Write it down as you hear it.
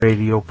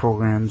Radio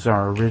programs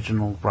are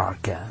original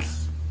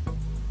broadcasts.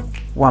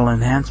 While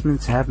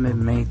enhancements have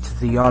been made to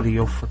the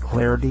audio for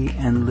clarity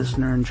and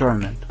listener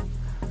enjoyment,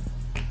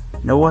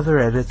 no other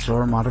edits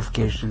or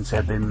modifications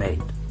have been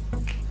made.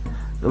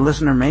 The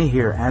listener may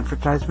hear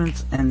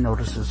advertisements and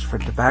notices for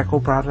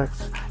tobacco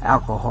products,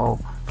 alcohol,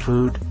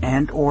 food,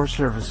 and/or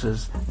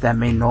services that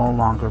may no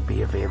longer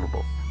be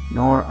available,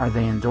 nor are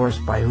they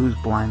endorsed by Whose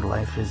Blind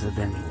Life Is It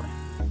Anyway?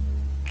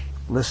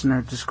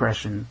 Listener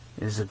discretion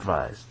is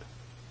advised.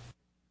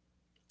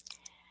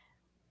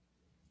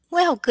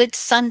 Well, good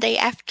Sunday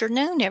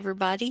afternoon,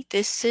 everybody.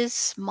 This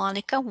is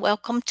Monica.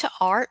 Welcome to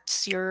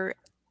Arts, your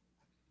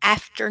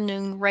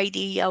afternoon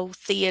radio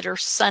theater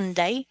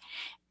Sunday.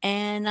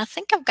 And I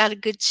think I've got a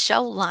good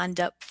show lined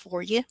up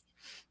for you.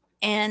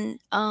 And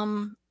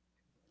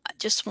I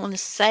just want to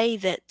say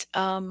that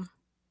I'm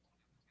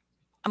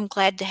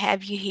glad to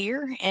have you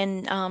here.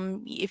 And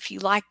if you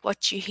like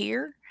what you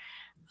hear,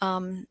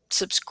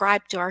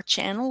 subscribe to our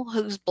channel.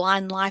 Whose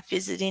Blind Life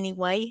Is It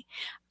Anyway?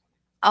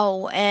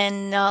 Oh,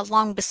 and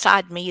along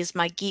beside me is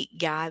my geek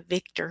guy,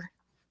 Victor.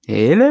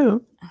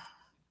 Hello.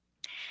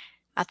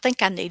 I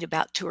think I need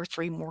about 2 or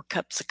 3 more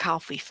cups of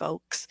coffee,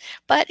 folks.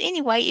 But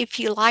anyway, if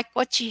you like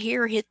what you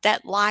hear, hit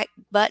that like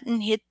button,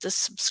 hit the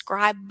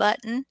subscribe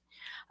button.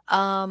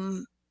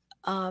 Join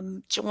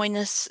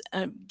us,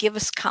 give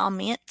us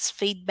comments,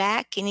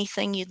 feedback,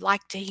 anything you'd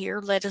like to hear,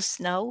 let us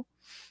know.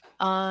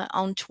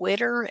 On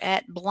Twitter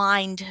at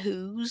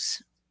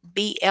BlindWhose,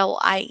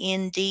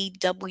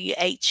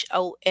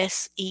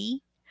 BlindWhose,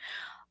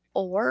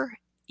 or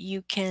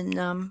you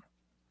can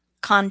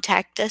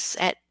contact us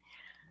at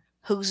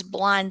Whose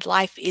Blind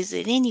Life Is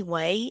It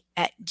Anyway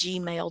at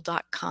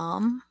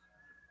gmail.com.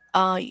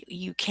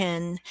 You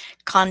can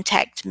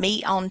contact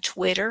me on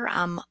Twitter.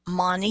 I'm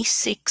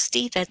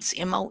Moni60. That's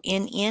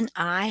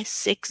MONNI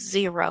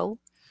 60.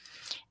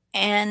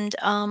 And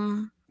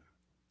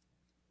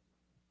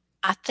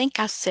I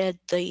think I said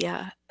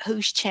the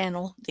Whose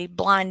channel, the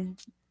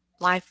Blind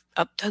Life,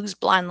 Whose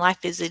Blind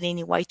Life Is It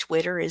Anyway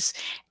Twitter is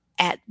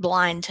at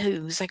Blind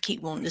Whose. I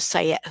keep wanting to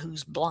say at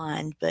Who's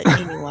Blind, but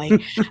anyway,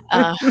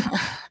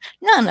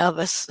 none of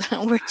us.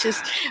 We're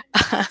just.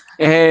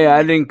 Hey,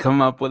 I didn't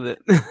come up with it.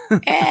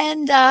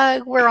 And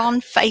we're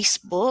on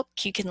Facebook.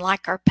 You can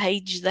like our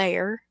page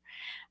there.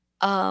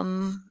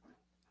 And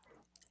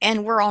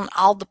we're on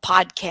all the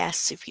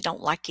podcasts if you don't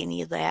like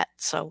any of that.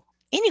 So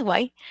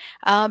anyway,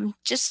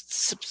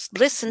 just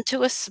listen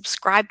to us,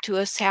 subscribe to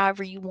us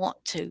however you want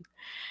to.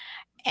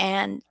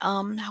 And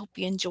I hope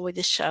you enjoy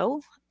the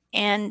show.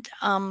 And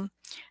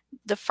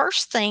the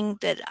first thing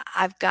that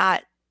I've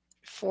got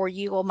for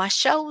you, well, my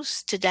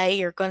shows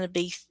today are going to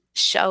be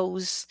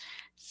shows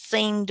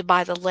themed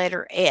by the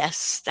letter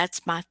S.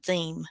 That's my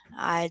theme.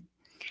 I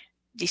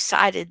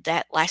decided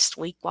that last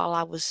week while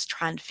I was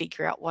trying to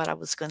figure out what I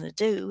was going to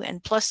do.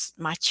 And plus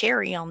my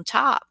cherry on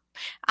top,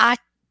 I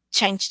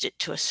changed it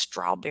to a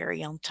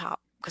strawberry on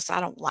top because I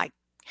don't like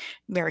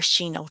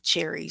maraschino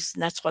cherries,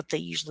 and that's what they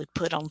usually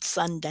put on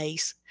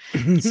sundaes.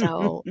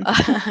 So,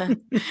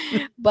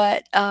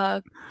 but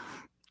I'll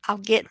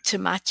get to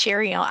my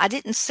cherry on. I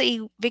didn't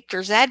see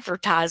Victor's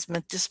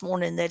advertisement this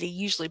morning that he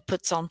usually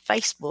puts on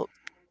Facebook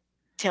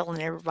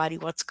telling everybody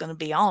what's going to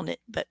be on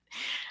it, but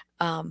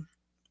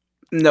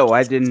no,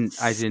 I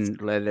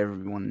didn't let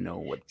everyone know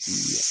what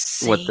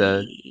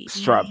the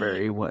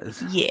strawberry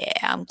was. Yeah,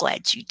 I'm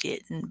glad you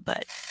didn't,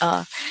 but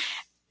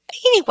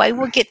anyway,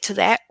 we'll get to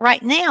that.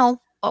 Right now,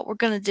 what we're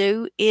going to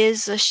do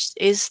is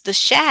the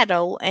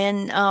shadow,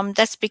 and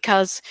that's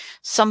because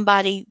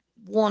somebody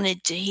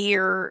wanted to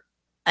hear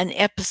an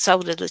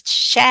episode of the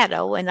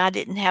shadow, and I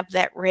didn't have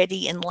that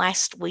ready in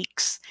last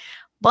week's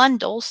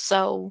bundle,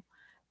 so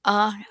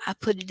I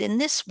put it in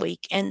this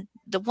week. And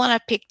the one I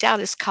picked out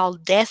is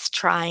called Death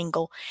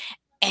Triangle,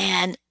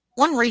 and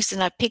one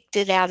reason I picked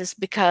it out is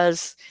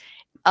because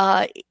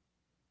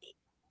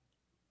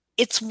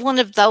it's one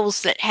of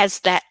those that has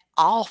that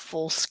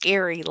awful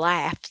scary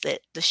laugh that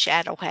the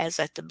shadow has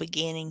at the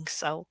beginning.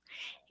 So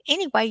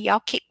anyway, y'all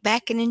kick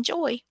back and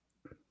enjoy.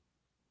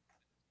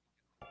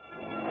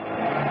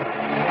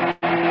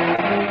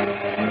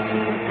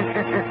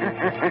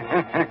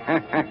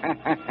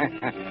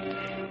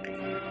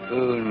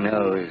 Who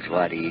knows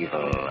what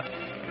evil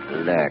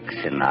lurks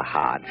in the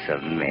hearts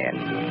of men?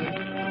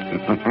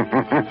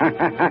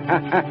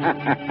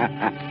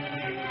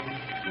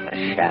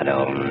 The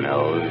shadow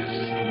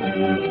knows.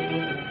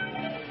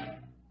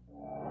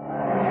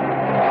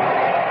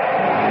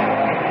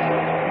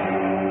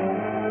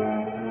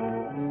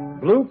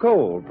 Blue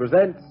Coal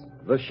presents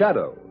The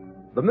Shadow,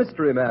 the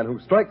mystery man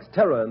who strikes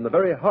terror in the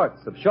very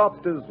hearts of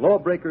shopsters,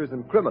 lawbreakers,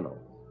 and criminals.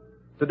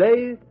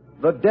 Today,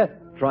 the Death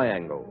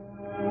Triangle.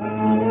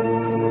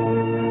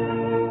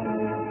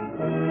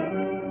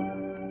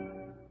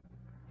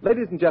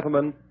 Ladies and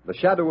gentlemen, The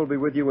Shadow will be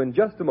with you in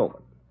just a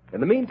moment. In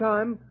the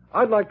meantime,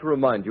 I'd like to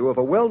remind you of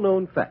a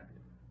well-known fact.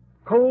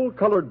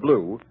 Coal-colored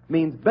blue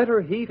means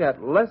better heat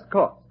at less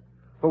cost.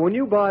 For when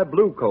you buy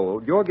blue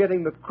coal, you're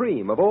getting the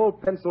cream of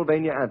old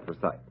Pennsylvania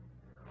anthracite.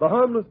 The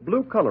harmless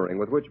blue coloring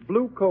with which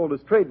blue coal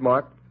is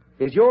trademarked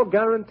is your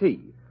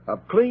guarantee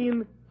of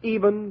clean,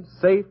 even,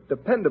 safe,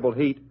 dependable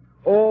heat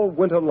all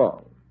winter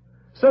long.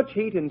 Such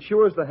heat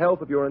ensures the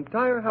health of your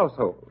entire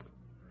household.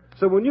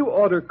 So when you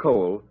order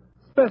coal,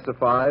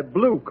 specify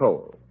blue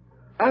coal.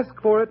 Ask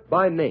for it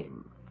by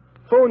name.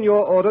 Phone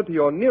your order to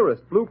your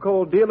nearest blue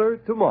coal dealer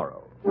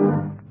tomorrow.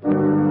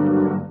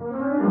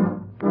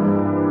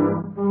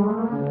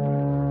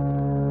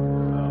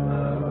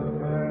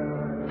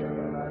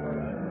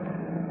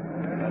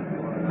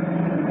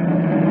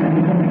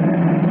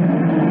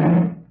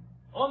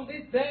 On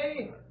this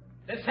day,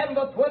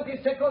 December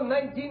 22nd,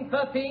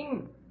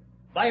 1913,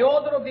 by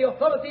order of the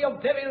authority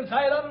of Devil's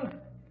Island,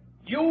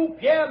 you,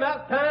 Pierre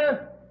Martin,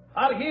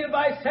 are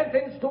hereby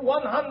sentenced to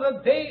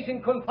 100 days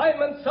in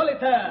confinement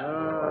solitaire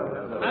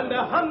and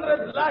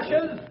 100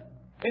 lashes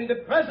in the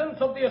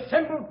presence of the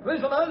assembled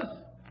prisoners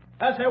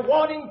as a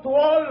warning to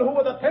all who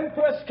would attempt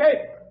to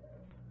escape.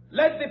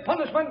 Let the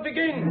punishment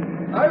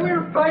begin. I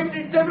will find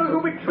the devil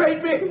who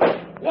betrayed me.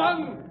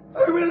 1,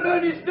 I will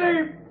learn his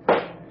name.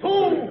 2, I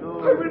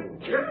will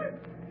kill him.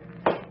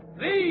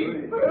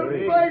 3, I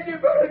will find him.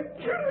 I will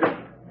kill him.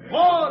 4,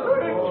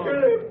 I will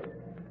kill him.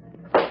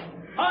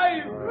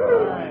 5,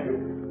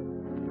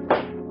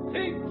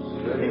 6,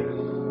 7,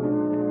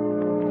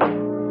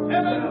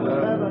 8.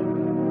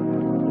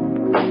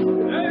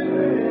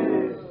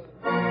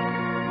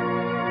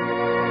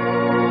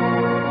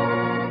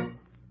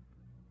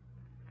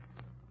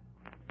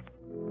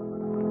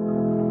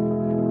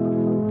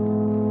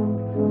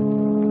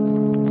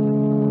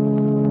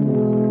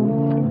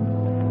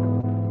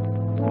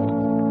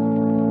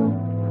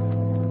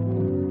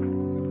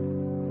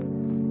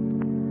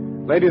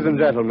 Ladies and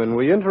gentlemen,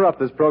 we interrupt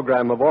this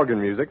program of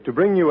organ music to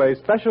bring you a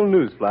special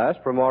news flash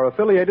from our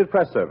affiliated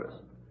press service.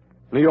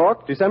 New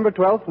York, December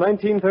 12,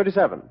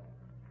 1937.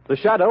 The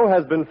Shadow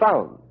has been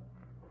found.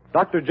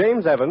 Dr.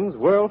 James Evans,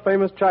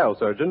 world-famous child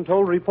surgeon,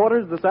 told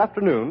reporters this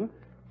afternoon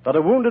that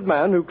a wounded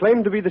man who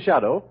claimed to be the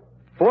Shadow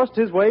forced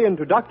his way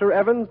into Dr.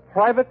 Evans'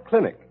 private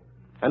clinic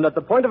and at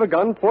the point of a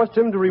gun forced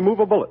him to remove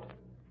a bullet.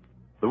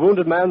 The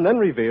wounded man then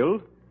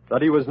revealed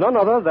that he was none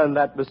other than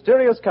that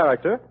mysterious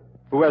character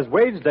who has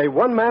waged a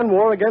one-man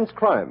war against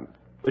crime,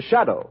 the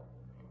Shadow.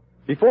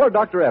 Before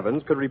Dr.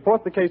 Evans could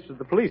report the case to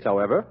the police,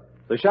 however,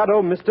 the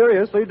Shadow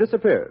mysteriously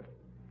disappeared.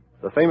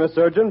 The famous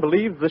surgeon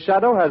believes the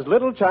Shadow has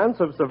little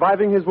chance of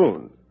surviving his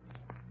wound.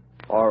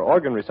 Our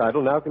organ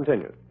recital now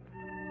continues.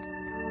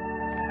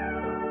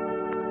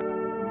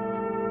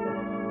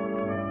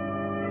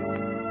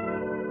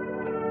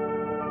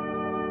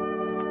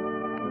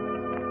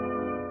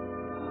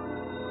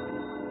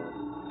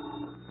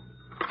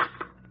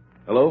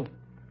 Hello?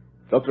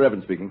 Dr.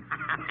 Evans speaking.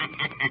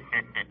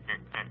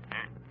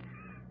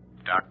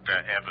 Dr.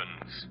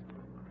 Evans,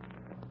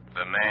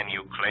 the man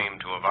you claim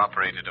to have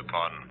operated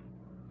upon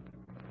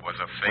was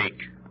a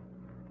fake.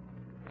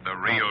 The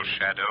real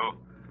Shadow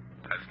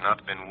has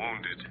not been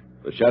wounded.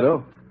 The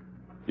Shadow?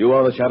 You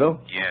are the Shadow?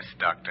 Yes,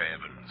 Dr.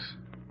 Evans.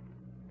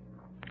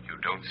 You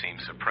don't seem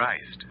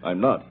surprised. I'm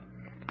not.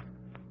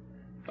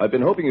 I've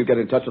been hoping you'd get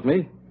in touch with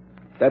me.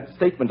 That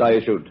statement I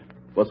issued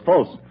was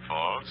false.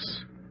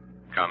 False?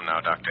 Come now,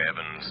 Dr.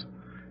 Evans.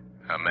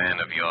 A man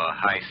of your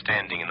high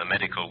standing in the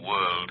medical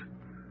world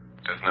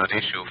does not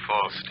issue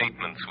false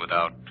statements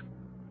without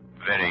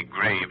very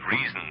grave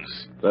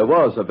reasons. There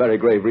was a very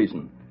grave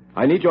reason.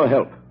 I need your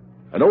help.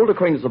 An old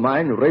acquaintance of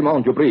mine,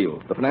 Raymond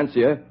Dubril, the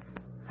financier,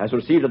 has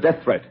received a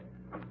death threat.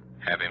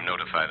 Have him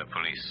notify the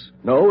police.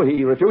 No,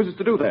 he refuses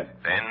to do that.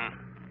 Then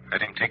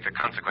let him take the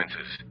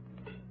consequences.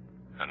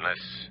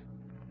 Unless...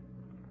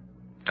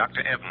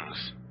 Dr.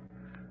 Evans,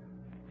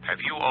 have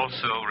you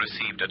also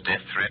received a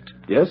death threat?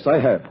 Yes, I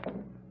have.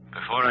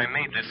 Before I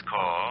made this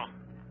call,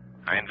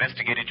 I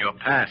investigated your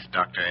past,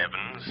 Dr.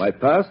 Evans. My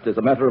past is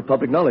a matter of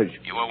public knowledge.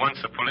 You were once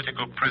a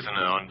political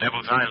prisoner on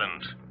Devil's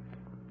Island.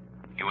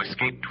 You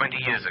escaped 20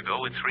 years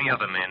ago with 3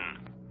 other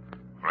men.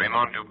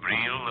 Raymond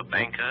Dubril, the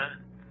banker,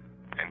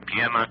 and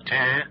Pierre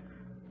Martin,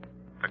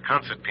 the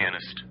concert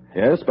pianist.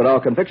 Yes, but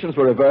our convictions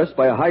were reversed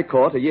by a high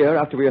court a year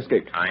after we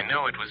escaped. I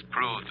know it was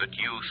proved that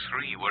you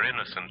 3 were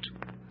innocent.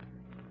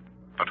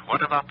 But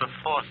what about the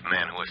 4th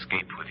man who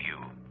escaped with you?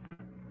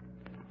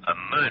 A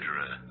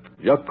murderer.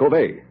 Jacques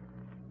Courbet.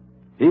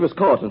 He was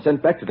caught and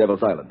sent back to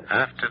Devil's Island.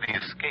 After the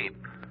escape,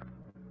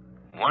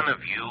 one of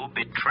you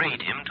betrayed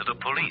him to the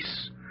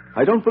police.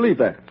 I don't believe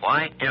that.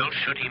 Why else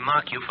should he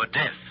mark you for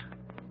death?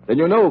 Then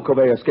you know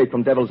Courbet escaped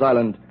from Devil's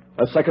Island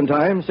a second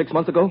time 6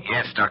 months ago?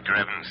 Yes, Dr.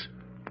 Evans.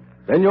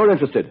 Then you're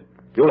interested.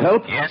 You'll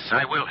help? Yes,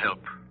 I will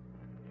help.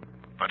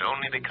 But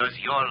only because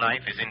your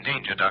life is in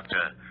danger,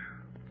 Doctor.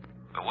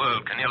 The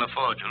world can ill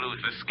afford to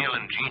lose the skill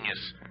and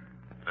genius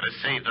that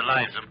has saved the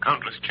lives of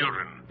countless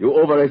children. You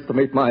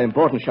overestimate my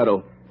importance,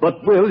 Shadow.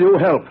 But will you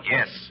help?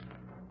 Yes.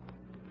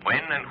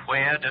 When and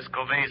where does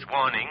Courbet's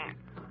warning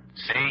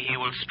say he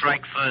will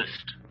strike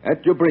first?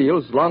 At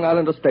Dubril's Long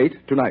Island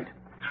estate tonight.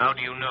 How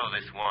do you know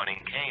this warning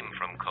came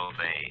from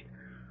Courbet?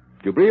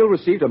 Dubril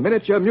received a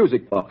miniature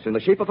music box in the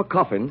shape of a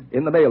coffin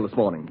in the mail this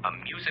morning. A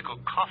musical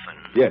coffin?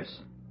 Yes.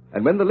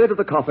 And when the lid of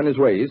the coffin is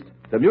raised,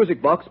 the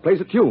music box plays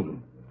a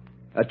tune.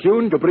 a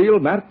tune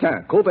Dubril,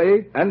 Martin,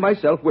 Covey, and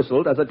myself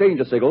whistled as a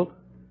danger signal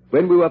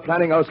when we were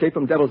planning our escape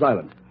from Devil's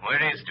Island.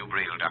 Where is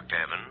Dubril, Dr.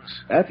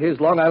 Evans? At his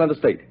Long Island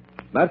estate.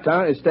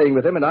 Martin is staying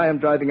with him, and I am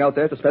driving out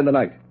there to spend the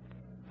night.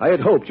 I had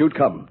hoped you'd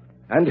come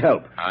and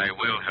help. I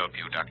will help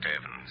you, Dr.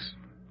 Evans.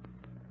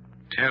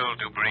 Tell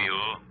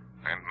Dubril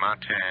and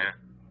Martin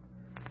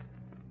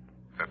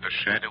that the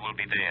shadow will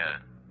be there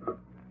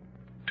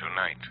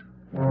tonight.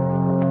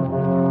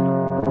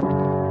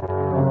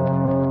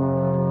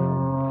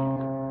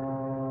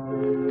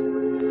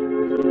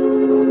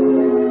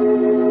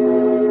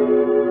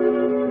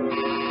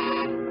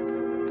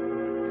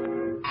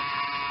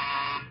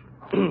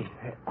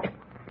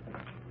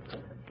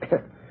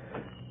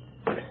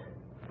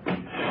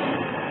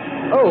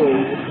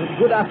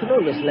 Good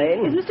afternoon, Miss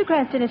Lane. Is Mr.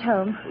 Cranston at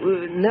home?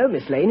 No,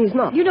 Miss Lane, he's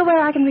not. You know where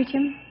I can reach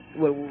him?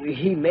 Well,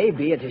 he may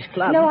be at his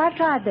club. No, I've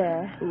tried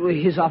there.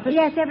 His office?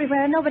 Yes,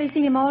 everywhere. Nobody's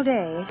seen him all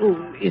day.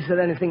 Oh, is there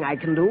anything I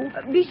can do?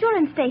 Be sure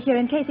and stay here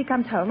in case he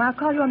comes home. I'll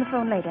call you on the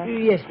phone later.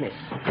 Yes, miss.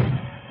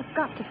 I've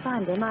got to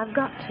find him. I've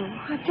got to.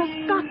 I've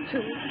just got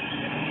to.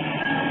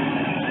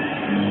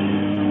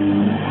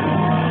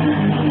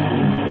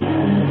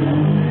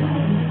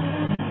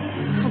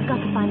 I've got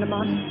to find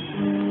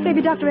Lamont.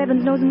 Maybe Dr.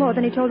 Evans knows more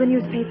than he told the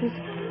newspapers.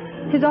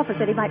 His office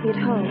said he might be at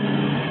home.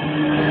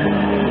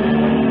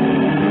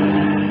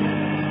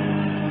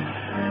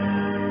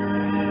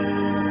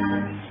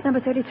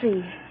 Number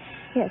 33.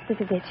 Yes, this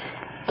is it.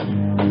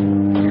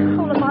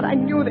 Oh, Lamont, I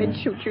knew they'd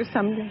shoot you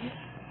someday.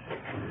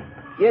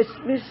 Yes,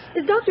 miss?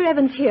 Is Dr.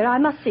 Evans here? I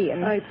must see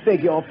him. I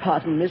beg your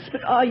pardon, miss,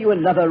 but are you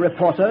another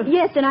reporter?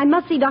 Yes, and I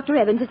must see Dr.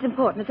 Evans. It's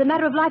important. It's a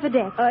matter of life or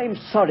death. I'm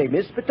sorry,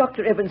 miss, but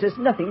Dr. Evans has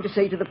nothing to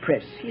say to the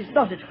press. He's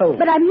not at home.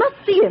 But I must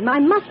see him. I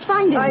must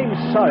find him.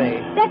 I'm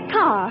sorry. That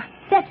car.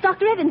 That's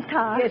Dr. Evans'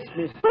 car. Yes,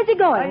 miss. Where's he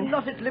going? I'm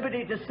not at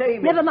liberty to say,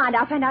 miss. Never mind.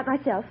 I'll find out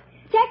myself.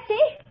 Taxi!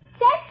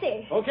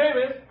 Taxi! Okay,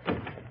 miss.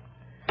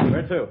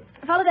 Where to?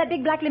 Follow that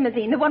big black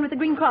limousine, the one with the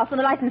green cross on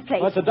the license plate.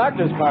 Well, it's a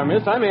doctor's car,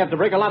 miss. I may have to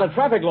break a lot of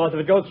traffic laws if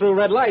it goes through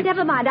red lights.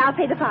 Never mind. I'll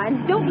pay the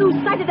fine. Don't lose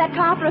sight of that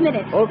car for a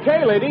minute.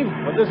 Okay, lady.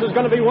 But this is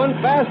going to be one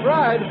fast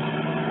ride.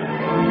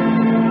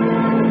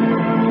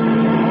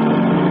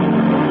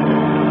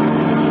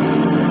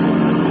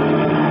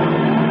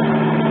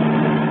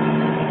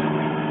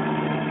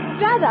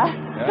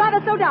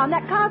 Driver, slow down.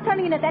 That car's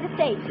turning in at that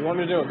estate. What do you want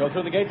me to do? Go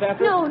through the gates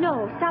after?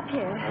 No. Stop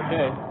here.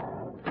 Okay.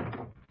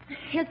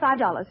 Here's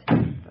 $5.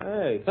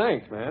 Hey,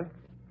 thanks, man.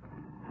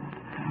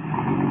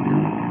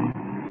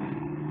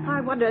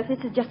 I wonder if this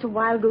is just a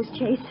wild goose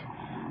chase.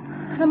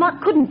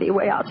 Lamont couldn't be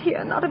way out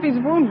here, not if he's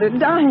wounded,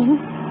 dying.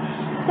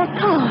 That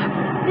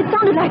car, it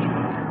sounded like...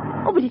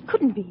 Oh, but it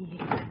couldn't be.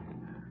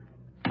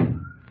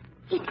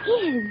 It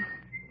is.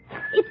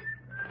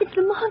 It's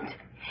Lamont.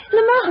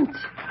 Lamont!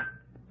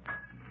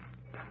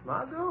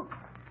 Margot?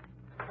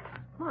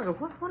 Margot,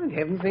 what in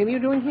heaven's name are you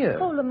doing here?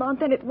 Oh, Lamont,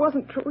 then it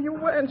wasn't true. You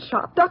weren't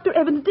shot. Dr.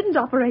 Evans didn't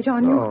operate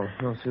on you.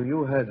 Oh, so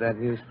you heard that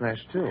news flash,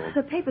 too.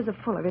 The papers are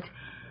full of it.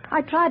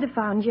 I tried to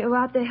find you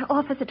out the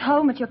office, at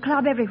home, at your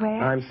club,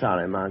 everywhere. I'm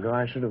sorry, Margot.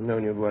 I should have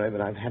known you'd worry,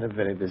 but I've had a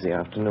very busy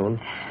afternoon.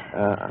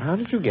 How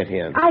did you get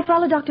here? I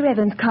followed Dr.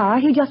 Evans' car.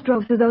 He just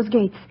drove through those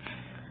gates.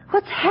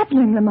 What's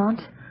happening, Lamont?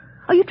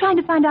 Are you trying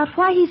to find out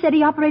why he said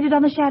he operated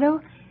on the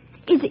shadow?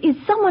 Is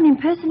someone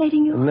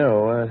impersonating you?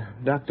 No,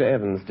 Dr.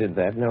 Evans did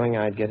that, knowing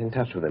I'd get in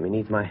touch with him. He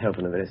needs my help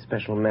in a very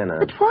special manner.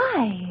 But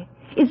why?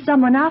 Is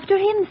someone after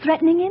him,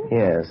 threatening him?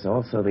 Yes,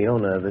 also the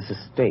owner of this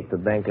estate, the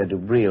banker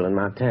Dubril, and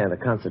Martin, the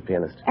concert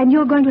pianist. And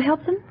you're going to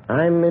help them?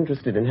 I'm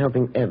interested in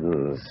helping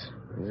Evans.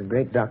 He's a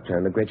great doctor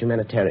and a great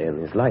humanitarian.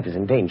 His life is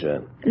in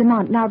danger.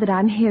 Lamont, now that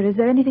I'm here, is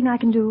there anything I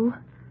can do?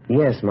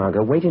 Yes,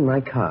 Margot. Wait in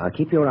my car.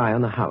 Keep your eye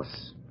on the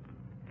house.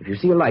 If you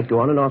see a light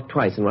go on and off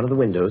twice in one of the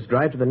windows,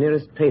 drive to the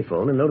nearest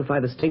payphone and notify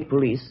the state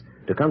police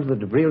to come to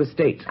the Dubril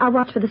estate. I'll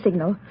watch for the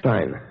signal.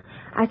 Fine.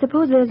 I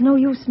suppose there's no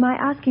use my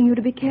asking you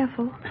to be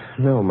careful.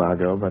 No,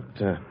 Margot, but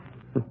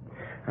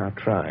I'll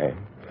try.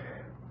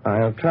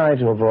 I'll try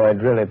to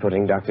avoid really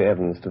putting Dr.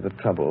 Evans to the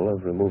trouble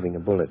of removing a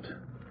bullet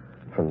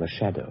from the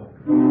shadow.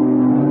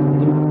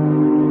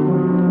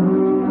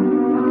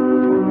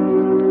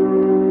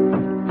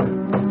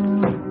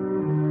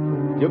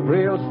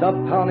 Dubril, stop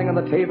pounding on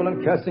the table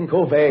and cursing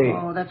Covey.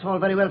 Oh, that's all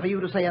very well for you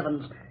to say,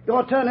 Evans.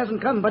 Your turn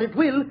hasn't come, but it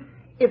will.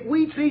 If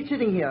we three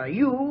sitting here,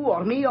 you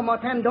or me or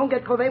Martin, don't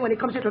get Covey when he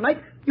comes here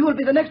tonight, you will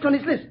be the next on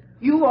his list.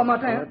 You or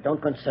Martin.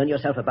 Don't concern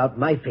yourself about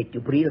my fate,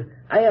 Dubril.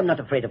 I am not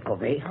afraid of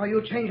Covey. Oh,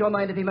 you'll change your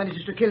mind if he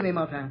manages to kill me,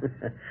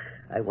 Martin.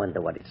 I wonder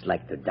what it's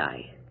like to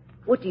die.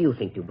 What do you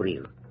think,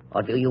 Dubril?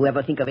 Or do you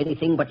ever think of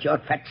anything but your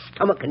fat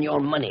stomach and your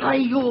money?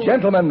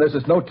 Gentlemen, this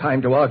is no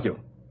time to argue.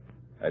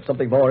 I have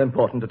something more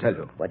important to tell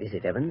you. What is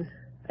it, Evans?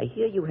 I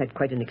hear you had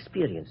quite an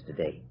experience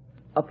today.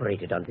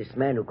 Operated on this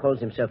man who calls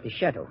himself the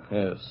Shadow.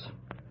 Yes.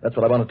 That's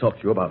what I want to talk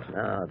to you about.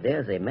 Ah,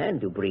 there's a man,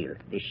 Dubril,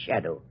 the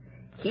Shadow.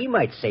 He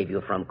might save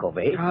you from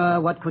Covey.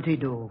 What could he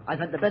do? I've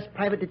had the best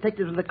private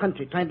detectives in the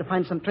country trying to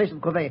find some trace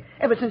of Covey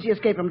ever since he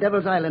escaped from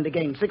Devil's Island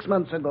again 6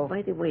 months ago.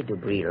 By the way,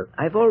 Dubril,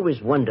 I've always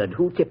wondered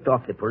who tipped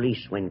off the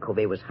police when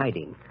Covey was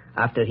hiding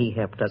after he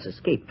helped us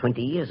escape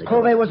 20 years ago.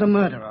 Covey was a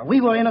murderer.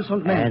 We were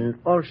innocent men. And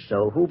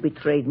also, who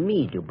betrayed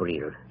me,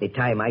 Dubril, the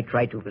time I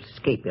tried to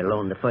escape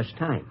alone the first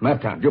time?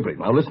 Martin, Dubril,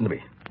 now listen to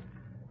me.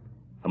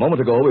 A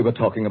moment ago, we were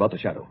talking about the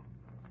Shadow.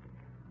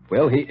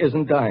 Well, he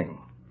isn't dying.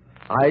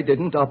 I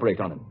didn't operate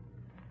on him.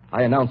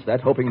 I announced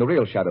that, hoping the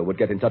real Shadow would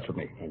get in touch with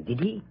me. And did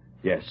he?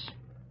 Yes.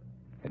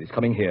 And he's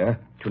coming here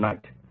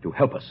tonight to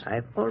help us.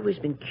 I've always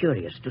been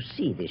curious to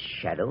see this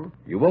Shadow.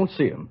 You won't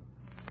see him.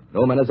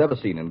 No man has ever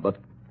seen him, but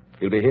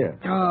he'll be here.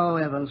 Oh,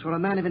 Evans, for a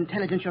man of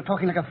intelligence, you're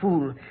talking like a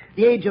fool.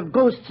 The age of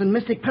ghosts and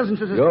mystic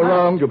presences is You're past.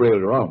 wrong, Dubril,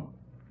 you're wrong.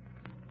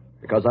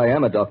 Because I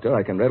am a doctor,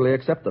 I can readily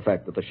accept the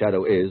fact that the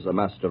Shadow is a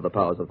master of the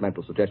powers of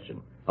mental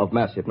suggestion, of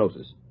mass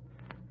hypnosis.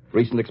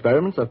 Recent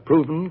experiments have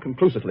proven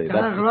conclusively that...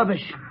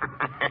 rubbish.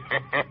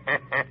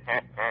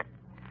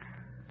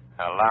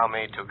 Allow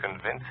me to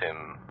convince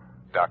him,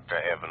 Dr.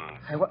 Evans.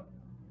 Hey,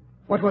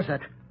 what was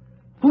that?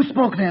 Who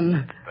spoke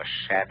then? The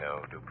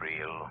Shadow,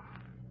 Dubril.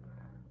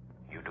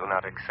 You do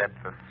not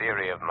accept the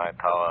theory of my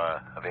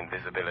power of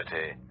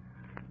invisibility,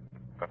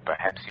 but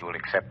perhaps you will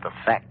accept the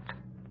fact,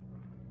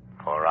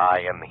 for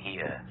I am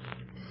here.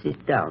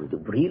 Sit down,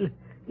 Dubril.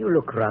 You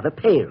look rather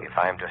pale. If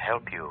I am to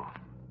help you,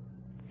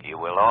 you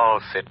will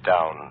all sit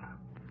down.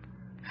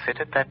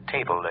 Sit at that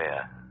table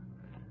there.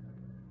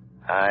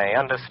 I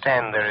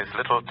understand there is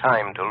little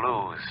time to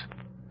lose.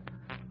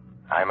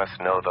 I must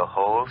know the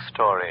whole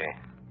story,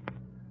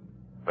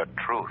 the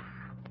truth,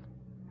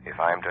 if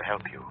I am to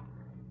help you.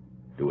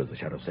 Do as the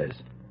Shadow says.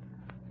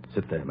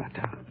 Sit there,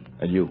 Martin.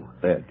 And you,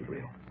 there,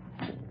 Dubril.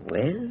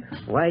 Well,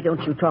 why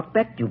don't you talk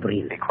back,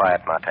 Dubril? Be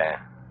quiet, Martin.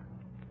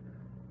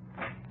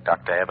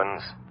 Dr.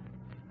 Evans,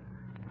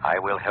 I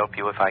will help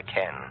you if I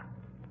can.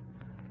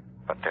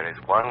 But there is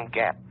one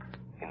gap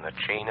in the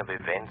chain of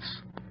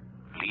events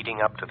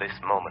leading up to this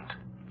moment.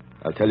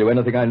 I'll tell you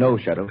anything I know,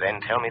 Shadow. Then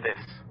tell me this.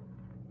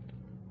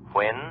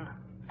 When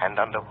and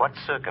under what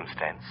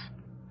circumstance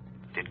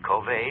did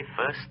Covey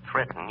first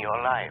threaten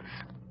your lives?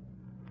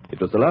 It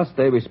was the last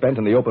day we spent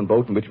in the open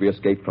boat in which we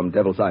escaped from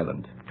Devil's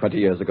Island 20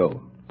 years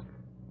ago.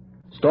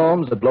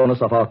 Storms had blown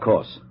us off our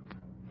course.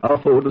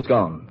 Our food was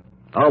gone.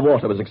 Our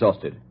water was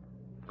exhausted.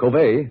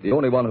 Covey, the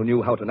only one who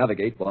knew how to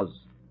navigate,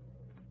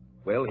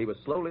 well, he was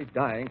slowly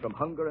dying from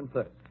hunger and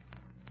thirst.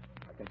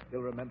 I can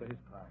still remember his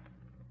cry.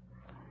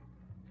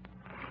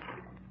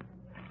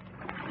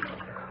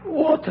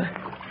 Water.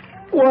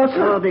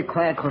 Oh, be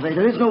quiet, Covey.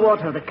 There is no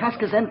water. The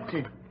cask is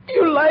empty.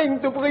 You're lying,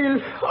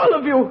 Dubril. All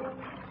of you.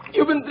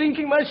 You've been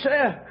drinking my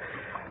share.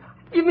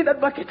 Give me that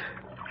bucket.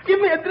 Give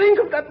me a drink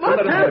of that water.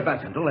 Don't let him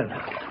Batson. Don't let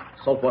him.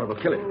 Salt water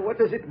will kill him. What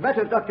does it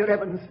matter, Dr.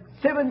 Evans?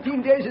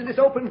 17 days in this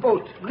open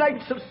boat.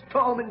 Nights of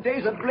storm and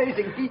days of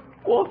blazing heat.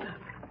 Water.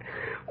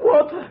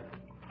 Water.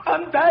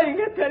 I'm dying,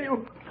 I tell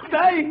you.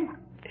 Dying.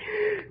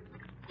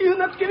 You're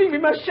not giving me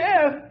my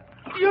share.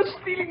 You're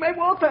stealing my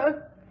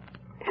water.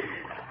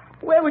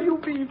 Where will you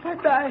be if I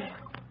die?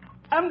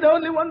 I'm the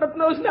only one that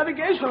knows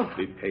navigation.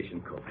 Be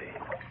patient, Covey.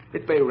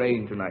 It may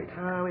rain tonight.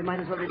 We might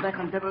as well be back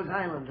on Devil's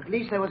Island. At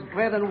least there was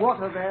bread and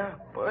water there.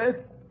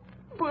 Bread.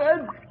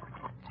 Bread.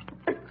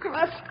 A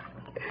crust.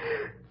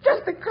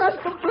 Just a crust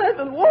of bread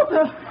and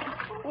water.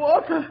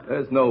 Water.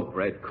 There's no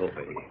bread,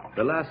 Covey.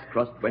 The last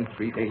crust went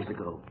 3 days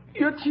ago.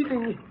 You're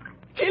cheating me.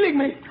 Killing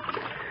me.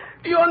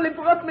 You only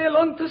brought me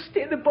along to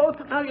steer the boat.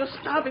 Now you're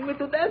starving me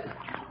to death.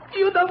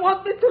 You don't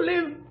want me to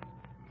live.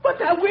 But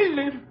I will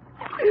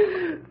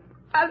live.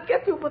 I'll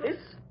get you for this.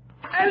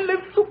 I'll live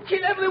to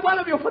kill every one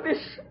of you for this.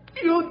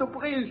 You,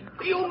 Dubril.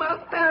 You,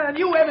 Martin.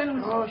 You,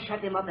 Evans. Oh, shut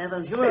him up,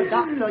 Evans. You're a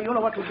doctor. You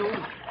know what to do.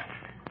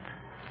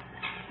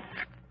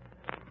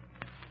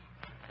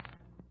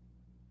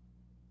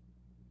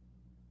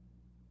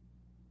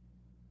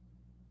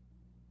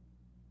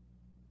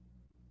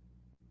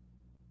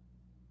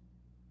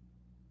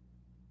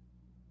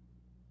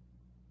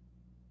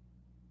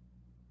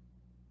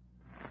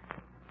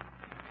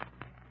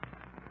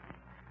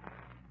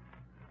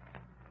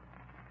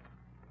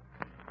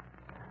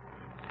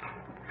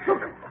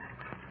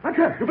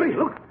 Dubril,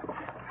 look.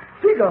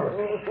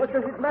 Seagulls. What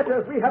does it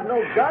matter if we have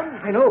no gun?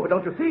 I know, but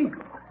don't you see?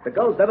 The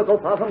gulls never go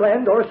far from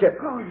land or a ship.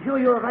 Oh,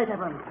 you're right,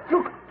 Evans.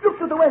 Look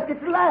to the west.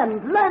 It's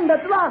land. Land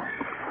at last.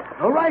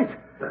 All right.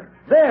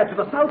 There, to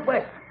the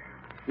southwest.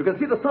 You can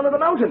see the sun of the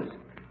mountains.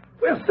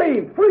 We're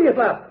saved. Free at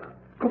last.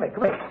 Come back.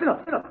 Sit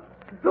up.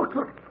 Look.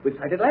 We've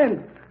sighted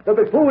land.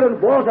 There'll be food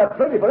and water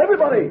plenty for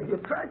everybody. You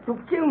tried to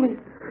kill me.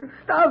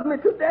 Starve me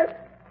to death.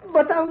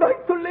 But I'm going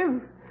to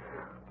live.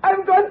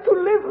 I'm going to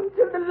live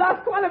until the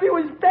last one of you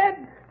is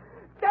dead.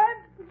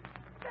 Dead.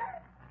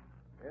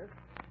 Yes,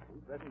 we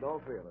threatened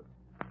all 3 of us.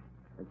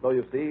 And so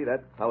you see,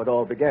 that's how it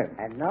all began.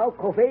 And now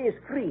Covey is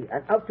free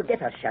and out to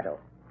get us, Shadow.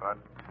 But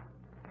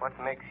what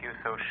makes you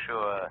so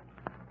sure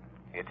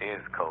it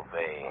is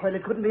Covey? Well,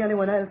 it couldn't be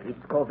anyone else.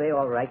 It's Covey,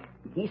 all right.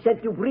 He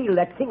sent Dubril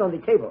that thing on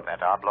the table.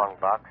 That oblong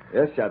box?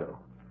 Yes, Shadow.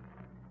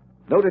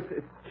 Notice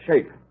its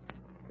shape.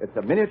 It's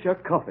a miniature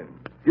coffin,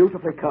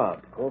 beautifully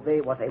carved.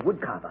 Covey was a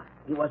woodcarver.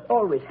 He was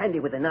always handy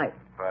with a knife.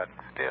 But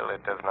still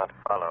it does not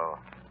follow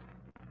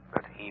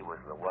that he was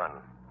the one.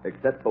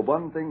 Except for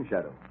one thing,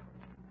 Shadow.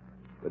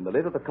 When the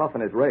lid of the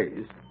coffin is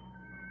raised,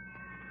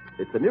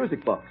 it's a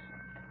music box.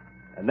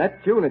 And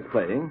that tune it's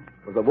playing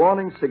was the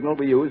warning signal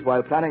we used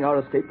while planning our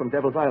escape from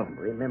Devil's Island.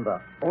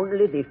 Remember,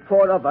 only the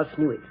four of us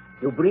knew it.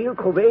 Dubril,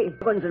 Covey,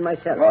 Evans, and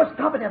myself. Oh,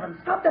 stop it, Evans.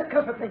 Stop that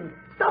cursed thing.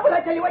 Stop it,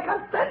 I tell you. I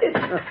can't stand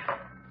it.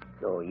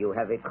 So you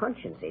have a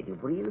conscience, eh,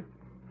 Dubril?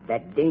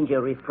 That danger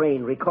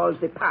refrain recalls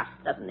the past,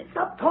 doesn't it?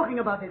 Stop talking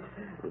about it.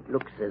 It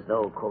looks as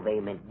though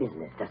Covey meant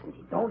business, doesn't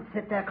it? Don't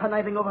sit there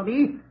conniving over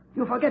me.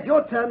 You forget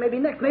your turn, maybe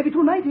next, maybe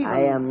tonight even.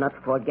 I am not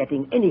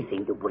forgetting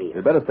anything, Dubril.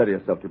 You'd better steady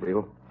yourself,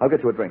 Dubril. I'll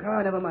get you a drink.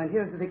 Oh, never mind.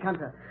 Here's the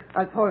decanter.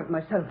 I'll pour it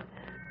myself.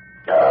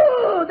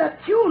 Oh, that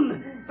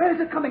tune! Where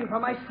is it coming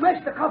from? I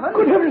smashed the coffin.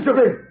 Good heavens,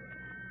 Dubril!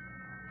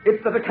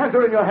 It's the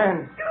decanter in your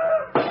hand.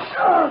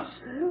 Oh,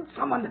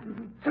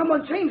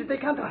 someone changed the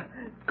decanter.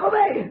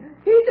 Covey!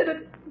 He did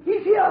it!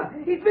 He's here!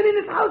 He's been in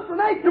his house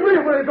tonight!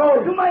 Dubril, where are you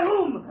going? To my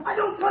room! I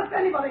don't trust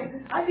anybody!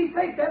 I'll be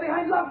safe there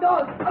behind locked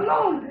doors,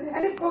 alone!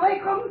 And if Covey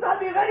comes, I'll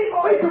be ready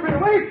for Wait, him!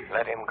 Dubril, wait!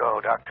 Let him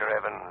go, Dr.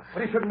 Evans.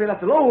 But he shouldn't be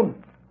left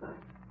alone.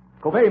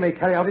 Covey may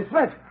carry out his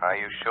threat. Are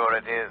you sure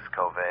it is,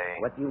 Covey?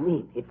 What do you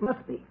mean? It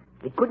must be.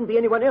 It couldn't be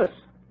anyone else.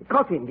 The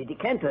coffin, the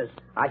decanters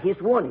are his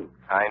warning.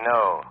 I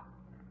know.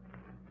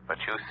 But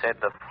you said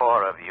the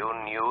four of you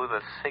knew the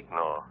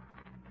signal.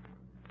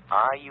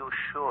 Are you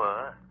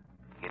sure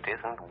it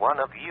isn't one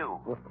of you?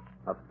 Oh,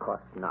 of course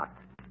not.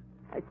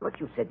 I thought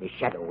you said the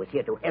Shadow was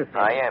here to help us.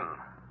 I am.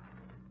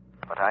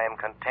 But I am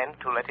content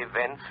to let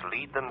events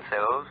lead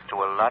themselves to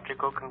a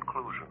logical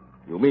conclusion.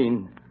 You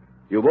mean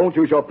you won't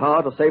use your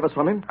power to save us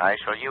from him? I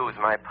shall use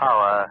my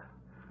power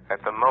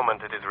at the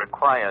moment it is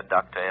required,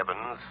 Dr.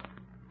 Evans.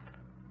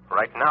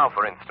 Right now,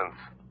 for instance.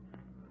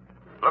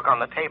 Look on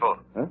the table.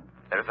 Huh?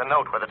 There's a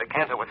note where the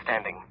decanter was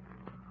standing.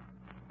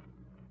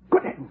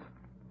 Good heavens!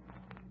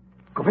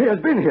 Covey has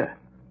been here.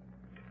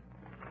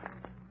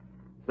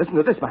 Listen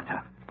to this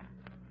matter.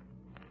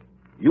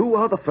 You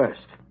are the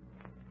first.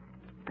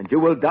 And you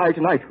will die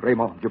tonight,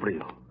 Raymond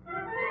Dubril.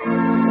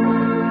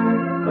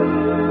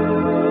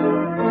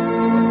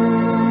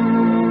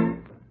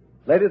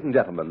 Ladies and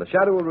gentlemen, the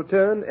Shadow will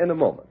return in a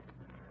moment.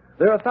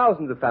 There are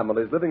thousands of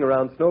families living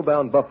around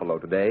snowbound Buffalo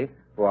today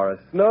who are as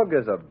snug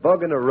as a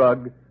bug in a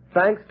rug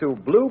thanks to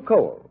Blue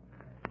Coal.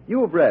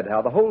 You have read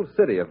how the whole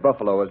city of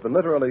Buffalo has been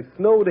literally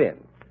snowed in.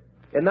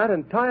 In that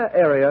entire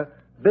area,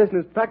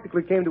 business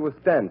practically came to a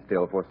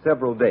standstill for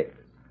several days.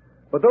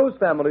 But those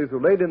families who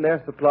laid in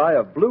their supply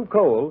of Blue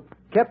Coal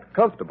kept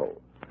comfortable.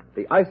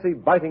 The icy,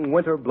 biting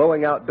winter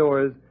blowing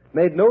outdoors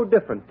made no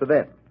difference to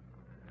them.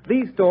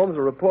 These storms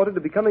are reported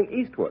to be coming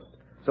eastward,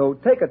 so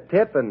take a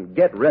tip and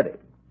get ready.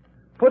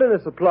 Put in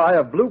a supply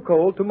of Blue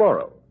Coal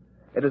tomorrow.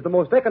 It is the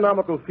most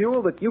economical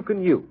fuel that you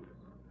can use.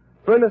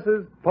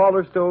 Furnaces,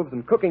 parlor stoves,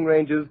 and cooking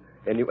ranges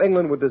in New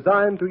England were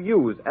designed to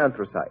use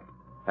anthracite.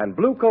 And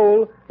Blue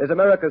Coal is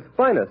America's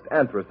finest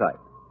anthracite.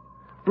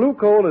 Blue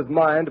Coal is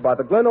mined by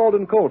the Glen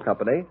Alden Coal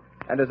Company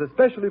and is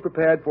especially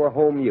prepared for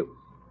home use.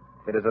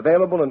 It is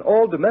available in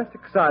all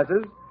domestic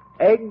sizes: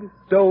 egg,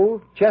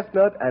 stove,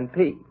 chestnut, and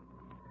pea.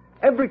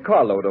 Every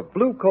carload of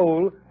Blue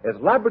Coal is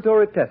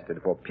laboratory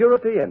tested for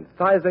purity and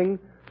sizing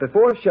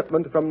before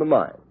shipment from the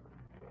mine.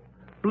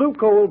 Blue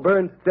Coal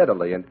burns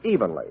steadily and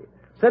evenly,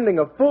 sending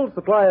a full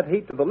supply of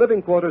heat to the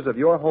living quarters of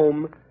your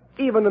home,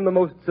 even in the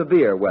most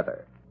severe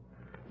weather.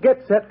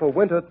 Get set for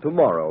winter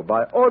tomorrow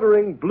by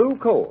ordering Blue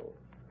Coal.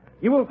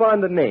 You will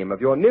find the name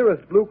of your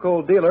nearest Blue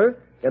Coal dealer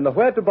in the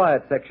Where to Buy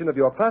It section of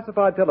your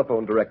classified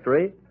telephone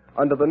directory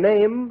under the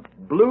name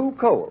Blue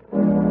Coal.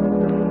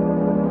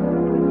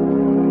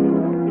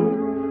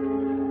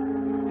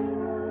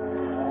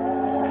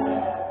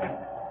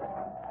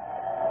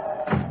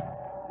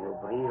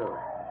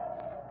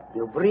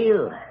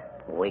 Dubril,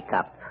 wake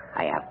up.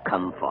 I have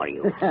come for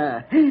you.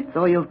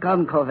 So you've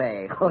come,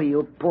 Covey. Oh,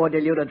 you poor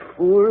deluded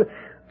fool.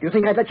 Do you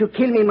think I'd let you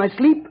kill me in my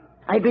sleep?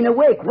 I've been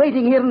awake,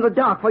 waiting here in the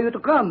dark for you to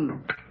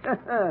come.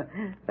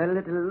 A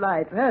little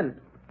light helps.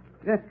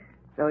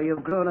 So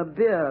you've grown a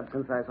beard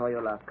since I saw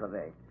you last,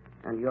 Covey.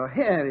 And your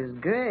hair is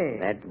gray.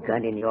 That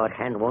gun in your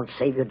hand won't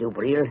save you,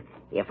 Dubril.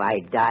 If I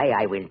die,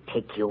 I will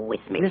take you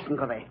with me. Listen,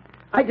 Covey.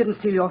 I didn't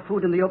steal your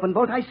food in the open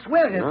boat. I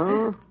swear it.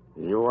 No?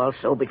 You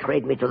also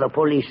betrayed me to the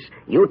police.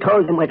 You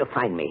told them where to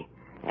find me.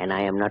 And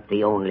I am not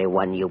the only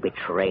one you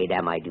betrayed,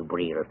 am I,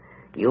 Dubril?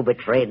 You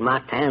betrayed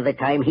Martin the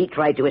time he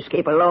tried to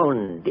escape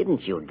alone,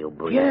 didn't you,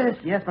 Dubril?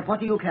 Yes, but what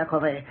do you care,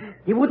 Covey?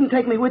 He wouldn't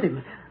take me with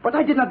him. But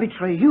I did not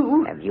betray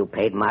you. Have you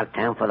paid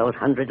Martin for those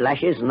 100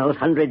 lashes and those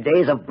 100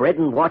 days of bread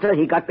and water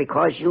he got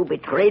because you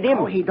betrayed him?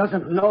 Oh, he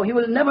doesn't know. He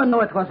will never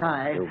know it was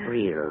I.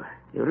 Dubril,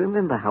 you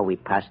remember how we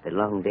passed the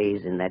long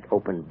days in that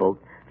open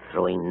boat,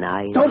 throwing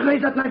knives? Don't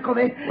raise that knife,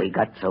 Covey. We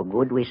got so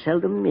good we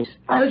seldom missed.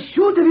 I'll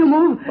shoot if you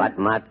move. But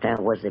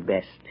Martin was the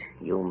best.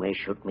 You may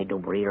shoot me,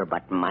 Dubril,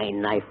 but my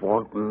knife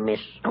won't miss.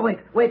 Oh,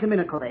 wait a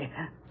minute, Covey.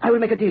 I will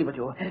make a deal with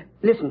you.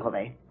 Listen,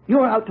 Covey.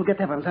 You're out to get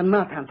Evans and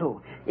Martin,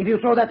 too. If you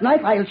throw that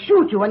knife, I'll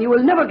shoot you and you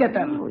will never get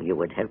them. Oh, you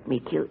would help me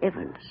kill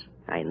Evans.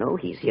 I know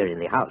he's here in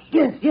the house.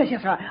 Yes.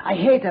 I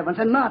hate Evans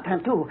and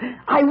Martin, too.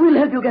 I will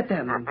help you get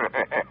them.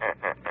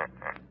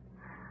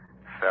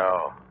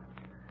 So,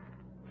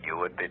 you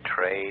would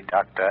betray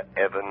Dr.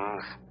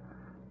 Evans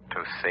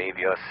to save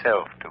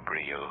yourself,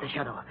 Dubril. The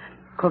Shadow.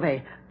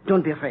 Covey,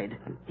 don't be afraid.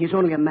 He's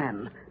only a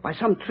man. By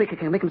some trick, he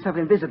can make himself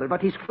invisible,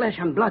 but he's flesh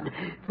and blood.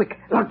 Quick,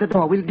 lock the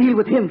door. We'll deal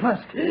with him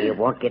first. He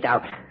won't get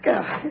out.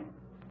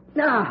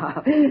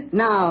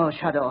 Now,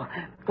 Shadow.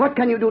 What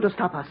can you do to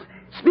stop us?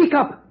 Speak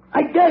up.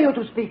 I dare you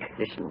to speak.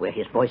 Listen where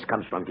his voice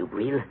comes from,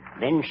 Dubril.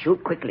 Then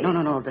shoot quickly.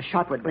 No. The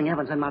shot would bring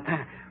Evans and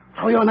Martin.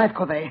 Throw your knife,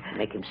 Covey.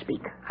 Make him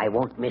speak. I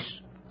won't miss.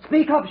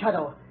 Speak up,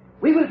 Shadow.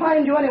 We will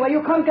find you anyway.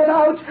 You can't get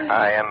out.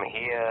 I am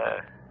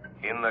here,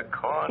 in the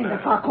corner. In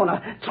the far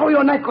corner. Throw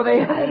your knife, Covey.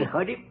 I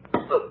heard him.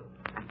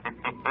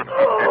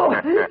 Oh,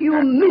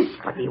 you missed.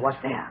 But he was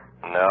there.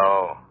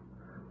 No,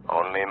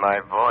 only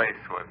my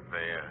voice was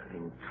there.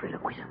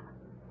 Ventriloquism.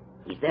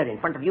 He's there in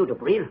front of you,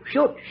 Dubril.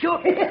 Shoot.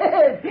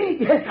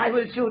 Yes, I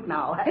will shoot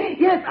now.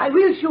 Yes, I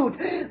will shoot.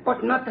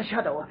 But not the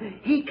Shadow.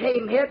 He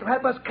came here to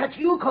help us catch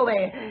you,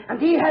 Covey. And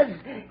he has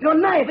your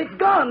knife. It's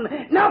gone.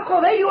 Now,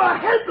 Covey, you are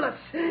helpless.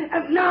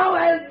 And now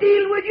I'll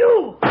deal with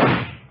you.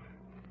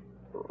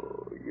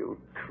 Oh, you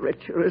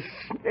treacherous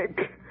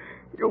snake.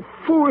 You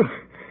fool.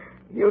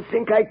 You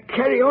think I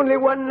carry only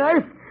one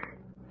knife?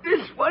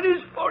 This one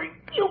is for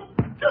you.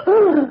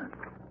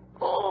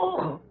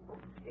 Oh,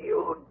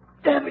 you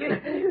devil.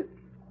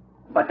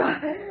 But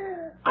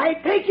I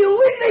take you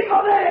with me,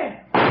 Covey.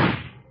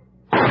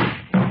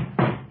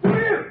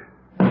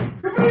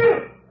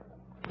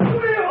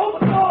 Dubril, open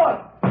the door.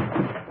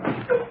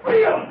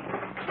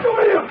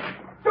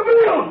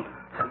 Dubril.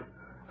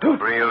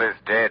 Dubril is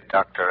dead,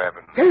 Dr.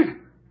 Evans. Yes?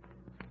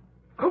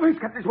 Covey's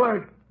got his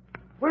word.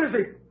 Where is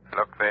he?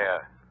 Look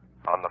there,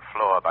 on the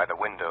floor by the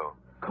window.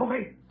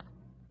 Covey?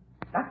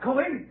 That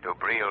Covey?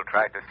 Dubril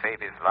tried to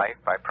save his life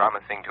by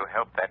promising to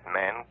help that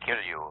man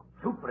kill you.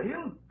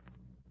 Dubril?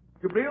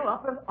 Dubril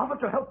offered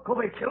to help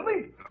Covey kill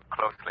me? Look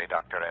closely,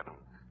 Dr. Evans.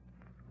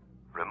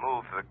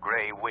 Remove the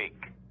gray wig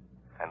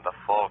and the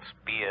false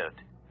beard.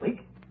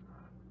 Wig?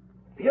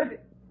 Beard?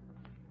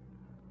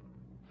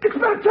 It's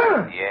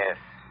Martin! Yes.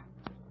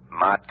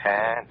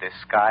 Martin,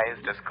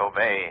 disguised as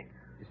Covey.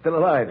 He's still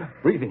alive,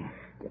 breathing.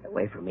 Get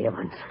away from me,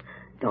 Evans.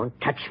 Don't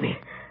touch me.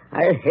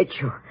 I hate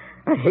you.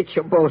 I hate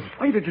you both.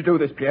 Why did you do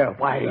this, Pierre?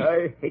 Why?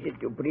 I hated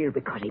Dubril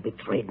because he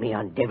betrayed me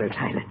on Devil's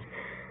Island.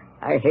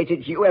 I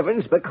hated you,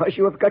 Evans, because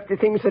you have got the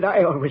things that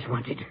I always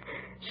wanted.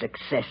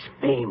 Success,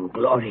 fame,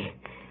 glory.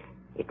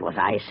 It was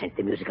I sent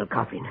the musical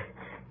coffin,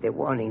 the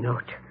warning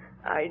note.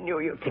 I knew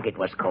you'd think it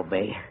was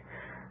Covey.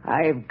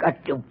 I've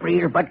got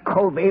Dubril, but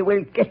Covey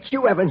will get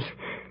you, Evans.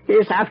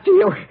 He's after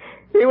you.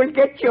 He will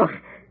get you.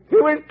 He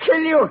will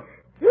kill you.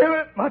 He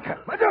will... Martin!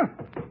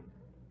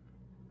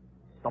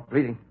 Stop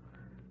breathing.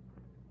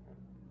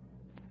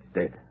 He's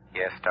dead.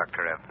 Yes,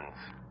 Dr. Evans.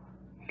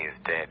 He is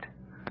dead.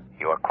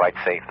 You are quite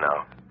safe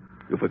now.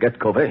 You forget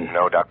Covey.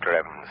 No, Dr.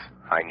 Evans.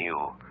 I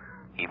knew,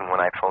 even when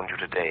I phoned you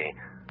today,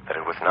 that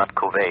it was not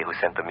Covey who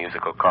sent the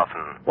musical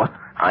coffin. What?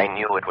 I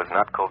knew it was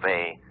not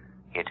Covey.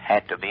 It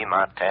had to be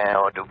Martin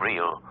or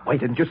Dubril. Why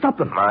didn't you stop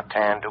them?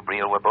 Martin and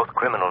Dubril were both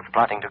criminals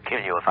plotting to kill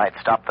you. If I'd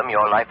stopped them,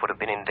 your life would have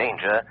been in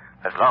danger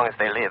as long as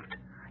they lived,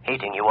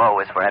 hating you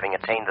always for having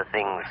attained the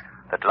things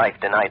that life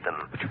denied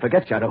them. But you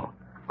forget, Shadow.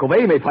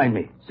 Covey may find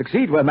me.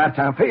 Succeed where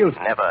Martin fails.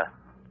 Never.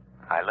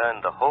 I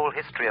learned the whole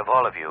history of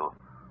all of you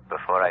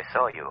before I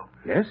saw you.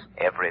 Yes?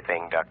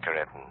 Everything, Dr.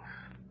 Evans.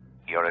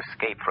 Your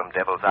escape from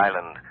Devil's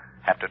Island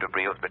after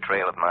Dubril's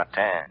betrayal of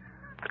Martin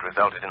that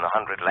resulted in the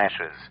 100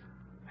 lashes,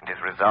 and his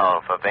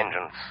resolve for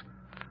vengeance.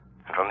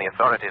 And from the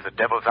authorities at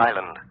Devil's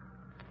Island,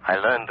 I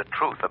learned the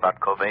truth about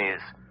Covey's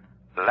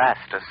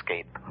last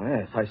escape.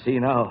 Yes, I see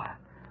now.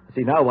 I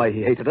see now why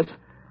he hated us.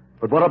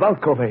 But what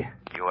about Covey?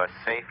 You are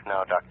safe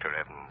now, Dr.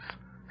 Evans.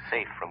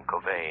 Safe from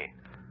Covey.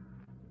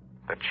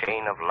 The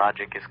chain of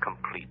logic is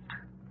complete.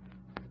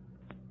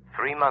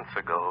 3 months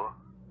ago,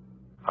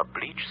 a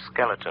bleached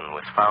skeleton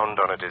was found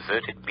on a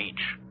deserted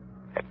beach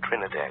at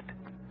Trinidad.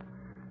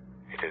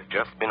 It has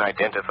just been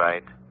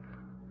identified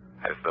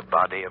as the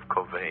body of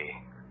Covey.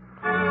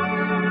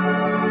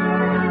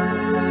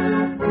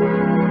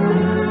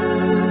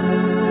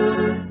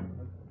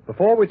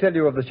 Before we tell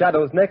you of the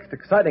Shadow's next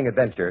exciting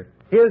adventure,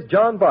 here's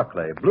John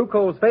Barclay, Blue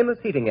Coal's famous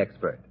heating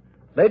expert.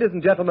 Ladies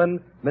and gentlemen,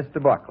 Mr.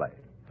 Barclay.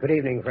 Good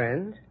evening,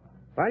 friends.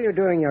 While you're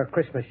doing your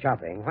Christmas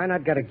shopping, why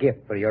not get a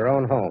gift for your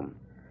own home?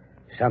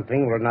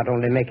 Something will not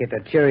only make it a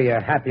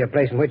cheerier, happier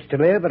place in which to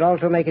live, but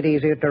also make it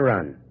easier to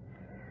run.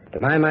 To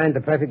my mind,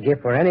 the perfect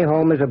gift for any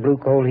home is a Blue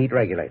Coal heat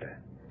regulator.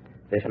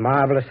 This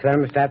marvelous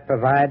thermostat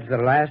provides the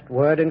last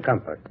word in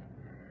comfort.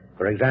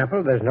 For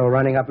example, there's no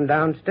running up and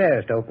down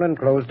stairs to open and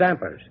close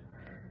dampers.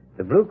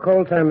 The Blue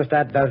Coal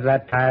thermostat does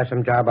that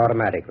tiresome job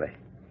automatically.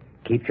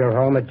 Keeps your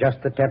home at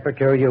just the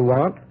temperature you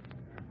want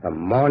from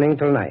morning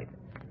till night.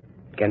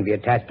 It can be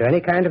attached to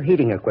any kind of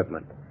heating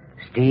equipment.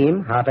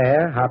 Steam, hot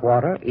air, hot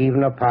water,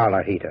 even a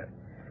parlor heater.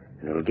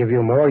 And it'll give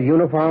you more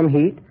uniform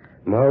heat,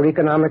 more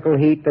economical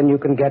heat than you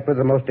can get with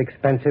the most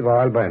expensive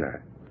oil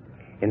burner.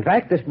 In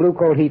fact, this Blue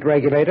Coal heat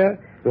regulator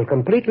will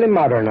completely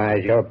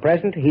modernize your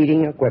present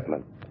heating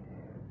equipment.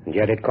 And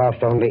yet it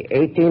costs only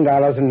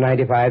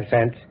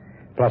 $18.95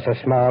 plus a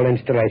small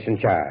installation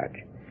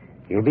charge.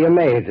 You'll be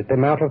amazed at the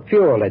amount of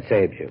fuel it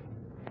saves you.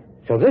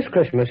 So this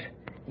Christmas,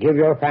 give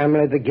your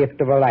family the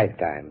gift of a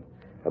lifetime,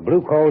 a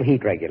Blue Coal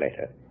heat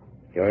regulator.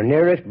 Your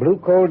nearest Blue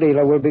Coal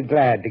dealer will be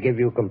glad to give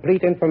you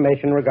complete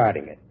information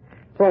regarding it.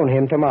 Phone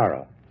him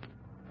tomorrow.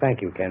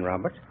 Thank you, Ken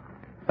Roberts.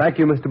 Thank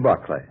you, Mr.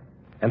 Barclay.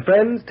 And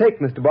friends, take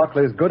Mr.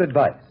 Barclay's good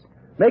advice.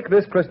 Make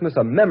this Christmas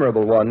a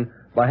memorable one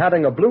by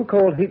having a Blue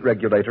Coal heat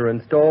regulator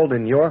installed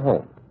in your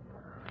home.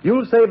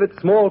 You'll save at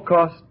small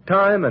cost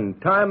time and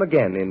time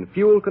again in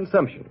fuel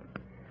consumption,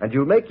 and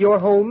you'll make your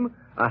home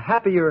a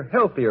happier,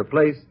 healthier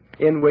place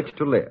in which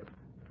to live.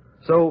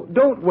 So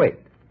don't wait.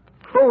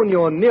 Phone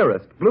your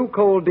nearest Blue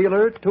Coal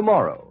dealer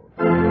tomorrow.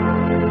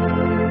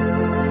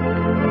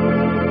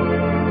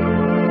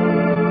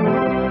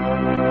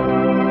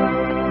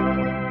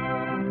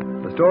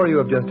 The story you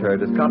have just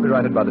heard is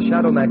copyrighted by the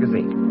Shadow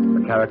Magazine.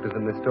 The characters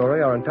in this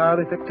story are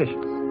entirely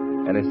fictitious.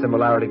 Any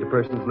similarity to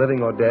persons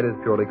living or dead is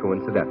purely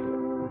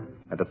coincidental.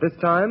 And at this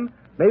time,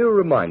 may we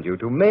remind you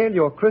to mail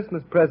your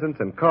Christmas presents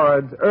and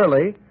cards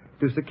early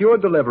to secure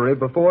delivery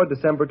before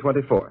December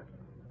 24th.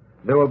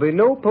 There will be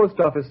no post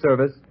office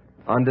service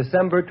on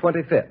December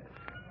 25th.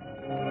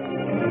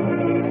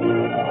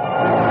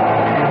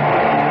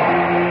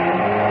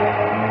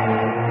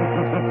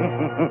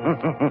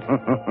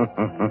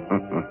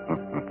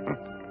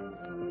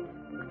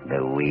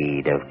 The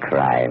weed of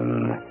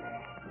crime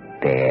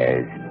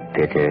bears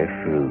bitter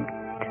fruit.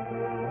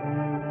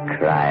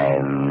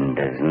 Crime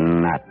does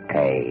not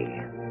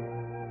pay.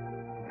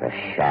 The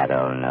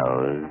shadow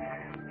knows.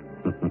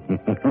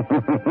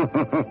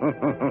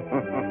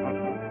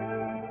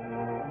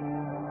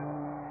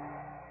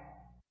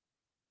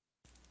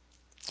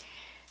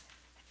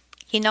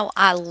 You know,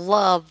 I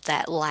love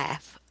that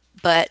laugh,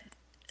 but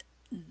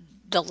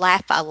the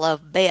laugh I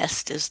love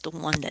best is the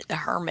one that the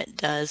hermit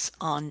does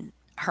on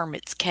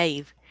Hermit's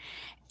Cave.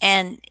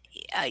 And,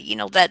 you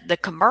know, that the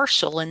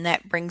commercial and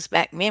that brings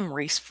back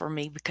memories for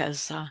me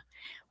because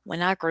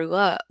when I grew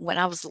up, when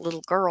I was a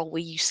little girl,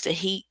 we used to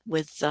heat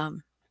with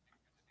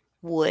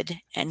wood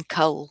and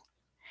coal.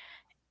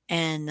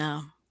 And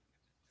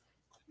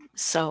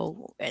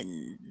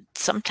and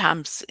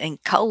sometimes,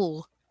 and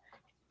coal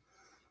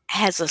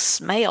has a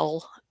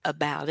smell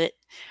about it,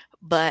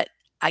 but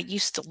I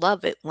used to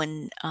love it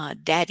when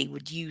Daddy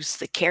would use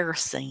the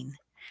kerosene,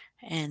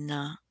 and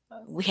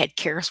we had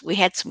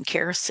some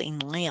kerosene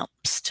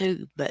lamps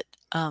too, but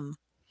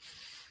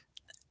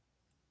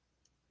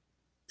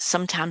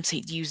sometimes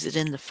he'd use it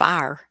in the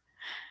fire,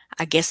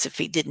 I guess if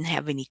he didn't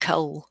have any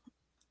coal,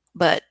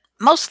 but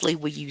mostly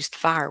we used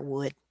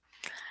firewood.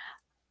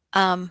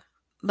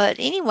 But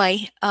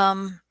anyway,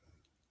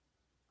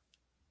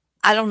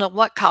 I don't know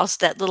what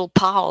caused that little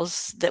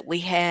pause that we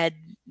had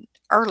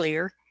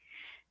earlier.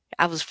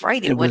 I was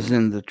afraid it was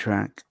in the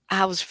track.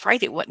 I was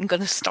afraid it wasn't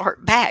going to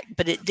start back,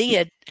 but it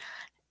did.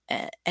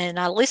 And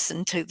I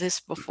listened to this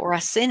before I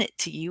sent it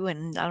to you,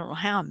 and I don't know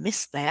how I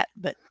missed that,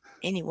 but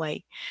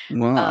anyway.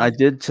 Well, I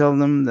did tell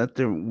them that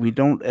we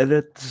don't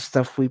edit the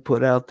stuff we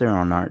put out there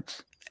on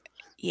Arts.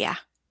 Yeah.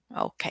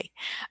 Okay.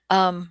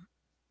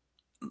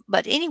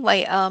 But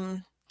anyway,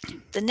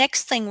 the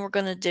next thing we're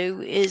going to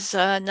do is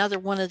another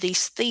one of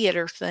these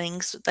theater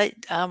things.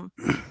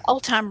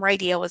 Old Time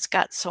Radio has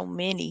got so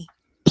many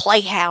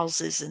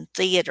playhouses and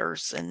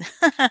theaters, and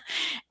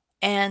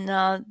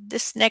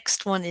this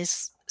next one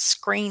is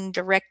Screen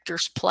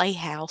Directors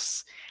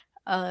Playhouse.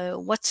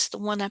 What's the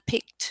one I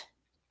picked,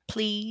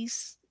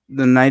 please?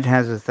 The Night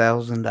Has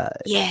 1,000 Eyes.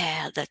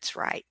 Yeah, that's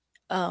right.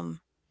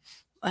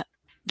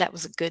 That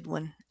was a good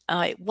one.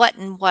 It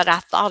wasn't what I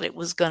thought it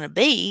was going to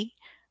be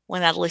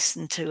when I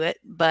listened to it,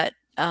 but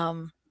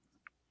it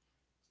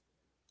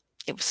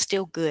was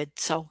still good.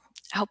 So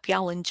I hope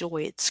y'all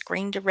enjoy it.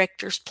 Screen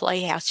Directors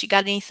Playhouse. You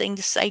got anything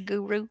to say,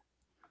 Guru?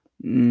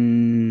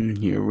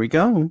 Here we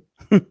go.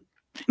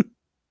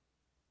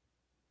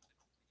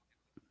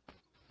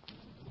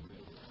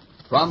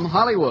 From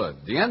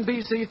Hollywood, the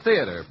NBC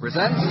Theater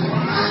presents...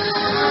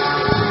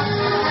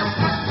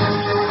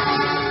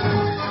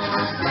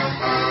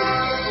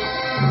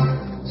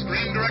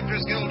 Screen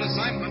Directors Guild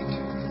assignment.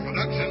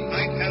 Production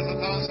Night Has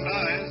 1,000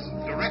 Eyes.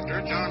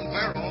 Director John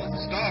Farrell.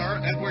 Star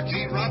Edward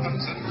G.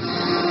 Robinson.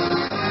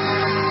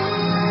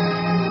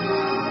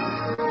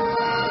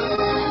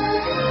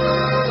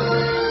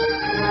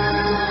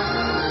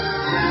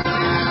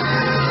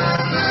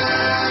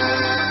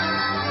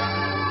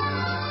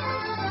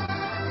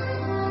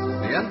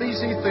 The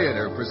NBC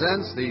Theater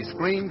presents the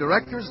Screen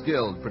Directors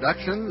Guild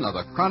production of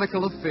A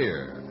Chronicle of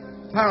Fear.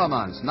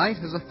 Paramount's Night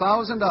Has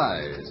 1,000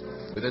 Eyes,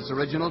 with its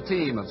original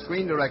team of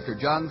screen director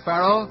John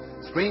Farrow,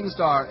 screen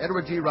star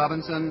Edward G.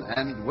 Robinson,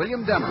 and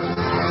William Demarest.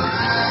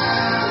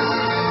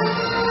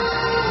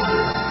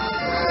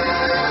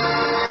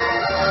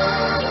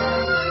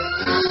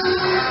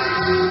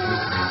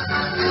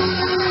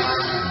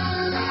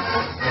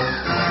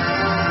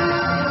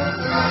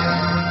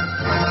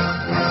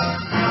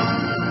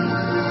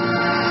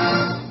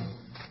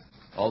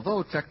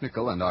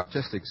 technical and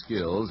artistic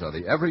skills are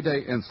the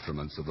everyday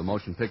instruments of the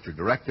motion picture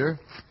director,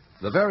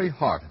 the very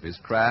heart of his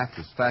craft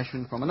is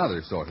fashioned from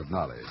another sort of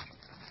knowledge,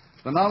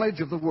 the knowledge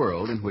of the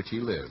world in which he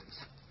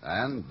lives.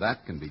 And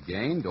that can be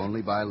gained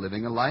only by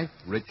living a life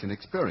rich in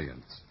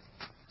experience.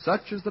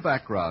 Such is the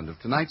background of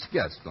tonight's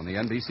guest on the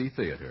NBC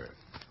Theater.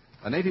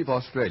 A native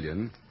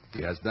Australian,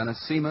 he has been a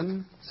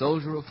seaman,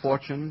 soldier of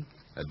fortune,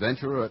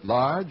 adventurer at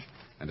large,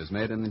 and has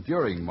made an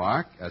enduring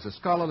mark as a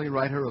scholarly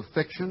writer of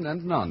fiction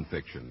and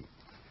nonfiction.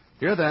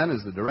 Here, then,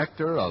 is the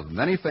director of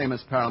many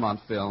famous Paramount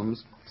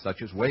films,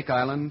 such as Wake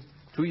Island,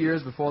 2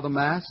 Years Before the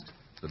Mast,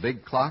 The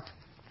Big Clock,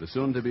 the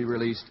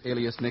soon-to-be-released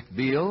Alias Nick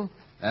Beale,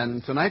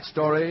 and tonight's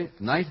story,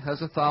 Night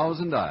Has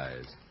 1,000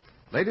 Eyes.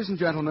 Ladies and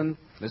gentlemen,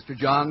 Mr.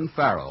 John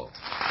Farrell.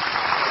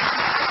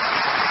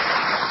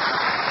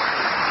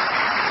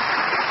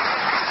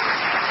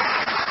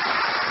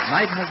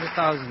 Night Has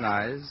 1,000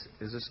 Eyes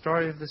is a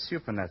story of the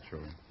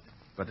supernatural,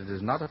 but it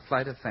is not a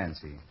flight of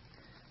fancy.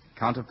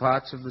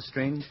 Counterparts of the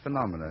strange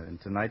phenomena in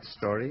tonight's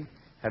story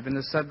have been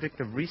the subject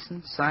of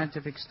recent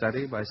scientific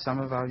study by some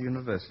of our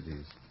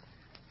universities.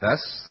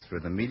 Thus, through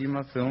the medium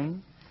of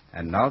film,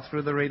 and now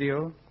through the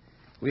radio,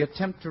 we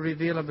attempt to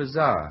reveal a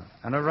bizarre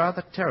and a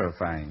rather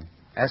terrifying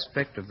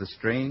aspect of the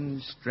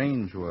strange,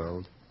 strange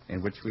world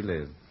in which we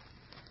live.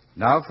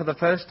 Now, for the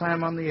first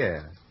time on the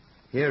air,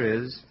 here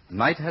is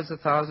Night Has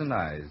 1,000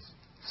 Eyes,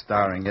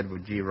 starring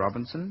Edward G.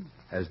 Robinson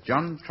as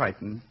John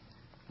Triton,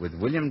 with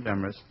William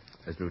Demarest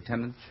as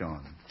Lieutenant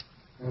Shawn.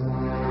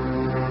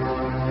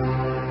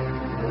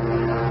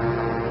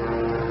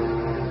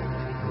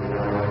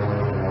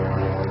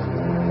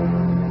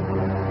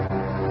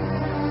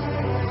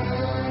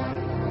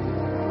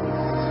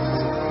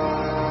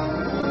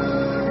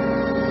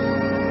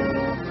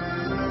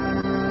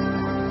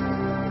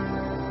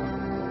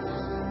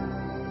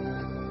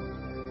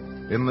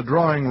 In the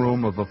drawing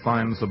room of a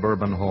fine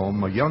suburban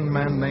home, a young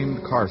man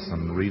named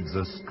Carson reads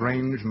a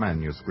strange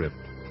manuscript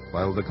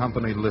while the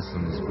company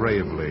listens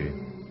gravely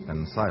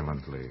and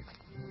silently.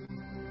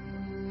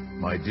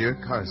 My dear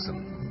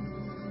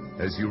Carson,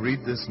 as you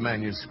read this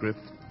manuscript,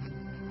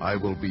 I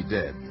will be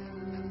dead.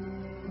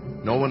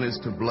 No one is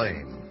to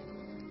blame.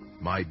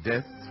 My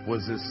death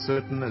was as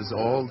certain as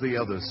all the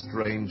other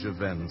strange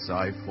events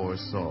I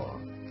foresaw.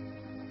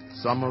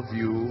 Some of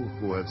you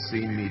who have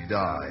seen me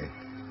die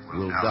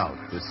will doubt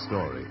this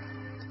story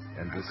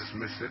and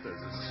dismiss it as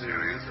a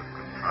series of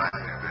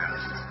contrived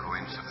events and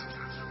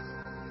coincidences.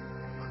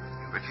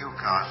 But you,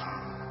 Carson,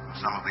 and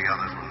some of the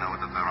others will know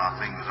that there are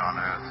things on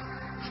Earth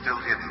still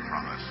hidden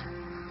from us,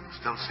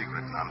 still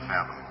secret and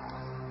unfathomable.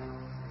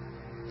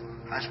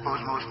 I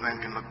suppose most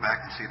men can look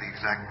back and see the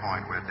exact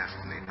point where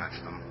destiny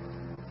touched them.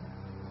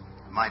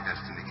 My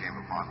destiny came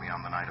upon me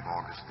on the night of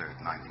August 3rd,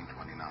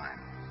 1929.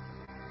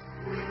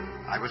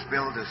 I was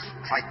billed as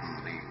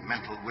Triton, the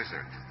mental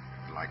wizard.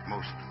 Like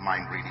most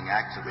mind-reading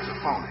acts, it was a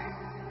phony,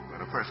 but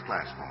a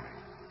first-class phony.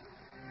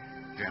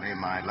 Jenny,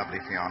 my lovely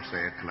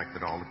fiancée, had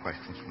collected all the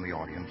questions from the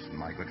audience, and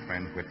my good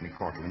friend Whitney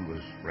Cortland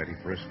was ready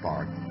for a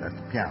start at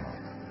the piano.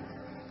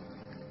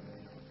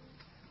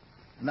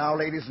 Now,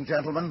 ladies and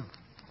gentlemen,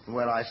 from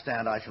where I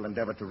stand, I shall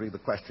endeavor to read the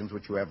questions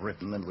which you have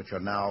written and which are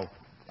now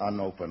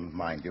unopened,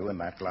 mind you, in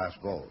that glass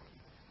bowl.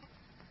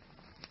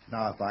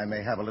 Now, if I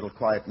may have a little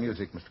quiet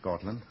music, Mr.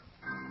 Cortland.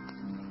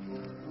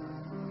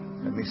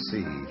 Let me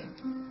see.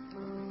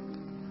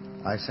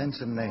 I sense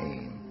a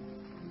name.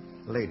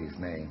 A lady's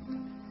name.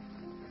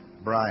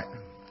 Byers.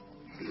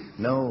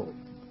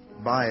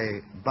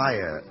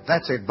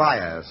 That's it,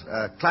 Byers.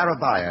 Clara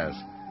Byers.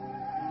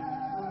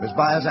 Miss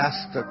Byers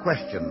asked a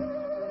question.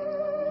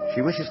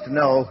 She wishes to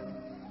know...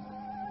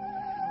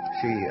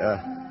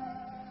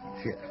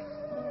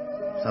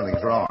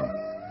 Something's wrong.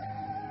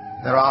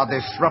 There are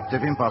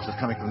disruptive impulses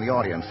coming from the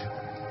audience.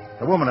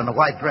 A woman in a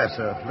white dress,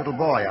 a little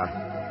boy.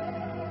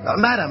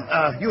 Madam,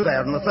 you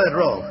there in the third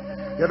row.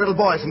 Your little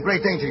boy is in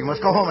great danger. You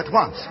must go home at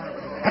once.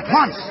 At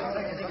once!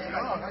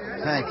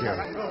 Thank you.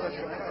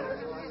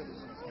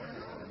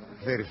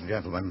 Ladies and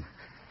gentlemen,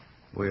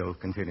 we'll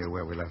continue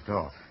where we left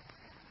off.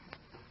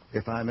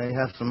 If I may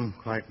have some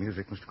quiet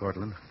music, Mr.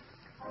 Cortland.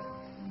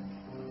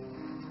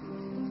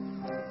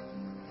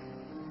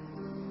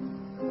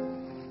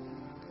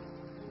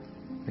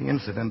 The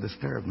incident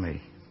disturbed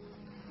me.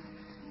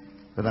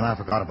 But then I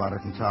forgot about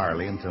it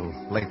entirely until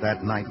late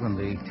that night when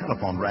the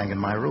telephone rang in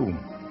my room.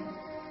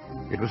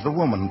 It was the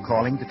woman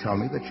calling to tell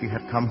me that she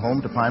had come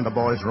home to find the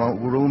boy's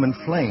room in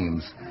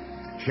flames.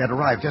 She had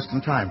arrived just in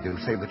time to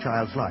save the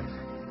child's life.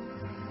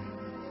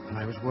 And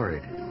I was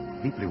worried,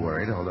 deeply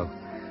worried, although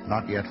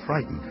not yet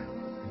frightened.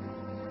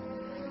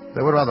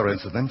 There were other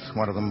incidents,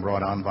 one of them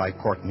brought on by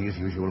Courtney's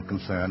usual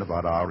concern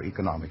about our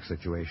economic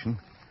situation.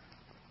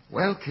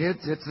 Well,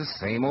 kids, it's the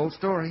same old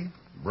story.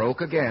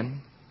 Broke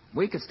again.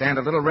 We could stand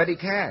a little ready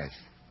cash.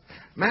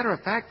 Matter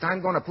of fact,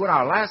 I'm going to put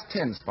our last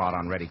 10 spot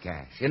on ready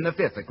cash in the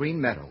 5th at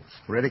Green Meadows.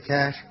 Ready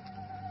cash?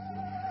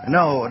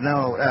 No,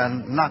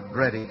 not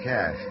ready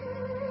cash.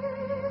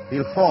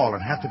 He'll fall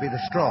and have to be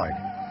destroyed.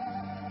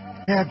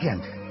 Peer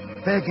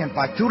Gynt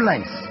by 2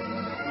 lengths.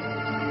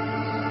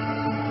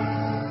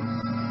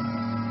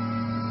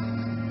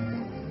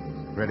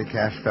 Ready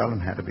Cash fell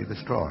and had to be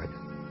destroyed.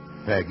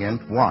 Peg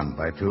Int won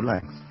by 2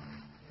 lengths.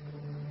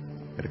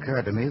 It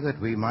occurred to me that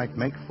we might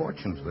make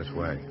fortunes this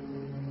way.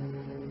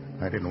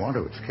 I didn't want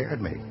to. It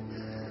scared me.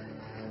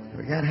 I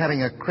began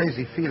having a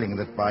crazy feeling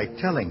that by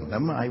telling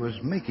them, I was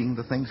making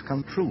the things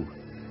come true.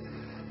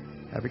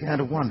 I began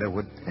to wonder,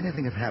 would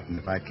anything have happened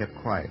if I'd kept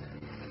quiet?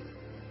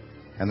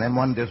 And then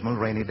one dismal,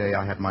 rainy day,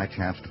 I had my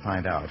chance to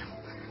find out.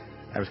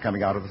 I was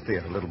coming out of the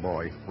theater. A little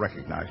boy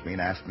recognized me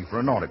and asked me for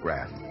an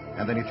autograph.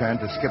 And then he turned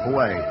to skip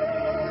away.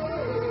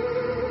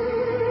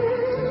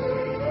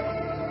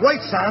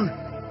 Wait, son!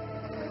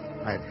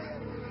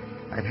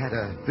 I'd had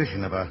a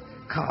vision of a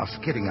car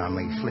skidding on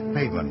the slick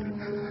pavement.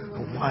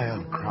 A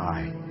wild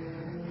cry.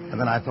 And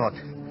then I thought,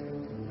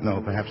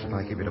 no, perhaps if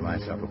I keep it to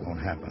myself, it won't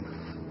happen.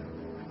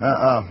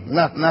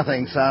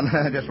 Nothing, son.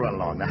 Just run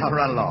along now.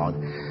 Run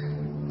along.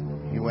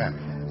 He went.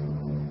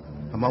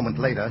 A moment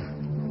later...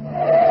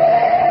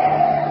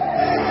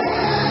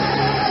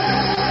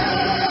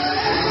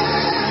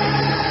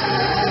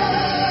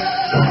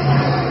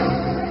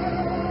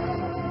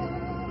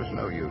 It was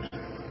no use.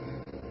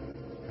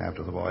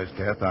 After the boy's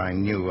death, I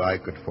knew I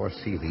could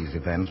foresee these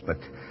events, but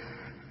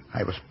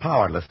I was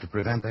powerless to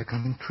prevent their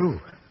coming true.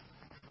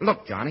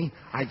 Look, Johnny,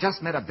 I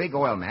just met a big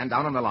oil man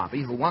down in the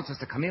lobby who wants us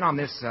to come in on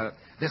this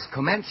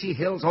Comanche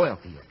Hills oil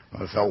field.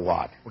 Well, so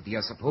what? Well, do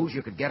you suppose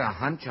you could get a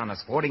hunch on a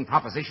sporting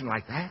proposition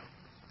like that?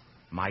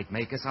 Might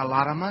make us a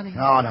lot of money.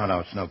 No,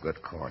 it's no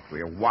good, Court.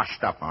 We're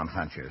washed up on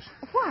hunches.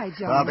 Why,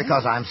 Johnny? Well,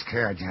 because I'm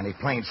scared, Jenny,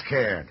 plain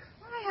scared.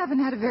 I haven't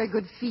had a very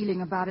good feeling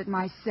about it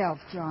myself,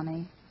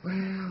 Johnny.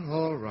 Well,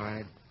 all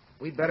right.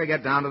 We'd better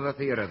get down to the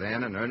theater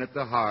then and earn it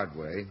the hard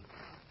way.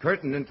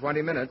 Curtain in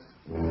 20 minutes.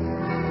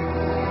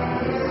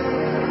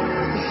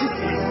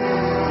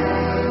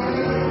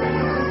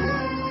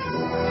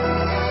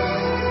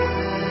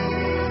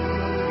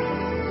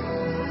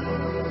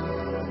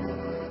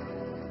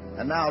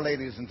 And now,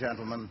 ladies and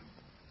gentlemen,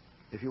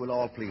 if you will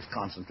all please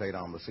concentrate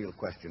on the sealed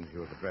questions you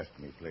have addressed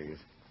to me, please.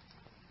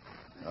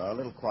 A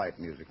little quiet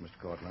music, Mr.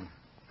 Cortlandt.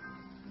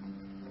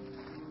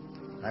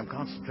 I'm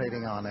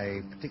concentrating on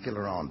a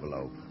particular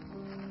envelope.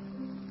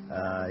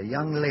 A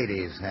young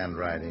lady's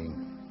handwriting.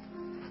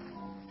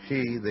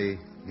 She, the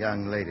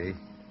young lady...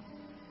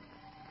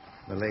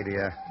 The lady,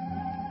 I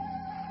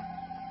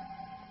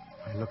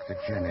looked at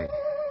Jenny.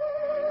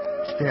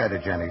 Stared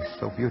at Jenny,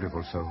 so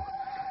beautiful, so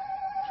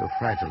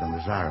fragile and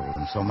desirable,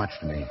 and so much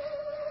to me.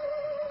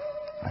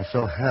 I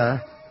saw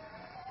her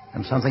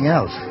and something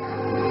else.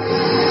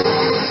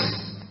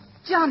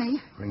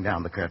 Johnny. Bring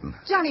down the curtain.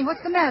 Johnny,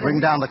 what's the matter? Bring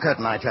down the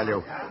curtain, I tell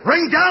you.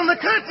 Bring down the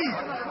curtain!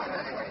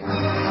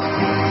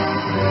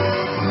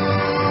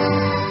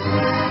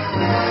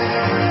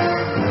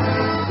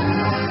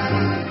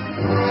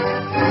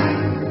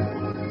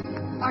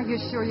 Are you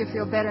sure you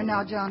feel better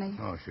now, Johnny?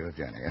 Oh, sure,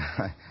 Jenny.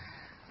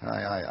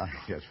 I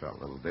just felt a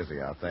little dizzy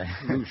out there.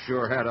 You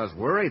sure had us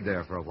worried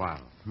there for a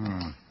while.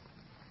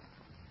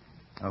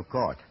 Oh,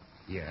 Court.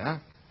 Yeah?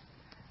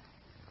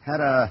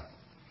 Had a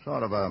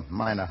sort of a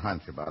minor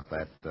hunch about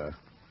that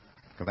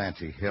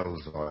Comanche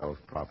Hills oil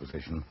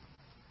proposition.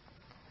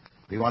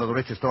 Be one of the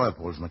richest oil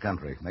pools in the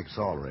country. Make us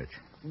all rich.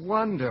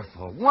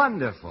 Wonderful,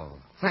 wonderful.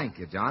 Thank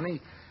you,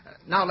 Johnny.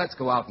 Now let's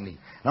go out and eat.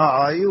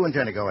 No, you and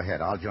Jenny go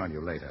ahead. I'll join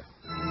you later.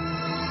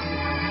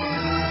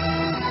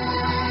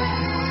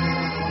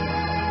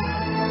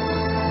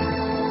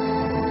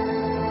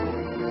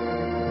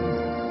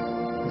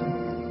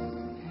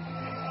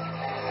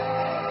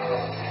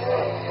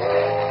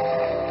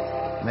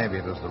 Maybe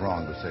it was the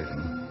wrong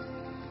decision,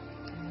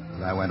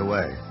 but I went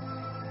away.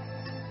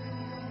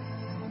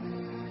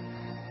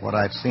 What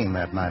I'd seen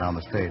that night on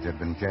the stage had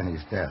been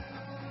Jenny's death.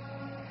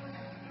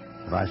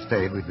 If I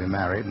stayed, we'd be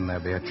married and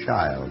there'd be a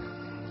child.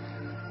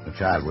 The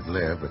child would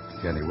live, but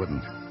Jenny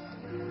wouldn't.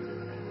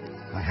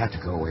 I had to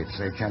go away to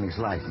save Jenny's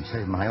life and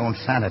save my own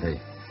sanity.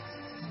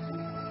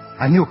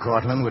 I knew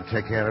Cortlandt would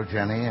take care of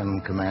Jenny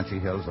and Comanche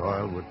Hills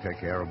Oil would take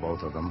care of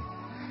both of them.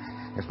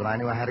 Yes, but I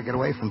knew I had to get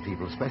away from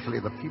people,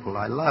 especially the people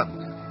I loved.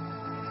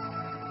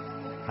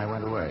 I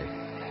went away.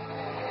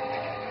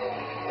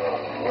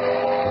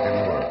 It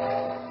didn't work.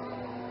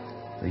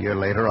 A year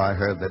later, I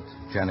heard that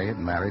Jenny had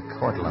married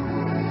Cortlandt.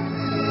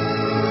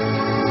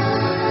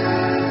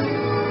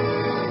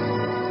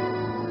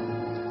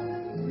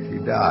 She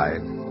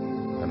died,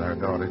 and her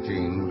daughter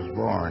Jean was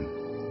born.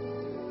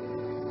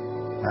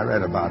 I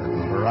read about it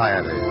in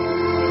Variety.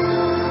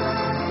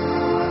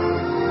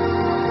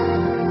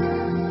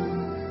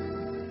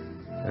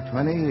 For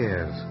 20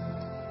 years,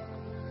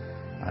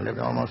 I lived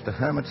almost a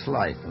hermit's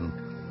life and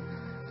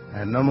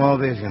had no more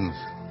visions.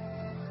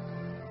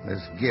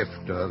 This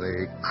gift or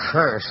the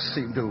curse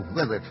seemed to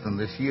wither from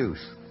this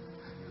use.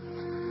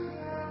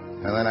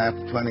 And then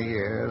after 20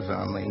 years,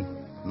 on the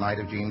night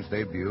of Jean's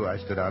debut, I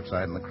stood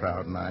outside in the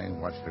crowd and I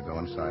watched her go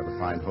inside the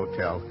fine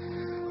hotel,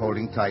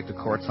 holding tight to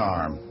Court's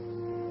arm.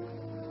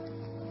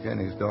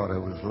 Jenny's daughter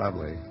was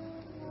lovely,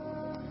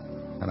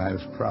 and I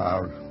was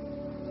proud.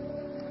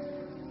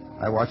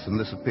 I watched them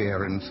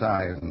disappear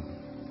inside,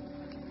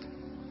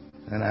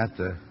 and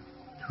after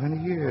 20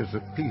 years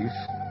of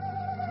peace,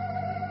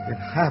 It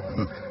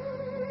happened.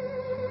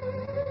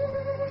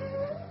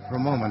 For a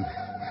moment,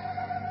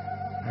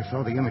 I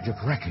saw the image of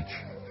wreckage.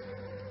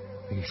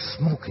 The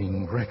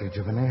smoking wreckage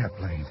of an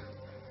airplane.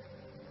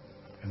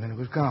 And then it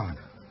was gone.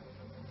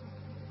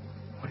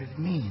 What did it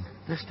mean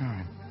this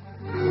time?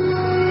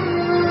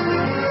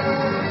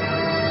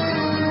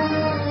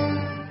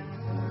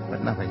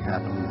 But nothing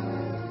happened.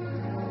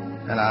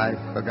 And I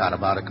forgot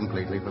about it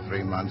completely for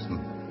 3 months.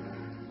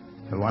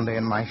 And one day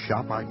in my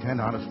shop, I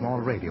turned on a small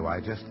radio I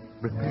just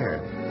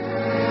repaired.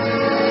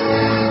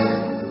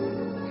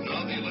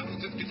 Now the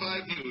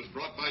 11:55 news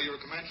brought by your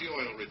Comanche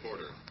Oil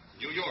reporter.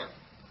 New York.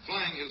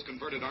 Flying his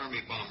converted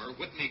Army bomber,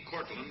 Whitney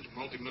Cortland,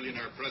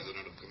 multimillionaire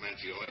president of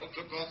Comanche Oil,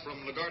 took off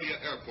from LaGuardia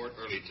Airport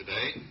early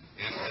today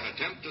in an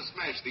attempt to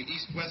smash the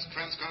East-West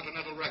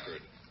transcontinental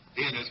record.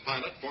 He and his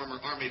pilot, former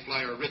Army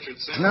flyer Richard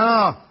Sims...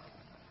 No!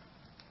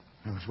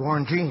 It was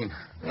Warren Jean.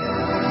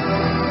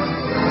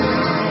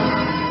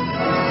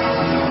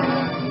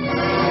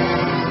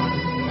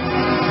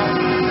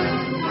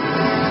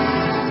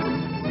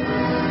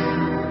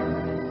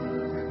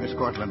 Miss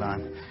Cortland,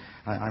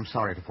 I'm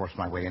sorry to force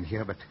my way in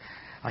here, but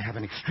I have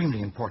an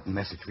extremely important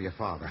message for your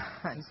father.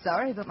 I'm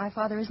sorry, but my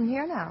father isn't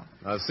here now.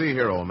 See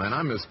here, old man.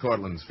 I'm Miss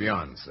Cortland's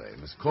fiancé.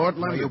 Miss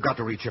Cortland... No, you've got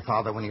to reach your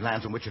father when he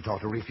lands in Wichita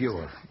to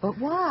refuel. But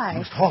why? You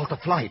must halt the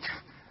flight.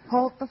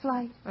 Halt the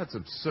flight? That's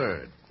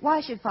absurd.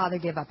 Why should Father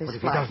give up his But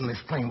if flight? he doesn't,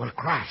 this plane will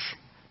crash.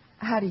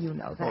 How do you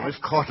know that? Oh, Miss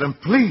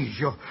Cortland, please.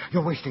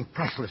 You're wasting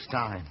priceless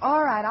time.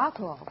 All right, I'll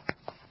call.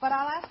 But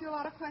I'll ask you a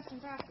lot of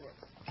questions afterwards.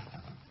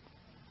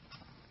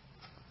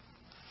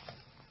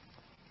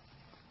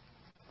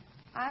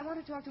 I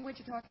want to talk to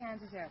Wichita,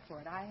 Kansas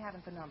Airport. I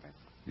haven't the number.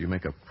 You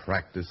make a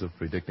practice of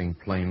predicting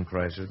plane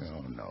crashes?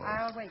 Oh, no.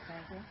 I'll wait,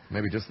 thank you.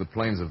 Maybe just the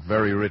planes of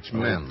very rich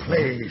men.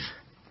 Please.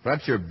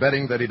 Perhaps you're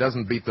betting that he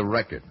doesn't beat the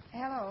record.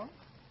 Hello.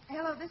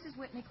 Hello, this is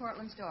Whitney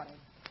Cortland's daughter.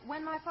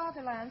 When my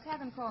father lands,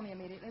 have him call me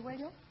immediately, will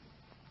you?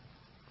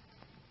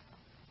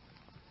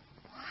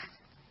 What?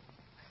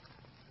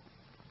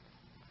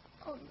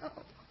 Oh, no.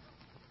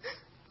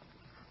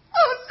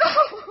 Oh, no!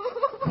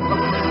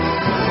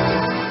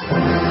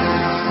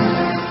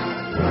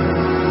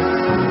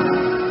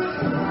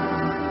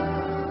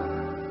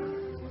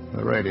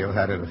 The radio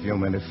had it a few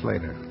minutes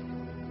later.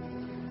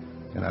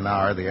 In an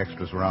hour, the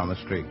extras were on the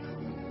street.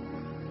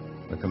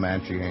 The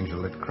Comanche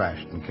Angel had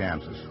crashed in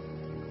Kansas.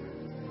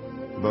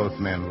 Both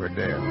men were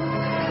dead.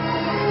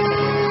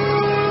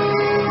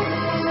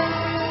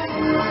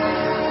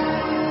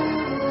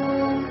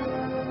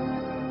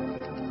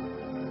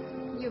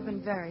 You've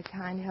been very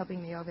kind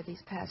helping me over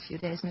these past few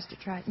days, Mr.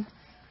 Triton.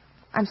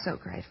 I'm so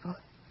grateful.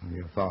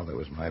 Your father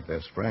was my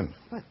best friend.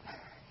 But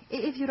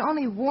if you'd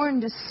only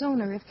warned us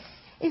sooner,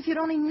 if you'd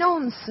only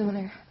known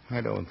sooner. I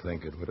don't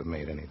think it would have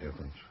made any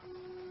difference.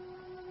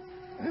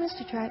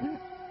 Mr. Triton,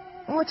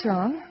 what's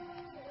wrong?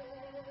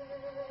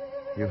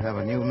 You have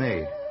a new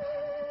maid.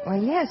 Why,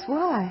 yes,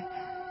 why?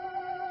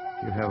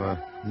 You have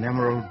an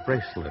emerald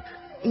bracelet.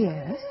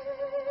 Yes.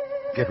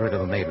 Get rid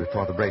of the maid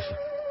before the bracelet.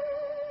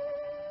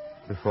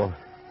 Before...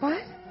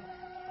 What?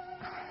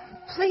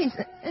 Please,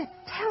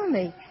 tell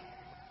me.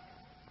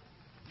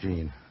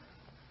 Jean,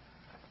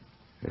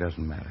 it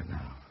doesn't matter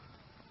now.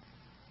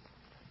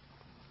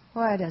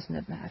 Why doesn't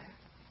it matter?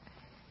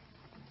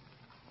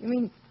 You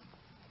mean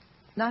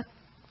not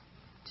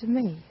to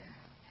me?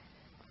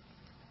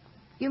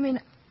 You mean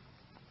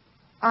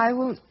I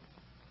won't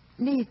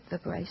need the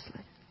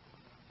bracelet?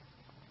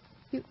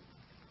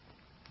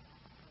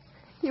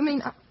 You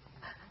mean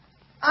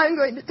I'm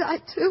going to die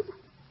too?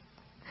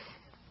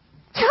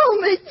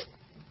 Tell me!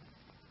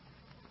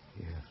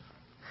 Yes.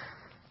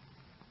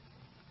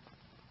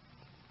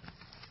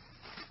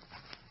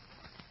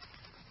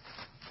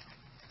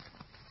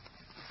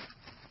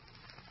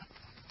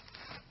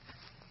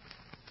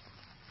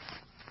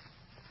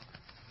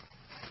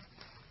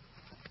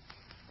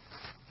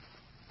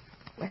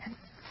 When?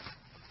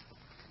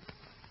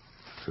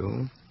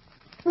 Soon?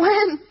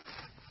 When?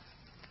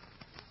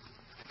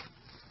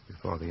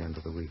 Before the end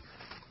of the week.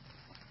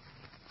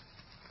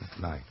 At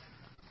night.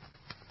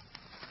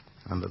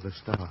 Under the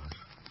stars.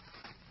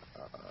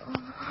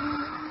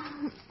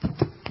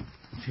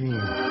 Jean.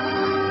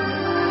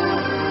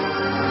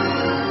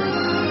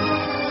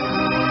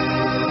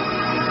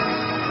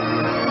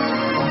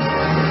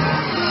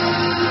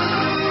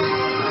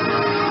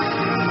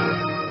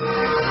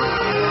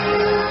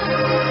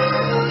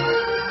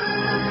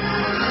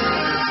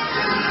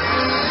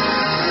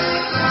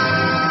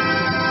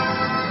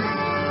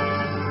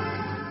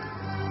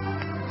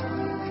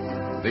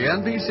 The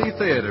NBC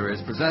Theater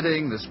is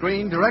presenting the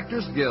Screen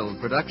Directors Guild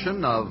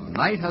production of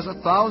Night Has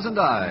 1,000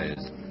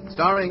 Eyes,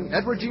 starring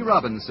Edward G.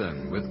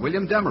 Robinson with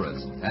William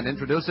Demarest, and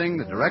introducing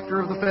the director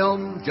of the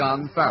film,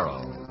 John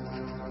Farrow.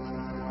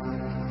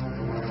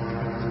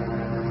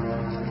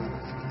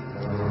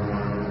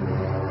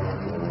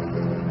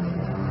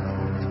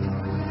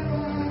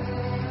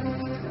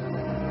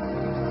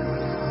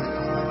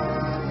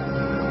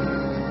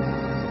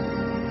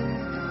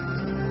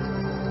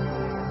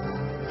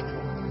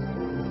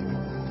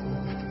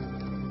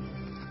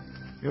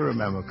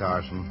 remember,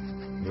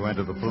 Carson. You went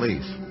to the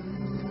police.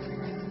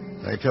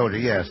 They told you,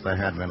 yes, there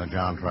had been a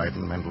John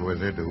Triton mental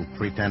wizard who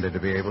pretended to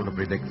be able to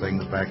predict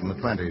things back in the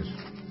 20s.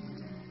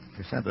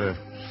 They sent a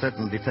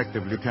certain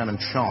Detective Lieutenant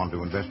Sean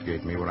to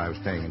investigate me where I was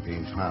staying in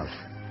Jean's house.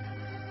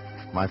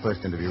 My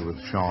first interview with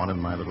Sean in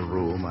my little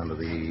room under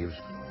the eaves,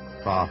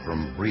 far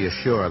from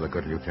reassure the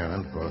good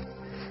lieutenant, for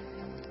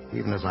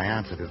even as I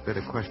answered his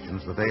bitter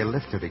questions, the veil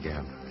lifted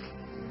again.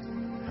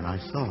 And I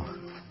saw.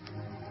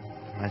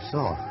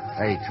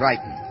 Hey,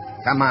 Triton,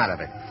 come out of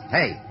it.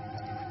 Hey.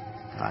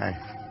 I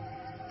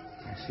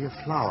see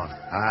a flower.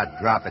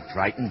 Drop it,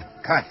 Triton.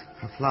 Cut.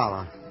 A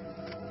flower,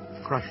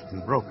 crushed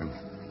and broken.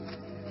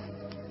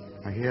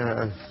 I hear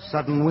a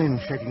sudden wind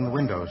shaking the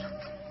windows.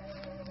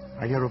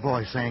 I hear a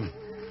voice saying,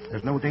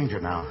 "There's no danger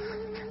now."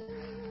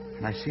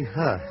 And I see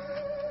her.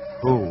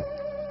 Who?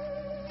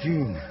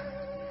 Jean.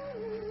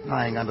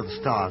 Lying under the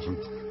stars, and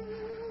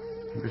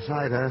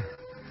beside her,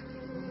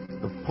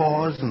 the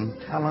paws and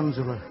talons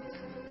of a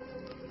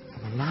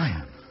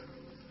lion.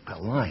 A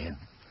lion?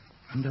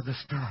 Under the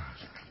stars.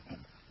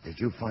 Did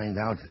you find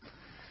out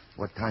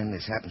what time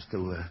this happens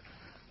to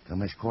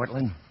Miss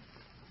Cortland?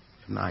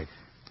 Tonight,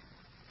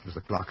 as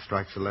the clock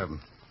strikes 11.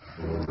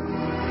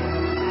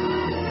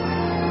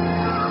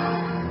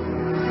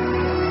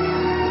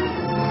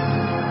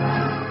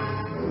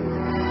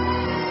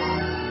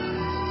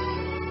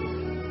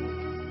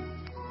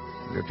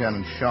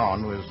 Lieutenant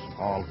Sean was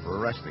all for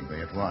arresting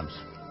me at once.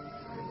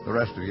 The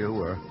rest of you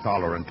were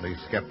tolerantly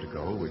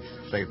skeptical, which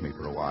saved me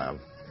for a while.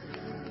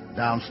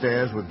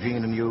 Downstairs with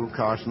Jean and you,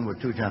 Carson, were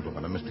two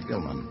gentlemen, a Mr.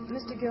 Gilman.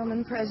 Mr.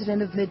 Gilman,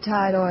 president of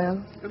Mid-Tide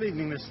Oil. Good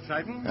evening, Mr.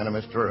 Triton. And a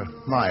Mr.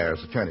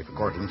 Myers, attorney for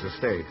Cortland's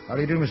estate. How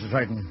do you do, Mr.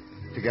 Triton?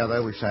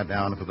 Together, we sat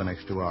down, and for the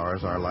next 2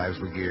 hours, our lives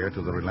were geared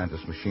to the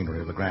relentless machinery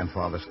of the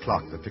grandfather's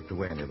clock that ticked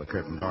away near the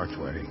curtained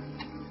archway.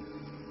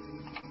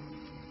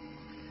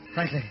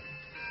 Frankly,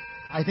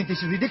 I think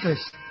this is ridiculous.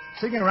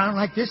 Sitting around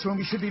like this when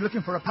we should be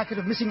looking for a packet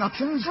of missing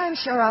options? I'm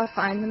sure I'll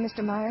find them,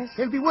 Mr. Myers.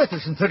 They'll be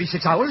worthless in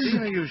 36 hours.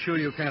 Are you sure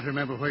you can't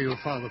remember where your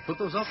father put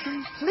those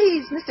options?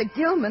 Please, Mr.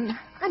 Gilman.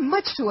 I'm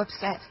much too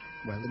upset.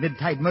 Well, the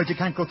Mid-Tide merger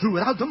can't go through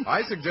without them.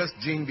 I suggest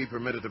Jean be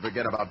permitted to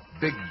forget about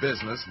big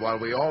business while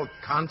we all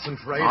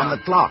concentrate on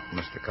the clock,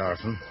 Mr.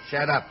 Carson.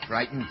 Shut up,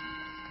 Triton.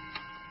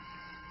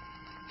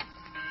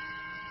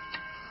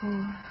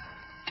 4,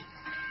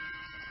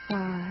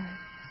 5,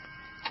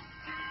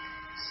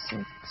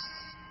 6,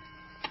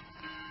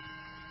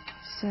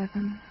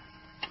 7,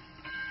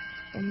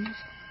 8,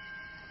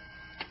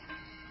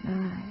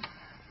 9,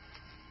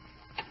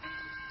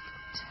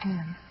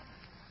 10.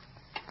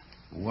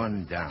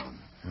 1 down.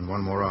 And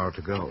 1 more hour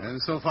to go.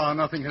 And so far,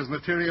 nothing has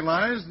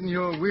materialized in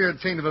your weird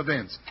chain of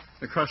events.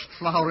 The crushed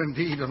flower,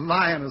 indeed, a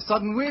lion, a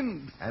sudden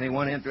wind.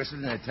 Anyone interested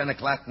in the 10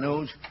 o'clock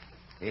news?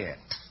 Here.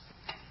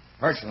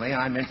 Personally,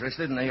 I'm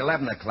interested in the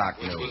 11 o'clock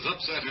news. Which was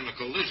upset in a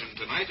collision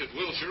tonight at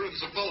Wilshire and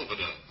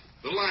Sepulveda.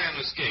 The lion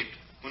escaped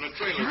when a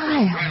trailer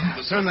Lion. rammed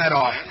the Turn that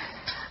off.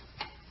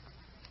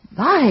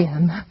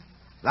 Lion?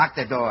 Lock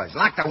the doors.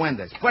 Lock the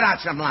windows. Put out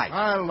some light.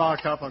 I'll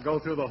lock up and go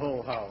through the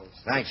whole house.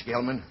 Thanks,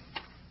 Gilman.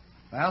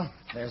 Well,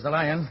 there's the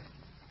lion.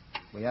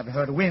 We haven't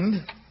heard a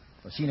wind,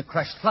 or seen a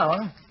crushed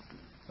flower,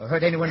 or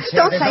heard anyone say...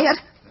 Don't say it.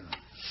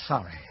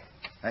 Sorry.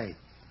 Hey,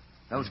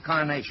 those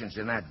carnations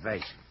in that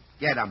vase.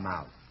 Get them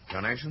out.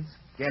 Carnations?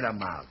 Get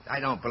them out. I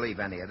don't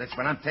believe any of this,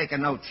 but I'm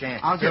taking no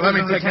chance. I'll give them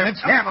to Lieutenant.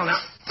 Careful now.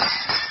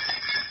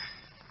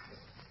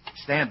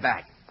 Stand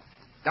back.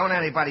 Don't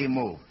anybody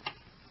move.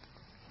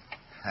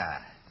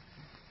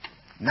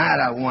 Not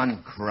a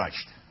one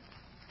crushed.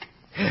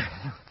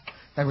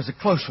 That was a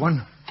close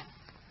one.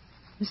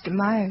 Mr.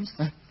 Myers,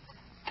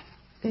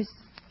 there's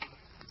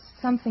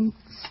something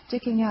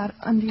sticking out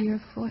under your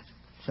foot.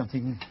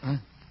 Something, huh?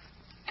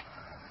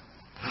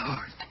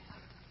 Lord.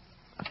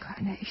 A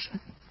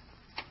carnation.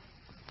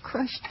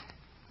 Crushed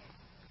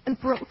and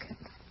broken.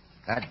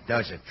 That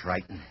does it,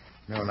 Triton.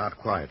 No, not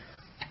quite.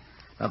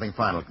 Nothing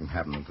final can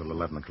happen until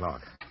 11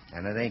 o'clock.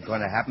 And it ain't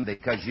going to happen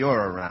because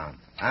you're around.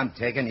 I'm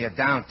taking you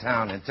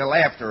downtown until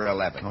after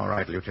 11. All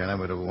right, Lieutenant,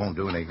 but it won't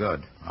do any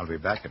good. I'll be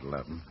back at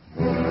 11.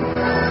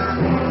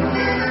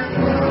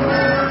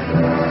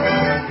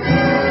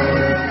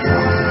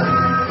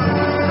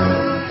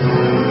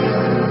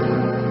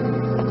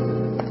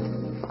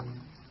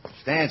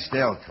 Stand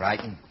still,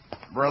 Triton.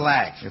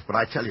 Relax. Yes, but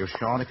I tell you,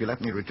 Sean, if you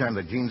let me return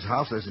to Jean's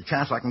house, there's a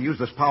chance I can use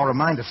this power of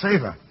mine to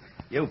save her.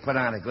 You put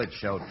on a good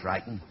show,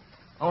 Triton.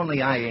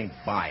 Only I ain't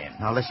buying.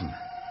 Now, listen.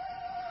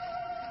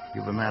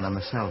 You've a man in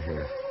the cell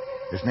here.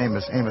 His name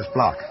is Amos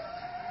Block.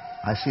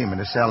 I see him in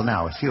his cell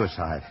now, a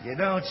suicide. You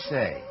don't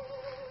say.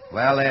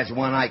 Well, there's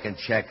one I can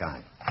check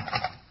on.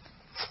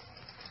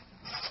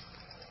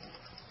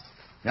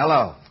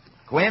 Hello.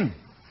 Quinn?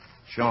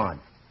 Sean.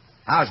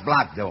 How's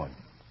Block doing?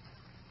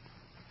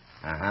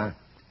 Uh-huh.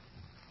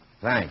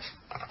 Thanks.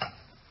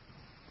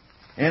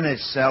 In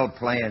his cell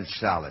playing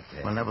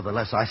solitaire. Well,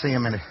 nevertheless, I see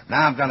him in it.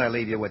 Now I'm going to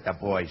leave you with the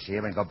boys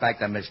here and go back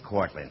to Miss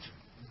Cortland's.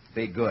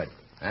 Be good,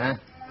 huh?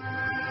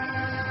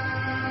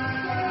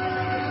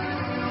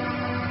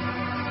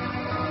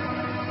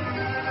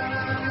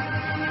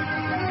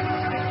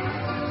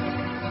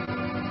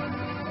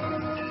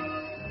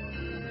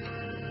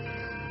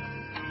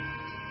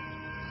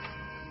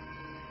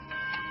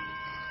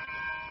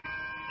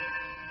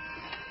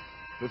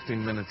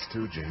 15 minutes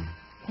to, Gene.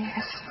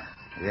 Yes.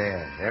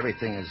 Yeah,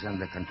 everything is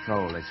under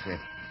control. It's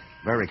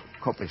very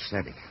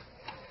copacetic.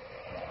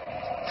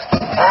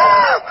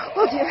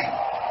 Oh, dear.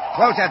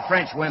 Close that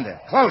French window.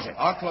 Close it.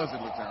 I'll close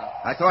it, Lieutenant.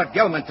 I thought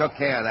Gilman took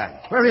care of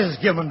that. Where is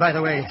Gilman, by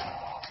the way?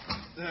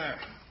 There.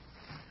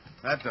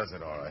 That does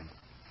it all right.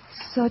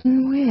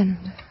 Sudden wind.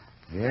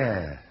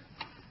 Yeah.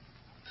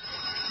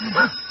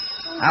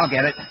 I'll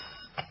get it.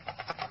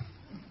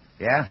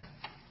 Yeah?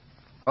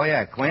 Oh,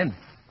 yeah, Quinn?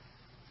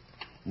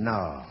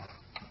 No.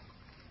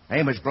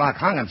 Amos Block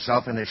hung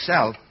himself in his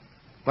cell,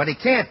 but he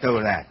can't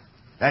do that.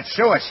 That's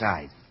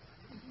suicide.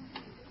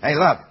 Hey,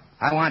 look,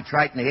 I want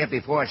Triton here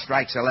before it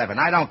strikes 11.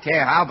 I don't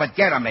care how, but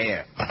get him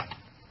here.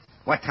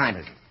 What time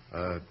is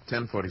it?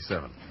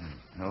 10:47.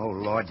 Oh,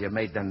 Lord, you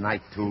made the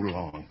night too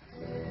long.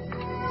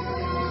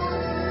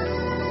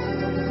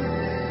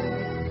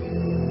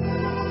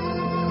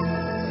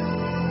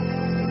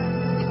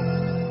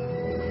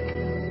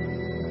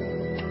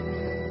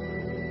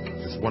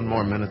 Just one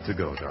more minute to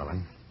go,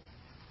 darling.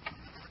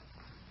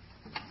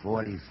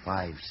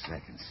 45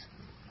 seconds.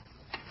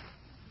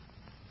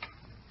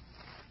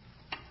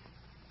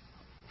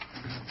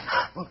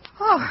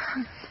 Oh,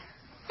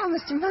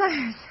 Mr.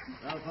 Myers.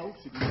 Well, folks,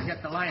 you can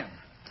get the lion.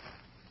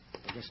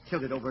 They just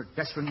killed it over at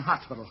Destrin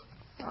Hospital.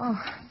 Oh,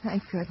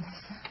 thank goodness.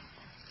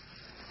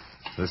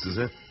 This is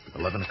it.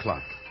 11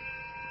 o'clock.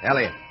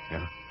 Elliot.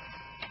 Yeah?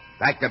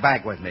 Back to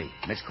back with me.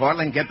 Miss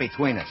Cortland, get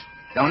between us.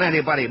 Don't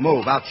anybody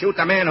move. I'll shoot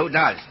the man who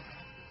does.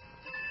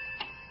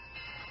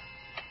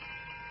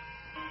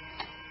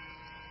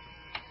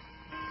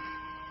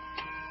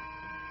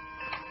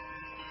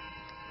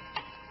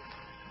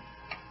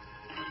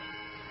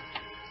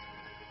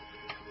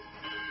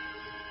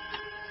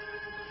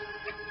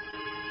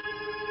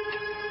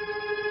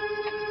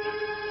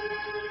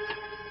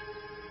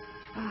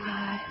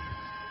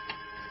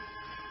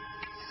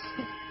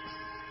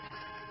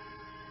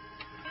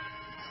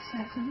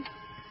 Seven,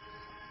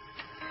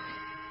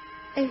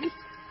 8,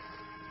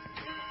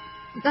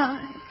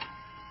 9,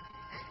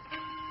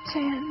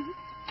 10,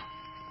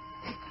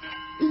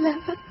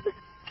 11.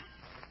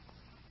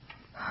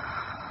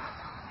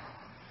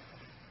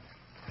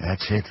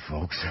 That's it,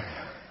 folks.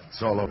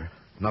 It's all over.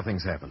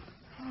 Nothing's happened.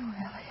 Oh,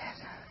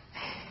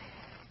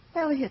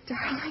 Elliot,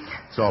 darling.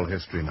 It's all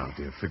history now,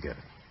 dear. Forget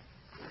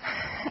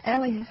it.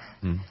 Elliot.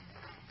 Hmm?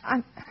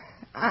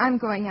 I'm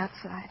going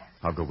outside.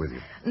 I'll go with you.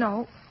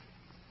 No.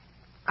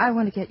 I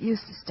want to get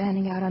used to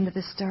standing out under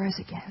the stars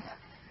again.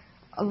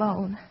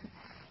 Alone.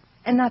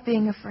 And not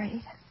being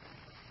afraid.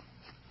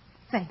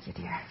 Thank you,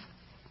 dear.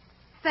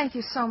 Thank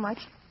you so much.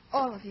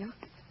 All of you.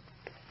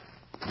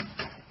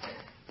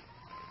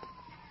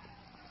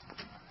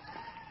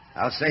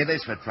 I'll say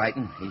this for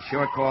Triton. He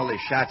sure called his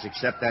shots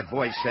except that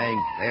voice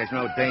saying, "There's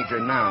no danger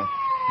now."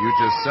 You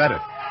just said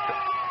it.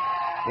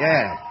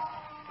 Yeah,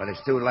 but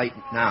it's too late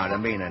now to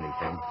mean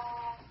anything.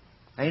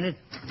 Ain't it?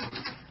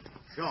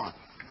 Sure.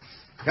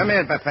 Come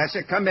in,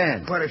 Professor. Come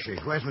in. Where is she?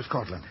 Where's Miss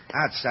Cortland?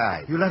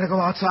 Outside. You let her go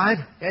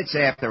outside? It's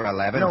after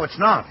 11. No, it's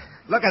not.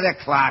 Look at the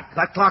clock.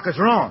 That clock is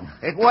wrong.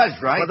 It was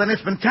right. Well, then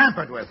it's been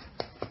tampered with.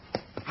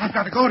 I've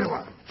got to go to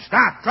her.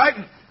 Stop.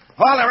 Triton.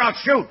 Haul her out.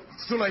 Shoot.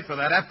 It's too late for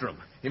that. After him.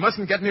 He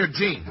mustn't get near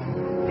Gene.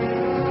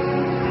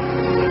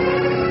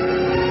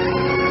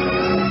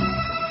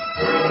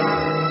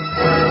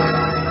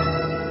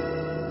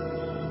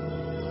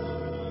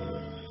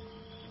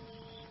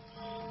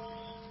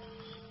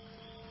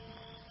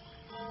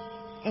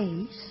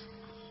 Eight,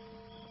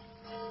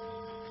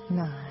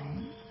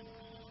 9,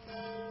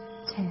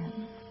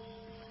 10,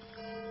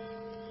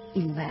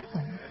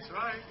 11. That's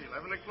right.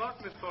 11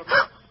 o'clock, Miss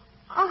Cortland.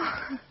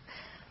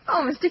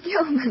 Oh, Mr.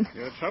 Gilman.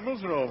 Your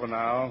troubles are over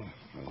now.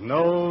 There's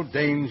no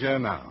danger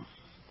now.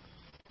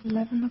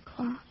 11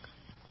 o'clock.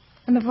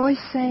 And the voice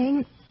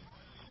saying,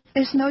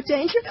 "There's no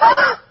danger."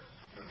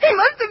 He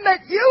must have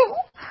met you.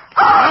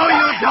 No,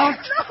 you don't.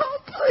 No,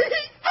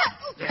 please.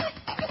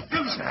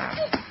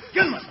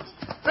 Gilman,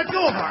 let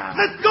go of her.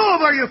 Let go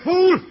of her, you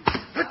fool.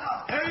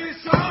 Hey,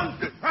 son.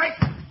 Right.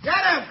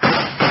 Get him.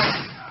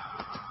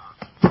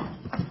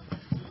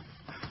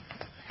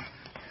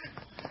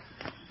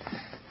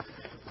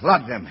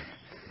 Plugged him.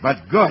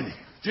 But good.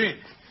 Gene,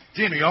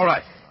 are you all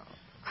right?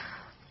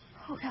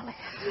 Oh, Elliot.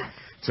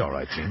 It's all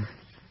right, Gene.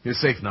 You're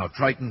safe now.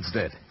 Triton's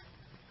dead.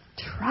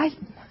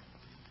 Triton?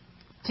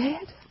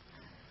 Dead?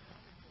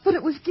 But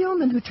it was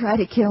Gilman who tried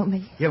to kill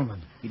me.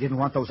 Gilman, he didn't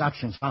want those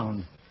options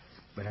found.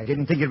 But I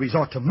didn't think he'd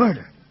resort to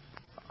murder.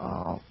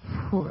 Oh,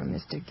 poor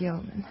Mr.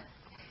 Gilman.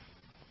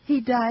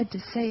 He died to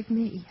save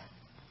me.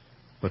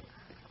 But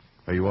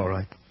are you all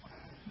right?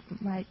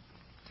 My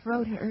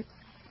throat hurts.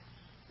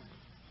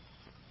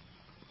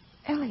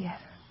 Elliot,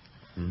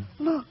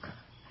 look.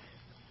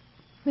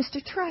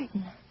 Mr.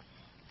 Triton.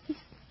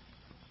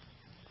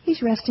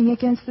 He's resting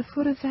against the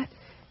foot of that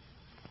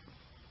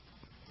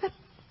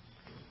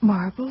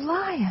marble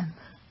lion.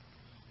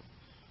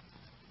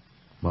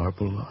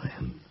 Marble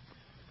lion.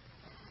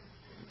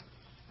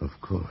 Of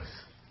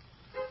course.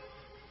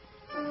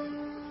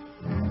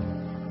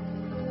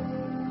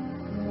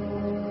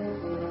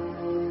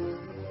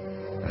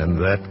 And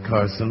that,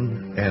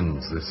 Carson,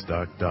 ends this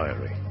dark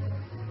diary.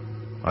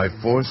 I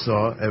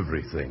foresaw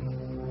everything,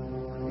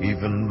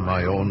 even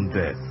my own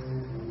death.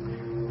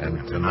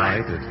 And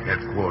tonight at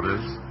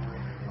headquarters,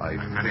 I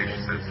finished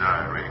the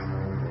diary.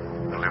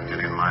 I left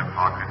it in my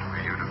pocket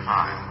for you to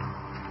find.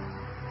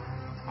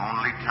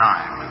 Only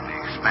time and the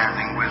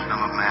expanding wisdom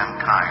of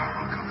mankind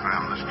will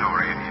confirm the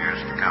story in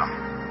years to come.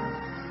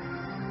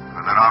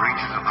 For there are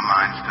reaches of the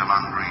mind still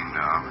undreamed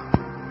of.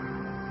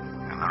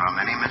 And there are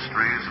many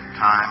mysteries of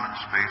time and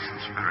space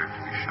and spirit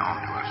to be shown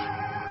to us.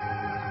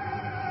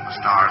 The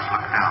stars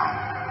look down.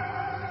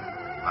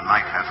 The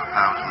night has 1,000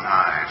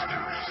 eyes to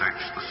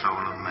search the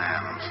soul of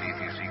man and see if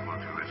he's equal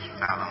to his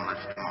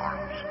fathomless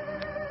morals.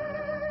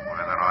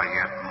 Where there are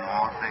yet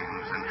more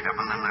things in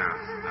heaven and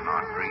earth than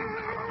are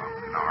dreamed of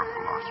in our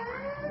philosophy.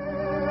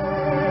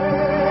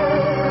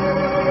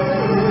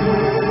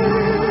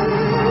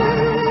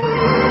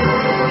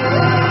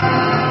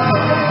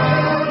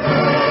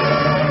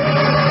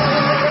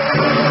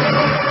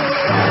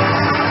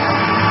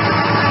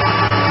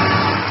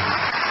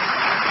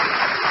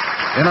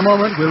 In a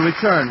moment, we'll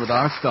return with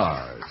our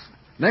stars.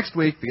 Next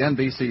week, the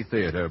NBC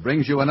Theater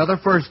brings you another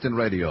first in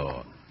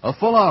radio, a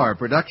full-hour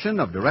production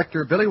of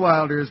director Billy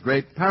Wilder's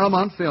great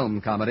Paramount film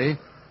comedy,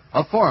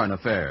 A Foreign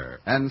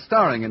Affair. And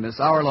starring in this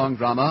hour-long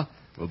drama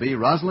will be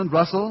Rosalind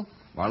Russell,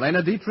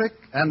 Marlene Dietrich,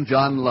 and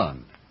John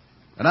Lund.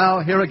 And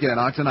now, here again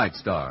are tonight's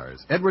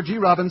stars, Edward G.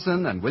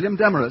 Robinson and William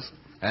Demarest,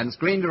 and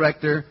screen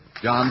director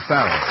John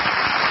Farrell.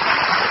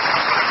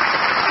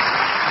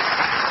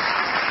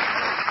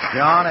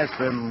 John, it's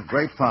been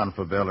great fun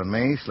for Bill and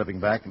me, slipping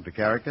back into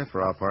character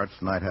for our parts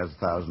Night Has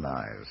 1,000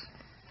 Eyes.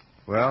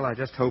 Well, I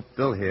just hope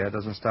Bill here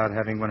doesn't start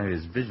having one of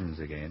his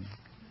visions again.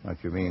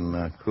 What, you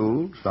mean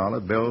cool,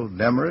 solid Bill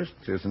Demarest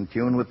is in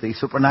tune with the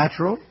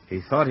supernatural?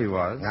 He thought he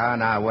was.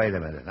 Now, wait a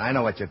minute. I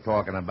know what you're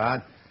talking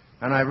about.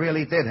 And I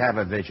really did have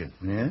a vision.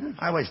 Yeah?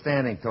 I was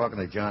standing talking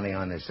to Johnny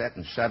on the set,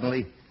 and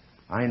suddenly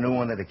I knew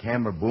one of the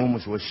camera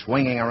booms was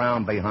swinging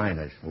around behind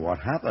us. What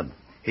happened?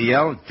 He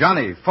yelled,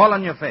 "Johnny, fall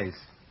on your face."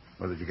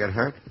 Well, did you get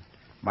hurt?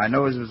 My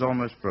nose was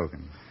almost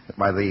broken.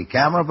 By the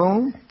camera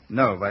boom?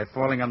 No, by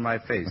falling on my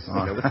face.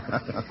 Oh.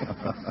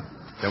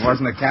 There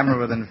wasn't a camera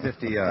within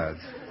 50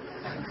 yards.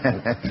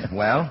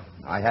 Well,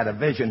 I had a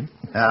vision.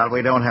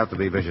 We don't have to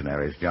be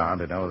visionaries, John,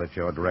 to know that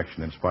your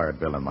direction inspired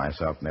Bill and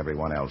myself and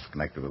everyone else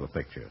connected with the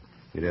picture.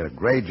 You did a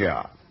great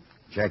job.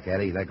 Check,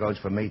 Eddie. That goes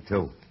for me,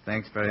 too.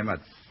 Thanks very much.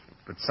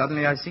 But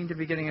suddenly I seem to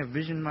be getting a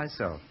vision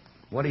myself.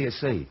 What do you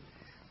see?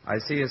 I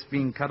see us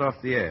being cut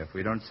off the air if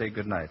we don't say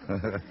good night.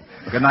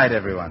 Good night,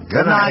 everyone.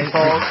 Good night,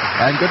 folks.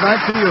 And good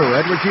night to you,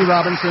 Edward G.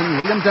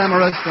 Robinson, William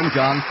Demarest, and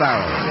John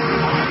Farrell.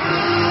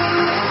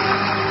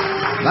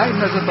 Night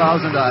Has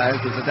 1,000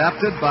 Eyes was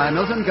adapted by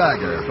Milton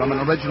Geiger from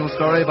an original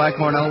story by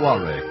Cornell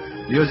Walrick.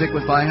 Music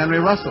was by Henry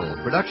Russell.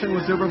 Production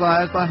was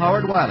supervised by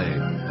Howard Wiley.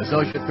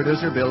 Associate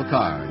producer Bill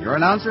Carr. Your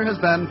announcer has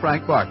been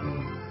Frank Barton.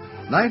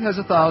 Night Has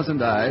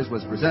 1,000 Eyes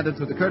was presented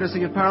through the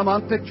courtesy of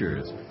Paramount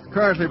Pictures,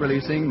 currently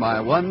releasing My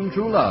One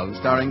True Love,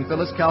 starring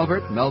Phyllis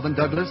Calvert, Melvin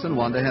Douglas, and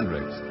Wanda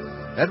Hendricks.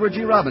 Edward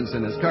G.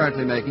 Robinson is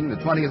currently making the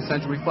 20th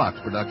Century Fox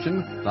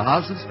production, The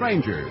House of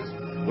Strangers.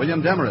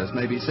 William Demarest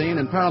may be seen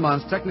in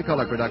Paramount's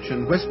Technicolor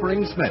production,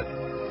 Whispering Smith.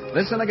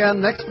 Listen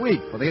again next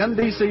week for the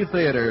NBC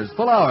Theater's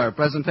full-hour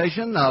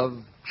presentation of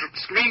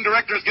Screen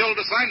Directors Guild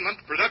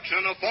assignment,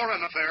 production, A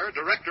Foreign Affair,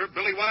 director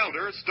Billy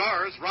Wilder,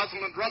 stars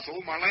Rosalind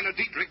Russell, Marlene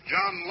Dietrich,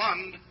 John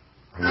Lund.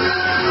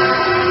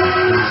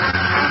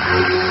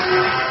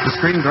 The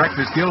Screen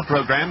Directors Guild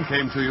program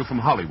came to you from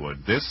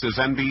Hollywood. This is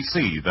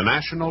NBC, the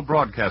national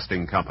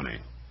broadcasting company.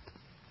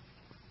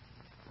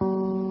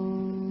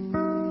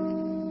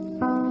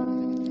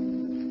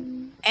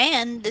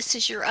 And this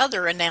is your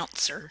other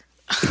announcer.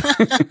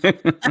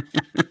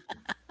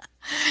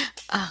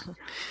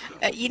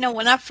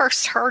 When I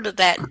first heard of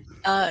that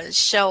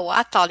show,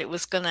 I thought it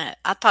was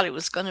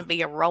gonna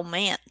be a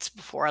romance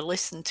before I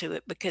listened to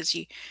it, because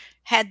you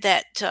had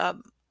that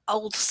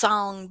old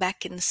song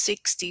back in the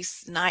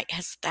 60s, "Night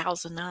Has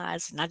 1,000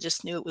 Eyes," and I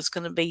just knew it was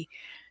going to be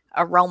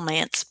a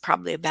romance,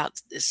 probably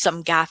about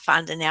some guy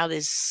finding out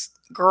his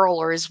girl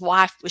or his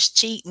wife was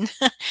cheating,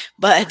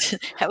 but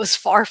that was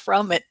far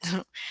from it.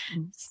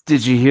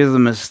 Did you hear the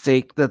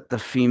mistake that the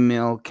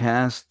female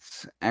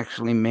casts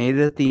actually made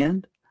at the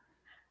end?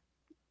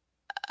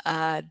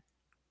 I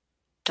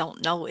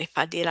don't know if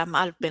I did. I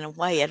might have been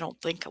away. I don't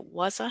think it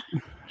was.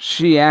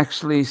 She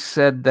actually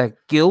said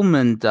that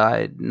Gilman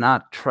died,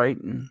 not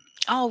Triton.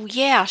 Oh,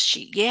 yeah.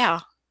 Yeah.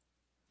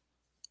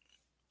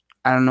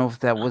 I don't know if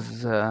that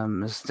was a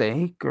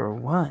mistake or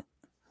what.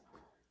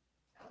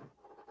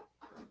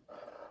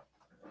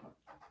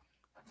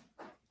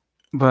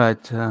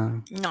 But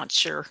not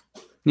sure.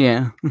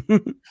 Yeah.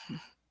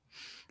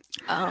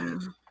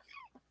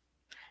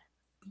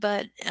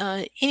 But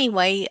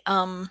anyway,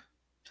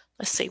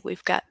 let's see.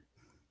 We've got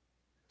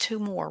 2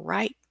 more,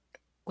 right?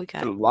 We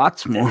got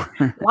lots more.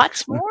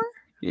 Lots more?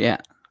 Yeah.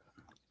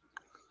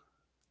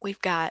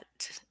 We've got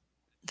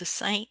the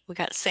Saint. We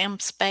got Sam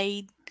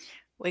Spade.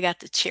 We got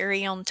the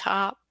Cherry on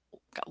Top.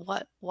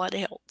 What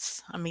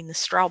else? I mean, the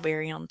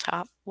strawberry on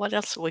top. What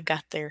else have we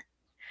got there?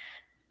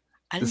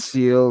 A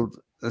sealed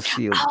book.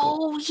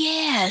 Oh,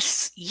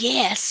 yes.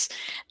 Yes.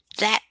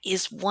 That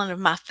is one of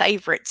my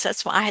favorites.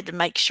 That's why I had to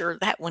make sure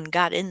that one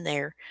got in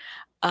there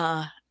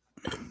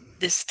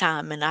this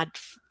time, and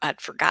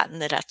I'd forgotten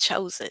that I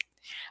chose it.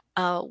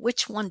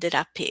 Which one did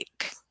I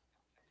pick,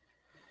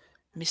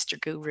 Mr.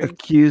 Guru?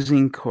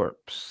 Accusing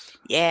Corpse.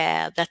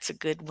 Yeah, that's a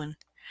good one.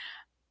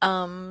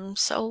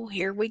 So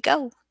here we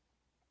go.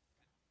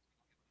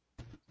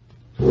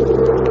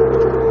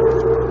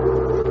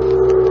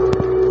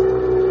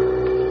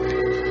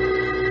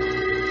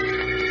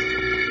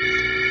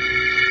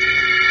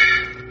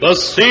 The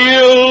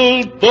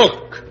Sealed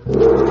Book.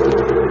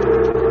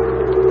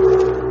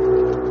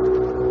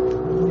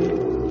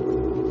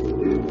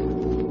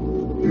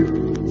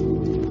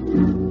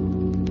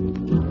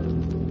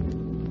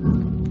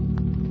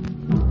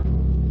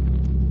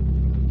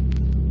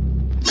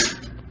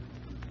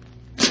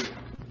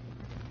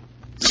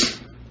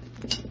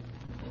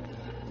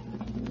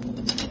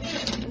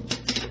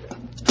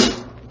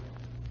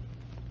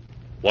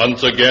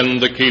 Once again,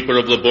 the keeper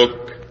of the book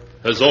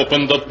has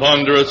opened the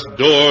ponderous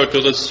door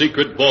to the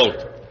secret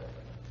vault,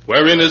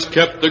 wherein is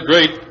kept the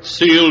great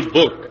sealed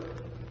book,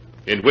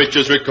 in which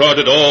is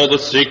recorded all the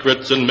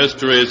secrets and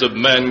mysteries of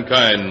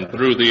mankind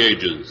through the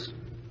ages.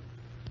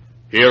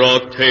 Here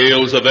are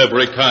tales of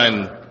every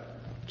kind,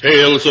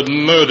 tales of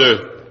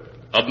murder,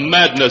 of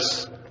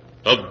madness,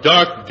 of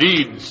dark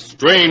deeds,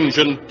 strange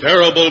and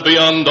terrible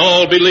beyond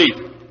all belief.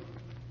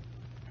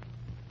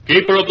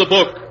 Keeper of the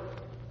book,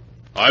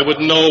 I would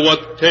know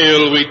what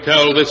tale we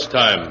tell this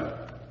time.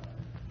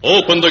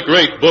 Open the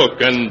great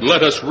book and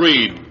let us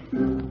read.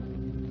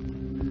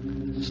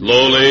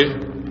 Slowly,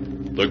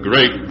 the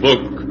great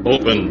book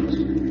opens.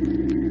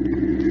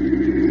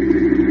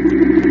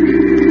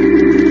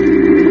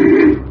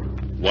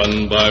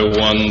 One by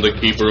one, the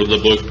keeper of the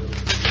book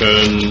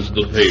turns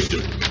the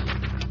pages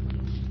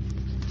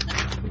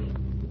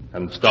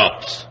and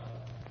stops.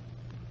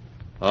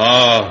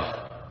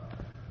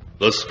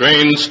 The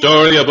strange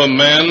story of a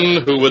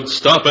man who would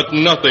stop at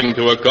nothing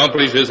to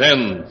accomplish his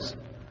ends.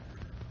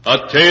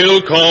 A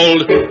tale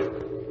called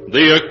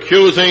The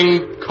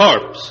Accusing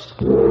Corpse.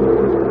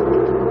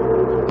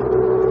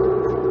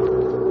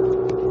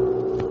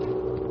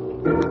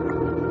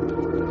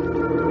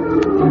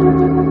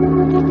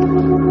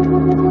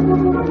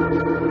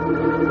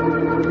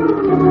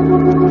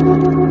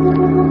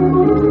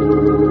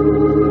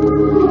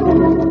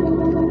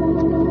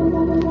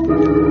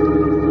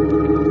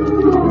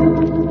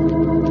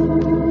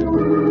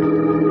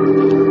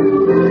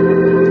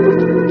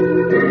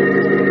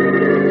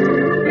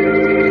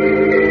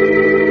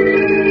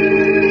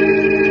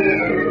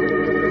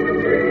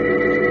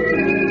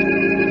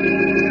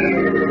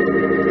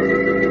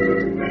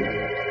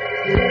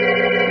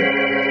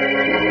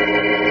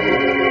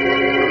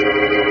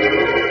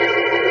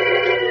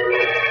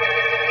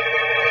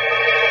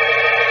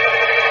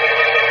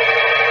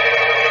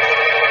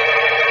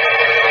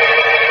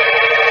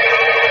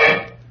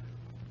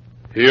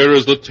 Here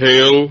is the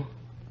tale,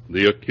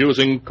 The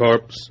Accusing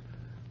Corpse,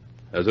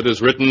 as it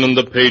is written in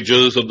the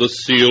pages of the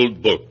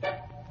sealed book.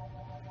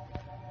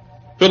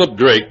 Philip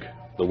Drake,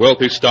 the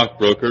wealthy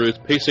stockbroker, is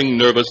pacing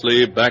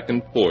nervously back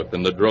and forth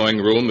in the drawing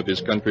room of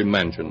his country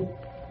mansion.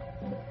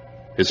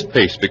 His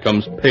face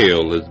becomes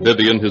pale as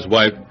Vivian, his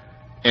wife,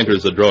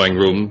 enters the drawing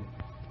room,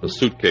 a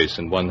suitcase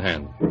in one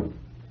hand.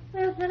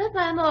 Well, Philip,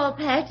 I'm all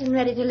packed and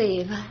ready to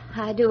leave.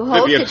 I do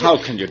hope Vivian, that how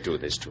can you do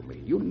this to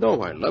me? You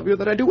know I love you,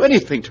 that I'd do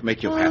anything to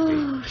make you happy.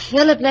 Oh,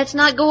 Philip, let's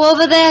not go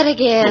over that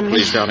again. Oh,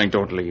 please, darling,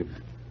 don't leave.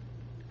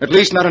 At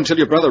least not until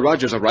your brother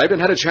Roger's arrived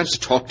and had a chance to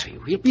talk to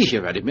you. He'll be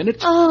here any minute.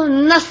 Oh,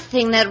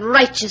 nothing that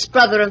righteous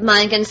brother of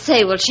mine can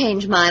say will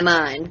change my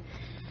mind.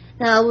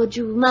 Now, would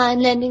you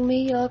mind lending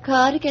me your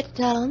car to get to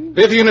town?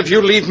 Vivian, if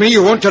you leave me,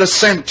 you won't get a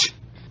cent.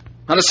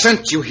 Not a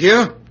cent, you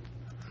hear?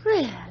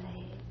 Really?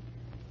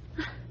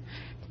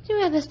 Did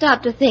you ever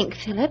stop to think,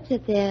 Philip,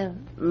 that there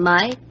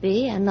might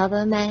be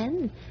another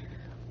man?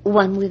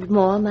 One with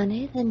more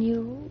money than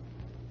you?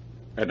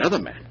 Another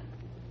man?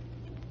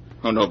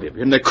 Oh, no,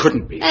 Vivian, there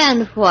couldn't be.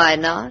 And why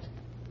not?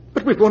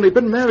 But we've only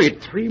been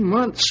married 3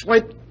 months.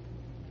 Why,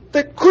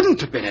 there couldn't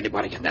have been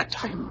anybody in that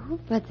time. Oh,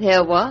 but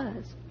there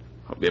was.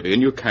 Oh,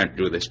 Vivian, you can't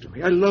do this to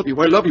me. I love you.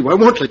 I love you. I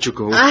won't let you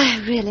go.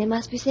 I really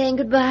must be saying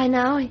goodbye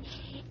now.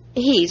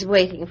 He's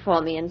waiting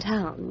for me in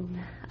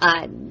town.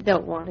 I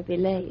don't want to be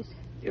late.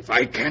 If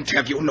I can't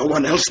have you, no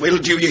one else will.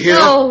 Do you hear?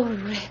 Oh,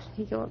 really?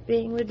 You're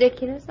being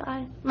ridiculous.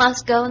 I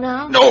must go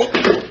now. No.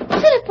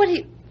 Philip, what are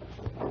you...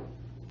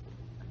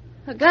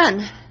 A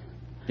gun.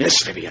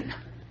 Yes, Vivian.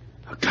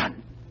 A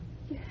gun.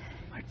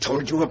 I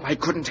told you if I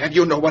couldn't have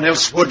you, no one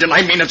else would, and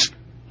I mean it.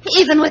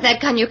 Even with that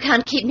gun, you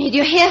can't keep me. Do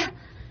you hear?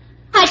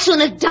 I'd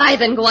sooner die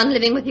than go on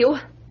living with you.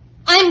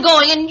 I'm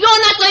going, and you're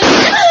not going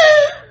to...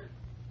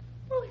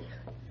 Oh,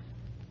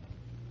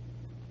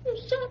 you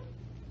shot...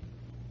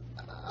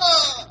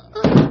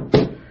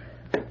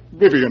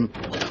 Vivian.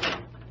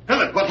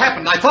 Philip, what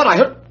happened? I thought I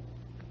heard...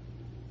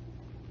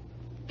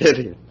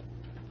 Vivian.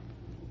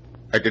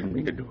 I didn't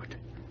mean to do it.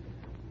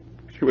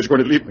 She was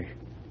going to leave me.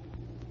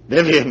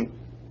 Vivian.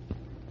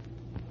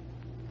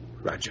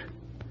 Roger.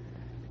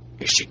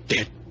 Is she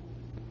dead?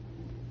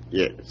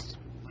 Yes.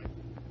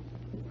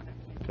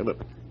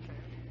 Philip,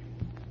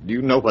 do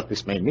you know what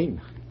this may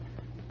mean?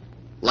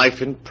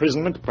 Life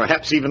imprisonment,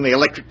 perhaps even the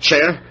electric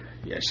chair?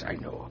 Yes, I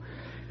know.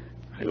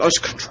 I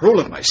lost control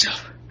of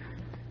myself.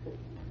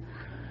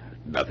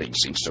 Nothing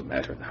seems to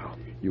matter now.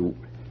 You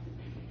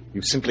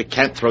simply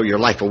can't throw your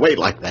life away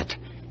like that.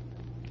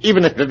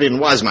 Even if Vivian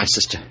was my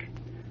sister.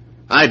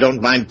 I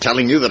don't mind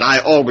telling you that I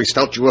always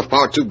felt you were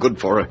far too good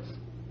for her.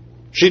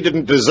 She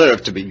didn't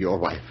deserve to be your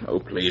wife. Oh,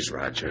 please,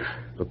 Roger.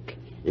 Look,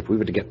 if we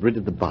were to get rid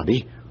of the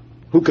body,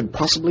 who could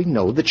possibly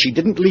know that she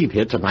didn't leave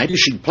here tonight as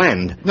she'd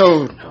planned?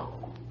 No.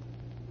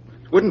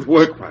 It wouldn't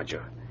work,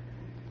 Roger.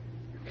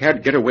 You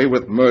can't get away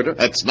with murder.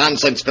 That's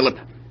nonsense, Philip.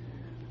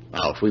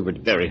 Now, if we were to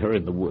bury her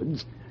in the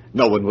woods,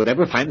 no one would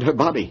ever find her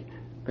body.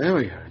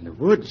 Bury her in the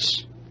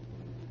woods?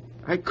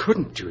 I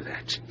couldn't do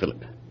that.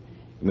 Philip,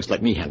 you must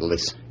let me handle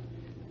this.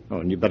 Oh,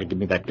 and you better give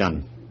me that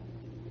gun.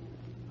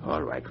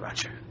 All right,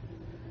 Roger.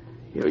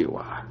 Here you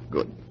are.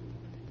 Good.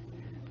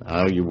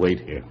 Now, you wait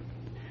here.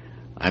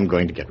 I'm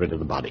going to get rid of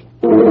the body.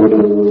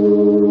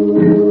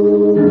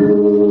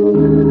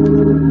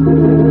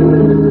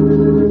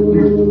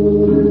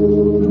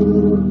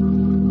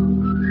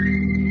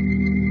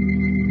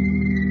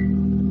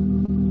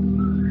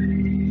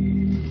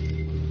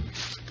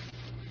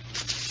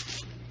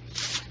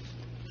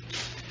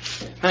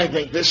 I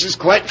think this is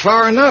quite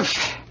far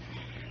enough.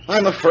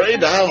 I'm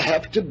afraid I'll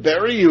have to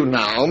bury you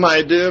now,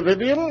 my dear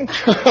Vivian.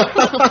 Put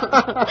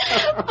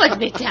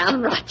me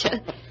down,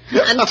 Roger.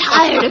 I'm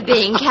tired of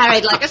being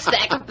carried like a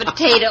sack of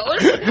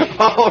potatoes.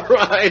 All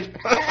right.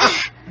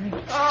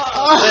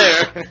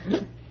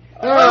 There.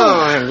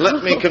 Oh, and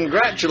let me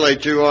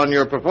congratulate you on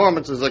your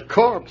performance as a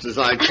corpse as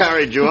I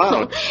carried you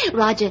out.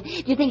 Roger, do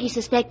you think he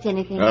suspects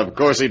anything? Of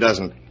course he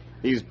doesn't.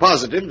 He's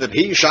positive that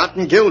he shot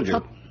and killed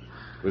you.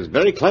 It was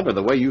very clever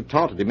the way you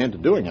taunted him into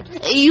doing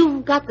it.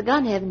 You've got the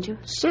gun, haven't you?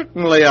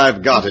 Certainly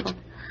I've got it.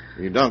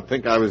 You don't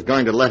think I was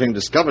going to let him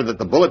discover that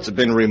the bullets had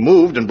been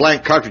removed and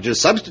blank cartridges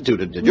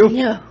substituted, did you?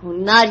 No,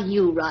 not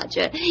you,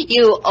 Roger.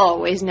 You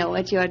always know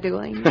what you're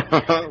doing.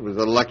 It was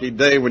a lucky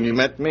day when you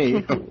met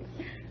me.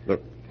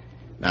 Look,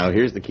 now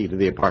here's the key to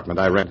the apartment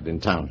I rented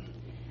in town.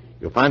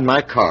 You'll find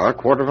my car a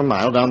quarter of a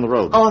mile down the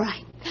road. All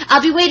right.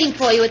 I'll be waiting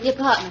for you at the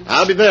apartment.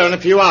 I'll be there in a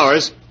few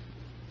hours.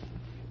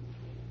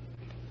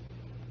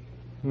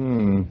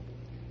 Well,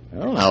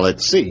 now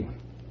let's see.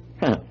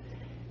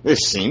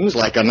 This seems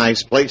like a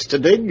nice place to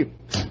dig.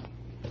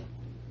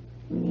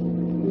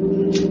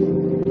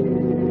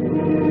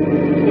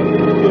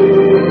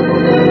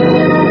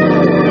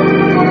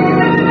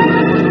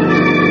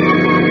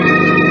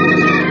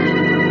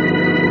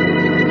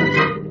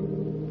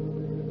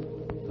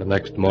 The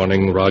next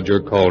morning, Roger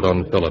called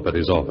on Philip at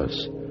his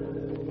office.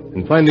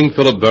 And finding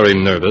Philip very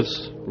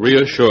nervous,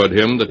 reassured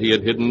him that he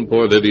had hidden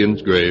poor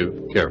Vivian's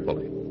grave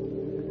carefully.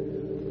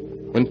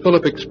 When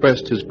Philip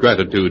expressed his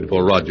gratitude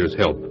for Roger's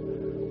help,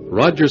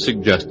 Roger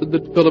suggested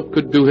that Philip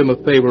could do him a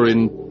favor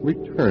in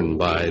return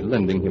by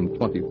lending him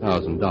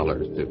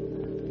 $20,000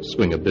 to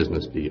swing a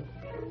business deal.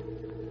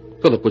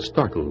 Philip was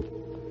startled,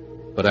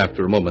 but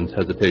after a moment's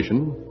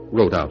hesitation,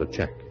 wrote out a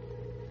check.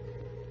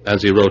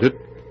 As he wrote it,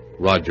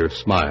 Roger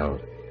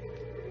smiled.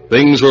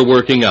 Things were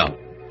working out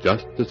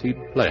just as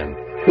he'd planned.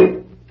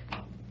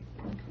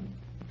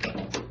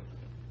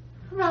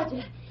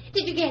 Roger,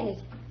 did you get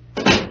it?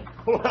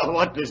 Well,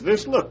 what does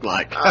this look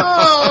like?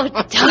 Oh,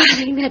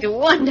 darling, that's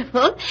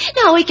wonderful.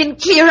 Now we can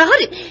clear out.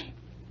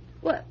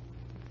 What?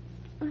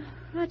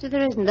 Roger,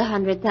 there isn't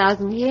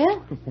 100,000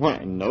 here.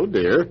 Why, no,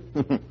 dear.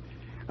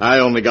 I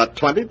only got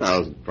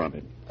 20,000 from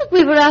him. But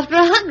we were after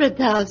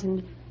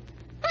 100,000.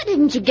 Why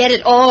didn't you get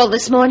it all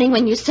this morning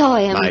when you saw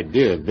him? My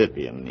dear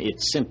Vivian,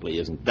 it simply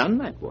isn't done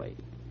that way.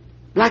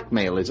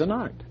 Blackmail is an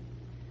art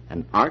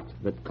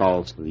that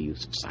calls for the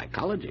use of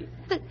psychology.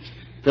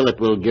 Philip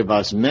will give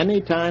us many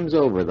times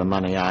over the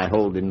money I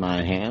hold in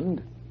my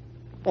hand.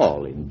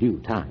 All in due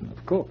time,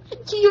 of course.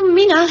 Do you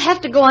mean I'll have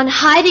to go on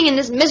hiding in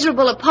this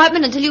miserable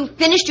apartment until you've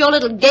finished your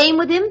little game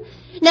with him?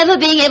 Never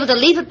being able to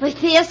leave it for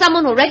fear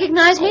someone will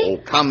recognize me?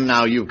 Oh, come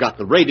now. You've got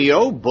the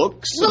radio,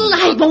 books. Well,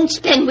 I won't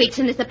spend weeks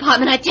in this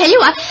apartment, I tell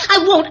you.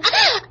 I won't.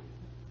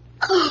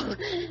 Oh,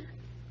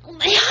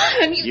 my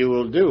arm. You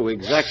will do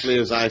exactly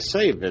as I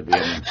say,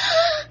 Vivian.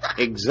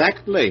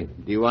 Exactly.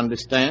 Do you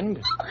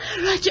understand?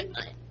 Roger,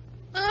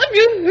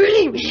 you're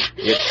hurting me.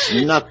 It's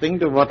nothing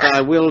to what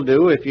I will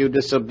do if you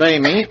disobey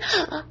me.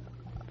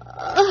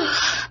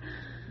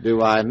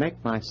 Do I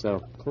make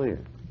myself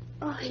clear?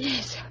 Oh,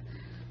 yes.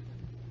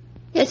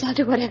 Yes, I'll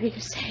do whatever you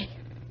say.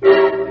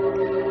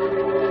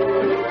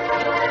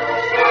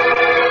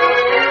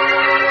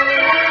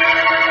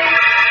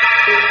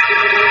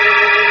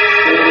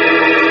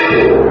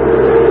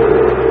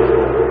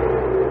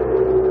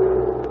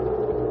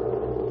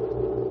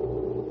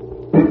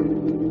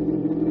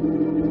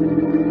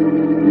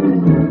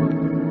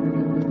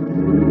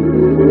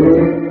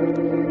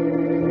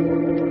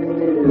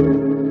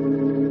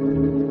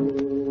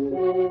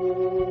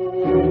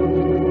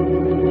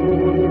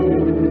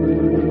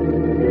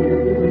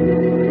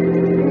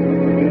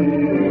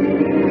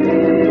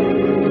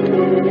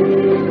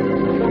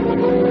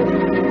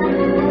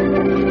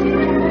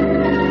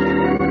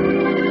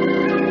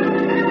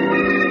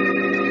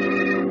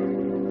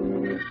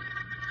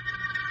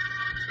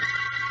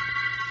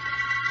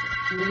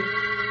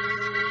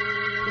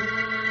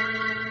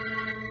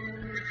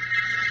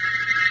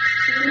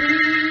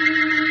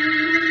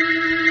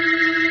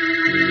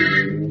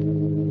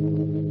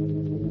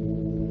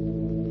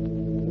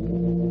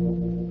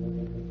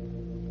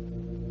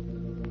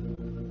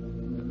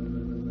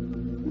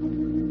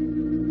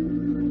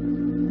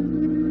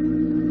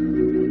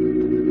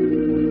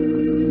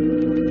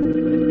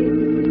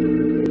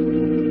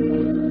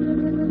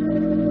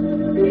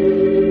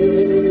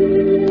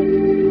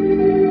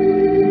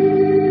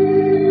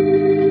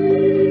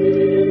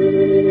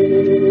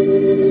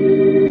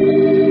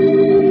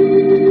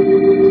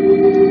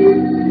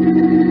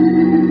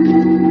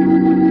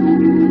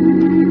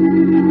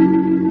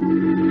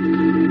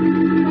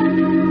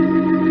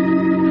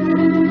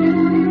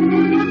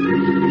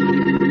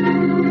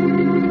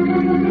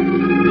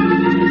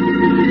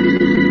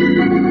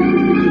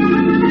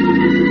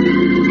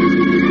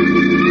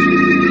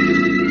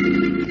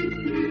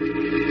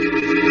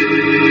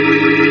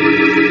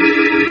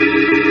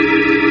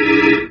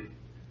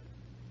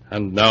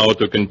 And now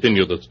to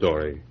continue the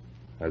story,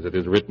 as it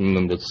is written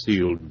in the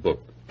sealed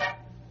book.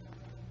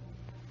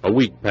 A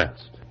week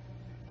passed.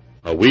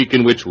 A week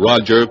in which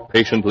Roger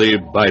patiently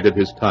bided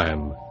his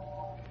time,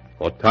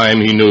 for time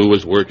he knew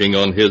was working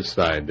on his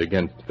side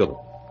against Philip.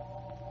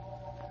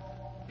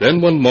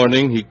 Then one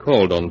morning he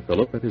called on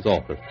Philip at his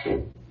office.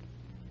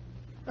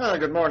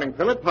 Good morning,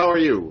 Philip. How are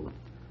you?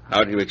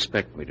 How do you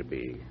expect me to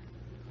be?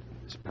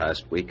 This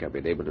past week I've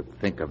been able to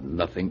think of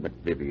nothing but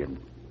Vivian.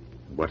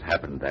 What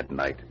happened that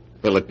night?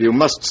 Philip, you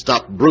must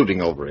stop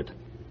brooding over it.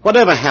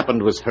 Whatever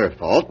happened was her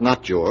fault,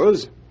 not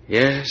yours.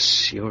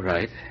 Yes, you're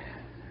right.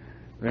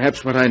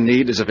 Perhaps what I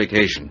need is a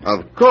vacation.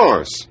 Of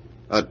course.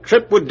 A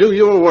trip would do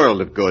you a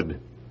world of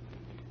good.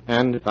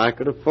 And if I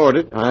could afford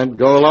it, I'd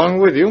go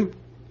along with you.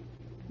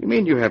 You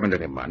mean you haven't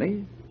any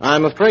money?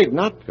 I'm afraid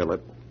not,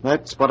 Philip.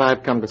 That's what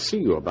I've come to see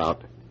you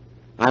about.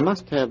 I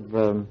must have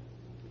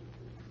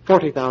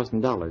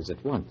 $40,000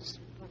 at once.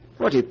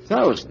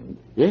 40,000?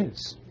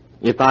 Yes.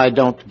 If I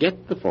don't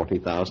get the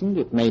 40,000,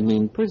 it may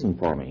mean prison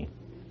for me.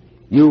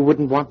 You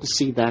wouldn't want to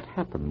see that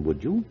happen,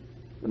 would you?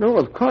 No,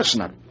 of course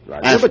not.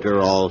 After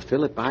all,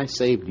 Philip, I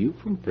saved you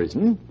from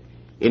prison.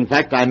 In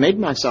fact, I made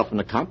myself an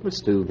accomplice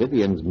to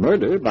Vivian's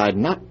murder by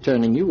not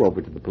turning you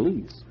over to the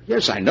police.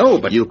 Yes, I know,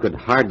 but... You could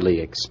hardly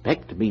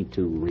expect me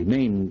to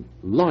remain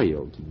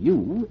loyal to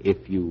you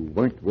if you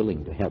weren't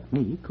willing to help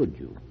me, could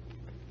you?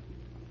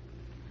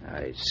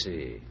 I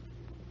see.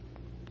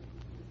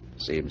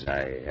 Seems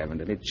I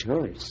haven't any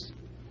choice.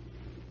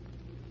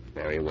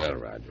 Very well,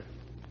 Roger.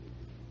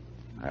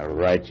 I'll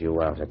write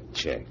you out a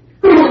check.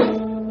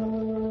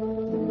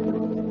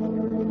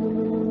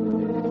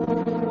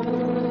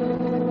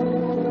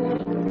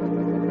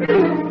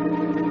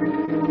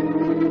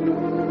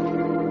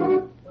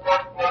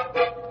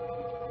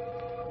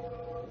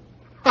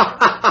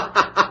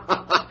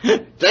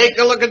 Take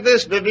a look at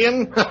this,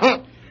 Vivian.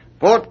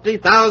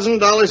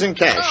 $40,000 in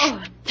cash.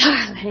 Oh,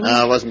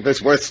 darling. Wasn't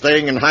this worth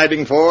staying in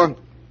hiding for?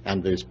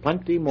 And there's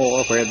plenty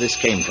more where this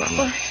came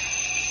from.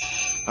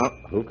 Oh,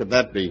 who could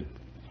that be?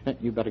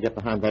 You better get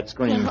behind that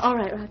screen. Yeah, all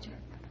right, Roger.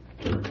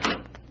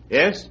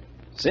 Yes?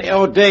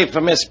 COD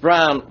for Miss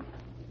Brown.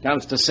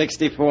 Comes to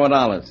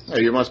 $64. Oh,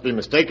 you must be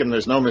mistaken.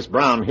 There's no Miss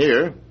Brown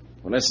here.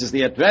 Well, this is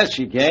the address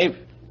she gave.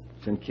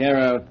 It's in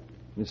care of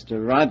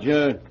Mr.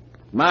 Roger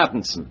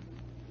Martinson.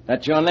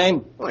 That your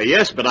name? Well,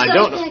 yes, but I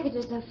don't... The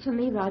packages are for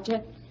me,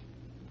 Roger.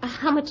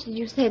 How much did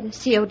you say the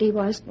COD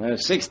was?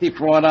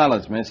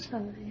 $64, miss.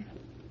 Oh, yeah.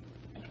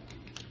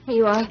 Here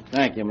you are.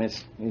 Thank you,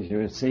 miss. Here's your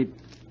receipt.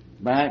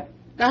 Back.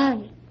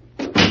 Bye.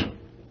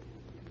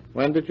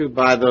 When did you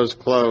buy those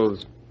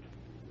clothes?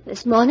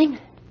 This morning.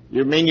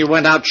 You mean you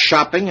went out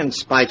shopping in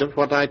spite of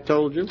what I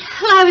told you?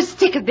 Well, I was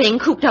sick of being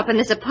cooped up in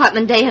this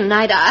apartment day and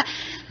night. I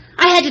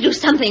had to do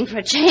something for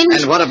a change.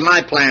 And what of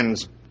my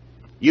plans?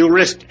 You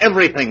risked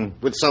everything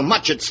with so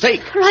much at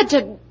stake.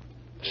 Roger,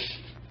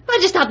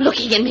 stop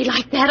looking at me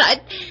like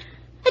that.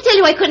 I tell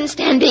you I couldn't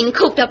stand being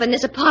cooped up in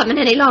this apartment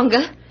any longer.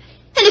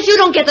 And if you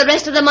don't get the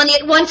rest of the money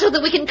at once so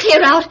that we can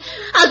clear out,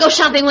 I'll go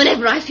shopping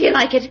whenever I feel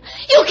like it.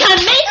 You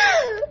can't make...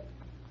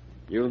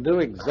 You'll do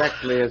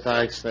exactly as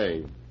I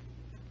say.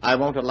 I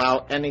won't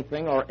allow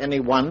anything or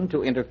anyone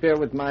to interfere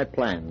with my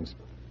plans.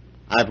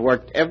 I've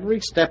worked every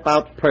step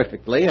out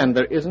perfectly, and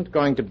there isn't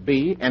going to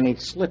be any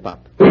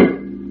slip-up.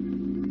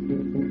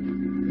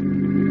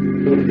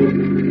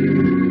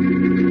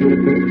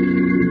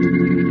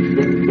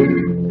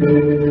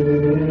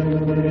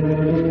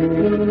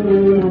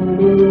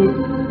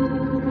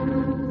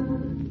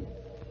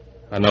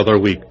 Another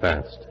week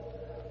passed.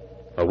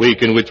 A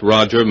week in which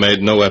Roger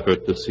made no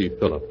effort to see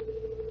Philip.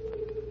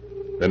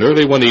 Then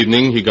early one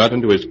evening, he got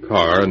into his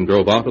car and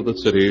drove out of the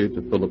city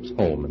to Philip's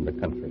home in the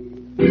country.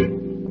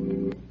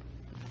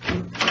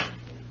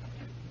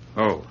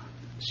 Oh,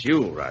 it's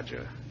you,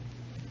 Roger.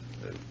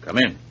 Come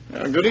in.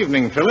 Good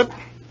evening, Philip.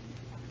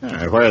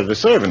 Where are the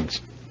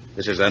servants?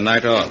 This is their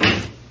night off.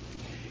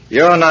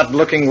 You're not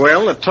looking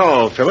well at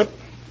all, Philip.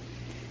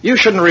 You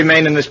shouldn't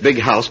remain in this big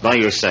house by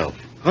yourself.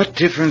 What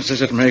difference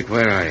does it make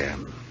where I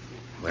am?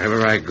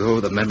 Wherever I go,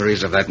 the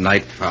memories of that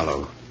night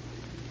follow.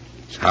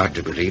 It's hard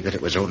to believe that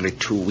it was only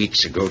 2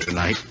 weeks ago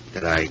tonight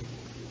that I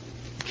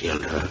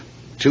killed her.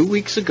 2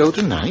 weeks ago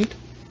tonight?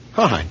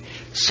 Why,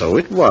 so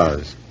it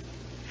was.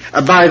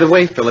 By the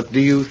way, Philip, do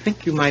you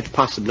think you might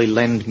possibly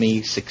lend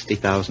me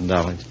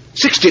 $60,000?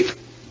 60?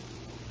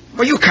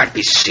 Well, you can't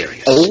be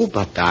serious. Oh,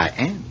 but I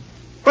am.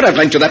 But I've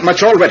lent you that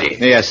much already.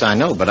 Yes, I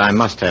know, but I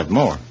must have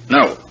more.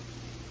 No.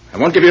 I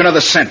won't give you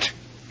another cent.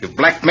 You've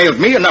blackmailed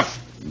me enough.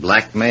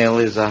 Blackmail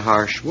is a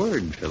harsh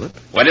word, Philip.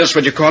 What else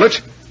would you call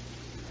it?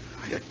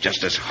 You're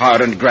just as hard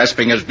and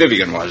grasping as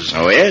Vivian was.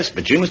 Oh, yes,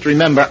 but you must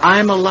remember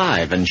I'm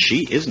alive and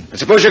she isn't. I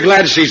suppose you're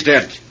glad she's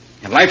dead.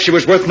 In life, she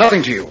was worth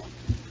nothing to you.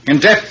 In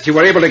death, you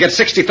were able to get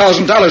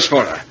 $60,000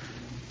 for her.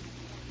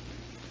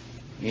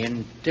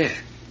 In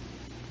death?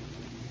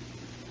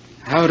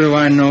 How do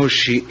I know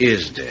she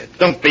is dead?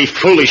 Don't be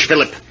foolish,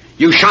 Philip.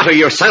 You shot her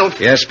yourself.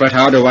 Yes, but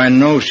how do I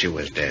know she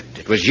was dead?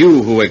 It was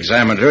you who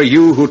examined her,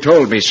 you who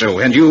told me so,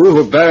 and you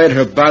who buried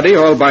her body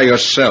all by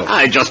yourself.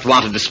 I just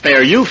wanted to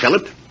spare you,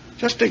 Philip.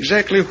 Just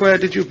exactly where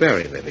did you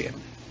bury Vivian?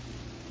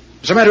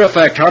 As a matter of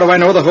fact, how do I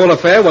know the whole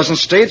affair wasn't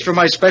staged for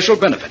my special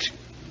benefit?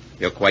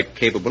 You're quite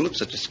capable of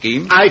such a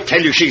scheme? I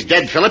tell you she's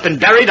dead, Philip, and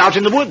buried out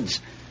in the woods.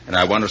 And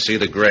I want to see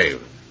the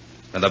grave.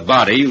 And the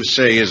body you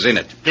say is in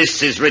it.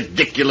 This is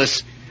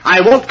ridiculous.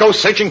 I won't go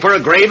searching for a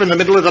grave in the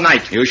middle of the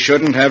night. You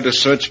shouldn't have to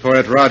search for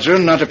it, Roger,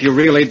 not if you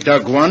really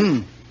dug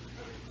one.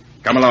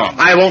 Come along.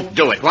 I won't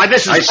do it. Why,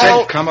 this is I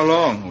said come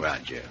along,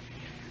 Roger.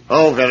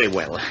 Oh, very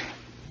well.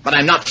 But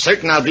I'm not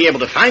certain I'll be able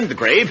to find the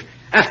grave.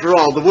 After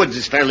all, the woods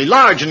is fairly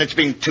large, and it's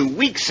been 2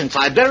 weeks since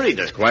I buried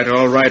her. Quite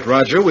all right,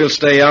 Roger. We'll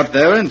stay out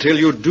there until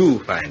you do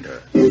find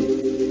her.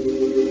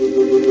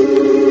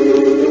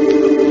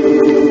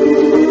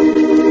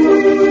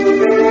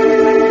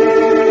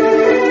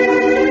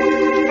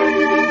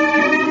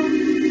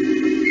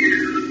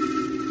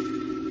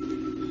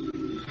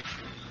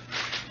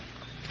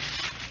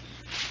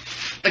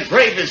 The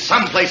grave is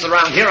someplace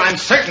around here, I'm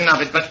certain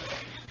of it, but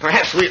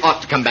perhaps we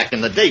ought to come back in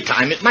the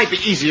daytime. It might be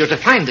easier to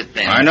find it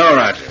then. I know,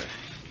 Roger.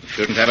 You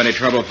shouldn't have any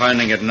trouble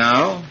finding it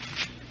now.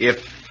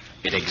 If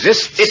it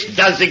exists. It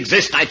does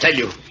exist, I tell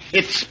you.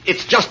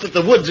 It's just that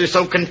the woods are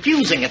so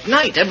confusing at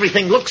night.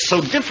 Everything looks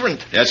so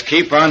different. Just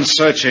keep on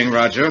searching,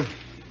 Roger.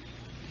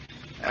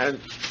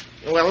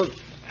 Well,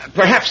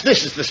 perhaps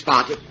this is the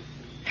spot.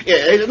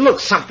 It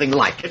looks something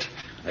like it.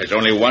 There's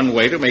only one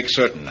way to make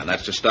certain, and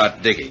that's to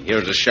start digging.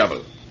 Here's a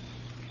shovel.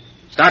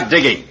 Start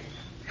digging.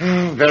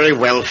 Very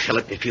well,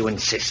 Philip, if you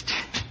insist.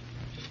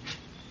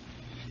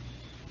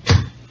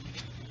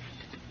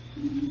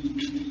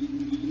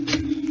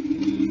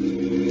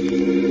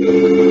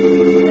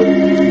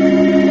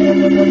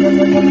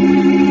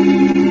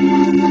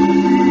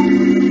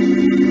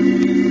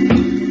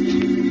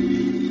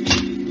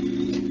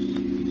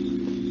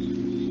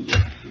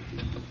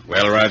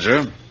 Well,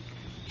 Roger,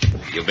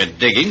 you've been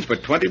digging for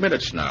 20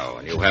 minutes now,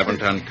 and you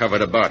haven't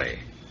uncovered a body.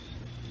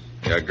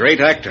 You're a great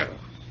actor,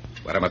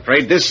 but I'm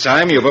afraid this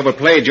time you've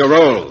overplayed your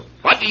role.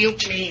 What do you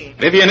mean?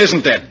 Vivian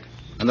isn't dead,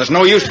 and there's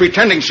no use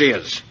pretending she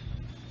is.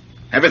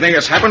 Everything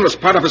that's happened was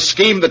part of a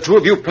scheme the two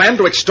of you planned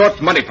to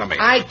extort money from me.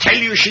 I tell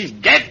you she's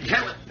dead,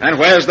 Philip. And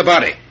where's the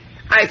body?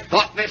 I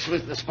thought this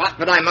was the spot,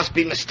 but I must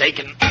be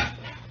mistaken.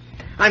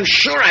 I'm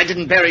sure I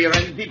didn't bury her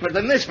any deeper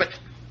than this, but...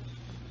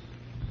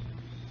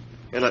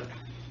 Philip,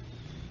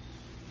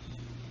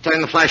 turn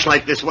the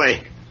flashlight this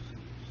way.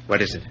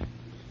 What is it?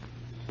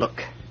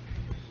 Look.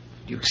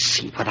 Do you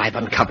see what I've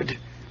uncovered?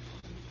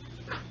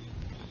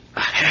 A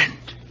hand.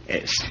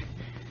 Yes.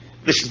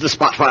 This is the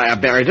spot where I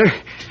buried her.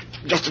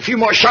 Just a few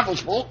more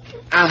shovels full.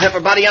 I'll have her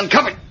body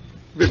uncovered.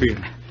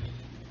 Vivian.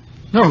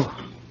 No.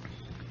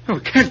 No,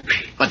 it can't be.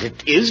 But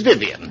it is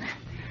Vivian.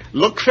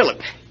 Look, Philip.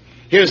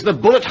 Here's the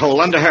bullet hole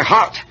under her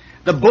heart.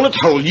 The bullet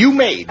hole you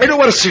made. I don't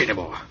want to see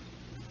anymore.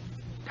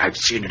 I've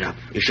seen enough.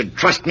 You should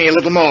trust me a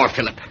little more,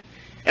 Philip.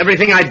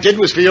 Everything I did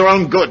was for your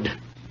own good.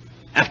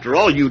 After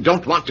all, you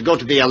don't want to go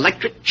to the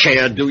electric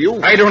chair, do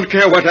you? I don't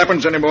care what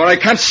happens anymore. I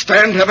can't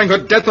stand having her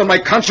death on my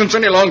conscience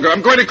any longer.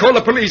 I'm going to call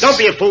the police. Don't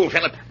be a fool,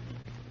 Philip.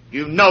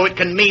 You know it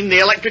can mean the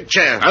electric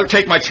chair. I'll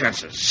take my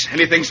chances.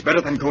 Anything's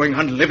better than going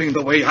on living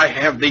the way I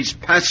have these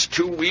past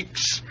 2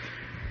 weeks.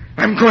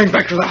 I'm going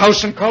back to the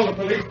house and call the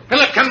police.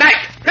 Philip, come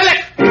back! Philip!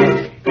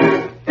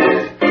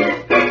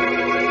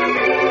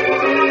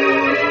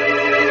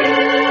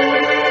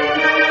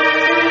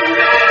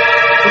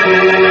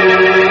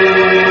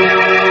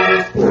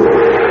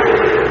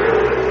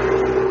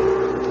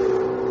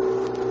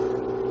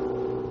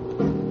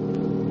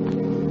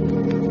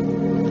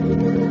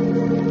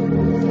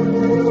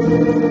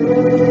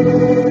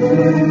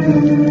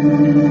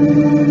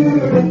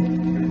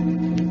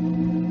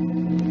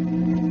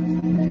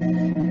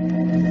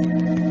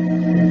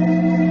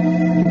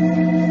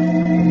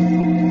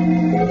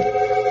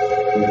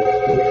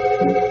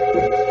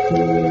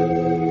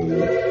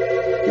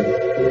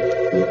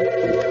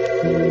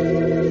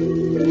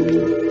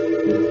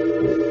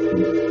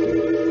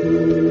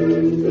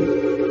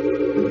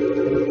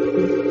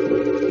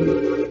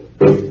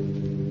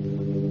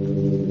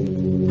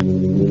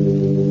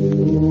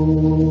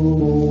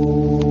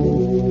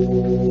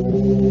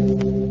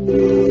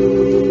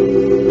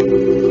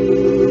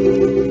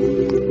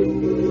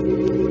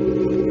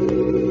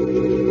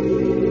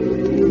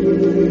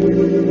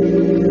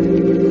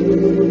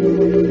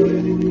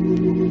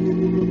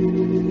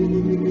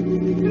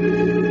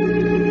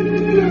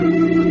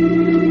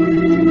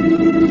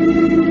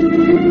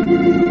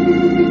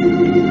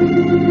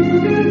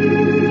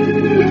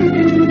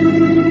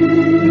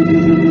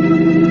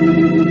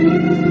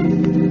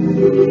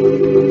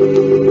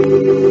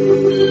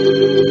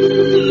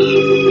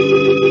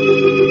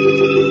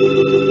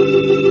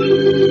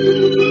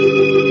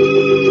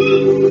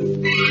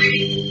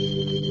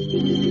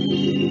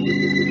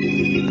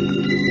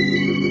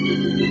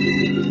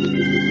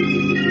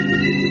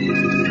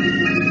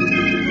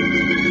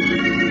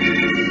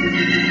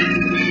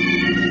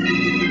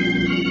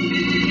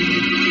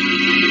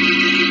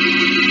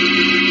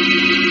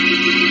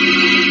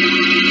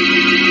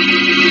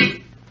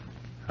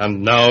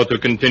 And now to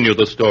continue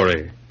the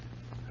story,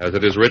 as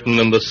it is written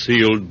in the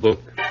sealed book.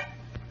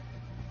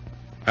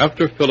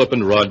 After Philip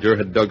and Roger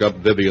had dug up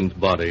Vivian's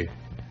body,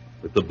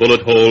 with the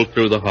bullet hole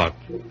through the heart,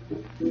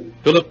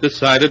 Philip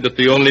decided that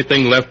the only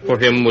thing left for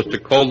him was to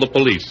call the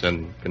police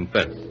and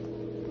confess.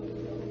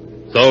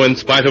 So, in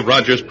spite of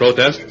Roger's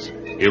protests,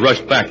 he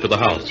rushed back to the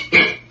house.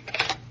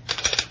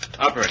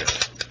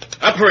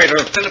 Operator,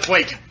 Philip,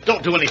 wait.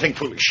 Don't do anything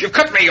foolish. You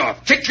cut me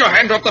off. Take your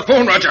hand off the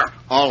phone, Roger.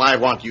 All I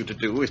want you to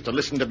do is to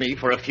listen to me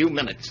for a few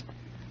minutes.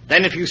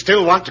 Then if you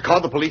still want to call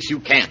the police,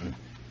 you can.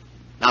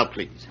 Now,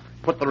 please,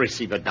 put the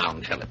receiver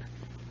down, Philip.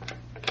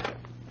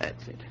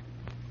 That's it.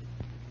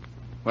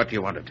 What do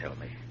you want to tell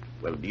me?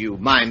 Well, do you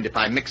mind if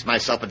I mix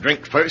myself a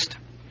drink first?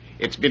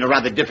 It's been a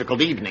rather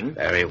difficult evening.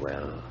 Very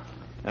well.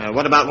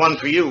 What about one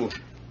for you?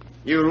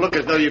 You look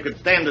as though you could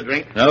stand a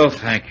drink. No,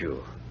 thank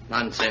you.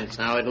 Nonsense.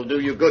 Now, it'll do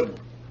you good.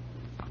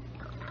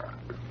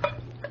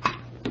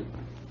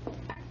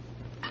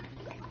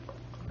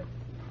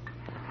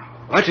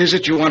 What is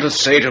it you want to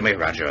say to me,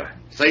 Roger?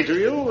 Say to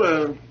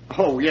you?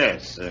 Oh,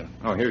 yes.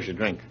 Here's your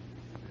drink.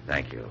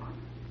 Thank you.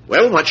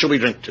 Well, what shall we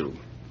drink to?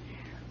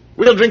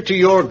 We'll drink to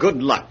your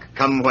good luck,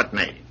 come what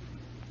may.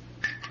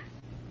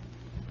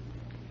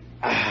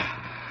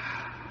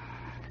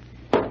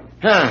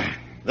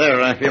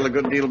 There, I feel a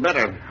good deal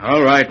better.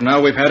 All right,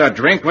 now we've had a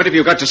drink. What have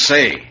you got to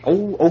say?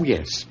 Oh,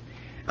 yes.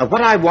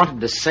 What I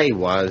wanted to say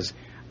was,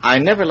 I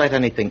never let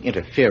anything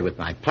interfere with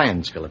my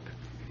plans, Philip.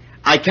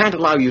 I can't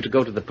allow you to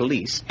go to the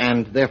police,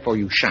 and therefore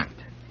you shan't.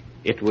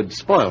 It would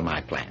spoil my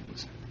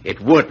plans.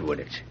 It would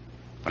it?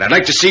 But I'd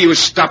like to see you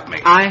stop me.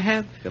 I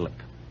have, Philip.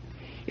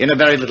 In a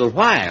very little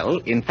while,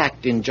 in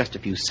fact, in just a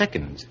few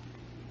seconds,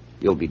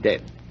 you'll be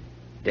dead.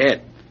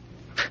 Dead?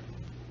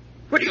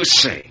 What do you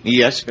say?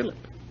 Yes, Philip.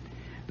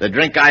 The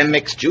drink I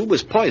mixed you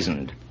was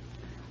poisoned.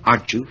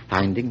 Aren't you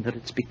finding that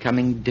it's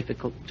becoming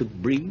difficult to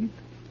breathe?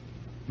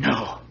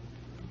 No.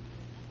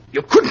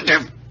 You couldn't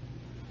have...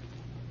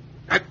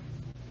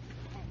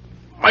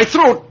 My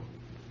throat...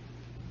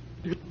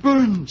 It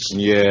burns.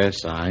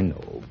 Yes, I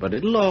know, but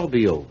it'll all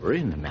be over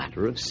in a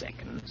matter of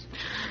seconds.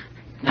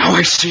 Now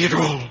I see it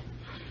all.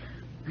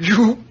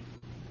 You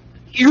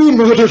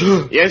murdered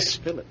her. Yes,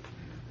 Philip.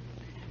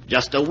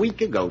 Just a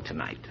week ago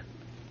tonight.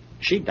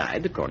 She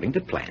died according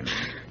to plan.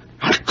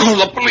 I'll call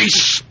the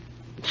police.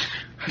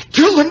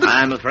 Tell them that...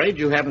 I'm afraid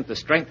you haven't the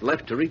strength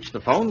left to reach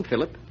the phone,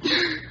 Philip.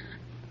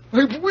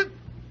 I will...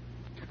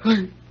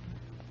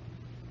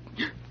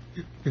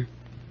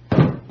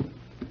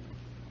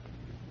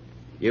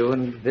 You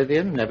and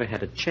Vivian never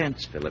had a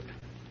chance, Philip.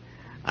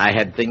 I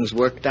had things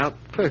worked out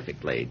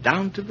perfectly,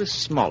 down to the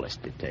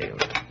smallest detail.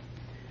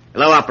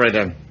 Hello,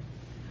 operator.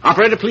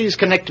 Operator, please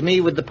connect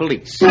me with the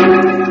police.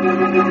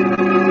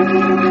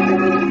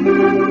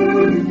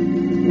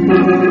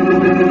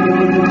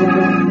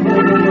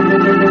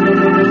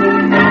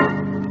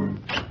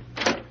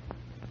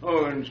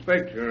 Oh,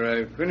 Inspector,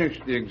 I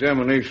finished the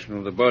examination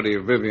of the body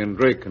of Vivian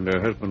Drake and her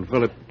husband,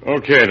 Philip.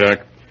 Okay,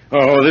 Doc.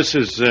 Oh, this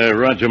is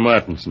Roger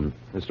Martinson.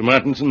 Mr.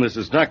 Martinson, this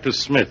is Dr.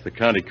 Smith, the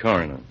county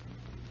coroner.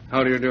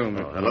 How do you do,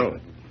 Mr. Hello.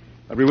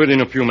 I'll be with you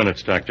in a few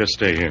minutes, Doc. Just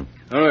stay here.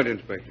 All right,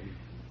 Inspector.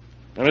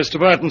 Now, Mr.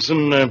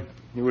 Martinson,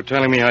 you were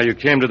telling me how you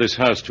came to this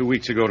house 2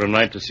 weeks ago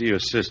tonight to see your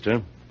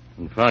sister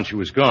and found she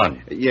was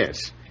gone.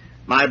 Yes.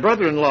 My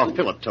brother-in-law,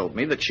 Philip, told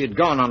me that she had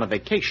gone on a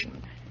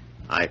vacation.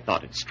 I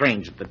thought it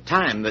strange at the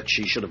time that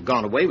she should have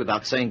gone away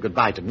without saying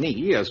goodbye to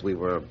me, as we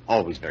were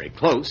always very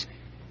close.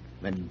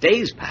 Then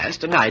days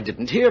passed, and I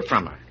didn't hear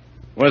from her.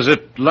 Was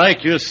it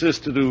like your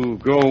sister to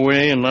go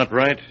away and not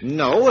write?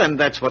 No, and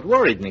that's what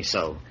worried me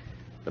so.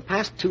 The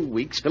past 2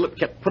 weeks, Philip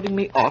kept putting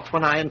me off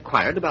when I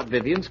inquired about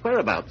Vivian's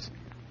whereabouts.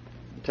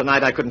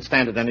 Tonight I couldn't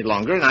stand it any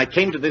longer, and I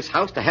came to this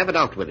house to have it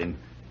out with him.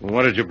 Well,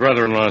 what did your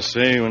brother-in-law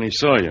say when he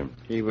saw you?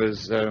 He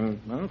was,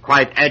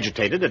 quite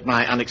agitated at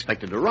my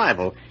unexpected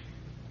arrival.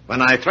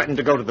 When I threatened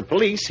to go to the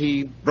police,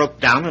 he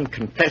broke down and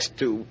confessed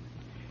to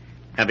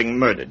having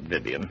murdered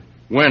Vivian.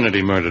 When had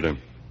he murdered her?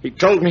 He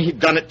told me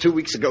he'd done it 2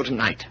 weeks ago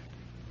tonight.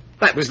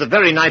 That was the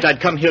very night I'd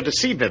come here to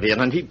see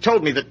Vivian, and he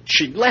told me that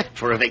she'd left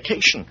for a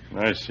vacation.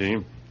 I see.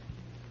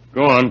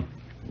 Go on.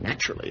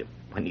 Naturally,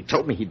 when he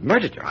told me he'd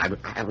murdered her,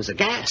 I was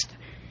aghast.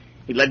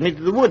 He led me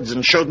to the woods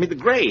and showed me the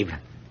grave.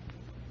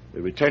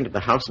 We returned to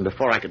the house, and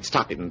before I could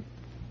stop him,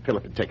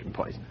 Philip had taken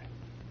poison.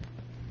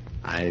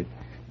 I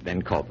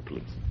then called the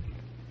police.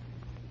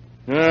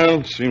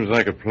 Well, seems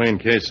like a plain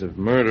case of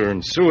murder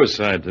and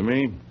suicide to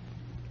me.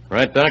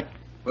 Right, Doc?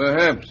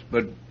 Perhaps,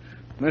 but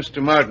Mr.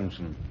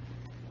 Martinson,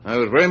 I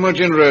was very much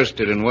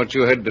interested in what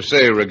you had to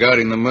say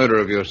regarding the murder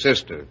of your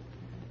sister.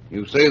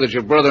 You say that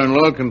your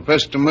brother-in-law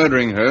confessed to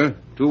murdering her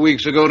 2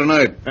 weeks ago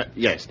tonight.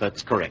 Yes,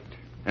 that's correct.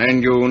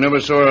 And you never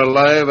saw her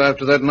alive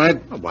after that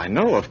night? Oh, why,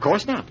 no, of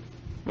course not.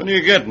 What are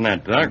you getting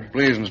at, Doc?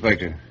 Please,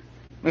 Inspector.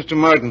 Mr.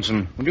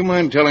 Martinson, would you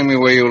mind telling me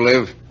where you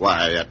live?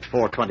 Why, at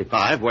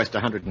 425 West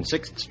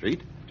 106th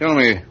Street. Tell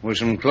me, were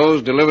some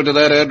clothes delivered to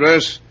that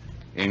address?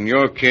 In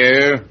your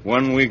care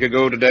 1 week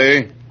ago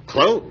today?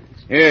 Clothes?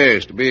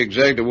 Yes, to be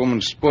exact, a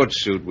woman's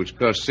sports suit, which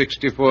cost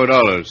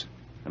 $64.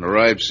 and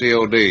arrived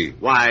COD.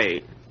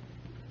 Why,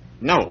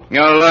 no.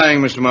 You're lying,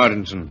 Mr.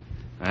 Martinson.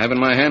 I have in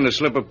my hand a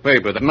slip of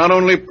paper that not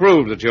only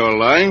proves that you're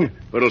lying,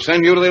 but will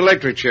send you to the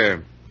electric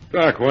chair.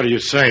 Doc, what are you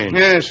saying?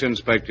 Yes,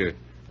 Inspector.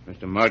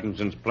 Mr.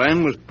 Martinson's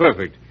plan was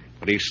perfect,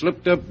 but he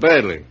slipped up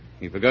badly.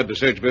 He forgot to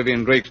search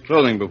Vivian Drake's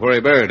clothing before he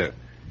buried her.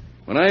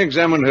 When I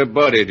examined her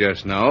body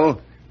just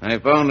now, I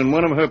found in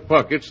one of her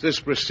pockets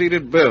this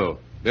receipted bill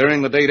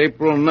bearing the date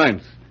April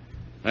 9th.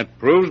 That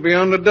proves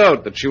beyond a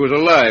doubt that she was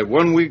alive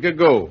 1 week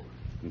ago,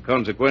 and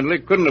consequently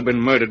couldn't have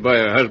been murdered by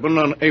her husband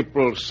on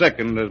April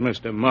 2nd, as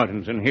Mr.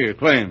 Martinson here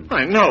claims.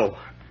 I know.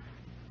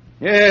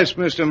 Yes,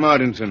 Mr.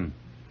 Martinson.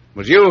 It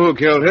was you who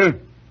killed her.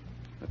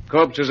 The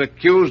corpse has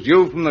accused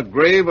you from the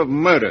grave of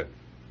murder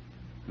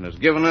and has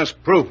given us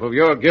proof of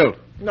your guilt.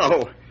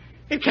 No,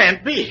 it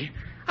can't be.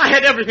 I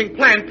had everything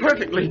planned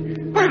perfectly.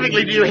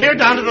 Perfectly, do you hear?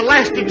 Down to the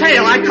last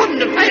detail. I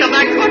couldn't have failed.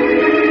 I couldn't.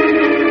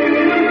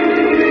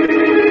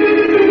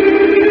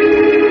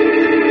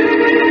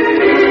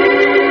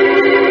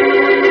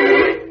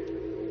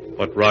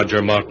 But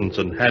Roger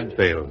Martinson had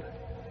failed.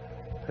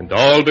 And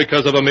all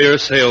because of a mere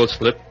sales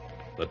slip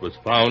that was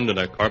found in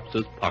a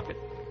corpse's pocket.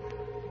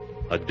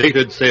 A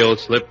dated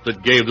sales slip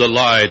that gave the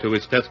lie to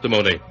his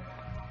testimony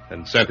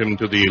and sent him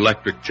to the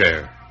electric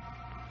chair.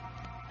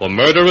 For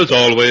murder is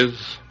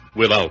always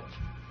without,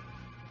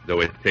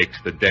 though it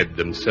takes the dead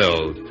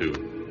themselves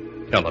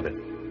to tell of it.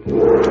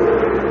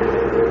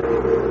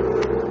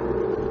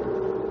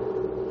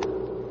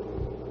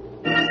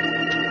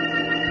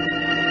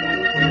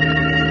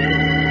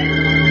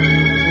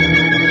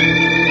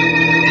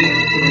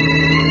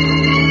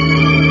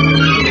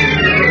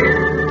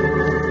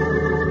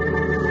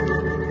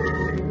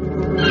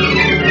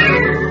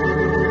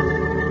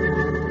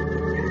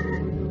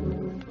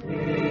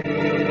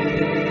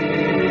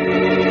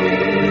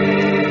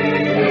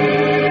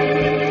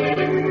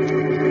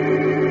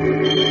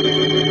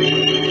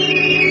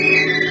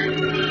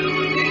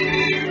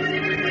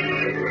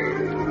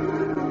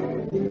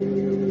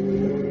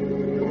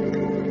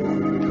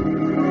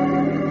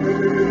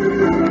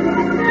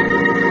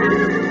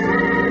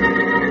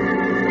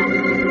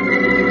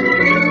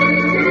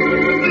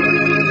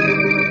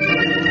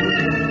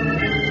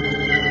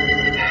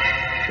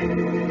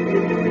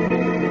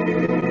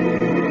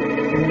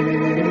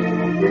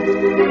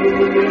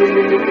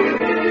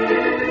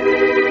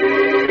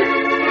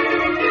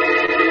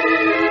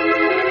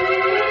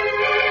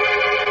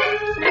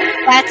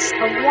 That's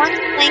the one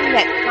thing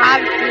that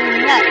drives me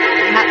nuts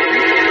about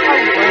this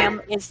program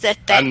is that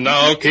And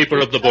now, keeper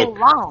of the so book,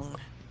 long.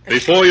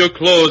 before you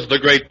close the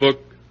great book,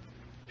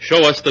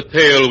 show us the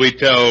tale we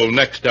tell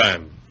next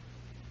time.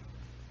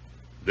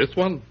 This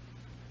one?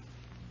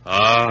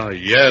 Ah,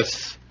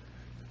 yes.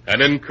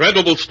 An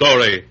incredible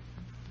story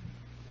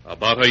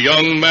about a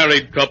young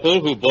married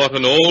couple who bought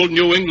an old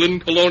New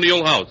England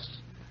colonial house.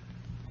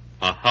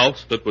 A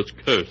house that was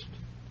cursed.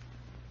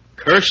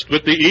 Cursed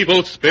with the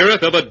evil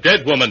spirit of a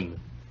dead woman.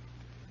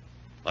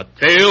 A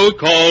tale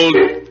called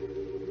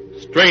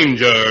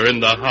Stranger in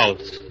the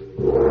House.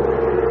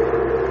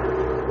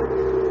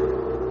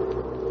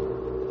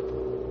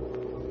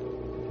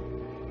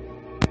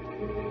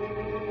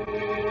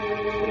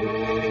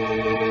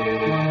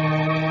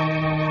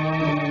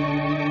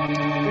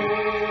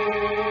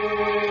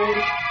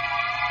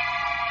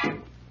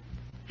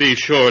 Be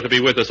sure to be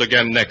with us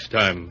again next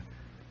time,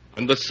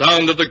 when the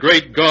sound of the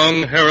great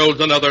gong heralds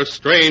another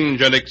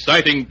strange and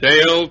exciting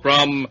tale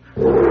from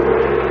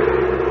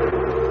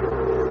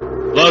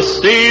The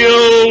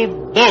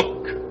Sealed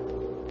Book.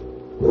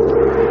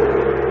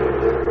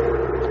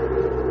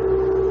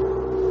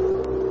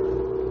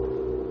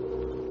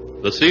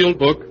 The Sealed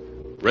Book,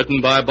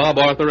 written by Bob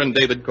Arthur and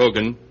David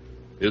Cogan,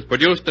 is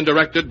produced and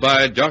directed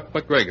by Jock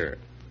McGregor.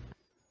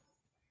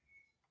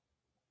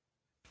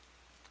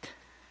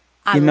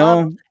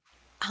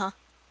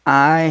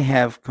 I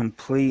have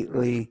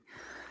completely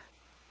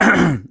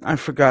I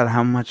forgot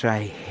how much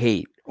I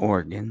hate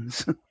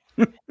organs.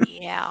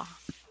 Yeah.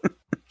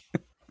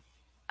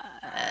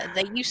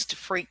 They used to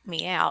freak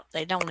me out.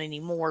 They don't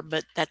anymore,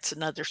 but that's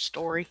another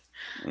story.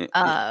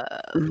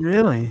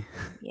 Really?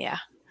 Yeah.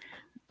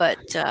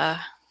 But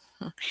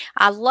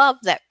I love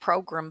that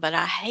program, but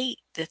I hate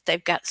that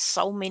they've got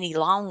so many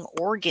long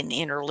organ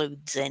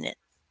interludes in it.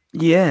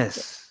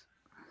 Yes.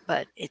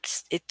 But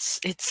it's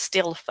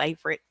still a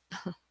favorite.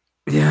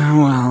 Yeah,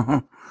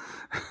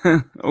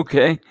 well,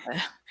 okay.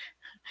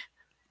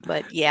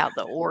 But yeah,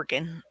 the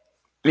organ.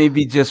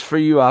 Maybe just for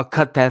you, I'll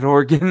cut that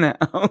organ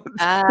out.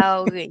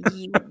 Oh,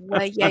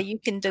 well, yeah, you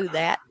can do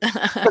that.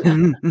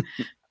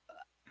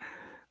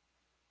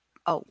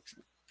 Oh,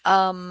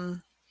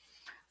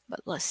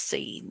 but let's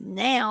see.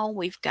 Now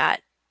we've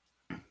got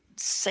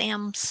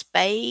Sam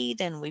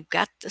Spade and we've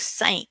got the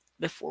Saint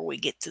before we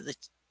get to the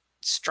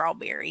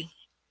Strawberry.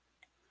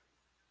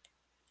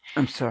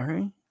 I'm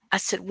sorry? I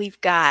said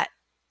we've got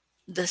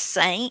the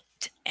Saint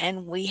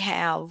and we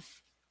have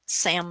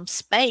Sam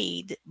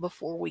Spade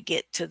before we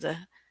get to the.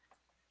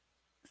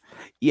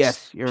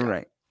 Yes, you're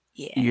right.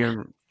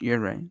 Yeah. You're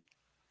right.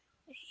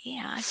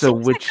 Yeah. it So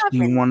seems which I've do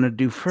you been- want to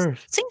do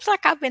first? Seems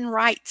like I've been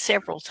right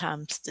several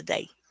times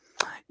today.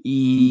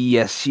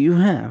 Yes, you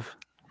have.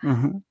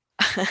 Uh-huh.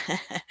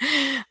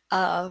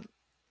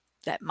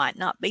 That might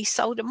not be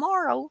so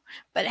tomorrow,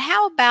 but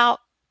how about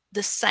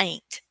The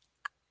Saint?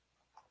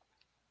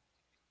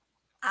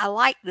 I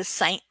like The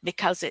Saint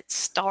because it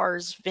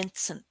stars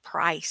Vincent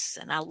Price,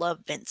 and I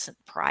love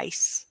Vincent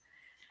Price.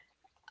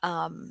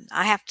 I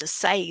have to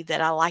say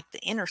that I like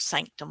The Inner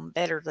Sanctum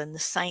better than The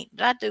Saint,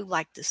 but I do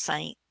like The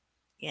Saint,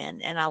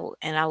 and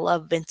I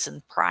love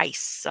Vincent Price.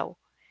 So,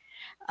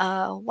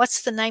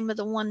 what's the name of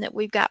the one that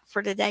we've got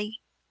for today?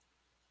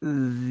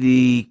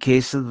 The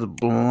Case of the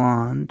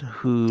Blonde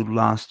Who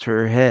Lost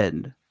Her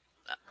Head,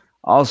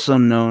 also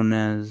known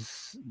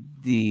as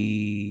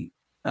the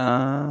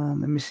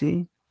let me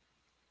see,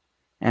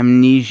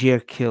 Amnesia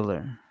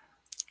Killer.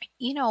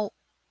 You know,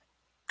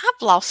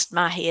 I've lost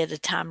my head a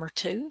time or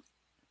two.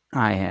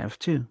 I have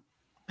too.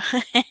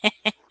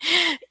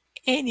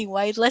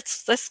 Anyway,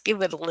 let's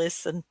give it a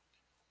listen.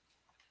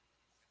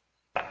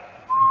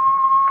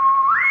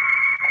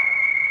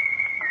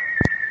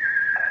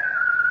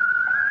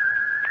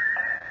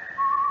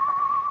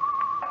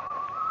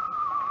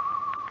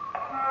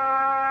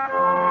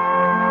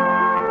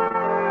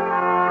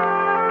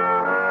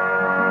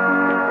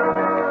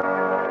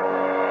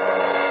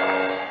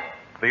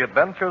 The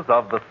Adventures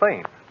of the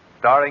Saint,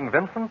 starring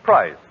Vincent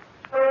Price.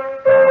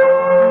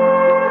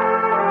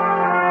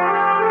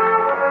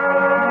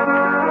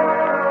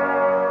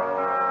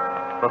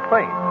 The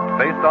Saint,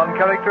 based on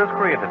characters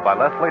created by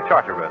Leslie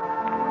Charteris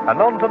and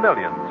known to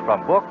millions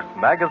from books,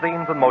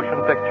 magazines, and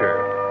motion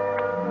pictures.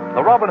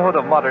 The Robin Hood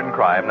of modern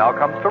crime now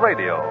comes to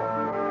radio,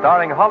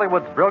 starring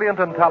Hollywood's brilliant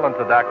and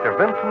talented actor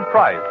Vincent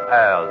Price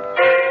as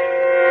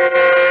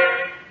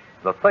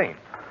the Saint.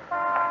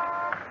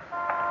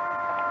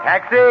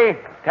 Taxi!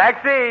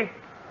 Taxi!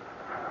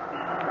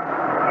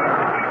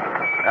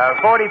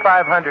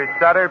 4500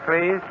 Sutter,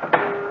 please.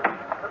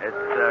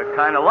 It's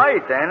kind of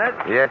late, ain't it?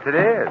 Yes, it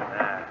is.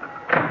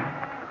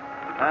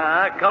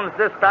 It comes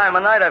this time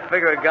of night, I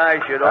figure a guy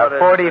should order...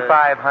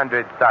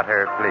 4500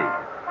 Sutter, please.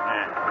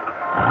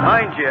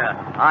 Mind you,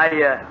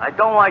 I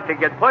don't like to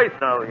get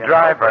personal, you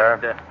Driver.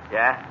 know, but,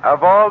 yeah?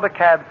 Of all the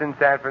cabs in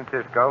San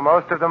Francisco,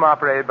 most of them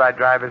operated by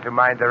drivers who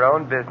mind their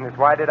own business.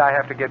 Why did I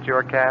have to get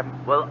your cab?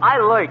 Well, I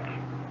like.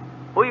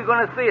 Who are you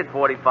going to see at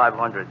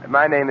 4500?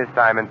 My name is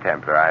Simon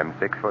Templar. I'm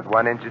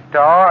 6'1"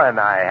 tall, and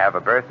I have a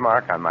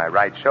birthmark on my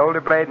right shoulder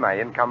blade. My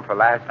income for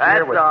last year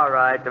That's was... all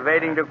right.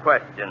 Evading the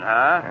question,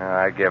 huh?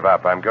 I give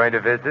up. I'm going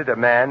to visit a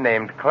man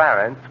named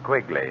Clarence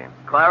Quigley.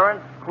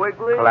 Clarence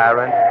Quigley?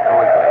 Clarence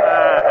Quigley.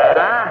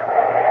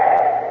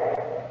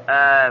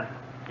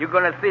 You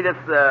going to see this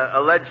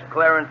alleged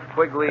Clarence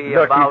Quigley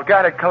Look, about... he's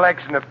got a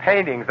collection of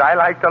paintings. I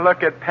like to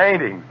look at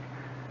paintings.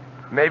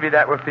 Maybe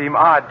that will seem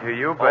odd to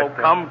you, but...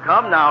 Oh,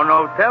 come now.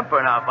 No temper.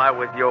 Now, if I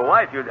was your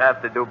wife, you'd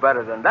have to do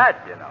better than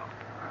that, you know.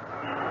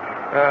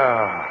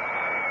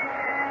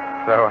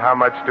 So how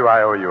much do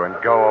I owe you? And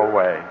go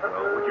away.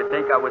 Well, would you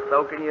think I was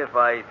soaking you if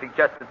I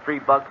suggested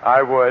 $3?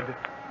 I would.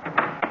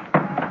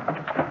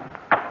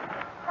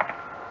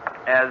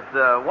 As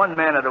one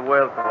man of the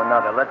world to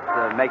another, let's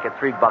make it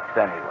 $3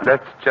 anyway.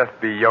 Let's just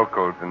be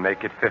yokels and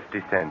make it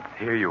 50 cents.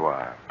 Here you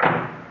are.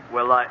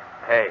 Well,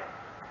 Hey,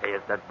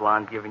 is that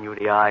blonde giving you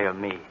the eye or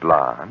me?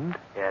 Blonde?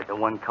 Yeah, the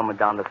one coming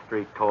down the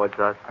street towards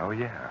us. Oh,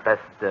 yeah.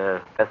 Best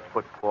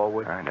foot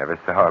forward. I never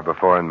saw her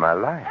before in my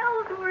life.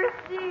 Ellsworth,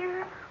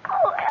 dear.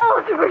 Oh,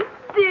 Ellsworth,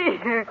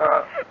 dear.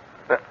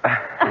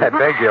 I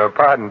beg your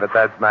pardon, but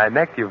that's my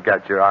neck you've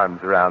got your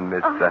arms around,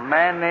 Miss... A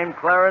man named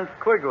Clarence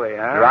Quigley,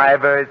 huh?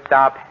 Driver,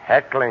 stop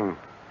heckling.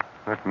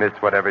 Look, miss,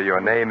 whatever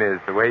your name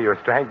is, the way you're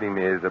strangling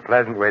me is a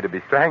pleasant way to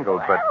be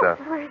strangled, but...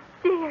 Ellsworth,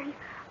 dear, you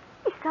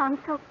sound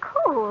so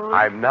cold.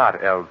 I'm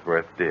not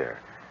Ellsworth, dear.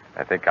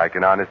 I think I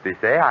can honestly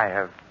say I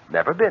have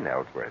never been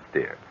Ellsworth,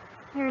 dear.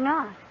 You're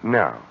not?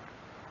 No.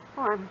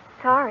 Oh, I'm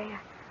sorry.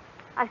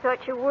 I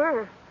thought you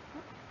were.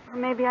 Or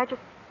maybe I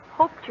just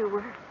hoped you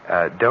were.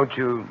 Don't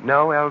you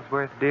know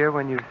Ellsworth, dear,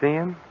 when you see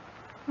him?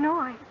 No,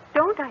 I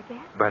don't, I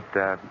guess. But,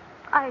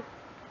 I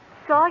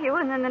saw you,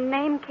 and then the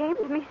name came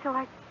to me, so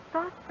I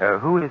thought...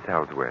 who is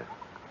Ellsworth?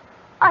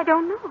 I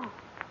don't know.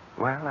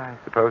 Well, I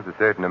suppose a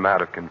certain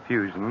amount of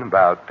confusion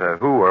about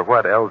who or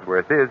what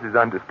Ellsworth is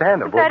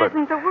understandable, But that but...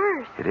 isn't the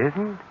worst. It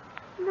isn't?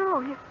 No,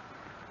 you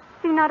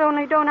see, not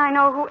only don't I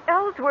know who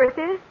Ellsworth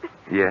is, but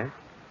Yes?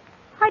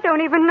 I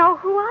don't even know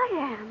who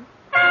I am.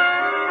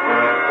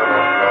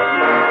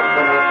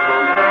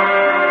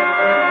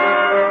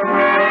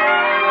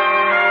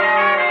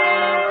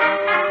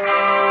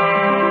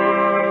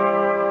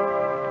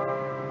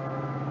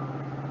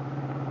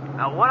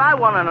 Now, what I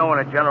want to know in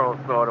a general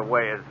sort of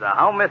way is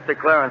how Mr.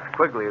 Clarence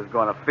Quigley is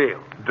going to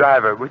feel.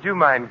 Driver, would you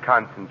mind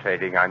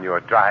concentrating on your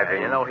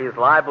driving? You know, he's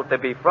liable to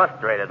be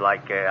frustrated,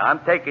 like, I'm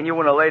taking you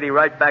and a lady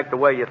right back the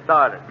way you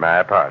started. My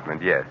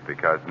apartment, yes,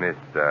 because Miss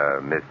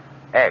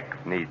X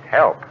needs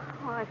help.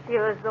 Oh, I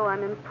feel as though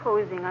I'm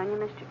imposing on you,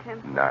 Mr.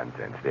 Temple.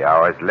 Nonsense. The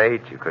hour's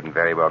late. You couldn't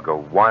very well go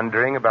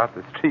wandering about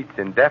the streets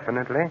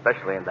indefinitely.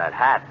 Especially in that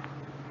hat.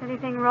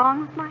 Anything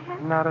wrong with my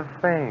head? Not a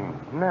thing.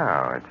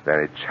 No, it's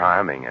very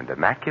charming and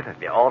immaculate.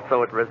 Yeah,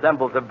 also, it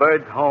resembles a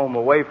bird's home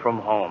away from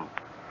home.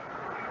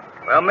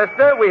 Well,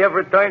 mister, we have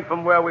returned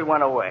from where we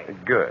went away.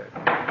 Good.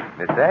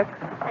 Miss X?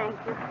 Thank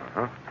you.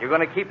 Huh? You're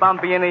going to keep on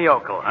being a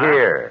yokel, huh?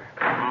 Here.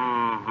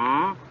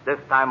 Mm-hmm. This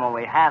time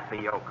only half a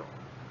yokel.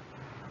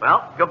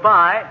 Well,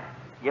 goodbye.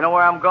 You know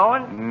where I'm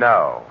going?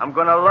 No. I'm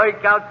going to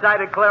lurk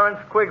outside of Clarence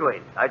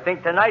Quigley's. I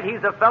think tonight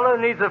he's a fellow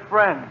who needs a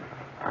friend.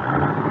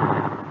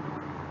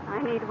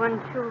 I need one,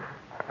 too.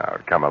 Oh,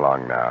 come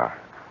along now.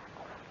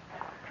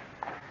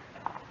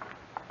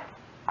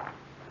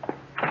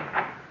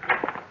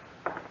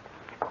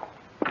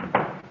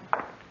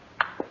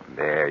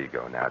 There you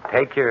go. Now,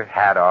 take your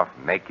hat off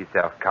and make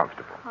yourself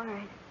comfortable. All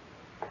right.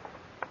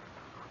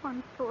 Oh,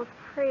 I'm so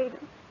afraid.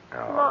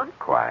 Oh, Lost.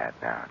 quiet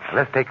now.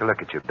 Let's take a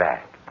look at your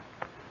back.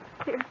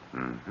 Here.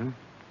 Mm-hmm.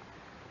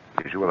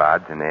 Usual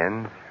odds and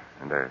ends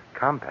and a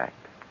compact.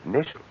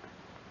 Initials.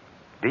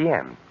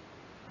 DM.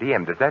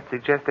 DM, does that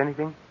suggest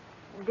anything?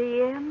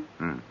 DM?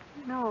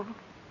 No.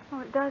 No,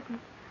 it doesn't.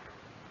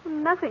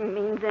 Nothing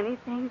means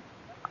anything.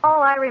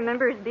 All I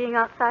remember is being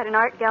outside an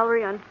art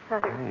gallery on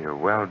Sutter. Hey, you're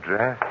well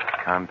dressed.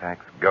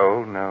 Compact's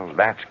gold, no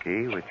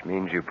latchkey, which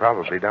means you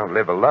probably don't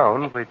live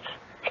alone, which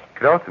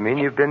could also mean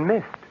you've been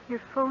missed.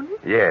 Your phone is?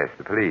 Yes,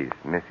 the police,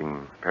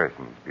 Missing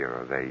Persons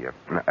Bureau. They,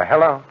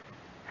 hello?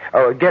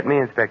 Oh, get me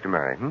Inspector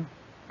Murray,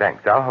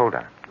 Thanks, I'll hold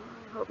on.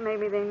 I hope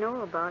maybe they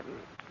know about me.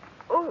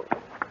 Oh,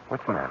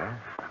 What's the matter?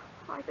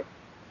 I just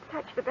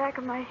touched the back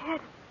of my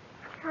head.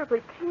 It's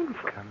terribly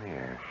painful. Come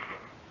here.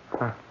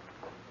 Huh.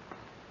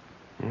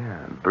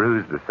 Yeah,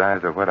 bruised the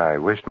size of what I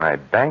wished my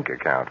bank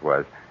account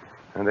was.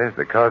 And there's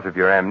the cause of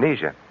your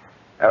amnesia.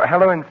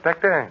 Hello,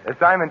 Inspector.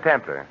 Simon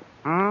Templar.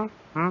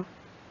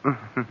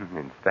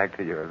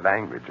 Inspector, your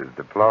language is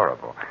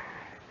deplorable.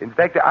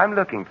 Inspector, I'm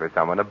looking for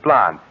someone, a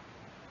blonde.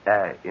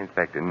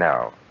 Inspector,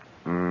 no.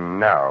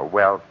 No,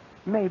 well,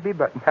 maybe,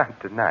 but not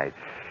tonight.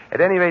 At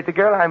any rate, the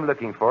girl I'm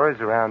looking for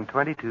is around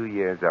 22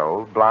 years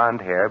old,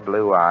 blonde hair,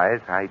 blue eyes,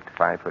 height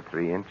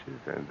 5'3"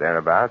 or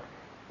thereabouts,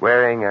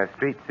 wearing a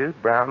street suit,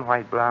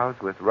 brown-white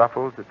blouse with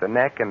ruffles at the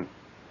neck and...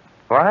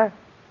 What?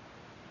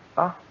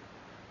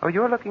 Oh,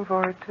 you're looking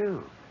for her,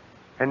 too.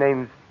 Her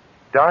name's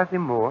Dorothy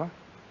Moore.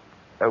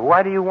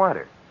 Why do you want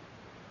her?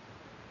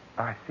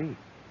 Oh, I see.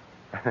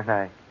 Then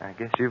I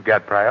guess you've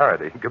got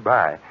priority.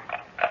 Goodbye.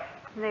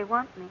 They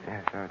want me.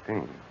 Yes, so it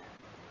seems.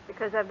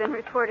 Because I've been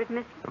reported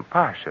missing.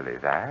 Partially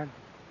that.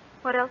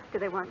 What else do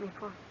they want me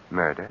for?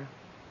 Murder.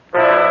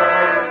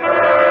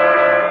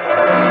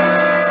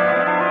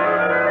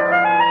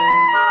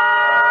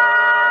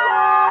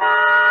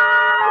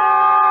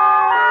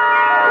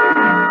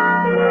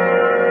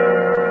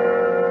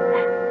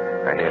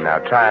 Here, now,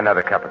 try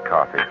another cup of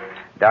coffee.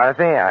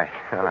 Dorothy,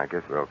 I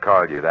guess we'll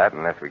call you that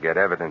unless we get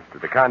evidence to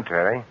the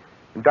contrary.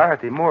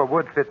 Dorothy Moore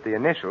would fit the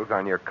initials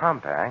on your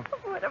compact.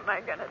 What am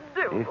I going to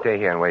do? You stay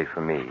here and wait for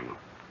me.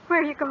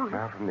 Where are you going?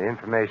 Well, from the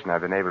information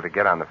I've been able to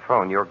get on the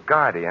phone, your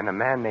guardian, a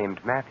man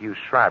named Matthew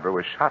Schreiber,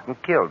 was shot and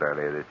killed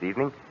earlier this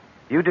evening.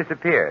 You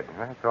disappeared.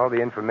 That's all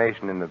the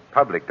information in the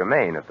public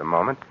domain at the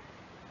moment.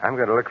 I'm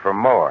going to look for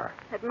more.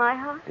 At my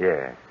house?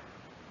 Yes.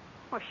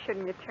 Or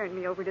shouldn't you turn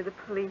me over to the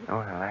police? Oh,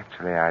 well,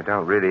 actually, I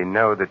don't really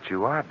know that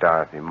you are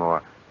Dorothy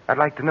Moore. I'd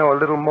like to know a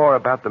little more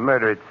about the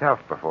murder itself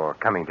before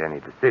coming to any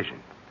decision.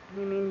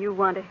 You mean you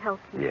want to help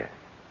me? Yes.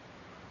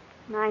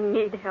 And I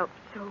need help,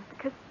 so,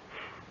 because,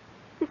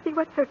 you see,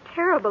 what's so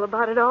terrible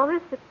about it all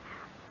is that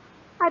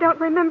I don't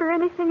remember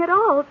anything at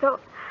all, so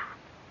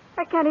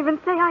I can't even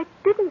say I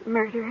didn't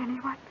murder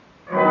anyone.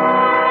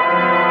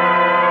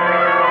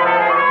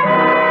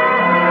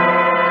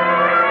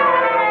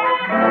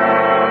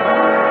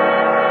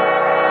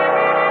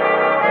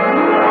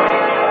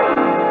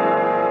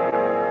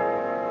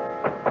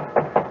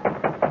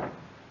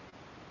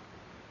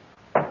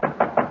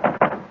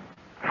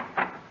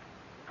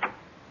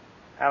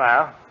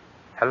 Hello.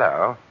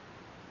 Hello.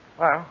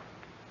 Well,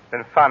 it's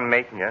been fun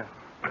meeting you.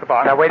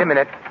 Goodbye. Now, wait a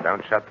minute.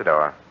 Don't shut the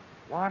door.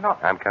 Why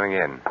not? I'm coming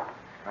in.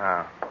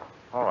 Oh,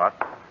 all right.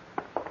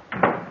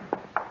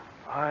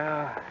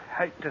 I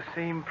hate to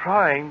seem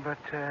prying, but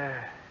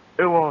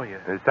who are you?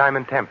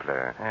 Simon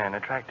Templar. An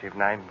attractive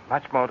name,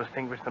 much more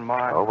distinguished than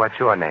mine. Oh, what's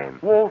your name?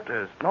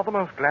 Walters. Not the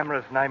most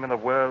glamorous name in the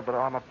world, but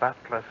I'm a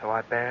butler, so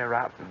I bear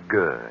up.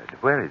 Good.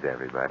 Where is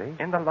everybody?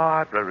 In the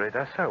library.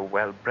 They're so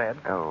well bred.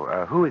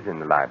 Oh, who is in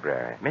the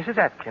library? Mrs.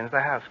 Atkins,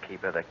 the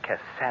housekeeper, the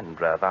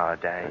Cassandra of our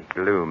day. A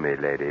gloomy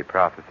lady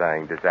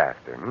prophesying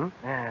disaster,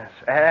 Yes.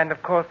 And,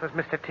 of course, there's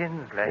Mr.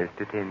 Tinsley.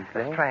 Mr.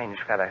 Tinsley? A strange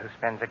fellow who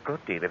spends a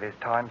good deal of his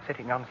time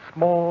sitting on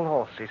small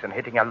horses and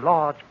hitting a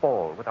large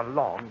ball with a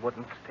long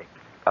wooden stick.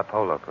 A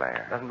polo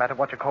player. Doesn't matter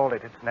what you call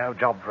it. It's no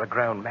job for a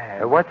grown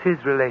man. What's his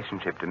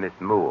relationship to Miss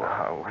Moore?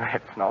 Oh,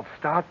 let's not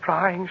start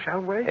prying, shall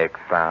we?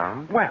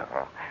 Expound.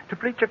 Well, to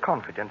breach your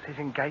confidence, he's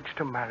engaged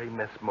to marry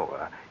Miss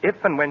Moore, if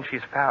and when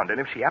she's found, and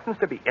if she happens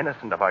to be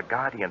innocent of our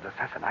guardian's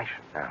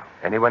assassination. Oh.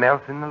 Anyone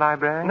else in the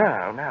library?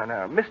 No.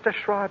 Mr.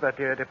 Schreiber,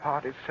 dear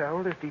departed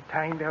soul, is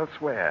detained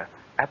elsewhere,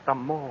 at the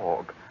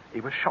morgue.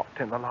 He was shot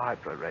in the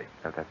library.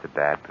 Oh, that's a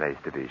bad place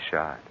to be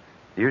shot.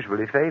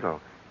 Usually fatal.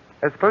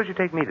 Suppose you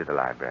take me to the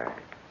library.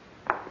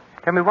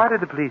 Tell me, why did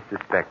the police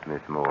suspect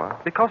Miss Moore?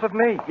 Because of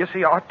me. You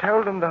see, I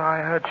told them that I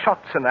heard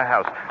shots in the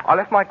house. I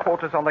left my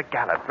quarters on the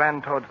Gallant,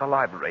 ran towards the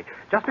library.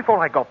 Just before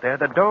I got there,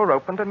 the door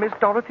opened and Miss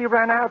Dorothy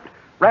ran out.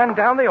 Ran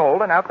down the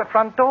hall and out the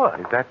front door.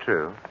 Is that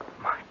true?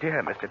 My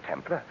dear Mr.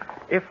 Templar,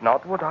 if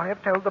not, would I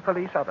have told the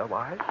police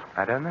otherwise?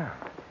 I don't know.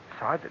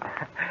 Besides,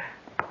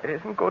 it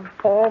isn't good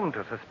form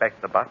to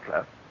suspect the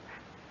butler.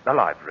 The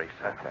library,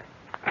 sir.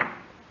 Okay.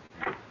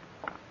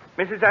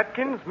 Mrs.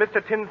 Atkins,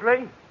 Mr.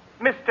 Tinsley,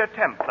 Mr.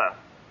 Templar.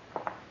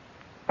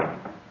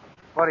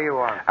 What do you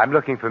want? I'm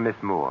looking for Miss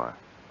Moore.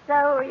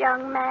 So,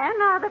 young man,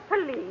 are the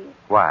police.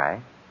 Why?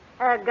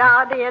 Her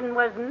guardian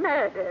was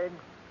murdered.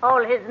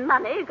 All his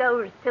money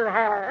goes to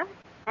her,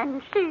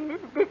 and she's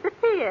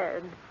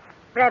disappeared.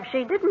 Perhaps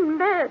she didn't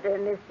murder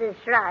Mr.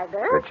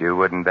 Schreiber. But you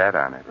wouldn't bet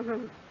on it.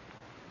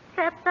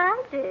 Perhaps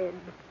I did.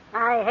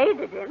 I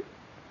hated him.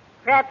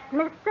 Perhaps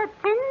Mr.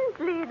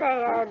 Tinsley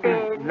there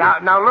did.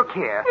 Now, look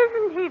here.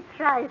 Isn't he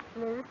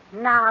priceless?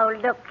 Now,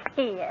 look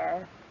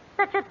here.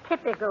 Such a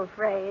typical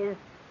phrase.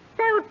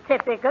 So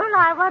typical,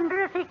 I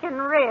wonder if he can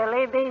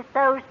really be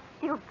so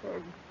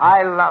stupid.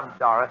 I love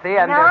Dorothy,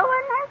 and... No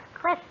one has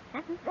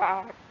questioned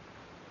that.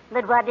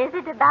 But what is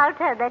it about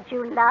her that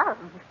you love?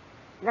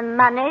 The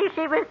money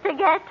she was to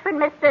get when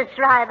Mr.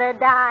 Schreiber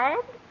died?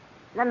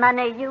 The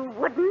money you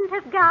wouldn't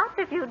have got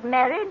if you'd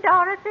married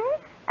Dorothy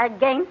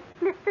against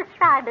Mr.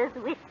 Schreiber's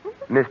wishes?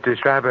 Mr.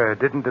 Schreiber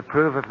didn't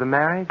approve of the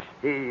marriage?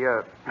 He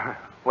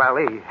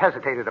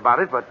hesitated about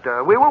it, but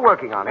we were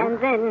working on it.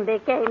 And then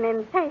became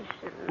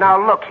impatient.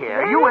 Now, look here.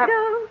 There you have...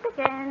 goes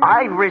again.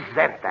 I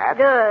resent that.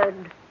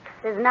 Good.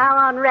 It is now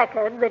on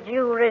record that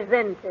you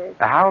resent it.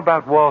 How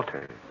about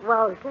Walters?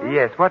 Walter?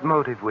 Yes, what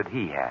motive would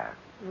he have?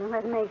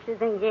 What makes you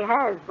think he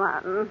has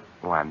one?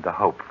 Oh, I'm the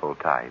hopeful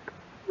type.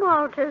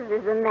 Walters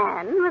is a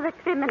man with a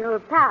criminal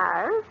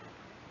past.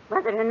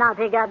 Whether or not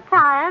he got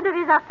tired of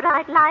his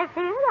upright life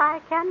here, I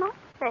cannot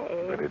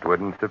say. But it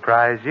wouldn't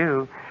surprise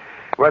you.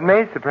 What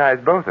may surprise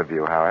both of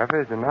you,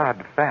 however, is an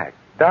odd fact.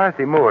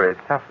 Dorothy Moore is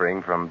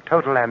suffering from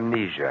total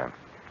amnesia.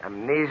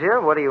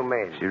 Amnesia? What do you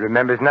mean? She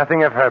remembers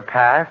nothing of her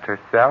past,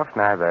 herself,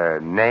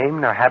 neither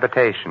name nor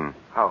habitation.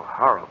 How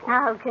horrible.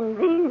 How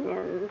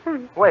convenient.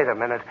 Wait a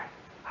minute.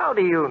 How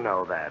do you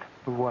know that?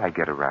 Why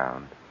get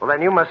around? Well,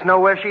 then you must know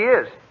where she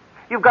is.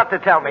 You've got to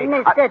tell me.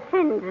 Mr.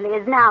 Tinsley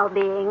is now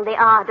being the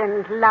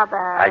ardent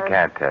lover. I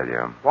can't tell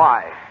you.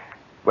 Why?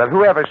 Well,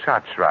 whoever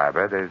shot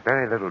Schreiber, there's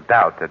very little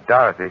doubt that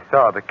Dorothy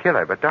saw the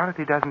killer, but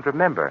Dorothy doesn't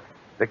remember.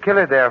 The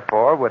killer,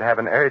 therefore, would have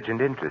an urgent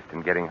interest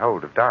in getting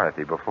hold of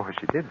Dorothy before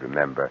she did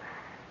remember,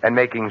 and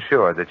making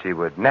sure that she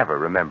would never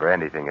remember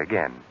anything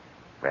again.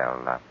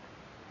 Well,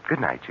 good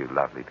night, you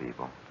lovely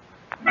people.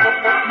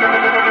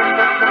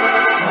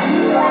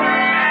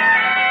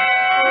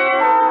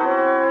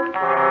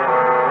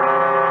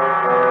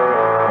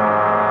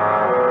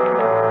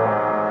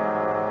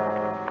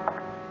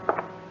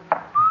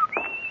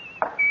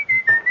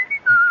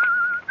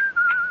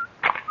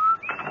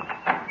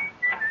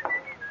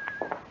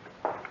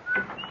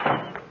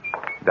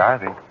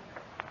 Dorothy?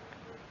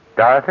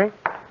 Dorothy?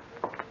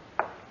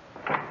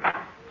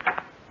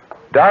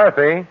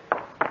 Dorothy?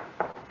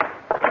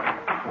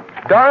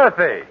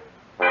 Dorothy!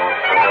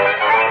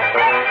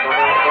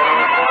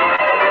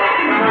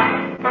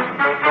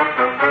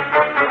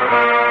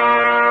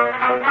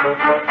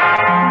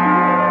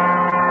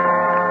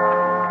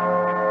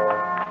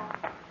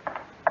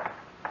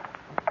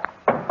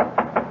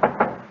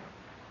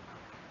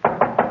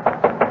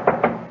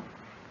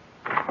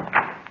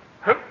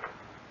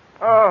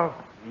 Oh,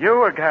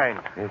 you again.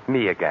 It's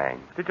me again.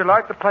 Did you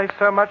like the place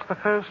so much the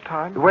first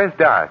time? Where's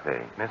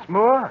Dorothy? Miss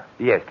Moore?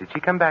 Yes, did she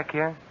come back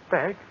here?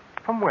 Back?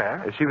 From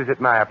where? She was at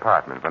my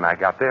apartment. When I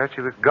got there,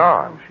 she was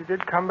gone. Oh, she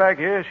did come back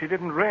here. She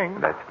didn't ring.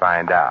 Let's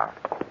find out.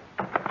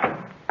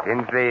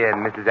 Tinsley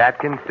and Mrs.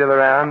 Atkins still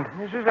around?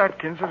 Mrs.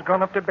 Atkins has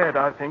gone up to bed,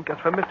 I think. As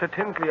for Mr.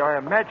 Tinsley, I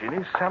imagine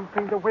he's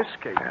sampling the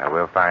whiskey.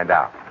 We'll find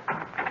out.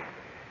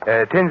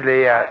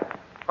 Tinsley,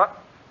 What?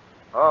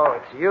 Oh,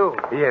 it's you.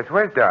 Yes,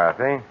 where's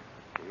Dorothy?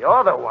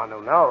 You're the one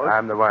who knows.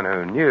 I'm the one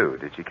who knew.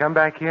 Did she come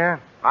back here?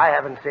 I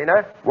haven't seen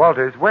her.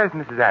 Walters, where's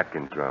Mrs.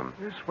 Atkins' room?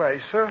 This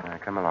way, sir.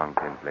 Come along,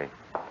 Tinsley.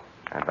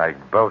 I'd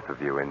like both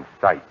of you in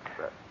sight.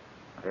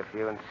 If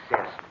you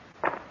insist.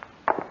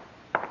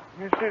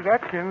 Mrs.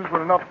 Atkins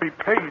will not be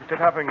pleased at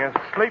having her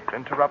sleep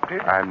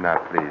interrupted. I'm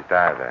not pleased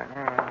either.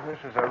 This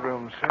is her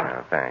room, sir.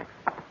 Oh, thanks.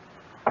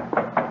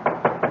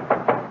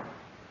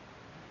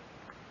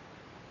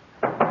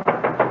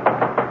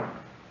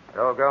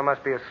 The old girl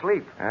must be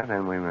asleep. Well,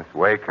 then we must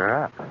wake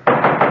her up.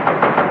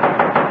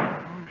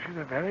 She's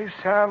a very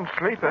sound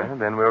sleeper. Well,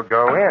 then we'll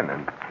go in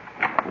and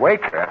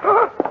wake her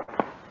up.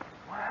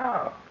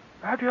 Wow.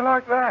 How do you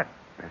like that?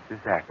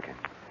 Mrs. Atkins.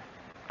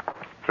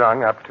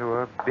 Strung up to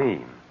a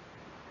beam.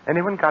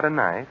 Anyone got a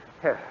knife?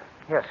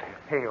 Yes,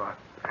 here you are.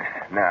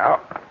 Now,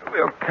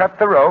 we'll cut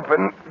the rope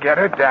and get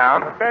her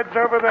down. The bed's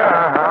over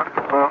there.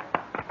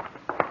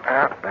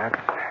 Well, that's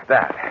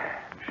that.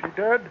 She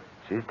dead?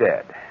 She's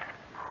dead.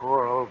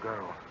 Poor old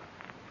girl.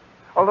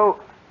 Although,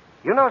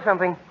 you know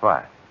something?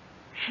 What?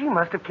 She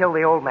must have killed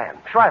the old man.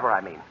 Shriver,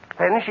 I mean.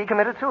 Then she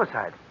committed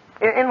suicide.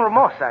 In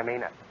remorse, I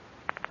mean.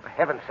 For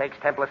heaven's sakes,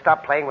 Templar,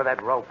 stop playing with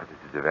that rope. This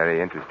is a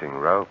very interesting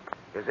rope.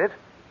 Is it?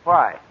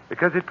 Why?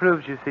 Because it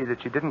proves, you see,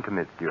 that she didn't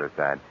commit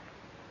suicide.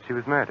 She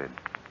was murdered.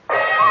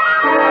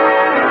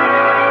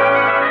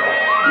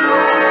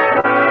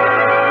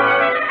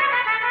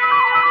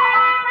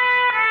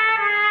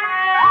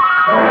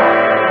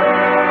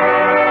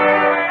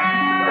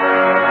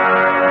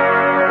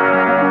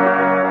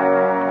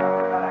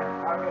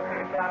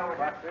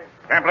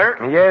 Templar?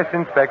 Yes,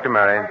 Inspector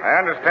Murray. I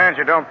understand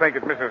you don't think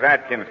that Mrs.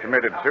 Atkins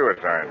committed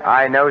suicide.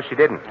 I know she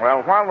didn't.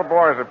 Well, while the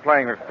boys are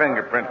playing with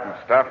fingerprints and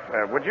stuff,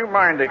 would you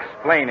mind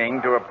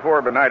explaining to a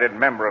poor benighted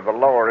member of the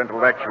lower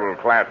intellectual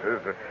classes,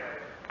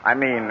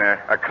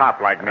 a cop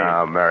like me?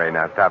 Oh, Murray,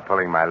 now stop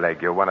pulling my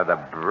leg. You're one of the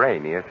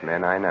brainiest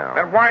men I know.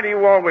 Then why do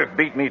you always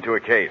beat me to a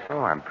case?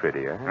 Oh, I'm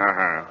prettier.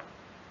 Uh-huh.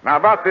 Now,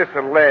 about this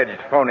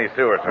alleged phony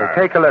suicide. Well,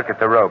 take a look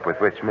at the rope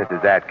with which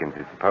Mrs. Atkins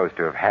is supposed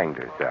to have hanged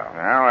herself.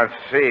 Well, let's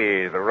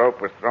see. The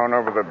rope was thrown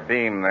over the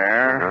beam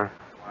there.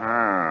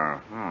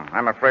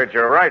 I'm afraid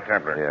you're right,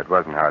 Templar. Yeah, it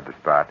wasn't hard to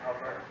spot.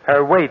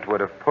 Her weight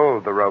would have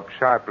pulled the rope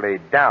sharply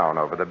down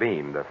over the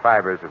beam. The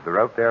fibers of the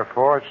rope,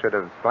 therefore, should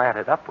have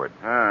slanted upward.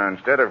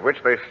 Instead of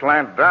which they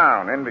slant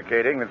down,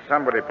 indicating that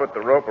somebody put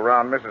the rope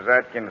around Mrs.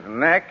 Atkins'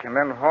 neck and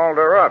then hauled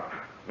her up.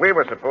 We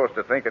were supposed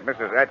to think that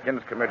Mrs.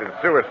 Atkins committed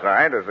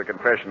suicide as a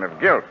confession of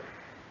guilt.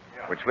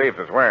 Which leaves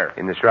us where?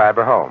 In the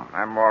Schreiber home.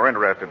 I'm more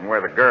interested in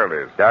where the girl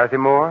is. Dorothy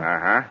Moore?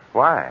 Uh-huh.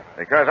 Why?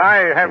 Because I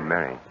have... Hey,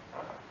 Mary.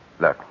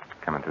 Look,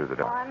 coming through the Oh,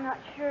 door. I'm not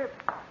sure.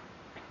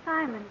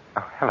 Simon,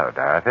 Oh, hello,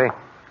 Dorothy.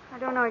 I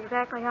don't know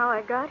exactly how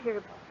I got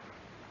here,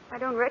 but I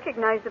don't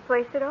recognize the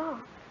place at all.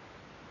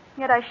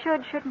 Yet I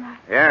should, shouldn't I?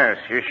 Yes,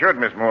 you should,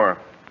 Miss Moore.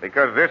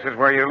 Because this is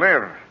where you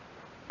live.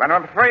 But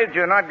I'm afraid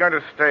you're not going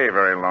to stay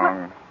very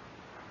long.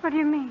 What do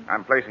you mean?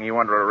 I'm placing you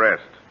under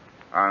arrest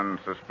on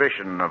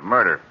suspicion of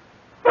murder.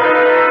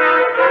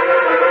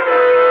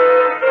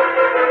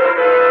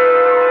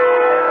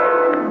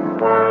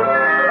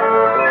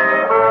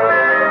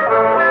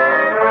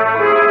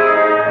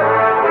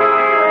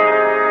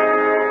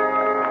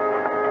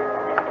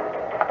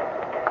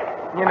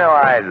 You know,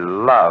 I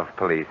love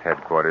police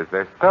headquarters.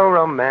 They're so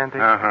romantic.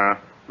 Uh-huh.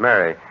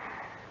 Mary,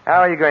 how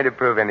are you going to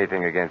prove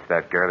anything against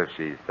that girl if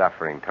she's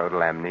suffering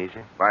total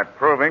amnesia? By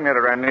proving that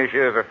her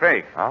amnesia is a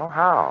fake. Oh,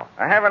 how?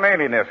 I have an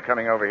alienist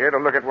coming over here to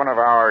look at one of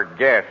our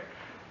guests.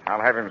 I'll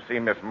have him see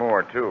Miss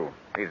Moore, too.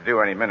 He's due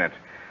any minute.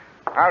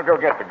 I'll go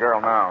get the girl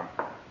now.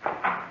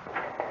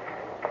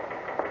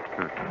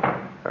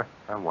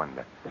 I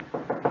wonder.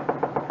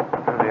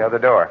 There's the other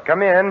door.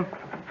 Come in.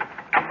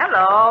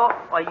 Hello.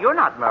 Well, you're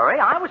not Murray.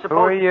 I was supposed...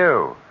 Who are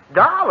you?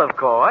 Doll, of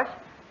course.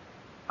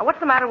 Now, what's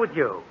the matter with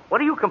you?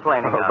 What are you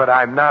complaining of? But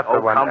I'm not the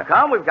one...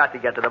 Come. We've got to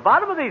get to the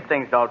bottom of these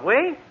things, don't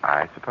we?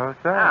 I suppose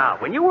so. Now,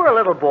 when you were a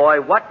little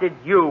boy, what did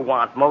you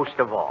want most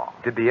of all?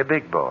 To be a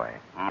big boy.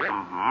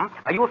 Mm-hmm.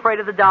 Are you afraid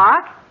of the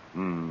dark?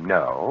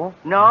 No.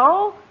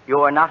 No? You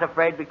are not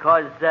afraid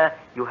because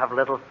you have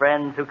little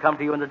friends who come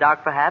to you in the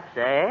dark, perhaps,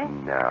 eh?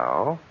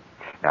 No.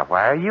 Now,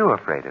 why are you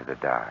afraid of the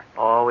dark?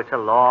 Oh, it's a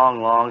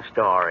long, long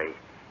story.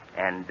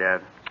 And,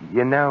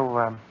 You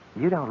know,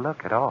 you don't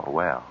look at all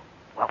well.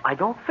 well, I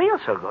don't feel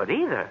so good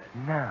either.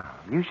 No,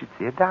 you should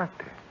see a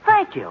doctor.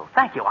 Thank you.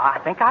 I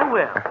think I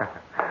will.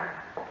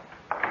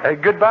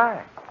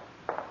 Goodbye.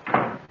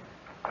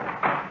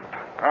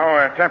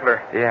 Oh,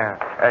 Templar. Yeah.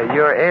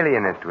 Your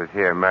alienist was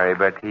here, Murray,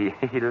 but he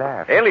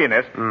left.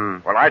 Alienist?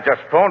 Well, I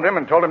just phoned him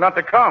and told him not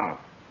to come.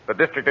 The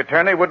district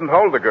attorney wouldn't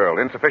hold the girl.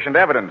 Insufficient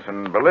evidence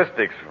and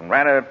ballistics.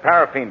 Ran a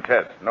paraffin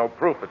test. No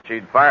proof that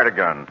she'd fired a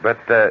gun. But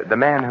the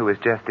man who was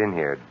just in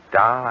here,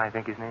 Dahl, I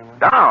think his name was?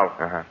 Dahl?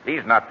 Uh-huh.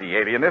 He's not the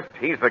alienist.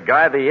 He's the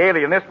guy the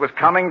alienist was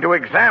coming to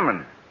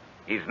examine.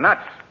 He's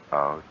nuts.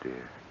 Oh,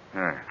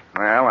 dear.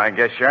 Well, I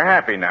guess you're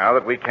happy now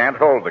that we can't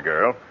hold the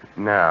girl.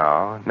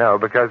 No,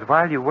 because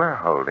while you were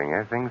holding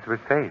her, things were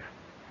safe.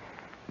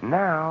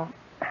 Now,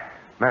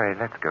 Murray,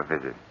 let's go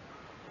visit.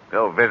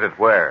 Go visit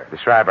where? The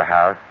Schreiber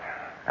house.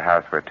 A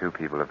house where 2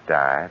 people have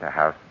died. A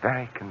house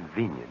very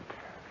convenient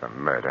for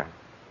murder.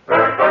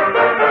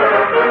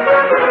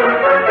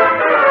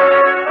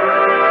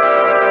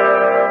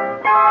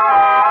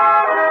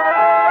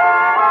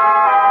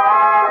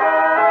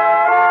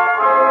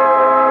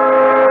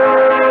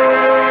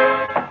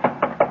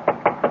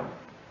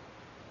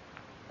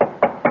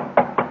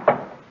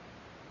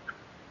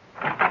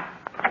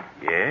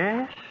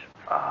 Yes?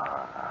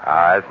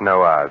 It's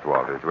no Oz,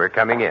 Walters. We're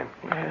coming in.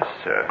 Yes,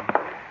 sir.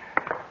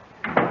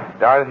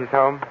 Dorothy's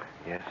home?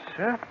 Yes,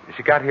 sir.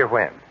 She got here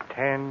when?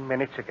 10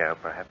 minutes ago,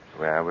 perhaps.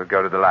 Well, we'll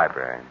go to the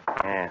library.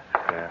 Yes,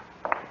 sir.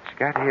 She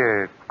got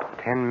here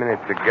 10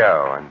 minutes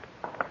ago,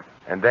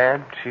 and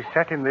then? She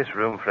sat in this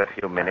room for a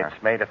few minutes,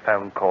 made a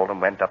phone call,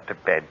 and went up to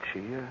bed.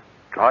 She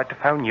tried to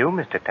phone you,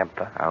 Mr.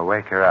 Templar. I'll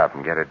wake her up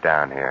and get her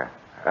down here.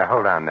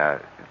 Hold on.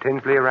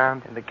 Tinsley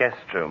around? In the guest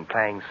room,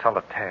 playing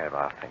solitaire,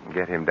 I think.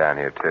 Get him down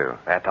here, too.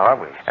 That I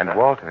will, And sir.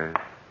 Walters,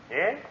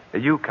 Yes?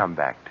 you come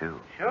back, too.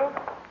 Sure.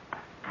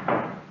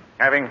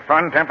 Having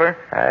fun, Templar?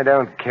 I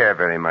don't care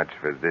very much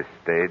for this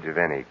stage of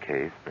any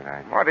case, but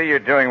I... What are you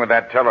doing with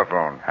that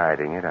telephone?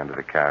 Hiding it under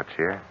the couch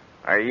here.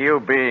 Are you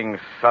being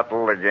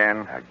subtle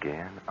again?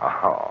 Again?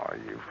 Oh,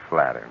 you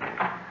flatter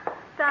me.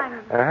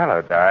 Simon.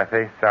 Hello,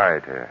 Dorothy.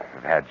 Sorry to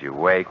have had you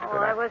wake, Oh,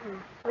 but I wasn't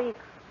asleep.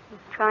 I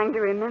was trying to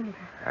remember.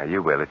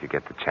 you will if you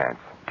get the chance.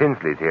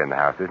 Tinsley's here in the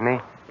house, isn't he?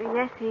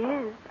 Yes, he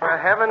is. For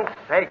heaven's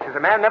sakes, is a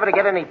man never to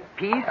get any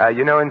peace?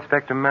 You know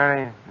Inspector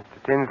Murray,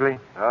 Mr. Tinsley?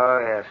 Oh,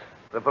 yes.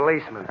 The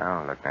policeman.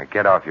 Oh, look, now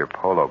get off your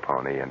polo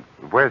pony and...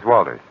 Where's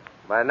Walters?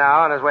 By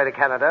now, on his way to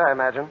Canada, I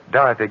imagine.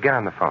 Dorothy, get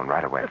on the phone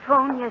right away. The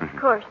phone, yes, of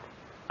course.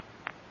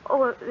 Oh,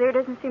 well, there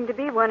doesn't seem to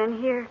be one in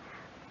here.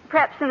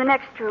 Perhaps in the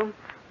next room.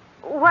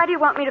 Why do you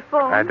want me to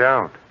phone? I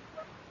don't.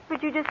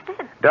 But you just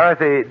said.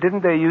 Dorothy,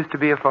 didn't there used to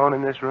be a phone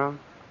in this room?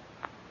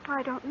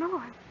 I don't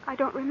know. I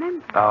don't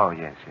remember. Oh,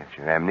 yes,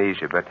 your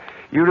amnesia. But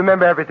you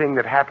remember everything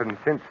that happened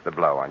since the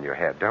blow on your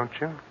head, don't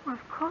you? Well,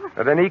 of course.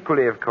 But then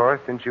equally, of course,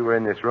 since you were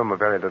in this room a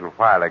very little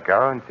while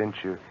ago, and since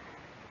you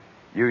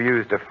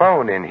used a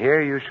phone in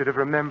here, you should have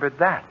remembered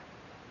that.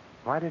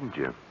 Why didn't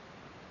you?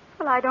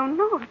 Well, I don't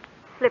know. It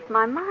slipped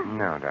my mind.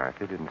 No,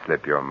 Dorothy, it didn't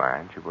slip your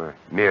mind. You were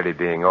merely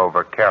being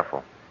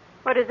over-careful.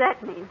 What does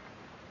that mean?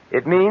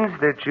 It means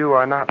that you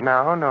are not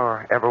now,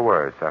 nor ever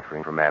were,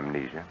 suffering from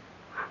amnesia.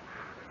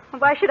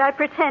 Why should I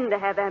pretend to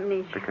have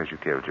amnesia? Because you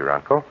killed your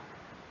uncle.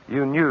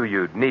 You knew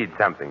you'd need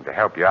something to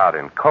help you out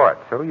in court,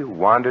 so you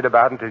wandered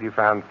about until you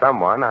found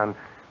someone on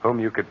whom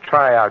you could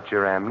try out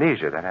your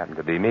amnesia. That happened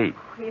to be me.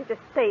 You're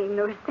just saying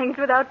those things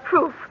without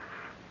proof.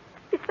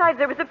 Besides,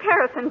 there was a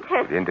paraffin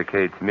test. It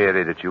indicates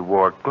merely that you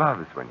wore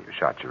gloves when you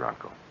shot your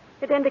uncle.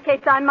 It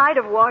indicates I might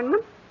have worn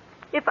them.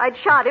 If I'd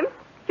shot him,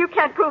 you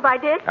can't prove I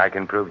did. I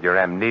can prove your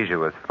amnesia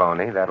was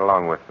phony, that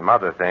along with some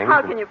other things.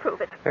 How can you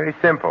prove it? Very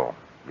simple.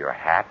 Your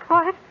hat.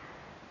 What?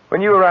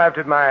 When you arrived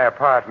at my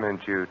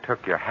apartment, you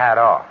took your hat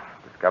off,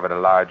 discovered a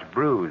large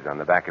bruise on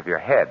the back of your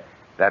head.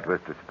 That was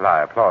to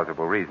supply a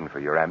plausible reason for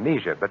your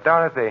amnesia. But,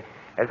 Dorothy,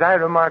 as I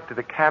remarked to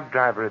the cab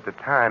driver at the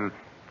time,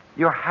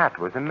 your hat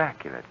was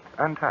immaculate,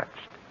 untouched.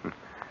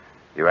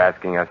 You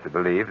asking us to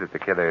believe that the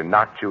killer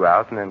knocked you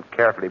out and then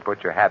carefully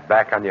put your hat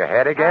back on your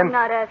head again? I'm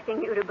not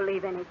asking you to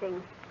believe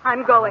anything.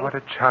 I'm going. What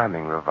a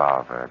charming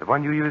revolver. The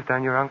one you used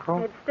on your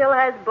uncle? It still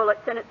has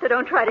bullets in it, so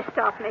don't try to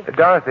stop me.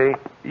 Dorothy,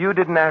 you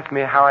didn't ask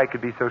me how I could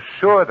be so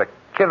sure the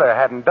killer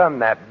hadn't done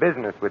that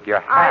business with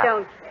your hat. I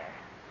don't care.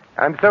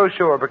 I'm so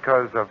sure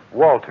because of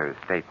Walter's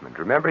statement.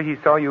 Remember, he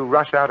saw you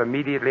rush out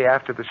immediately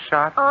after the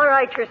shot? All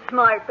right, you're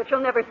smart, but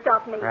you'll never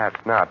stop me. Perhaps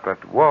not,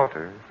 but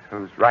Walters,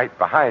 who's right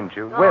behind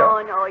you, will.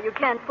 Oh, no, you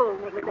can't fool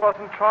me. He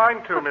wasn't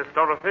trying to, Miss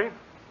Dorothy.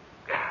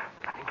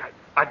 I think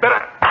I'd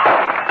better...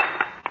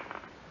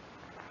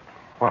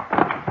 Well,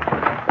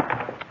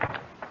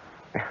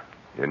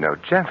 you're no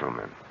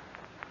gentleman.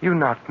 You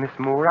knocked Miss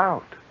Moore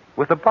out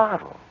with a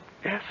bottle.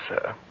 Yes,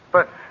 sir.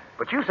 But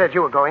you said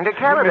you were going to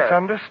Canada. You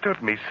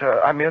misunderstood me,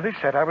 sir. I merely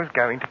said I was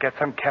going to get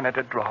some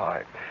Canada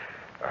Dry.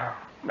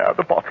 Now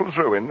the bottle's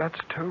ruined. That's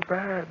too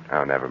bad.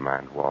 Oh, never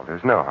mind,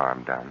 Walters. No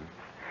harm done.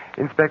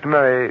 Inspector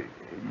Murray,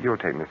 you'll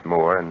take Miss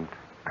Moore, and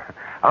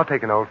I'll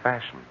take an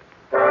old-fashioned.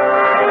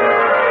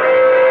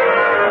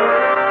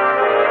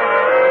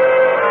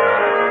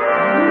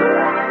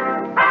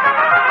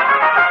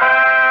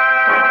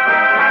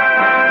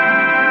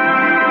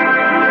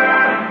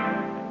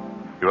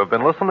 You have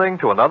been listening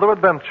to another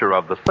adventure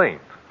of the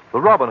Saint,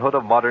 the Robin Hood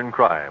of modern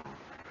crime.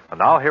 And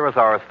now here is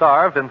our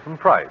star, Vincent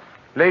Price.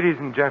 Ladies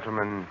and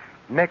gentlemen,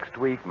 next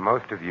week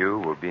most of you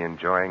will be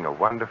enjoying a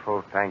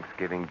wonderful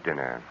Thanksgiving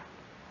dinner.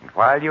 And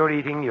while you're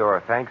eating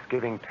your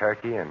Thanksgiving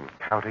turkey and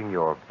counting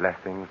your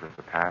blessings of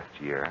the past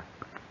year,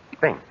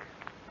 think.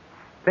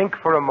 Think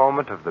for a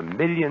moment of the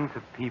millions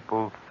of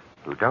people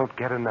who don't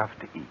get enough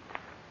to eat.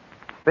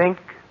 Think,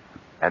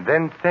 and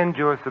then send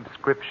your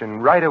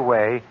subscription right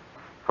away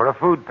for a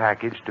food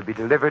package to be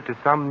delivered to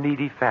some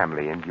needy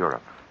family in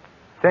Europe.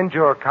 Send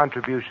your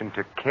contribution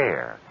to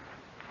CARE,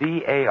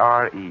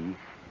 C-A-R-E,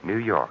 New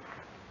York.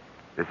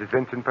 This is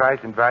Vincent Price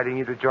inviting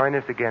you to join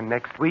us again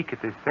next week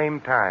at this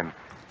same time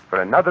for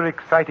another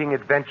exciting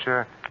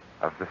adventure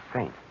of the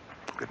Saint.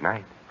 Good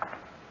night.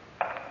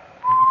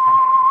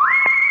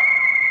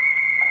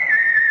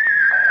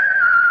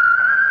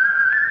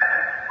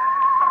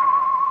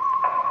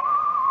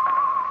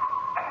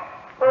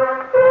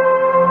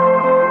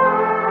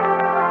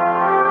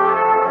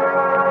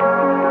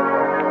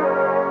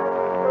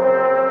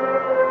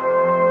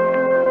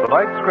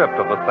 Tonight's script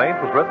of The Saint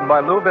was written by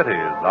Lou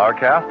Vitties. Our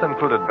cast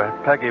included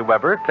Peggy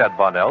Weber, Ted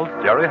Von Els,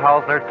 Jerry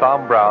Hausner,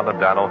 Tom Brown, and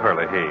Dan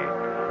O'Hurley.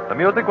 The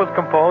music was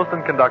composed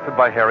and conducted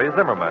by Harry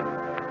Zimmerman.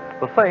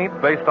 The Saint,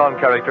 based on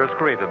characters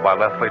created by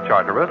Leslie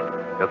Charteris,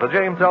 is a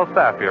James L.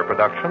 Staffier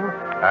production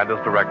and is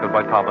directed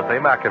by Thomas A.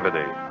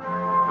 McAvity.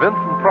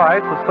 Vincent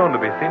Price is soon to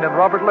be seen in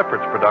Robert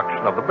Lippert's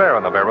production of The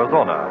Baron of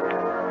Arizona.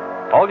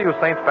 All you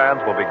Saint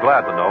fans will be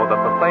glad to know that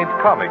The Saint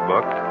comic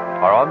books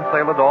are on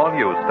sale at all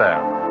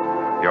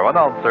newsstands. Your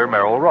announcer,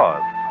 Merrill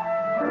Ross.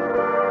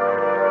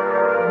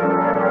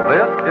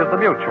 This is the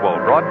Mutual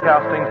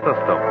Broadcasting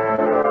System.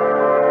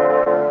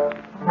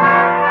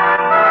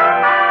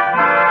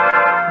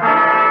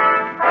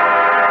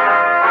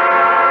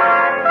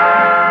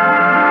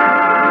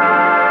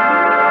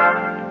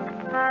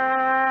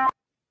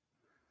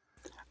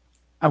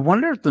 I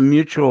wonder if the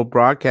Mutual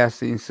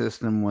Broadcasting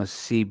System was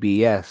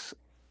CBS.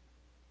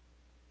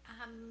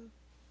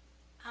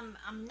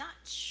 I'm not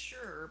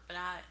sure, but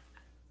I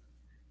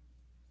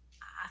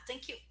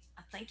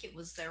think it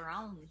was their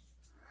own.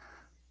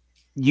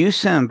 You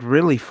sound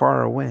really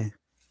far away.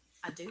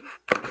 I do.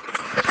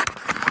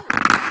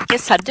 Oh,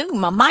 yes, I do.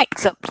 My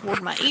mic's up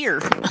toward my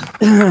ear.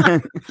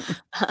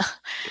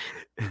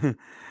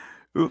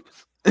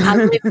 Oops.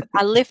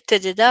 I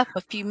lifted it up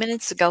a few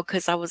minutes ago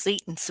because I was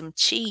eating some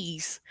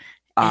cheese.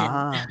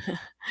 And,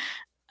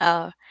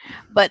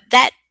 but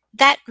that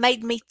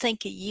made me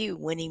think of you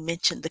when he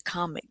mentioned the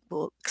comic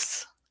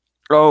books.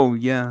 Oh,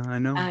 yeah, I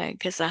know.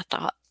 Because I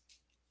thought,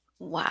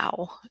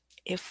 wow,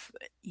 if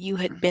you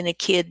had been a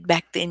kid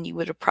back then, you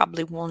would have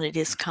probably wanted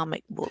his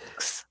comic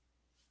books.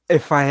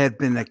 If I had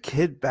been a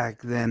kid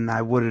back then,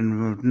 I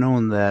wouldn't have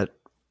known that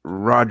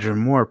Roger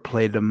Moore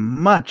played a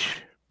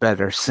much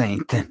better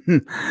Saint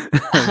than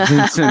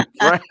Vincent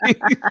Price.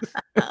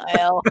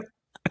 Well.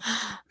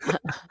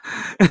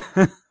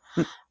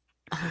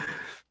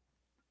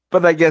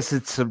 But I guess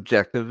it's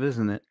subjective,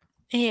 isn't it?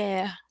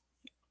 Yeah.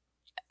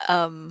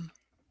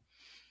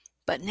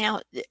 But now,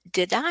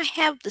 did I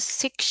have the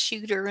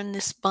 6-shooter in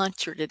this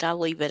bunch, or did I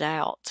leave it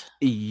out?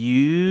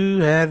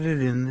 You had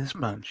it in this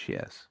bunch,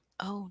 yes.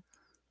 Oh.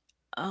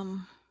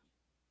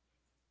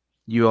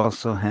 You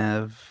also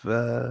have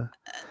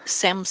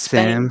Sam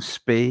Spade. Sam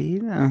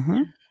Spade,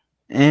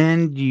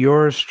 and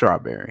your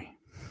Strawberry.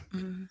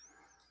 Mm.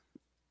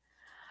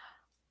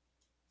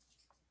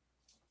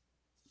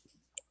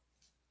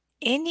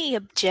 Any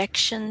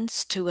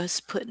objections to us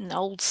putting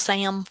old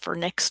Sam for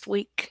next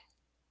week?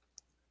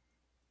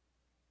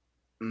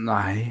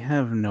 I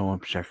have no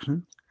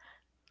objection.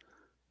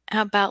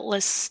 How about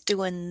let's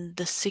doing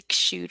the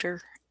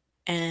 6-shooter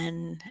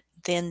and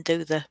then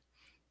do the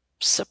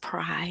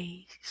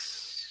surprise?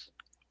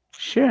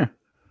 Sure.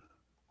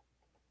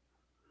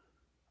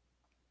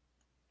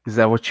 Is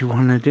that what you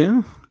want to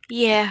do?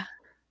 Yeah.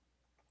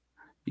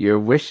 Your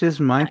wish is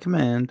my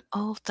command.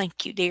 Oh,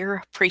 thank you, dear.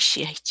 I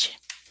appreciate you.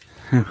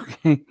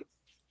 Okay.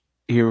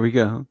 Here we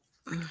go.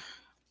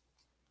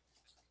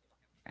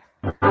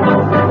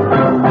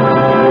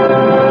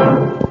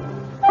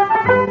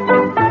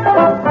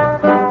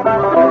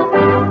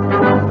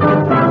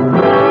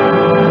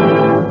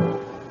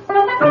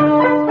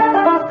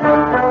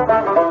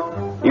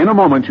 In a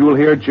moment, you'll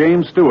hear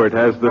James Stewart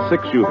as the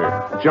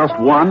 6-shooter, just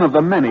one of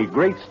the many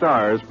great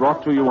stars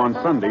brought to you on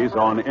Sundays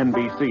on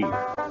NBC.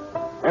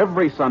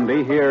 Every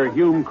Sunday, hear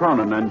Hume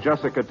Cronin and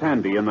Jessica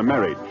Tandy in The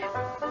Marriage,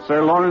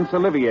 Sir Laurence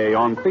Olivier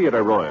on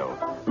Theatre Royal,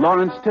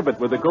 Lawrence Tibbett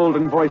with the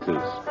Golden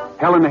Voices,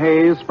 Helen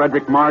Hayes,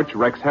 Frederick March,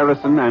 Rex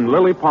Harrison, and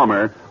Lily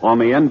Palmer on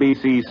the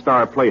NBC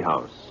Star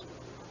Playhouse.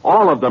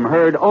 All of them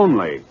heard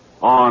only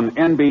on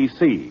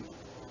NBC.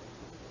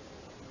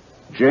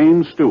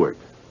 James Stewart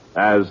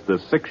as the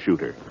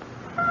 6-shooter.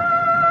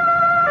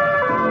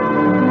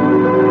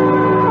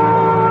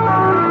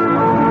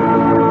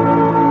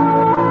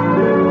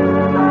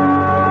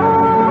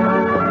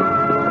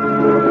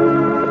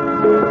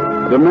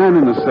 The man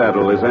in the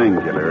saddle is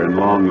angular and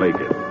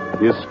long-legged.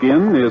 His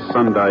skin is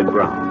sun-dyed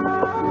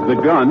brown. The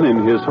gun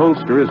in his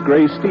holster is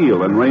gray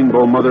steel and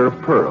rainbow mother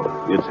of pearl,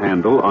 its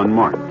handle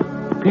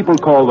unmarked. People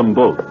call them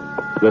both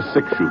the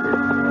 6-shooter.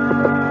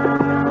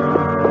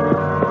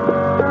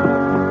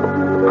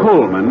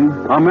 Coleman,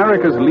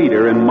 America's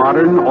leader in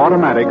modern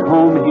automatic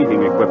home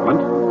heating equipment,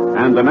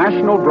 and the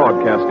National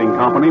Broadcasting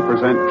Company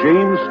present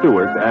James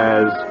Stewart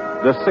as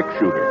the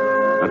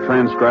 6-shooter, a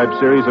transcribed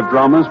series of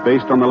dramas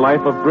based on the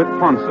life of Britt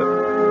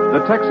Ponsett, the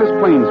Texas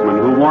plainsman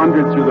who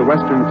wandered through the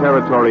Western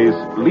Territories,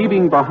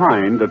 leaving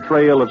behind a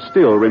trail of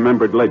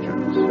still-remembered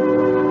legends.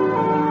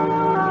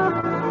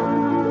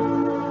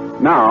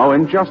 Now,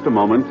 in just a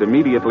moment,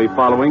 immediately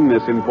following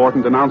this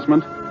important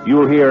announcement,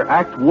 you'll hear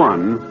Act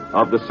 1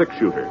 of the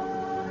 6-shooter.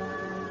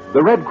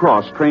 The Red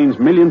Cross trains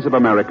millions of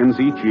Americans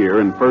each year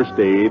in first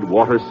aid,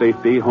 water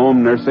safety,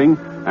 home nursing,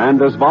 and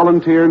as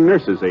volunteer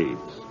nurses' aides.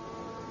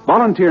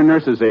 Volunteer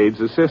nurses' aides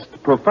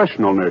assist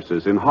professional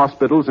nurses in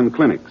hospitals and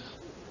clinics.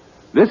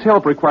 This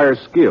help requires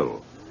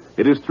skill.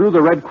 It is through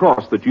the Red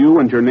Cross that you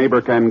and your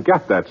neighbor can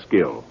get that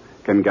skill,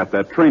 can get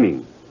that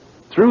training.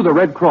 Through the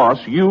Red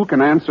Cross, you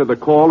can answer the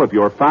call of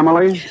your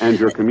family and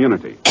your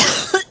community.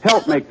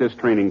 Help make this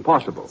training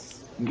possible.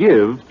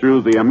 Give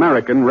through the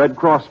American Red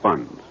Cross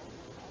Fund.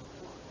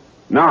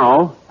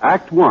 Now,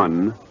 Act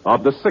 1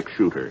 of The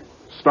 6-Shooter,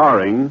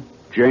 starring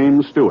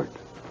James Stewart.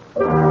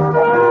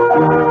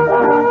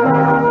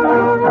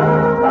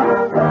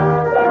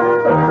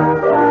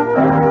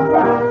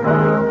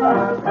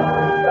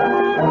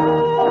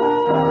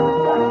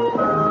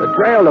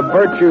 trail to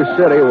Virtue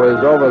City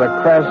was over the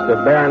crest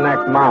of Bare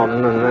Neck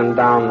Mountain and then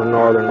down the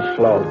northern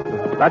slope.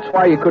 That's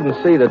why you couldn't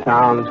see the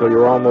town until you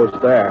were almost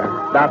there.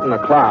 That and the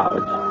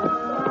clouds.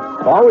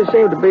 There always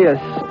seemed to be a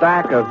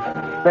stack of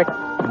thick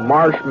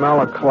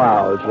marshmallow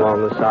clouds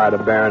along the side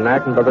of Bare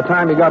Neck, and by the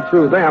time you got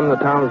through them, the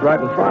town was right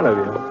in front of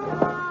you.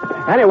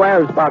 Anyway,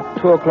 it was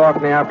about 2 o'clock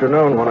in the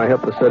afternoon when I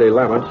hit the city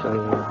limits,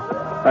 and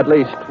at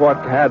least what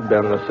had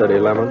been the city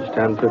limits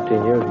 10,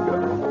 15 years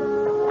ago.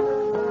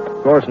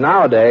 Of course,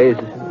 nowadays,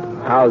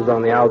 houses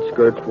on the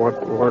outskirts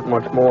weren't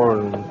much more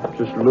than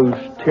just loose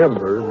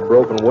timbers and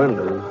broken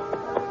windows.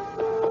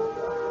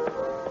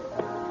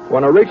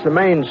 When I reached the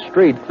main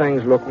street,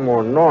 things looked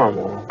more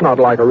normal. Not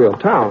like a real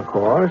town, of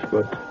course,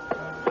 but,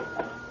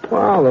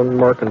 well, the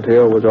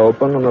mercantile was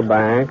open, and the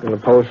bank, and the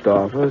post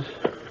office.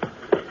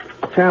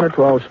 10 or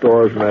 12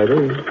 stores,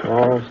 maybe,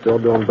 all still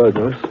doing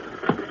business.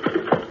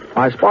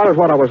 I spotted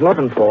what I was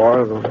looking for.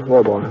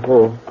 Oh, boy.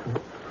 Oh.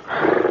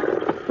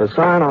 The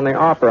sign on the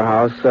Opera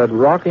House said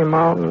Rocky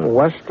Mountain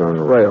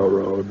Western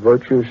Railroad,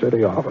 Virtue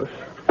City office.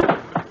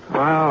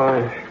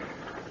 Well,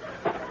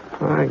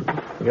 I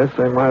guess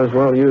they might as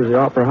well use the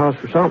Opera House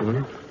for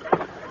something.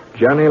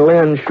 Jenny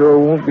Lind sure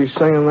won't be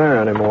singing there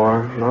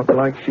anymore. Not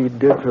like she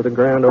did for the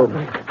grand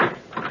opening.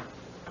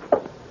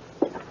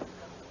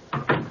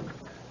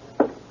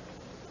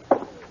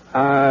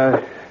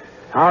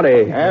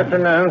 Howdy.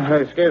 Afternoon.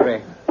 Excuse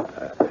me.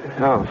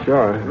 Oh,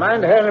 sure.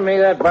 Mind handing me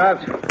that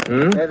box?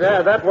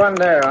 That one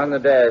there on the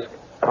desk.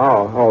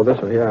 Oh,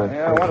 this one, yeah.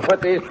 Yeah, I want to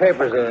put these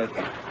papers in it.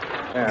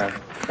 Yeah,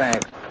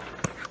 thanks.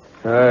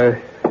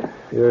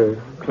 You're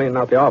cleaning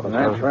out the office,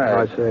 That's huh?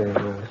 right. I see.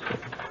 Yes.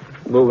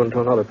 Moving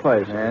to another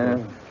place. Yeah.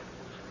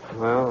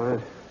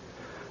 Well,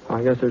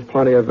 I guess there's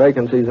plenty of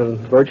vacancies in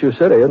Virtue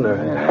City, isn't there?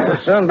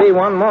 There'll soon be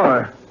one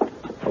more.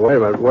 Oh, wait a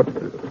minute. What?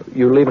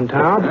 You leaving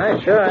town?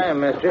 I sure am,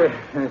 mister.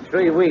 In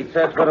 3 weeks.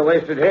 That's what I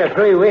wasted here.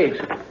 3 weeks.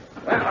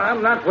 Well,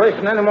 I'm not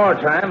wasting any more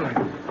time.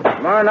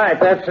 Tomorrow night,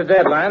 that's the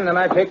deadline, then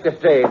I take the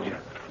stage.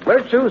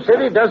 Virtue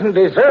City doesn't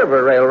deserve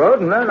a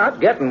railroad, and they're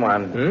not getting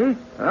one.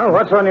 Well,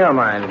 what's on your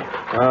mind?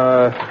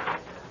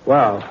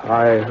 Well,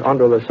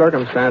 under the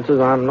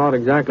circumstances, I'm not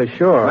exactly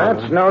sure.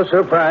 That's no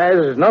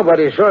surprise.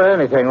 Nobody's sure of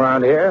anything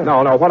around here.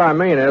 No, what I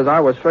mean is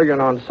I was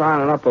figuring on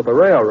signing up with the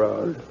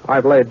railroad.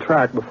 I've laid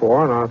track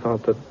before, and I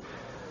thought that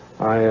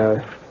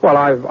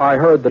I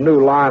heard the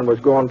new line was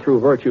going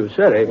through Virtue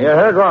City. You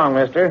heard wrong,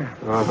 mister.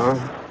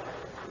 Uh-huh.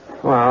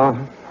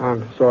 Well,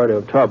 I'm sorry to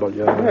have troubled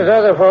you. There's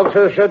other folks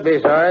who should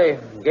be sorry.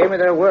 Gave me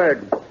their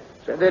word.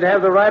 Said they'd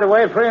have the right of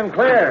way free and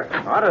clear.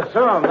 Ought to sue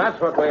them. That's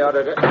what we ought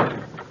to do.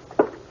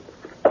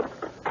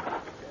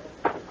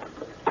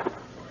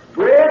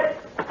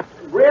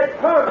 Britt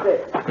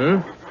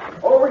Pumpkin.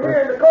 Over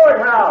here in the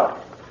courthouse.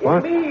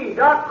 It's me,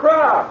 Doc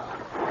Cross.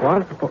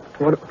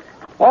 What?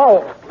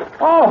 Oh,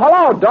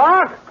 hello,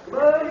 Doc. Come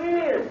on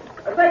in.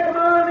 I say come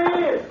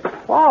on in.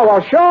 Oh,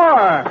 well,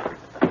 sure.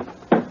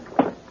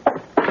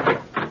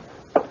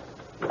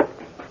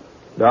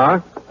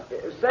 Doc?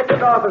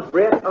 Second office,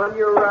 Britt, on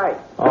your right.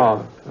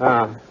 Oh,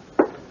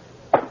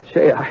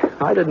 say,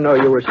 I didn't know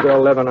you were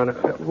still living on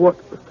what?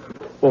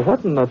 Well,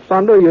 what in the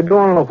thunder are you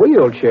doing in a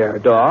wheelchair,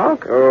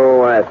 Doc?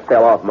 Oh, I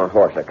fell off my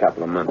horse a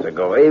couple of months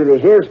ago. It was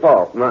his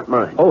fault, not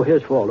mine. Oh,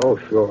 his fault. Oh,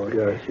 sure,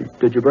 yes.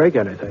 Did you break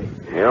anything?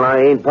 Well,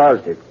 I ain't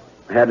positive.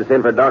 I had to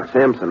send for Doc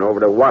Sampson over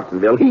to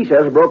Watsonville. He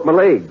says I broke my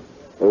leg.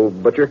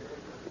 Old butcher.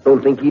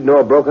 Don't think he'd know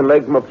a broken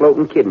leg from a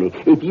floating kidney.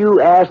 If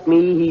you ask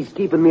me, he's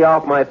keeping me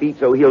off my feet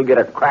so he'll get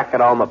a crack at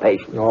all my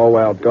patients. Oh,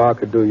 well, Doc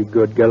could do you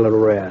good. Get a little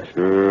rest.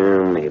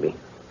 Maybe.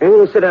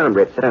 Hey, sit down,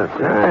 Britt. Sit down.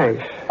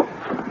 Thanks.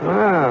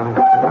 Well,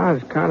 I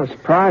was kind of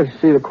surprised to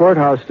see the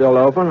courthouse still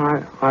open.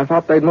 I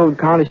thought they'd moved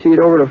the county seat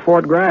over to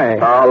Fort Gray.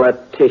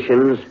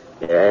 Politicians.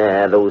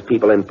 Yeah, those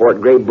people in Fort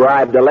Gray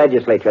bribed the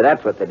legislature.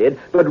 That's what they did.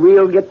 But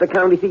we'll get the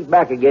county seat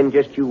back again.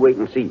 Just you wait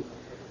and see.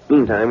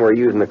 Meantime, we're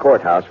using the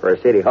courthouse for a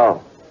city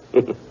hall.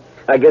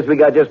 I guess we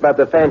got just about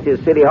the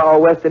fanciest city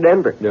hall west of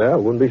Denver. Yeah, I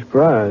wouldn't be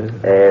surprised.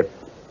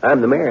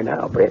 I'm the mayor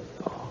now, Britt.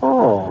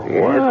 Oh,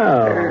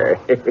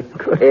 yes,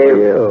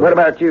 wow. What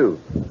about you?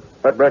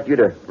 What brought you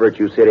to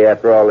Virtue City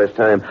after all this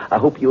time? I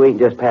hope you ain't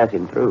just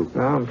passing through.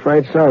 Well, I'm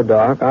afraid so,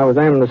 Doc. I was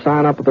aiming to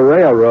sign up with the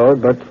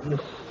railroad, but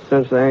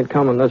since they ain't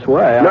coming this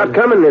way... Not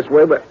coming this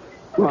way, but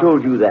who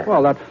told you that?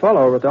 Well, that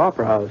fellow over at the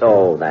Opera House.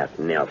 Oh, that's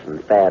Nelson.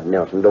 Thad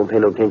Nelson. Don't pay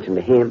no attention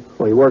to him.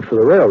 Well, he works for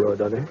the railroad,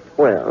 doesn't he?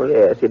 Well,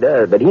 yes, he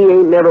does. But he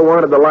ain't never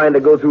wanted the line to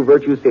go through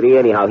Virtue City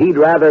anyhow. He'd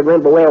rather it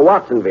went the way of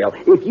Watsonville.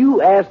 If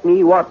you ask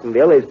me,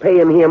 Watsonville is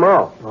paying him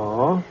off.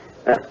 Oh?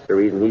 That's the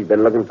reason he's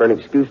been looking for an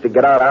excuse to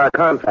get out of our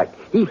contract.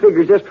 He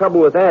figures this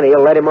trouble with Annie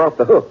will let him off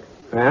the hook.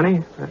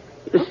 Annie?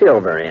 The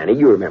Silver Annie.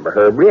 You remember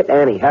her, Britt.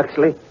 Annie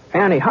Huxley.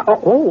 Annie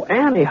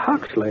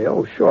Huxley.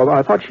 Oh, sure. Well,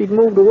 I thought she'd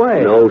moved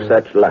away. No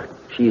such luck.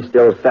 She's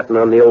still sitting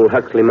on the old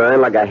Huxley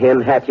mine like a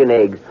hen hatching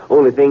eggs.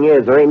 Only thing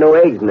is, there ain't no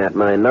eggs in that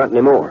mine, not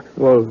anymore.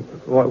 Well,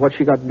 what's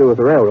she got to do with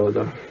the railroad,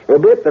 though? Well,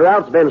 Britt, the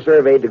route's been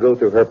surveyed to go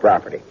through her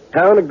property.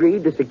 Town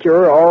agreed to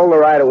secure all the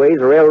right-of-ways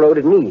the railroad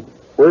would need.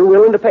 We're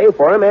willing to pay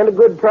for them and a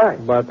good price.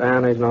 But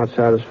Annie's not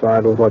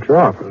satisfied with what you're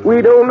offering.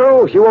 We don't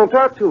know. She won't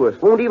talk to us.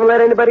 Won't even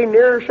let anybody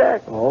near her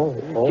shack. Oh.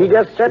 She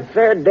just sits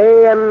there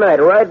day and night,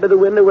 right by the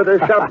window with her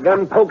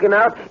shotgun poking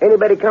out.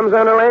 Anybody comes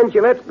on her land, she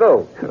lets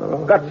go.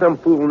 Got some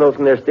fool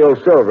notion there's still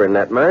silver in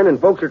that mine, and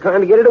folks are trying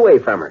to get it away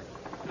from her.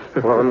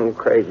 Well, I'm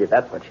crazy.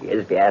 That's what she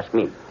is, if you ask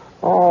me.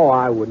 Oh,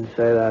 I wouldn't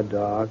say that,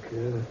 Doc.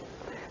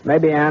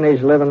 Maybe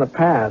Annie's living the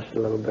past a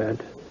little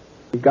bit.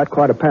 She's got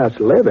quite a past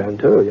to live in,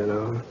 too, you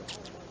know.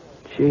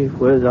 Gee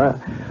whiz,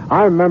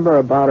 I remember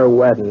about her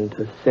wedding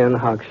to Sin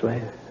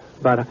Huxley.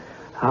 About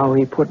how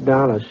he put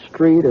down a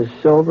street of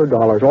silver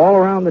dollars all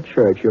around the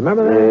church. You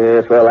remember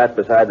that? Yes, well, that's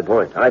beside the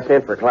point. I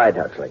sent for Clyde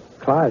Huxley.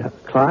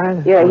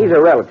 Clyde? Yeah, he's a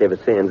relative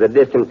of Sin's, a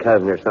distant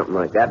cousin or something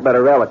like that, but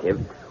a relative.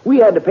 We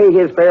had to pay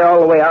his fare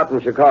all the way out in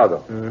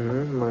Chicago.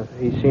 Mm-hmm.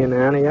 He seen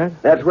Annie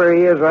yet? That's where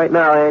he is right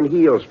now, and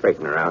he'll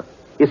straighten her out.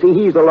 You see,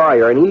 he's a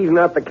lawyer, and he's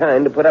not the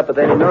kind to put up with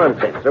any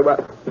nonsense. So, well,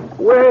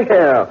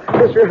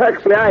 Mr.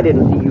 Huxley, I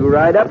didn't see you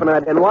ride up, and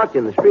I'd been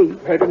watching the street.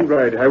 I didn't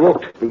ride. I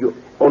walked.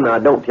 Oh, now,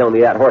 don't tell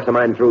me that horse of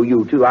mine threw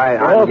you, too. The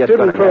horse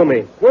didn't throw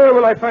me. Where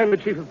will I find the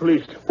chief of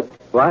police?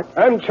 What?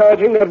 I'm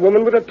charging that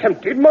woman with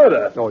attempted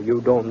murder. Oh, you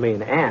don't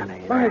mean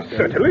Annie. I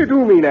certainly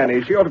do mean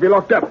Annie. She ought to be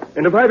locked up.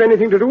 And if I've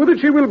anything to do with it,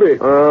 she will be.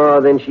 Oh,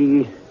 then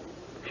she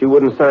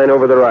wouldn't sign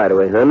over the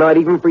right-of-way, huh? Not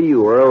even for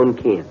you, her own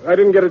kin. I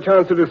didn't get a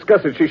chance to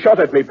discuss it. She shot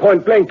at me,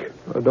 point blank.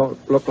 Well,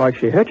 don't look like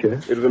she hit you.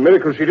 It was a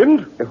miracle she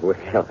didn't. Well,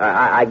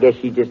 I guess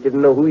she just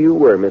didn't know who you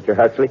were, Mr.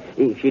 Huxley.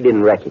 She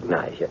didn't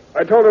recognize you.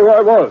 I told her who I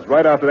was.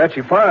 Right after that,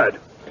 she fired.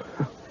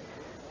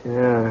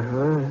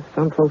 Yeah,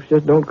 some folks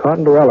just don't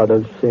cotton to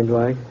relatives, seems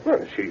like.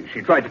 Well,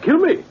 she tried to kill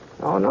me.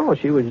 Oh, no,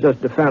 she was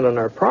just defending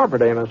her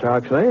property, Mr.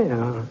 Huxley.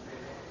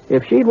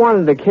 If she'd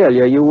wanted to kill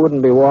you, you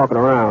wouldn't be walking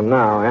around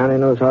now. Annie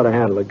knows how to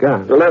handle a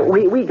gun. Well, now,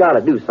 we got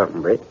to do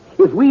something, Britt.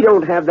 If we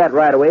don't have that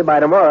right away by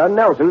tomorrow,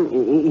 Nelson,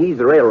 he's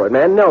the railroad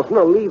man, Nelson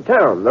will leave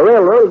town. The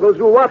railroad will go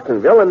through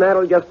Watsonville, and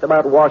that'll just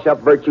about wash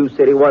up Virtue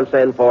City once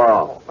and for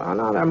all. Well,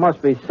 now, there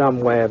must be some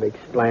way of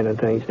explaining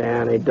things to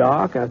Annie,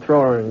 Doc. I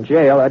throw her in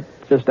jail. That's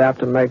just apt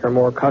to make her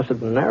more cussed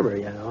than ever,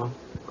 you know.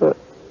 But,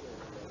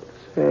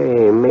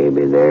 say,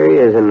 maybe there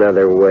is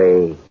another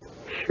way.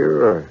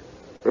 Sure.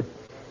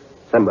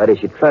 Somebody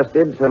she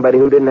trusted, somebody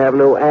who didn't have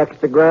no axe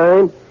to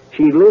grind.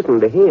 She'd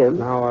listen to him.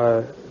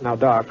 Now,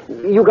 Doc.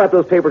 You got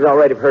those papers all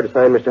ready for her to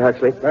sign, Mr.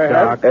 Huxley?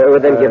 Doc. Well,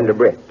 then give them to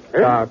Britt.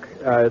 Doc,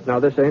 now,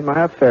 this ain't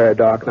my affair,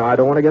 Doc. Now, I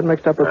don't want to get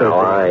mixed up with this. Oh,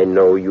 I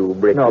know you,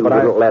 Britt. No, you but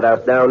wouldn't let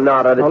us down,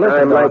 not at a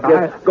time like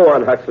this. Go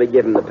on, Huxley,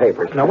 give him the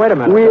papers. Now, wait a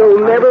minute. We'll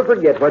never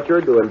forget what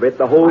you're doing, Britt.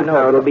 The whole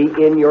town will be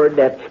in your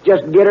debt.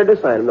 Just get her to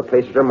sign them. The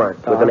places are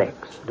marked with an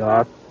X.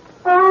 Doc.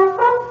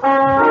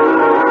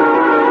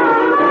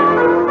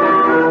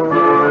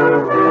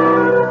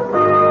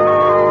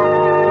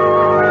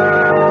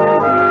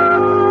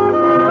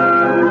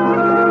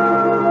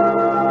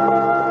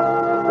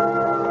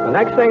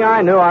 Next thing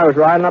I knew, I was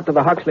riding up to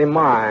the Huxley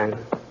mine.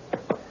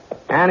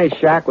 Annie's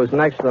shack was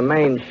next to the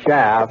main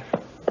shaft,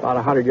 about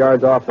 100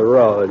 yards off the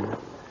road.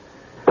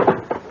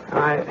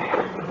 I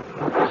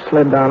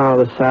slid down out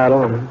of the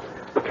saddle and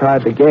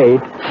tried the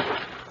gate.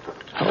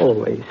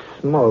 Holy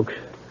smokes.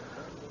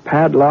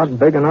 Padlock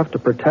big enough to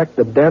protect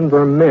the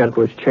Denver Mint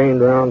was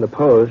chained around the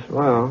post.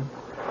 Well,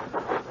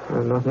 I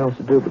had nothing else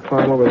to do but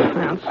climb over the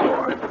fence.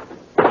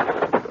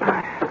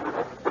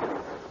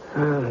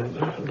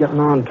 Getting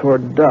on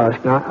toward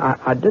dusk. Now,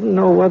 I didn't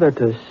know whether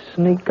to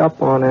sneak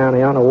up on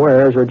Annie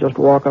unawares or just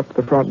walk up to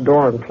the front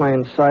door in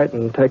plain sight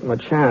and take my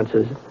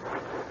chances.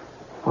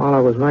 While I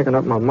was making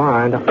up my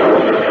mind,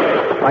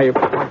 I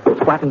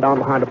flattened down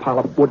behind a pile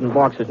of wooden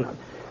boxes.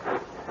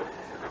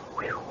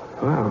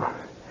 Wow.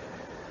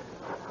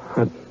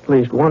 At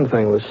least one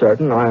thing was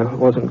certain. I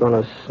wasn't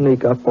going to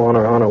sneak up on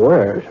her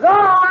unawares. Go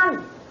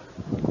on.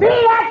 Be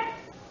it.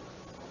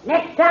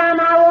 Next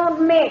time I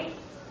won't miss.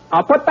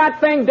 I'll put that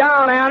thing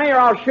down, Annie, or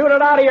I'll shoot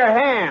it out of your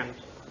hands.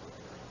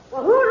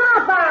 Well, who's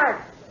out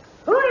there?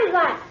 Who is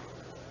that?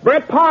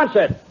 Britt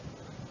Ponsett.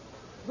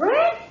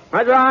 Britt?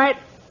 That's right.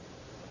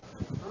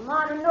 I'm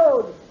on a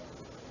note.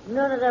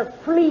 None of the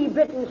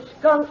flea-bitten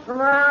skunks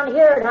from around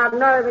here would have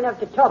nerve enough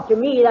to talk to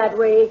me that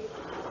way.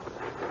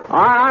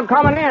 All right, I'm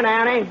coming in,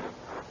 Annie.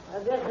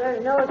 I guess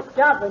there's no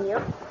stopping you.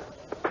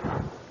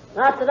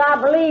 Not that I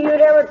believe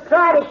you'd ever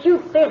try to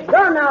shoot this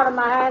gun out of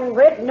my hand,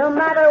 Britt, no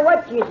matter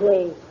what you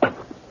say.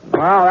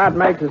 Well, that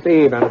makes us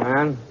even,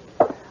 man.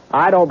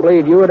 I don't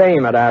believe you would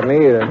aim it at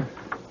me either.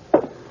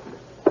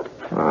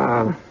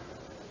 How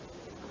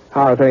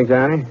are things,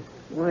 Annie?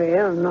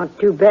 Well, not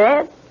too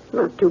bad.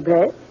 Not too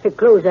bad. To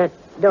close that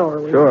door,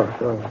 will you? Sure.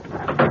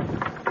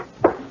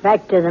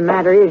 Fact of the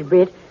matter is,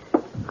 Britt,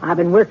 I've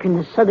been working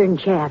the southern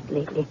shaft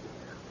lately.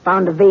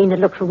 Found a vein that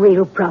looks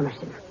real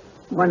promising.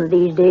 One of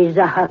these days,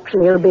 the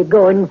Huxley will be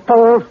going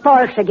full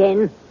force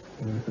again.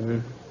 Mm-hmm.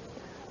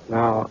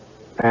 Now,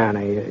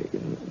 Annie,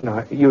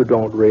 you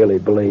don't really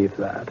believe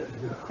that.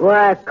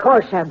 Why, of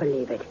course I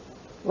believe it.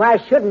 Why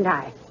shouldn't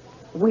I?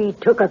 We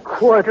took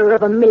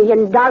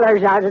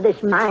 $250,000 out of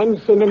this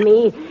mine, Sin and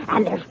me,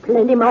 and there's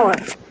plenty more.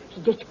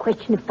 It's just a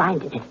question of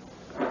finding it.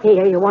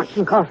 Here, you want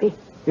some coffee?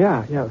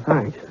 Yeah,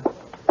 thanks.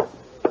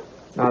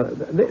 Now,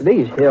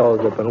 these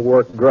hills have been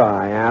worked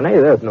dry, Annie.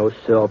 There's no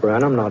silver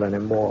in them, not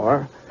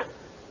anymore.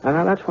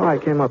 And that's why I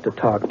came up to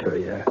talk to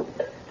you.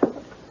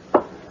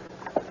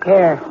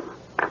 Here,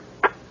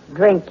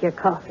 drink your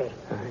coffee.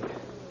 Thanks.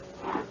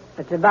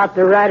 It's about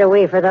the right of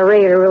way for the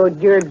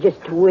railroad. You're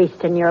just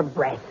wasting your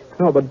breath.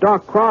 No, but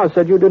Doc Cross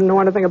said you didn't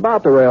know anything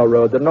about the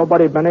railroad, that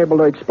nobody had been able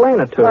to explain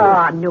it to you.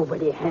 Ah,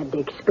 nobody had to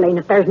explain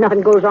it. There's nothing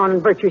goes on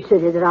in Virtue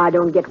City that I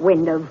don't get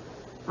wind of.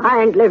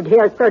 I ain't lived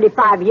here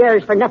 35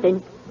 years for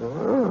nothing.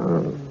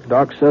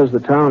 Doc says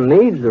the town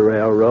needs the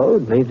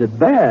railroad, needs it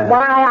bad.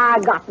 Why, I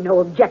got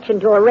no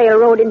objection to a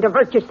railroad into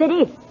Virtue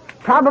City.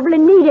 Probably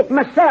need it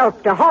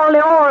myself to haul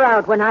the ore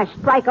out when I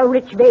strike a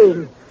rich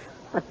vein.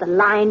 But the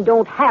line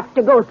don't have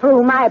to go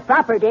through my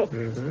property.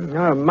 Mm-hmm.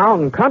 Now, a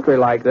mountain country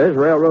like this,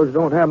 railroads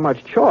don't have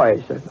much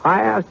choice. I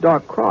asked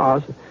Doc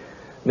Cross.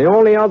 The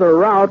only other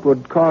route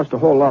would cost a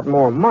whole lot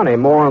more money,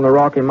 more than the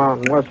Rocky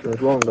Mountain Western is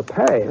willing to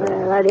pay.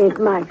 Well, that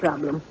ain't my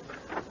problem.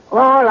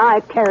 All I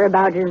care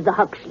about is the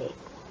Huxley.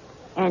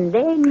 And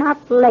they're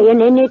not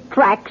laying any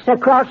tracks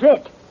across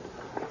it.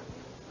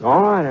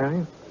 All right,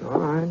 Annie. All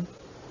right.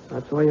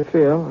 That's the way you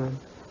feel.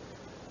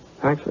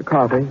 Thanks for the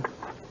coffee.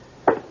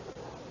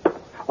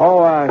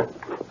 Oh,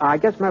 I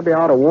guess maybe I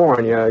ought to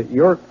warn you.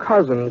 Your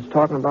cousin's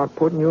talking about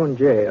putting you in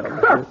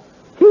jail.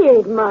 He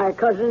ain't my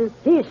cousin.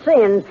 He's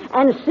Sin,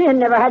 and Sin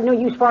never had no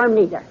use for him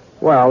neither.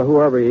 Well,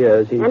 whoever he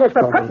is, he's And as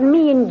for putting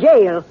me in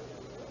jail,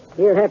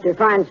 he'll have to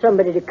find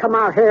somebody to come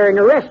out here and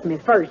arrest me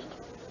first.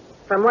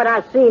 From what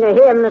I've seen of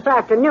him this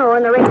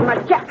afternoon, there ain't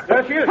much chance.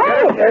 There she is.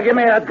 Hey! Give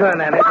me that gun,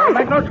 Annie. Don't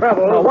make no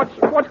trouble.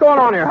 What's going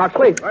on here,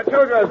 Huxley? I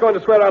told you I was going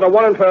to swear out a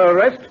warrant for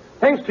arrest.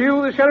 Thanks to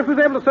you, the sheriff was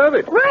able to serve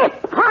it.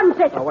 Rick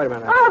Ponset! Oh, wait a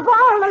minute. Of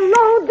all the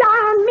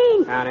low-down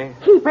means. Annie.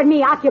 Keeping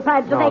me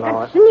occupied so No, they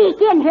no, could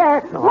sneak in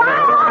here. No,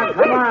 Why?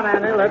 Come on,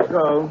 Annie, let's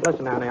go.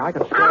 Listen, Annie, I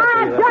can swear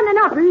I've to you. done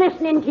enough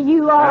listening to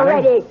you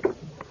already.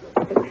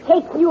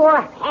 Take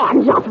your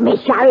hands off me,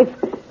 Sheriff.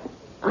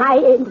 I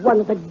ain't one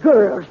of the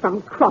girls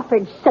from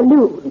Crawford's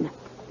saloon.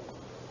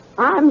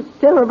 I'm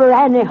Silver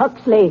Annie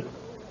Huxley.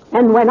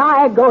 And when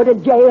I go to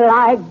jail,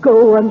 I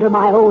go under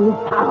my own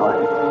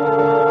power.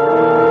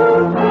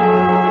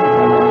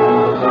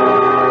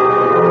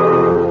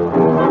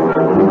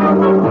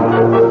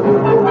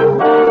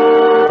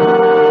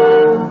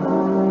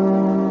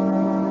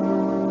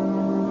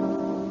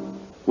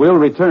 We'll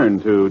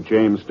return to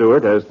James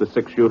Stewart as the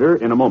six-shooter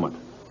in a moment.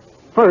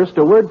 First,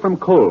 a word from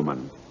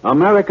Coleman,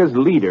 America's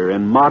leader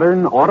in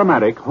modern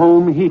automatic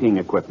home heating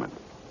equipment.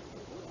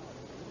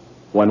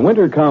 When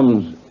winter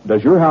comes,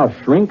 does your house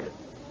shrink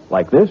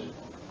like this?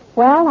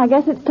 Well, I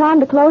guess it's time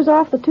to close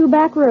off the 2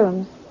 back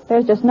rooms.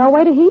 There's just no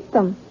way to heat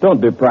them.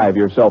 Don't deprive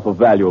yourself of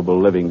valuable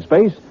living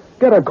space.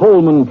 Get a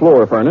Coleman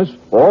floor furnace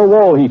or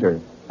wall heater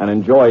and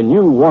enjoy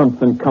new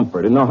warmth and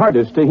comfort in the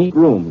hardest to heat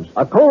rooms.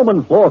 A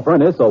Coleman floor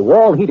furnace or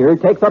wall heater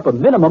takes up a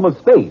minimum of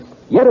space,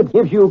 yet it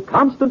gives you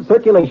constant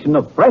circulation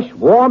of fresh,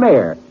 warm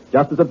air,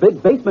 just as a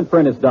big basement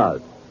furnace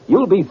does.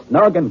 You'll be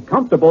snug and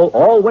comfortable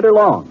all winter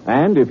long.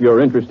 And if you're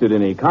interested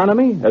in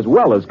economy as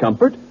well as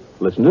comfort,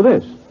 listen to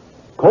this.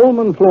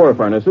 Coleman floor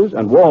furnaces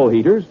and wall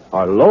heaters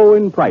are low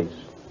in price,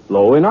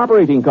 low in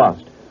operating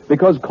cost,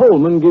 because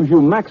Coleman gives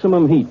you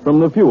maximum heat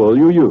from the fuel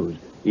you use,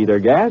 either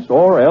gas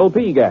or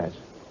LP gas.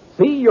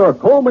 See your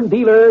Coleman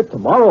dealer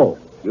tomorrow.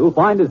 You'll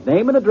find his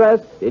name and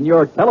address in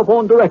your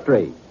telephone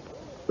directory.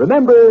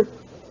 Remember,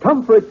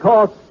 comfort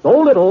costs so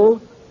little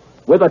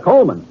with a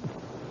Coleman.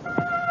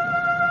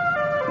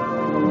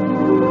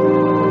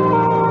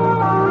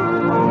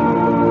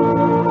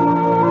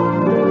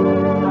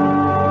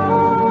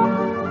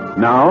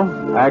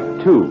 Now,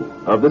 Act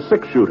 2 of The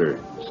Six-Shooter,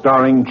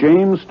 starring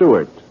James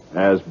Stewart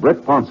as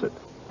Britt Ponsett.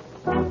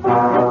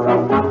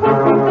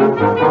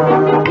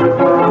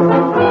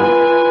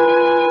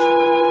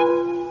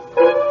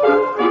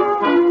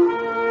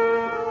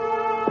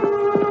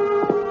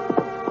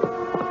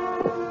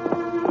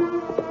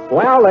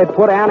 Well, they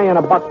put Annie in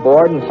a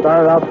buckboard and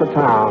started out for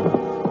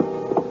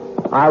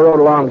town. I rode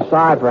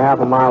alongside for half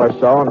a mile or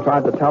so and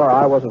tried to tell her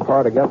I wasn't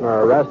part of getting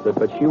her arrested,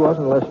 but she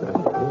wasn't listening.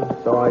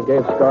 So I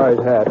gave Scarry's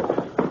head.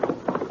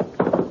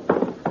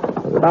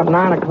 It was about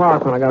 9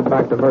 o'clock when I got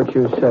back to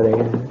Virtue City.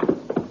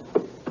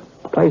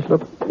 The place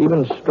looked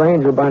even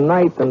stranger by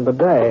night than by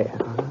day.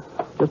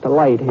 Just a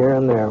light here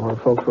and there where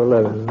folks were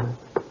living. And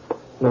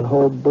then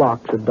whole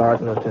blocks of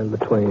darkness in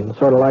between.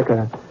 Sort of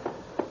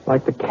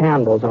like the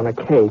candles on a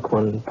cake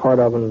when part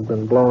of them had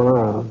been blown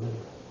out.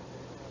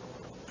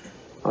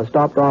 I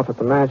stopped off at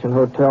the Mansion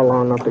Hotel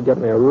long enough to get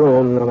me a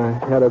room, then I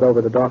headed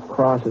over to Doc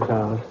Cross's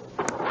house.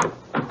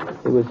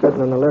 He was sitting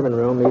in the living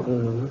room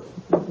eating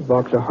a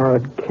box of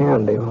hard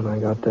candy when I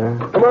got there.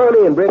 Come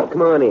on in, Britt.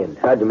 Come on in.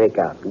 How'd you make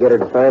out? Get her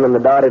to sign on the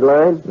dotted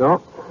line?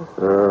 No.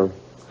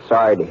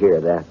 Sorry to hear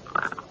that.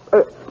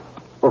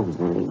 Oh,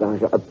 my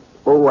gosh.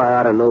 I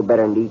ought to know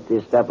better than to eat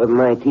this stuff with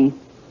my teeth.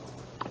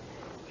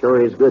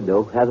 Sure is good,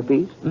 though. Have a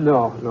piece?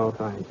 No,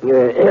 thanks.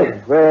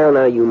 Well,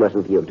 now, you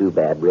mustn't feel too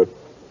bad, Britt.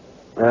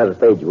 I was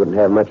afraid you wouldn't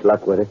have much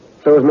luck with her.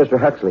 So is Mr.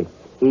 Huxley.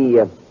 He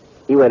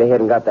went ahead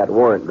and got that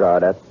warrant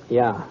drawn up.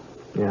 Yeah,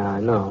 I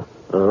know.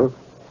 Uh-huh.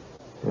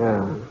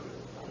 Yeah.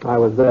 I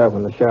was there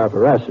when the sheriff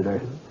arrested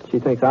her. She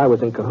thinks I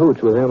was in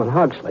cahoots with him and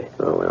Huxley.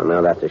 Oh, well,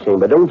 now that's a shame.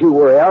 But don't you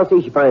worry. I'll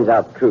see she finds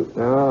out the truth.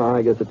 No,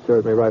 I guess it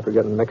served me right for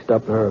getting mixed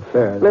up in her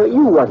affairs. No,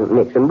 you wasn't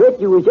mixing, Britt.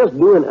 You was just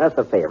doing us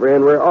a favor,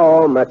 and we're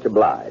all much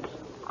obliged.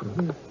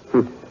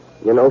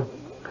 Mm-hmm. You know,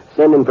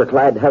 sending for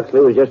Clyde Huxley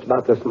was just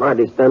about the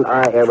smartest stunt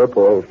I ever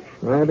pulled.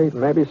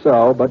 Maybe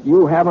so, but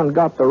you haven't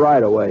got the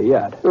right of way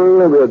yet.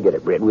 We'll get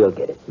it, Britt. We'll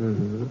get it.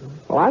 Mm-hmm.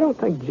 Well, I don't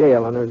think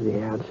jailing is the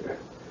answer.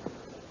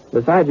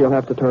 Besides, you'll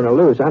have to turn her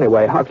loose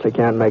anyway. Huxley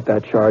can't make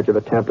that charge of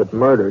attempted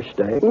murder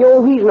stake.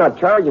 No, he's not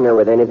charging her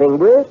with anything,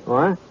 Britt.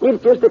 What?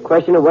 It's just a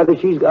question of whether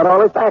she's got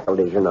all her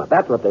faculties or not.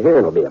 That's what the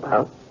hearing will be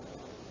about.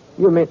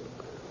 You mean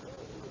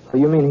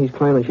he's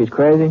claiming she's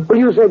crazy? Well,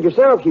 you said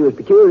yourself she was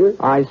peculiar.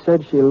 I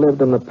said she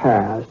lived in the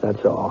past,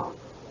 that's all.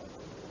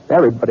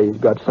 Everybody's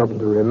got something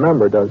to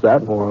remember, does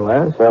that, more or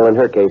less? Well, in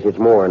her case, it's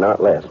more,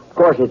 not less. Of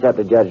course, it's up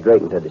to Judge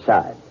Drayton to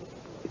decide.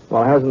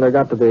 Well, hasn't there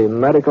got to be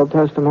medical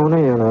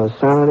testimony and a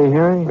sanity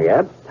hearing?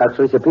 Yeah.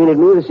 Huxley subpoenaed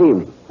me this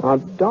evening. Oh,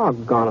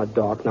 doggone it,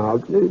 Doc, now.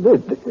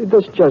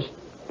 This just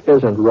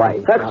isn't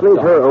right. Huxley's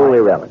her only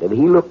relative.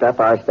 He looked up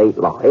our state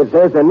law. It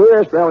says the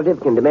nearest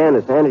relative can demand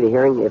a sanity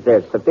hearing if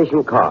there's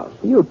sufficient cause.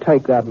 You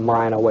take that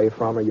mine away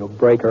from her, you'll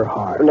break her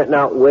heart.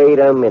 Now, wait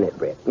a minute,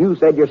 Britt. You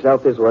said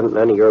yourself this wasn't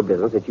none of your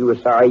business, that you were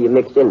sorry you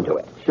mixed into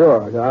it.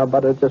 Sure,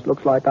 but it just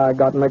looks like I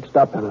got mixed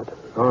up in it.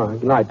 All right,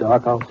 good night,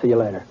 Doc. I'll see you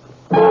later.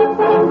 Now,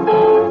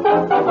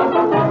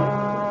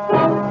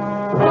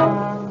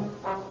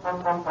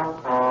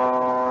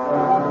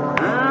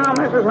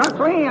 Mrs.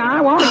 Huxley,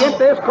 I want to get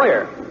this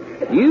clear.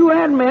 You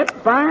admit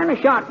firing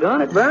a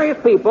shotgun at various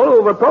people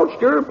who've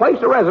approached your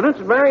place of residence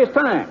at various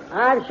times.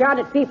 I've shot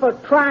at people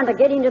trying to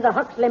get into the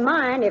Huxley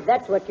mine, if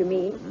that's what you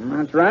mean.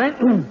 That's right.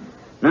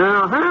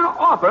 Now, how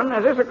often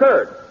has this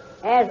occurred?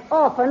 As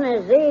often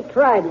as they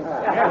tried it.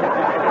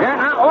 Yeah,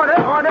 now, order.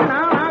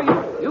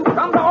 Now, you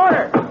come to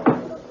order.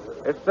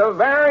 It's a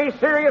very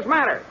serious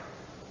matter.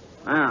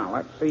 Now,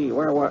 let's see,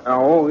 where was...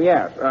 Oh,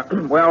 yes.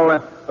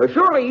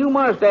 Surely you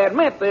must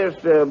admit this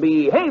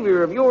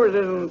behavior of yours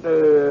isn't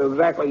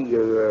exactly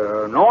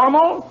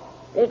normal?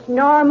 It's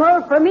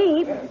normal for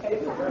me.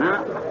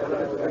 Now,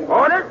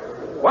 order.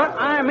 What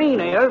I mean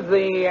is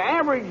the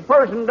average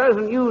person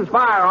doesn't use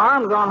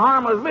firearms on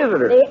harmless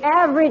visitors. The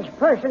average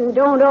person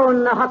don't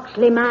own the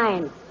Huxley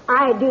mine.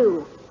 I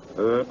do.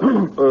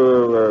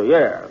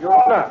 Yeah.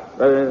 Now,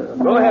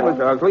 Go ahead,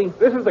 Mr. Huxley.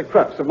 this is the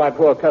crux of my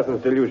poor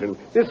cousin's delusion.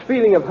 This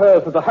feeling of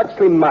hers that the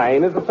Huxley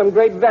mine is of some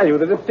great value,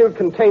 that it still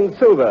contains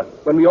silver,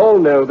 when we all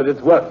know that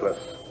it's worthless.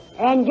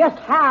 And just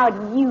how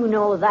do you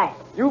know that?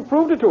 You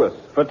proved it to us.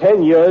 For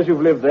 10 years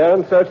you've lived there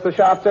and searched the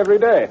shafts every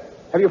day.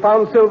 Have you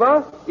found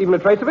silver? Even a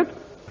trace of it?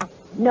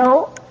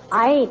 No,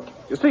 I ain't.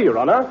 You see, Your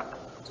Honor.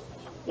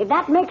 If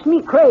that makes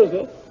me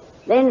crazy,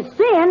 then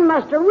Sin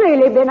must have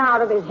really been out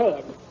of his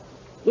head.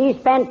 He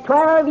spent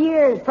 12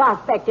 years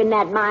prospecting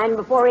that mine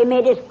before he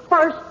made his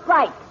first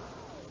strike.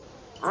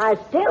 I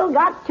still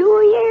got 2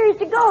 years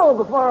to go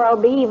before I'll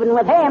be even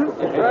with him.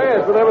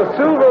 Yes, but there was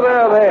silver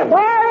there then.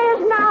 There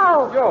is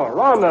now. Your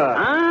Honor.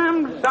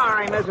 I'm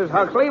sorry, Mrs.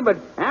 Huxley, but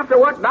after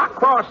what Doc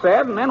Cross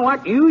said and then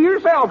what you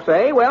yourself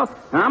say, well,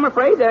 I'm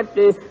afraid that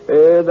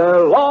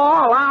the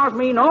law allows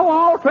me no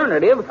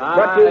alternative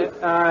but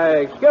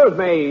to... Excuse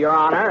me, Your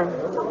Honor.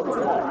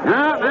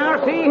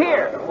 Now, see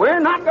here. We're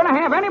not going to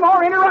have any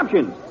more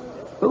interruptions.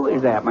 Who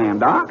is that man,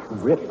 Doc?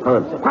 Britt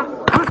Ponson. What?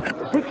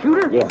 The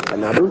six-shooter? Yes, but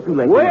now don't you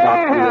let me talk to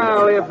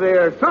Well, if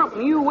there's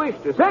something you wish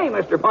to say,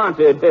 Mr.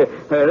 Ponson,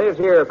 this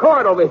here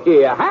court will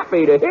be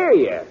happy to hear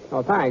you.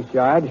 Oh, thanks,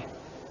 Judge.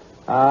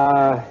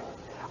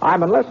 I've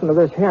been listening to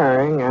this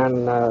hearing,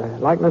 and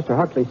like Mr.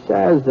 Huxley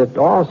says, it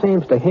all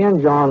seems to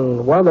hinge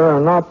on whether or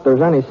not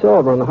there's any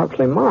silver in the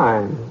Huxley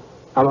mine.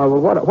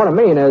 What I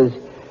mean is,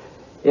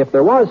 if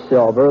there was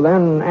silver,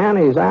 then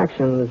Annie's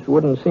actions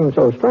wouldn't seem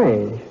so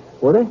strange,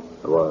 would they?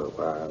 No,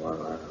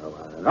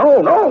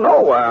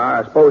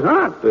 I suppose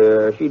not.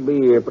 She'd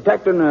be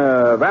protecting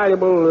a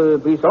valuable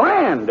piece of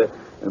land.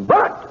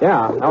 But...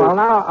 Yeah, well,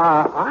 now,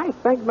 I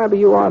think maybe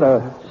you ought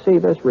to see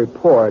this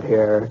report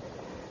here.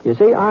 You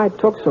see, I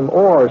took some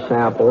ore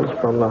samples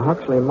from the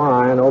Huxley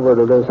mine over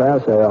to this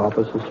assay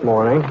office this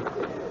morning.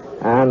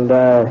 And,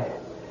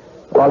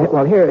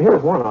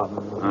 here's one of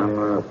them.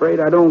 I'm afraid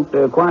I don't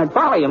quite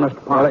follow you, Mr.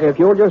 Ponson. Well, if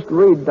you'll just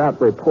read that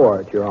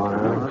report, Your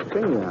Honor. Let's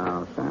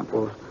see.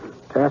 Samples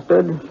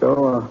tested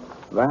show a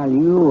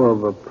value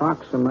of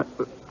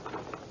approximately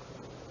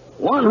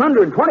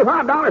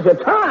 $125 a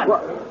ton.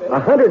 What?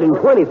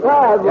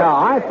 125? Yeah,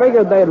 I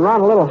figured they'd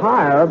run a little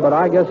higher, but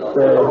I guess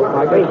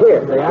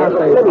here. The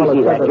assay Let me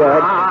see that,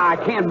 Judge. I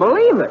can't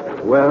believe it.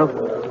 Well,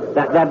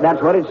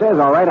 that's what it says,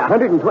 all right.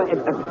 120.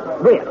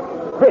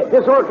 Britt,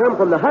 this all come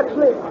from the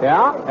Huxley?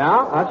 Yeah,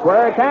 that's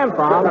where it came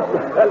from.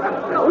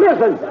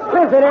 Listen,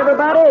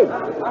 everybody.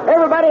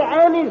 Everybody,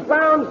 Annie's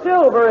found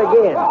silver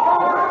again.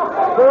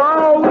 For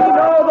all we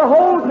know, the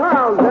whole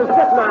town's just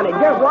sitting on it,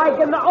 just like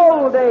in the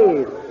old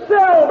days.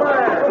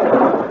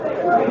 Silver!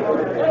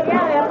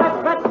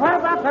 But what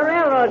about the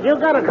railroad? You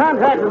got a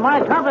contract with my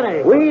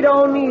company. We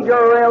don't need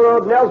your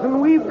railroad, Nelson.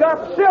 We've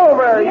got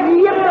silver.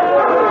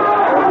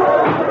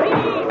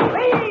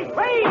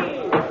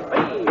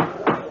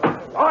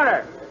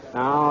 Order.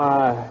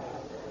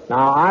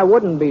 Now, I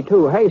wouldn't be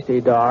too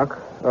hasty, Doc.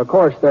 Of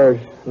course, there's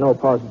no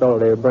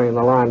possibility of bringing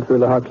the line through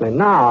the Huxley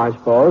now, I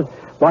suppose.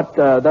 But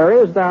there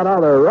is that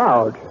other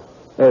route.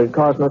 It'd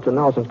cost Mr.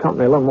 Nelson's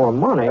company a little more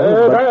money.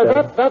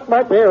 That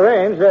might be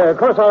arranged. Of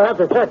course, I'll have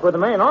to check with the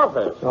main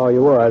office. Oh,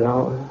 you would?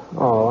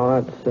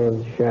 Oh, that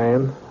seems a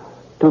shame.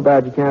 Too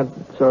bad you can't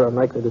sort of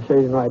make the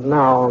decision right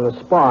now on the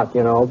spot,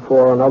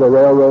 before another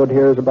railroad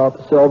hears about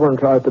the silver and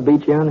tries to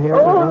beat you in here.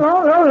 Oh, no.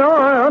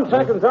 On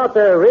second thought,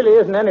 there really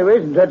isn't any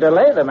reason to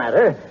delay the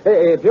matter.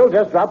 If you'll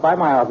just drop by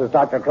my office,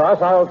 Dr.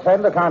 Cross, I'll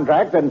send the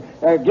contract and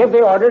give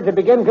the order to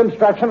begin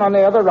construction on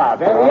the other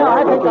route.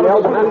 I think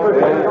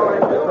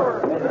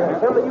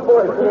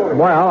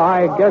Well,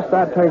 I guess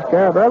that takes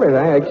care of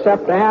everything,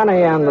 except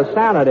Annie and the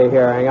sanity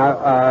hearing.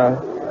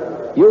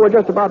 You were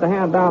just about to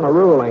hand down a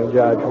ruling,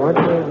 Judge, weren't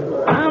you?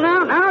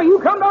 Now, you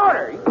come to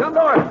order.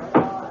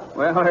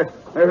 Well,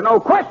 there's no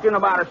question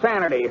about her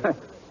sanity.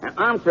 And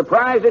I'm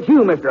surprised at you,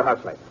 Mr.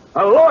 Huxley.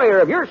 A lawyer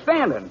of your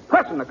standing,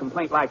 pressing a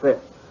complaint like this.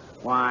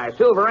 Why,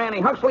 Silver Annie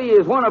Huxley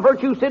is one of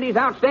Virtue City's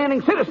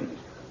outstanding citizens.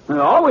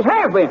 Always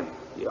has been.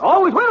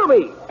 Always will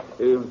be.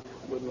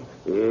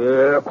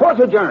 Court's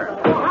adjourned.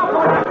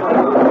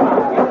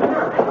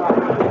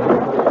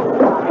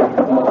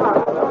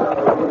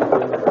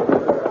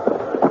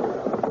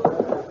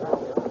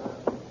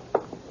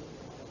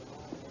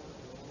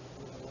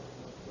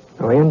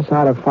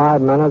 Inside of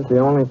 5 minutes, the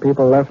only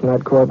people left in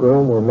that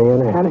courtroom were me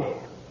and Annie.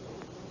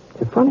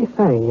 It's a funny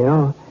thing,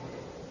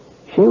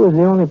 She was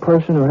the only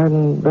person who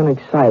hadn't been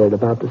excited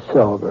about the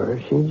silver.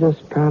 She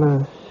just kind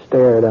of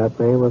stared at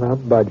me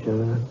without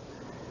budging.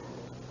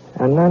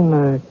 And then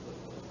the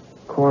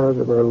corners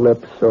of her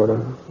lips sort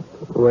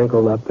of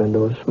wrinkled up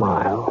into a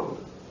smile.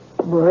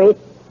 Britt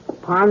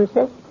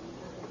Ponce?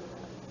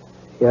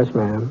 Yes,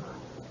 ma'am.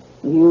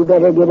 You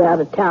better get out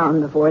of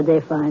town before they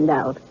find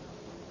out.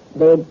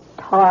 They'd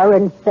tar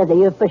and feather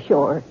you for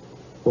sure.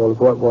 Well,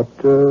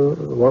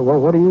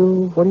 what are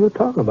you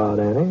talking about,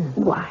 Annie?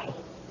 Why?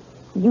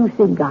 You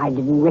think I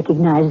didn't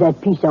recognize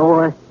that piece of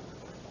ore?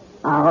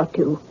 I ought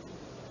to.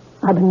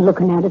 I've been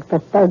looking at it for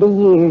 30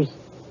 years.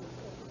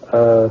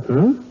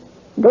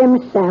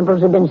 Them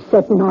samples have been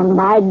sitting on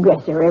my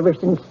dresser ever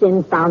since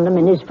Sin found them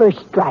in his first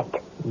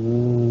strike.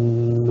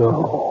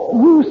 No.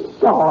 You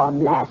saw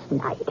them last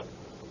night.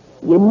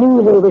 You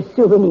knew they were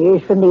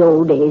souvenirs from the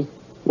old days.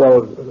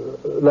 Well,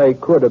 they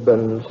could have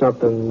been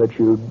something that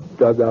you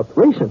dug up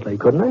recently,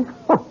 couldn't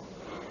they?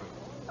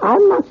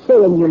 I'm not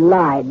saying you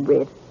lied,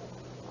 Britt.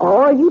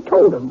 All you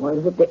told them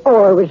was that the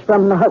ore was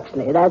from the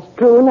Huxley. That's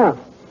true enough.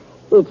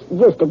 It's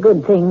just a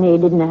good thing they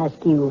didn't ask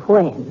you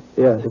when.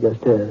 Yes, I guess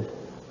it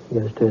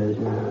is.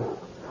 Yeah.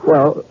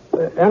 Well,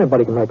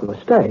 anybody can make a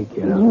mistake,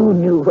 You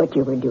knew what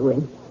you were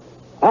doing.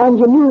 And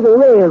you knew the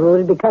railroad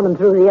would be coming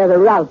through the other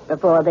route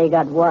before they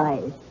got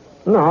wise.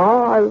 No,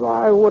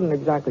 I wouldn't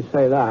exactly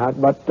say that,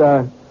 but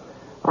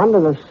under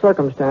the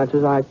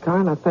circumstances, I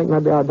kind of think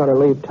maybe I'd better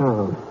leave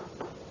town.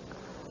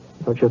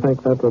 Don't you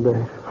think that would be...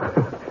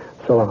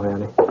 So long,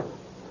 Annie.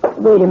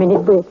 Wait a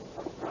minute, Britt.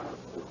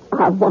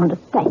 I want to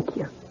thank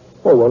you.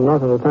 Oh, well,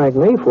 nothing to thank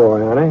me for,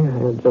 Annie.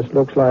 It just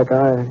looks like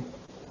I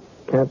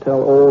can't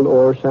tell old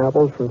ore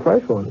samples from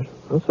fresh ones.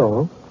 That's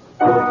all.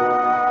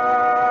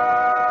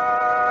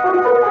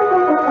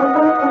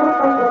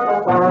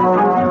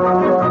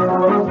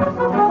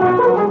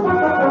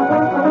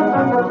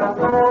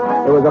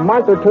 It was a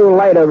month or two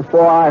later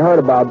before I heard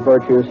about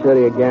Virtue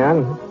City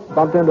again.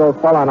 Bumped into a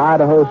fellow in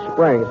Idaho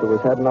Springs who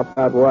was heading up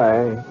that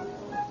way.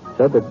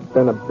 Said there'd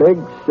been a big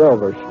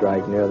silver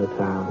strike near the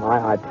town.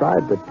 I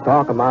tried to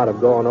talk him out of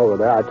going over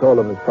there. I told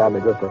him it's probably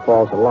just a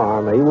false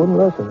alarm. He wouldn't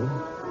listen.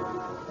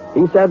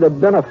 He said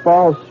there'd been a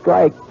false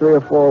strike 3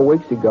 or 4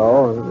 weeks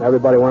ago, and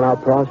everybody went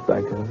out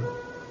prospecting.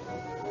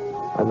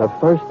 And the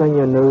first thing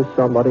you knew,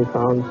 somebody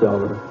found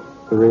silver.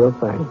 The real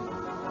thing.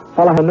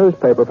 Fellow had a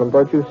newspaper from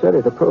Virtue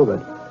City to prove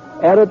it.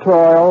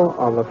 Editorial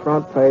on the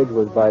front page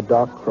was by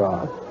Doc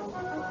Cross.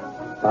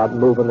 About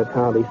moving the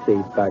county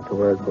seat back to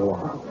where it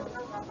belonged.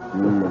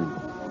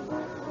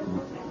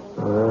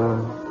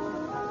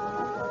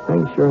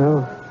 Things sure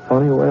have a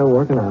funny way of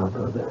working out,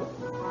 don't they?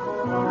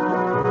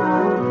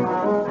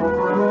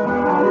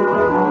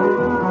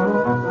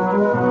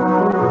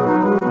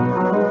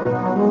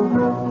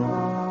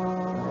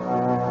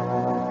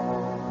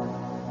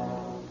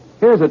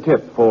 Here's a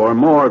tip for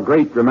more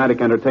great dramatic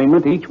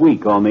entertainment each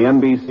week on the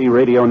NBC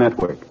Radio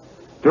Network.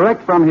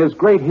 Direct from his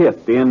great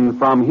hit in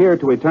From Here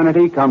to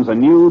Eternity comes a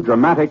new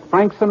dramatic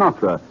Frank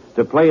Sinatra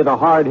to play the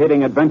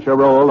hard-hitting adventure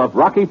role of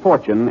Rocky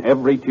Fortune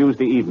every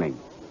Tuesday evening.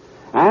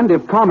 And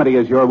if comedy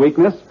is your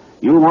weakness,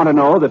 you'll want to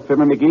know that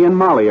Fibber McGee and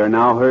Molly are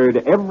now heard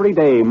every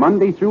day,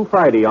 Monday through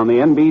Friday, on the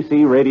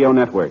NBC Radio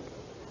Network.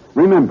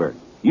 Remember,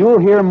 You'll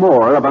hear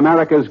more of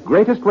America's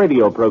greatest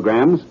radio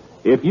programs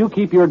if you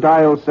keep your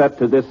dial set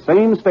to this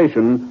same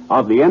station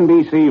of the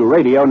NBC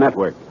Radio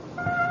Network.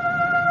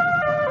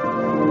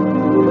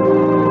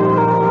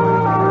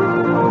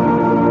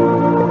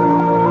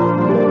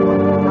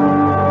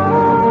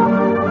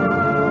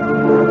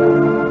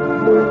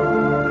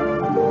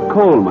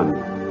 Coleman,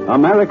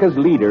 America's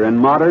leader in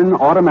modern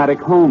automatic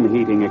home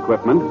heating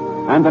equipment,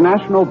 and the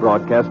National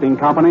Broadcasting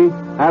Company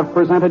have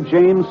presented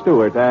James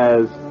Stewart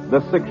as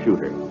the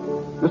six-shooter.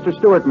 Mr.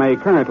 Stewart may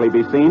currently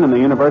be seen in the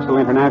Universal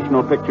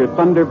International picture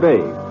Thunder Bay.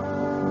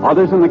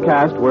 Others in the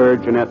cast were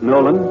Jeanette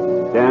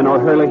Nolan, Dan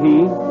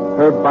O'Herlihy,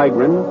 Herb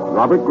Vigran,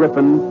 Robert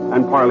Griffin,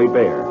 and Parley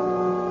Bear.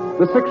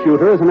 The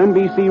Six-Shooter is an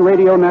NBC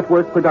Radio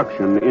Network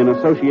production in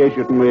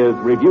association with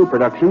Review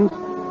Productions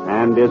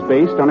and is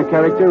based on a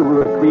character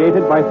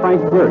created by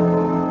Frank Burt,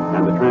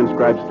 and the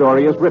transcribed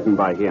story is written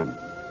by him.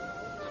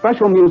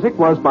 Special music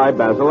was by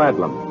Basil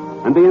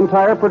Adlam, and the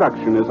entire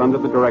production is under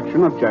the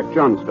direction of Jack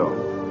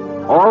Johnstone.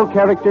 All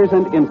characters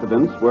and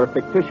incidents were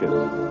fictitious,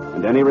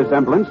 and any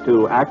resemblance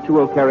to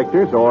actual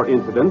characters or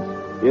incidents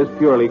is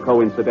purely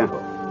coincidental.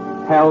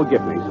 Hal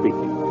Gibney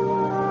speaking.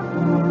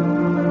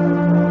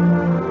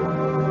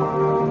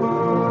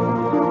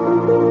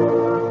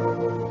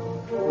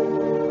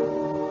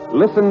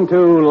 Listen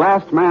to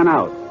Last Man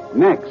Out,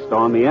 next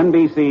on the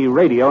NBC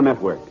Radio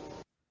Network.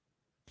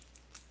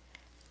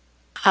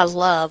 I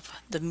love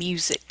the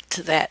music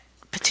to that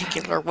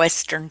particular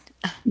Western.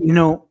 You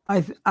know,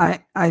 I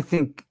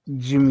think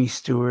Jimmy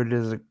Stewart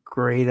is a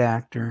great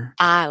actor.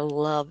 I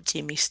love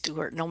Jimmy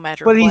Stewart no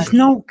matter But what. he's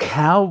no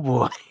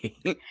cowboy.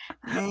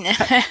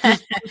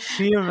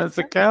 See him as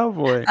a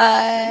cowboy.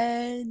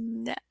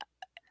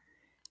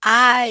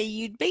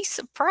 You'd be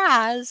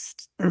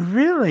surprised.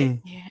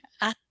 Really? Yeah,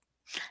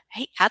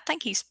 I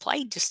think he's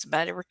played just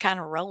about every kind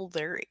of role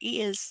there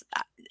is.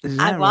 Is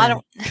I that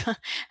don't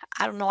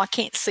I don't know. I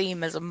can't see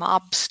him as a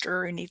mobster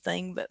or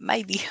anything, but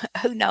maybe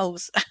who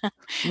knows?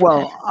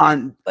 Well,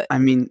 I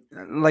mean,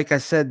 like I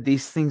said,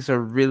 these things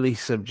are really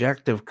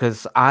subjective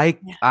because I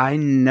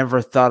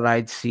never thought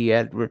I'd see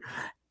Edward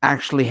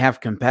actually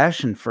have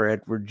compassion for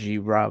Edward G.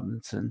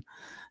 Robinson.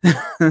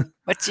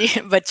 But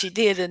you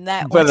did in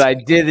that one. But I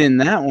did in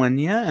that one,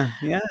 yeah,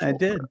 I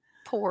did.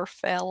 Poor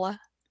fella.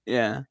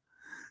 Yeah.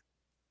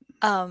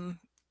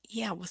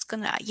 I was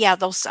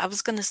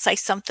gonna say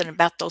something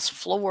about those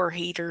floor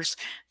heaters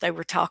they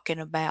were talking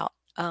about.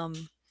 Have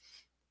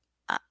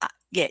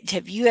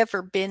you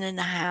ever been in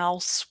a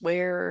house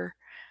where,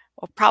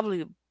 well,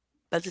 probably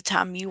by the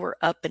time you were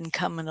up and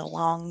coming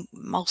along,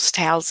 most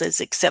houses,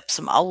 except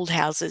some old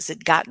houses,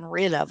 had gotten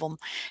rid of them.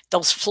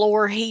 Those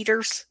floor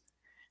heaters.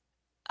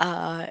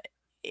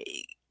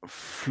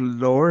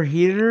 Floor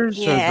heaters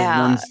or the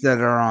ones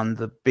that are on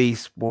the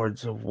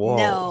baseboards of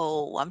walls?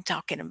 No, I'm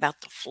talking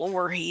about the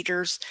floor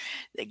heaters.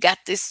 They got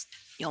this,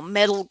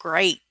 metal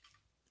grate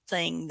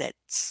thing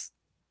that's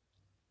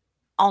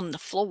on the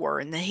floor,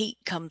 and the heat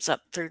comes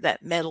up through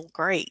that metal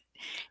grate.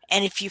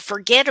 And if you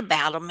forget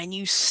about them and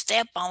you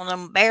step on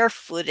them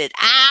barefooted,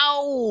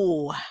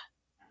 ow!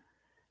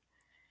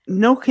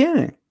 No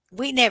kidding.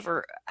 We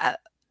never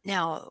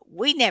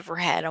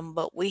had them,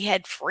 but we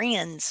had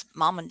friends.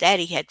 Mom and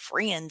Daddy had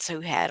friends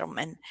who had them,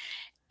 and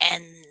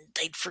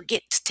they'd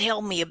forget to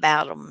tell me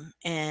about them.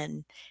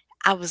 And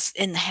I was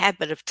in the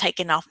habit of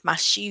taking off my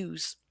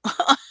shoes,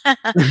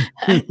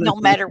 no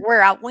matter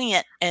where I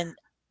went. And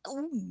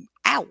ooh,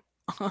 ow!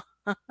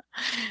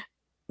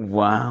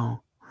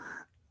 Wow,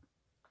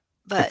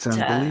 But that's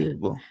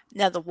unbelievable.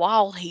 Now the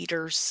wall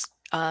heaters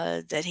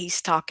that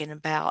he's talking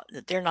about,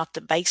 they're not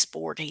the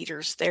baseboard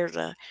heaters. They're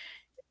the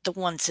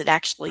ones that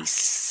actually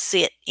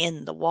sit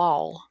in the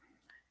wall.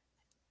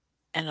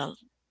 And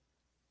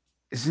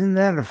isn't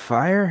that a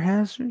fire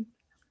hazard?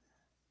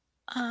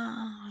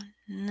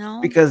 No,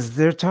 because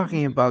they're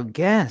talking about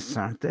gas,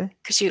 aren't they?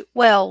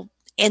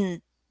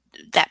 In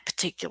that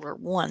particular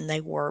one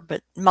they were,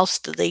 but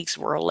most of these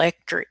were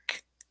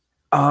electric.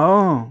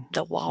 Oh,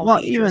 the wall well,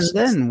 heaters.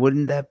 even then,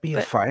 wouldn't that be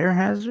a fire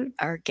hazard?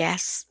 Or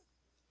gas?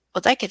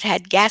 Well, they could have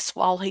had gas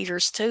wall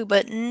heaters too,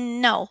 but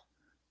no.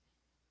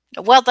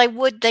 Well,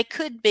 they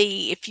could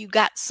be if you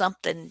got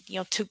something,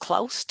 too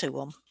close to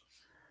them.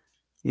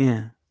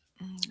 Yeah.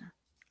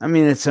 I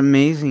mean, it's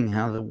amazing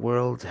how the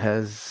world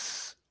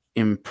has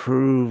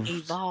improved.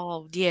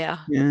 Evolved, yeah.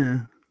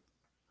 Yeah.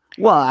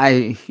 Well,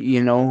 I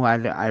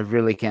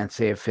really can't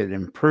say if it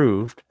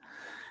improved,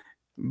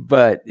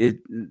 but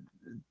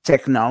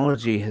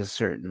technology has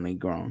certainly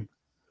grown.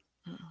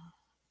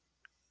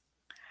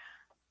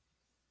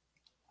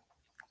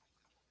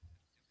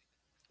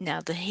 Now,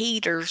 the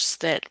heaters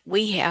that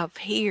we have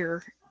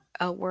here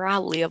where I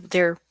live,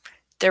 they're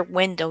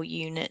window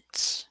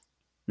units.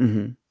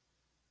 Mm-hmm.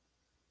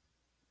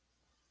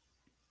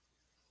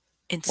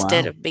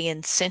 Instead of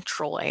being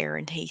central air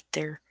and heat,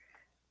 they're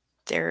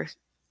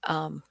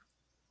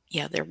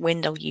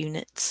window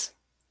units.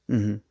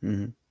 Mm-hmm.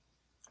 Mm-hmm.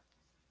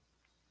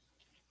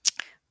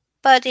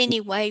 But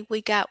anyway,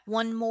 we got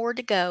one more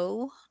to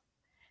go,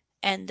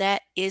 and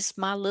that is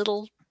my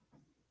little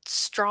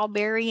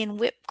strawberry and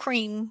whipped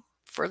cream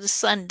for the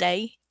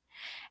sundae.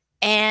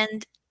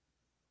 And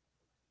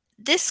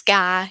this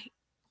guy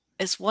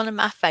is one of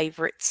my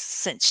favorites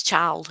since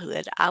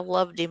childhood. I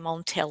loved him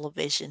on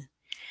television.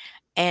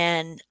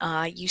 And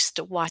I used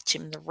to watch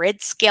him, the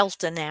Red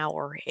Skelton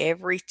Hour,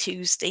 every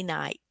Tuesday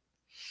night.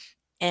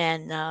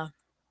 And I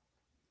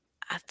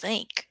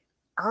think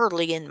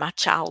early in my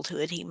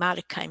childhood, he might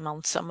have came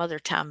on some other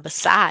time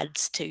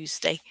besides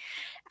Tuesday.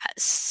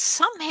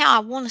 Somehow I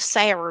want to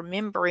say I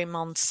remember him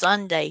on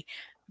Sunday,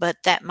 but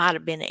that might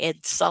have been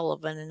Ed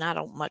Sullivan, and I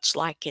don't much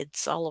like Ed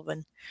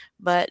Sullivan.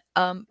 But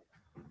I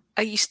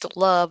used to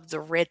love the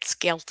Red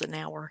Skelton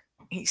Hour.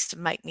 It used to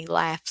make me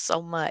laugh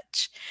so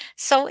much.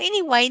 So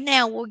anyway,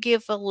 now we'll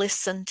give a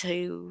listen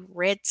to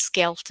Red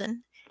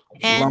Skelton.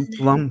 And, Lump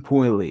Lump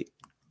Willie.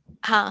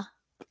 Huh?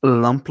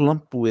 Lump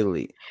Lump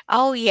Willie.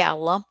 Oh yeah,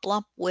 Lump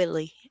Lump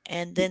Willie.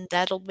 And then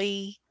that'll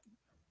be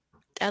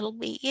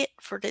it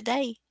for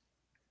today.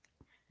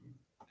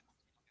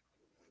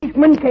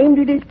 Policeman came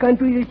to this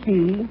country to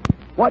see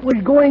what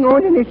was going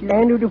on in this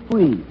land of the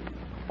free.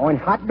 On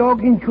hot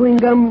dogs and chewing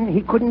gum,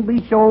 he couldn't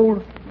be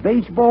sold.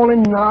 Baseball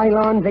and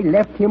nylons, they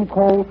left him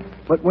cold.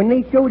 But when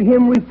they showed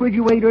him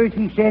refrigerators,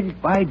 he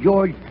said, by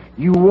George,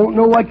 you won't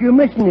know what you're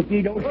missing if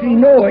you don't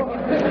know it.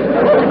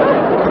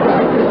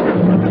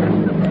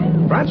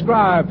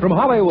 Transcribed from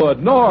Hollywood,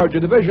 Norge, a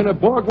division of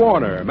Borg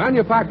Warner,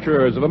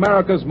 manufacturers of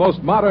America's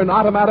most modern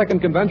automatic and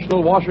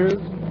conventional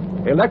washers,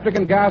 electric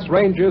and gas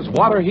ranges,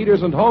 water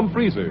heaters, and home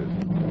freezers.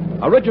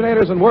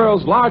 Originators and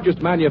world's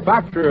largest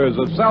manufacturers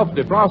of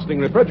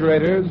self-defrosting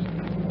refrigerators,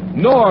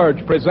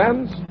 Norge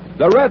presents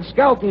The Red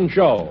Skelton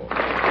Show.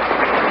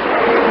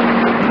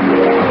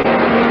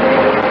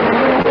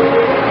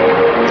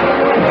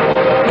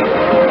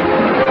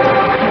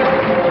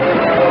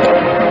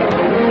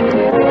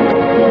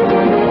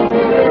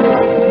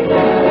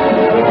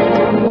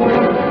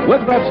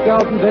 With Red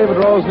Skelton, David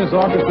Rose and his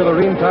orchestra, the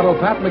Ream Tuttle,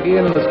 Pat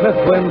McGeehan, and the Smith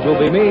Twins will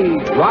be me,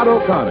 Rod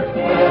O'Connor.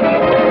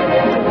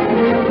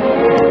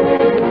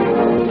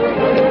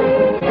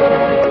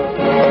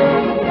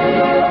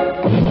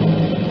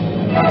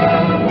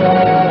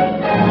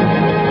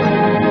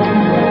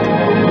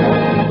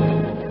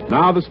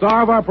 Now the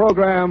star of our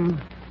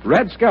program,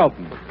 Red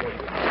Skelton.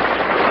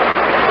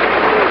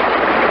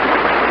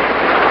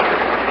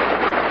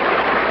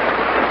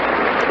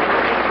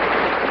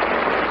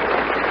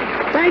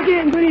 Thank you,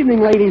 and good evening,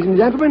 ladies and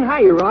gentlemen.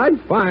 Hi,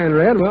 Rod. Fine,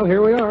 Red. Well,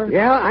 here we are.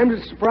 Yeah, I'm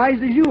as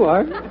surprised as you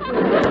are.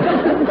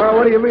 Well,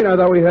 what do you mean? I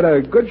thought we had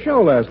a good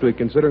show last week,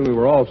 considering we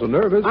were all so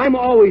nervous. I'm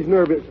always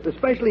nervous,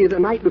 especially the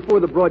night before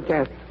the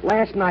broadcast.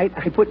 Last night,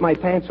 I put my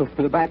pants over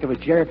the back of a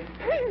chair.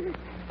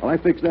 Well, I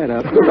fixed that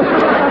up.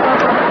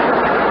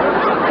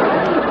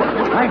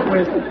 I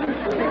quit.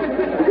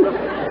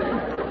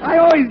 I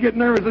always get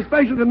nervous,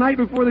 especially the night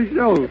before the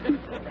show.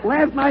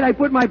 Last night, I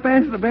put my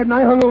pants in the bed and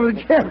I hung over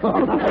the chair.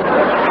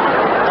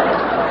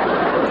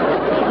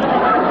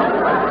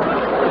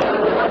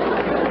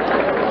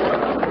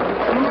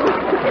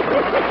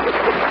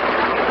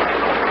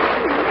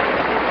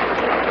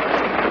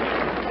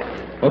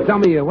 Well, tell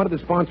me, what did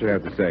the sponsor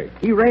have to say?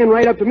 He ran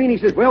right up to me and he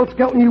says, well,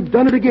 Skelton, you've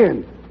done it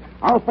again.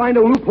 I'll find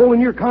a loophole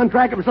in your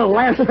contract if it's the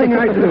last thing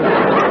I do.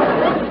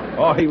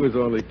 Oh, he was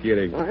only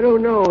kidding. I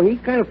don't know. He's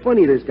kind of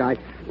funny, this guy.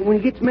 When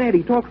he gets mad,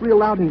 he talks real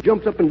loud and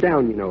jumps up and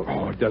down, you know.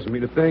 Oh, it doesn't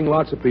mean a thing.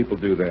 Lots of people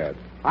do that.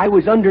 I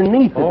was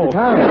underneath at the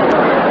time.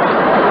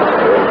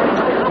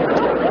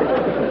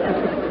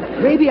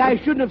 Maybe I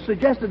shouldn't have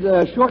suggested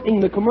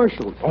shortening the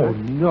commercials. Oh,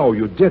 no,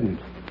 you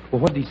didn't.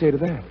 Well, what did he say to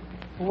that?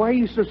 Why are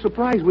you so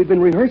surprised? We've been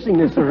rehearsing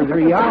this for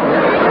 3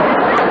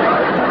 hours.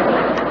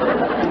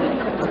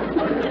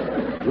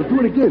 We'll do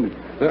it again.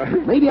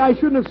 Maybe I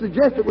shouldn't have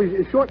suggested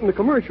we shorten the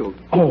commercials.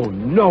 Oh,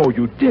 no,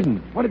 you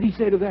didn't. What did he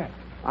say to that?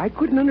 I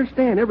couldn't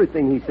understand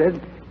everything he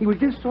said. He was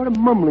just sort of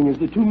mumbling as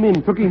the two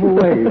men took him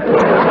away.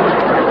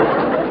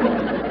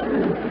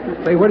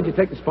 Say, where did you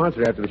take the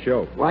sponsor after the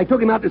show? Well, I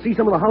took him out to see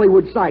some of the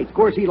Hollywood sights. Of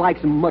course, he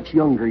likes them much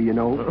younger, you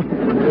know.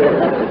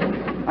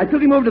 I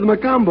took him over to the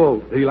Macombo.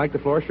 Did you like the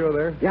floor show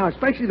there? Yeah,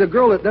 especially the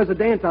girl that does a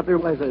dance out there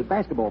as a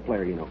basketball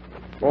player, you know.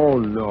 Oh,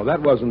 no,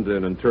 that wasn't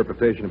an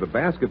interpretation of a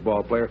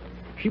basketball player.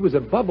 She was a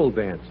bubble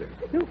dancer.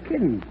 No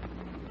kidding.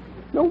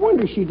 No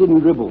wonder she didn't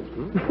dribble. For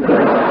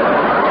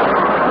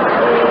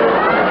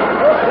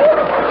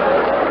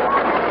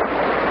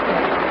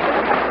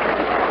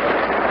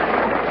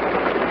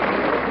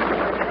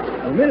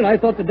a minute, I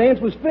thought the dance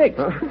was fixed.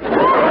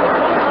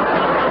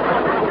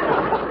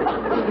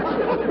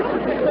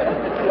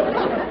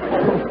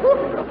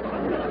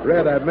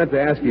 Red, I meant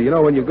to ask you,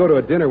 when you go to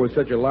a dinner with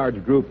such a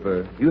large group,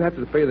 do you have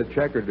to pay the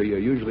check, or do you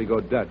usually go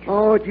Dutch?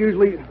 Oh, it's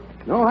usually...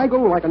 No, I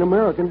go like an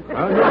American.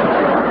 No,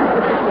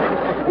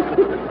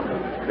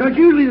 it's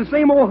usually the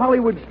same old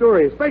Hollywood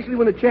story, especially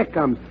when the check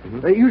comes.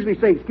 They usually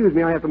say, excuse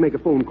me, I have to make a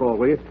phone call,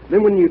 will you?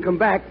 Then when you come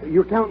back,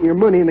 you're counting your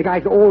money, and the guy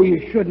says, oh, you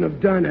shouldn't have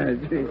done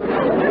it.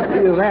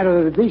 It's that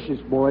or the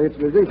dishes, boy. It's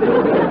the dishes.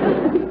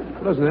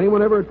 Doesn't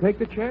anyone ever take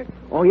the check?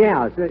 Oh,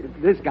 yeah.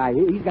 This guy,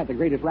 he's got the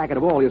greatest racket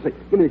of all. He'll say,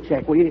 give me the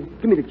check, will you?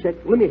 Give me the check.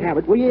 Let me have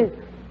it, will you?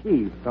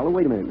 Gee, fella,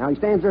 wait a minute. Now, he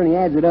stands there and he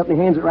adds it up and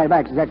he hands it right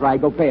back. Says, that's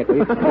right, go pay it, will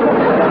you?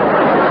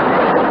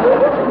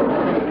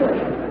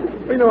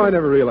 You know, I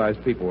never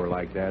realized people were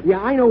like that. Yeah,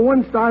 I know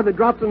one star that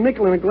drops a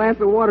nickel in a glass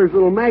of water is a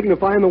little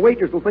magnify, and the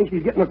waitress will think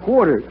she's getting a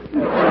quarter.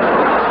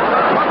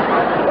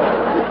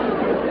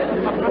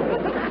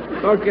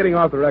 Oh, getting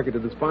off the record,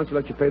 did the sponsor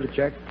let you pay the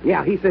check?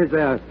 Yeah, he says,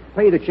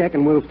 pay the check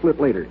and we'll split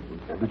later.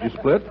 Did you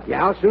split?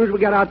 Yeah, as soon as we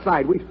got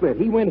outside, we split.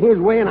 He went his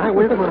way and I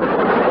went mine.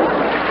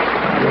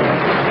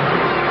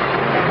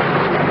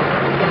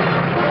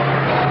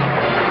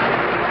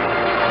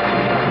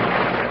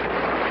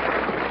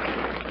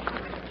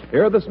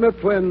 Here are the Smith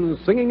twins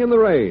singing in the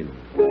rain.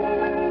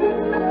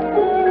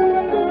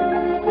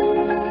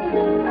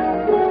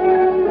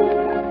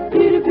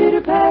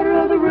 Pitter-pitter-patter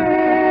of the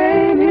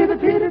rain, hear the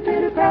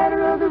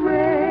pitter-pitter-patter of the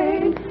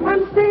rain.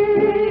 I'm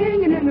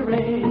singing in the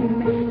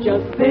rain,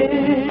 just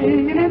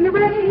singing in the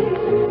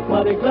rain.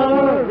 What a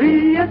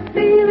glorious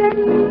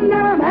feeling,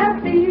 I'm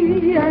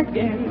happy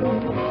again.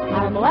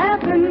 I'm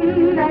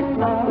laughing at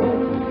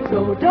clouds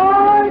so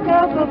dark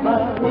up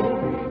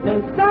above. The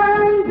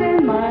sun's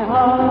in my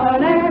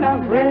heart and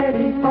I'm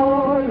ready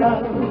for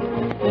love.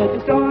 Let the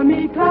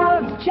stormy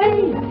clouds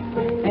chase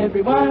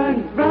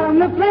everyone from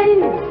the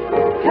plains.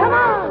 Come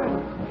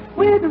on,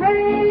 with the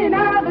rain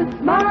I've a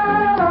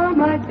smile on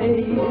my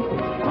face.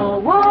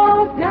 I'll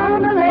walk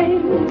down the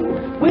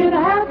lane with a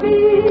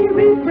happy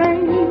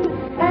refrain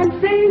and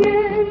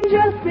singing,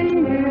 just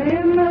singing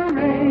in the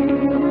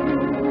rain.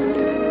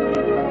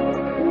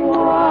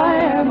 Why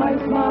am I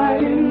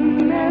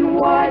smiling and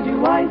why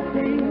do I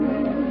sing?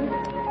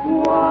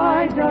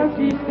 Why does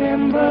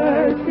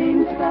December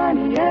seem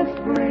sunny as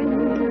spring?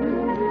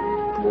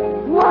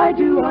 Why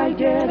do I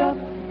get up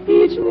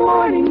each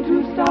morning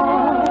to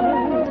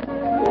start,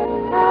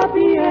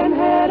 happy and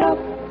head up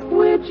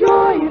with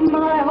joy in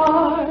my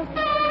heart?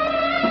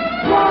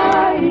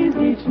 Why is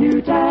each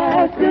new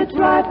task a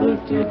trifle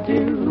to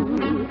do?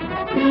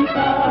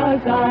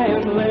 Because I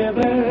am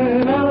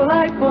living a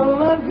life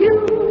full of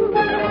you.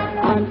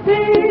 I'm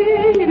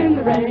singing in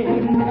the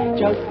rain,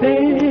 just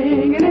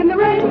singing in the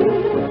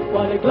rain.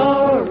 What a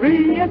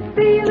glorious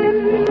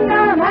feeling,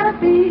 I'm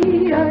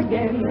happy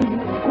again.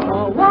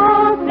 I'll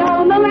walk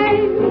down the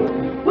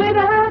lane with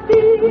a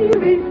happy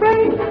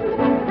refrain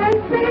and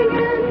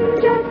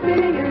singing, just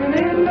singing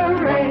in the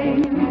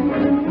rain.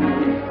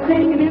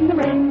 Singing in the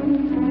rain,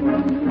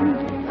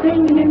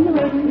 singing in the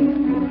rain,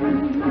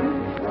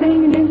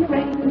 singing in the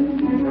rain.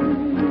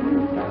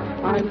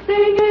 I'm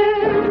singing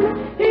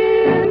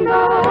in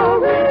the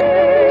rain.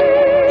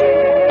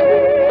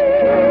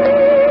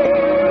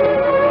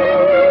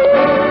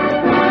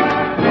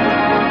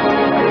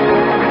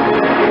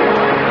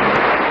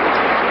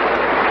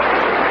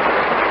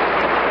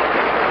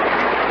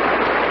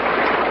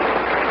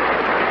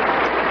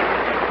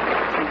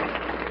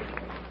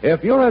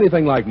 If you're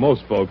anything like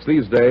most folks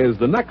these days,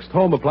 the next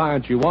home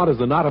appliance you want is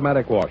an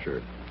automatic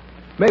washer.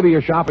 Maybe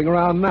you're shopping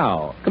around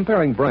now,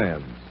 comparing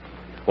brands.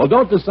 Well,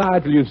 don't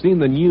decide till you've seen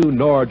the new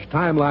Norge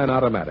Timeline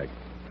Automatic.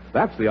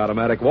 That's the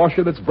automatic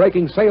washer that's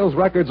breaking sales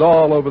records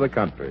all over the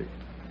country.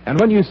 And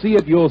when you see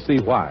it, you'll see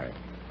why.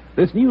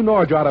 This new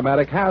Norge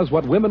Automatic has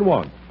what women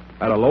want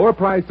at a lower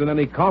price than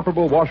any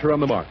comparable washer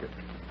on the market.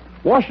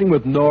 Washing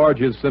with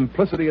Norge is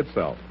simplicity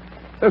itself.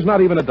 There's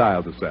not even a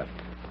dial to set.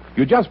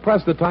 You just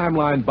press the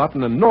Timeline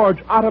button and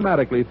Norge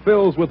automatically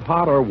fills with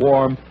hot or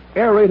warm,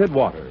 aerated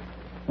water.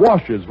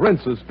 Washes,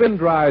 rinses, spin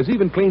dries,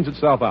 even cleans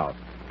itself out.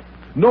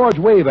 Norge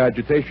wave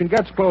agitation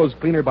gets clothes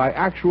cleaner by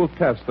actual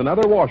test than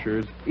other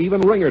washers,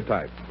 even wringer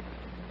type.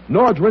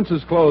 Norge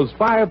rinses clothes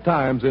 5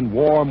 times in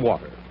warm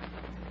water.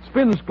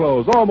 Spins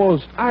clothes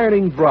almost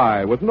ironing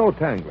dry with no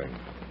tangling.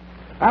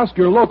 Ask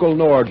your local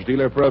Norge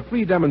dealer for a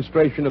free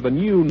demonstration of the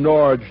new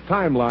Norge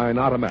Timeline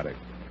Automatic.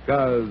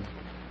 Because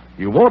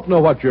you won't know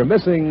what you're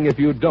missing if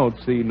you don't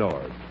see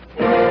Norge.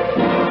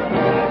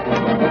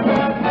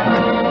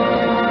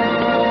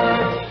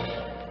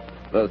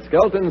 The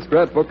Skelton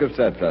Scrapbook of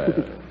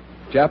Satire.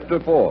 Chapter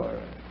 4.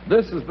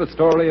 This is the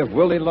story of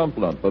Willie Lump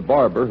Lump, a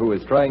barber who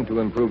is trying to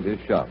improve his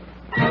shop.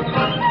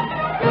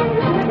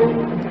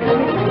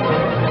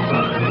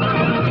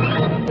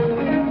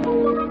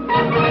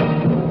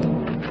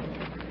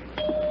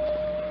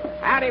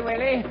 Howdy,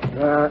 Willie.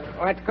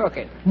 What's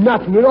cooking?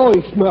 Nothing. It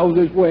always smells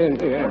this way in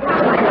here.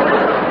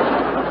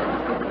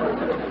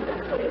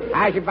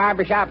 How's your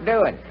barber shop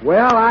doing?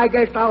 Well, I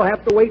guess I'll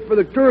have to wait for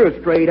the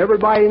tourist trade.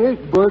 Everybody in this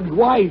burg's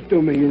wise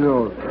to me, you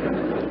know.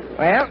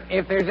 Well,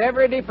 if there's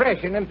ever a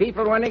depression and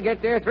people want to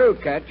get their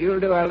throat cut, you'll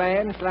do a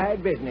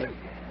landslide business.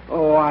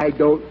 Oh, I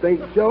don't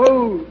think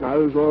so.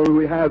 Not as long as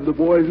we have the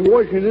boys in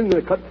Washington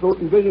that cut throat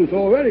in business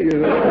already, you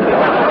know.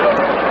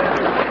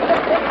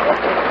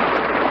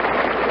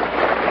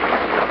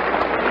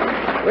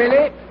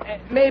 Willie,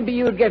 maybe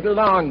you'd get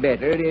along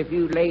better if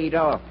you laid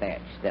off that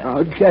stuff.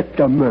 Now, just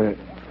a minute.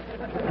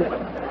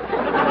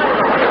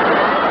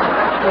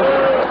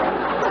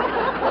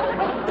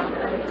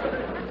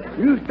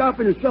 You stop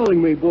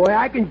insulting me, boy.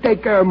 I can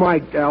take care of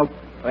myself.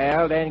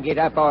 Well, then get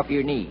up off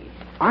your knees.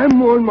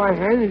 I'm on my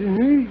hands and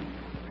knees.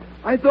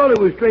 I thought it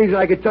was strange that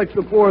I could touch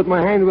the floor with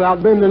my hand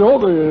without bending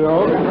over, you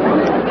know.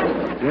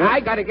 I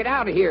gotta get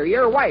out of here.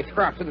 Your wife's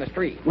crossing the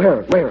street.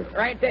 Where?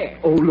 Right there.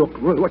 Oh, look.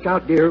 Watch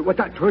out, dear. Watch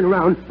out. Turn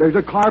around. There's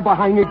a car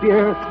behind you,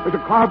 dear. There's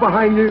a car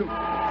behind you.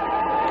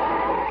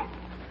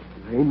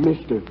 Hey,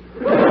 mister.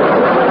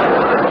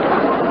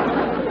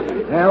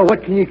 Well,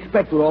 what can you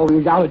expect with all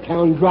these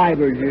out-of-town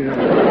drivers, you know?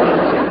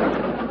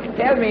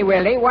 Tell me,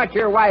 Willie, what's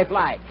your wife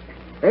like?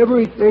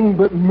 Everything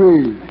but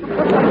me.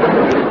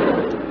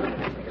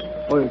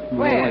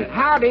 Well,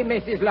 howdy,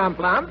 Mrs. Lump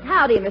Lump.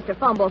 Howdy, Mr.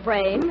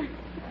 Fumbleframe.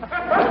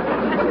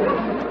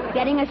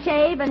 Getting a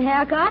shave and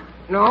haircut?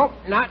 No,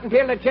 not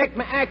until I check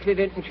my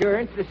accident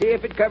insurance to see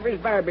if it covers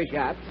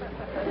barbershops.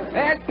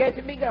 Well, guess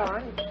it'll be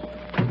gone.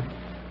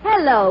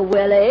 Hello,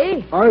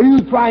 Willie. Are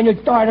you trying to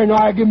start an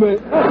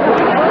argument?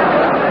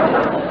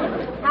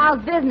 How's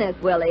business,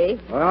 Willie?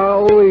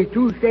 Only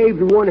 2 shaves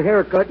and 1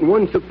 haircut and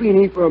 1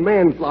 subpoena for a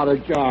manslaughter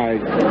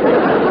charge.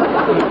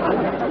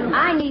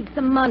 I need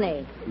some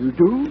money. You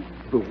do?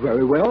 Oh,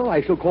 very well.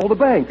 I shall call the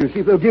bank and see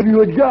if they'll give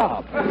you a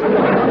job.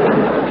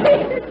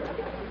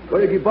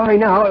 What did you buy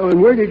now,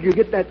 and where did you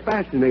get that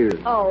fascinator?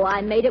 Oh,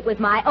 I made it with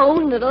my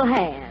own little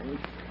hands.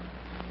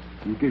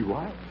 You did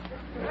what?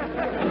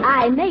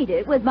 I made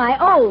it with my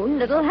own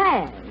little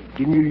hands.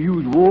 Didn't you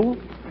use wool?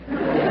 See,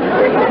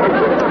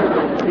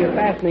 a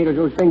fascinator's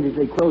those things that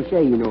they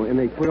crochet, you know, and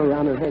they put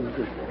around their heads.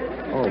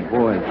 Oh,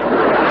 boy.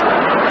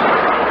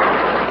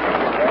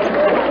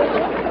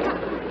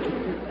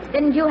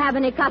 Didn't you have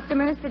any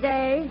customers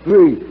today?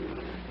 3.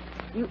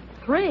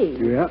 3?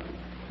 Yeah.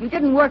 You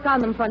didn't work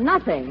on them for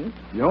nothing.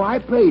 No, I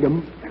paid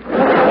them.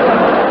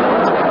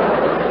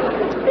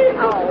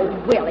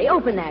 Oh, Willie,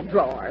 open that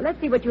drawer. Let's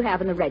see what you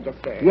have in the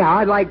register. Yeah,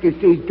 I'd like to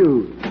see,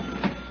 too.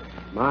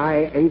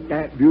 My, ain't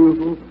that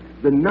beautiful?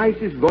 The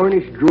nicest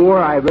varnished drawer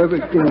I've ever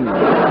seen.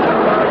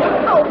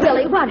 Oh,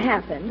 Willie, what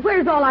happened?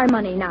 Where's all our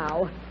money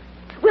now?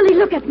 Willie,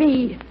 look at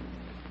me.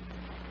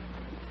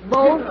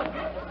 Both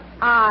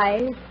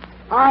eyes.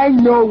 I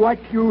know what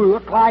you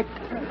look like.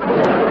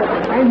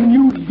 And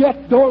you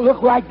yet don't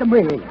look right to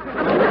me.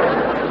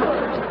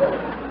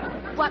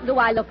 What do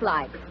I look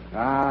like?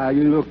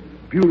 You look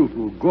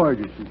beautiful,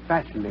 gorgeous, and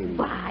fascinating.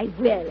 Why,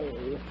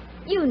 Willie,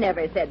 you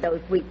never said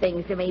those sweet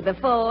things to me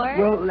before.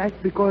 Well, that's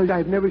because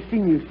I've never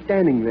seen you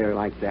standing there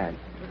like that,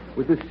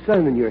 with the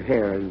sun in your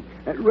hair and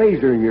that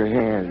razor in your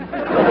hand.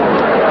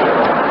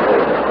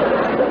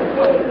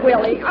 Oh,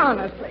 Willie,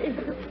 honestly,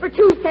 for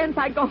 2 cents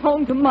I'd go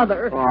home to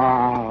Mother.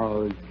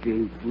 Oh,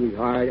 gee,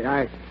 sweetheart,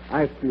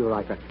 I feel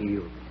like a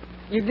heel.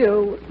 You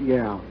do?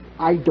 Yeah,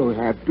 I don't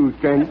have 2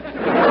 cents.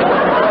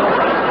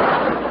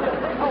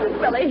 Oh,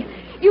 Willie,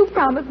 you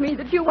promised me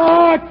that you would...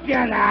 Oh,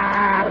 shut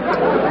up!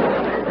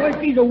 Well,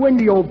 she's a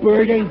windy old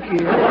bird, ain't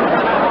she?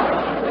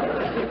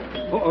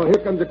 Uh-oh, here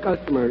comes a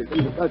customer.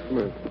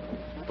 Well,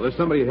 there's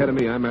somebody ahead of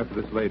me. I'm after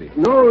this lady.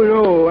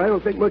 No, I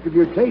don't think much of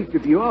your taste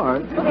if you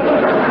are.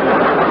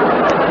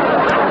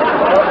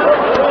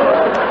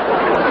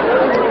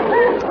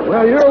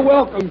 Well, you're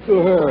welcome to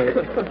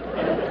her.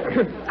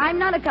 I'm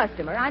not a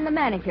customer. I'm the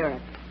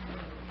manicurist.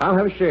 I'll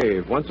have a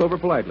shave. Once over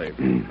politely.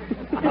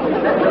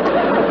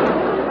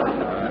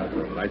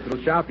 Nice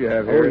little shop you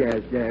have here.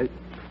 Oh, yes.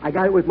 I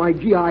got it with my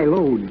GI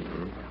loan.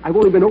 I've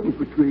only been open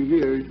for 3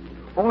 years.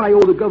 All I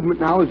owe the government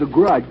now is a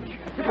grudge.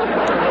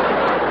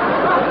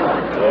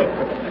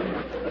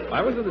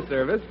 I was in the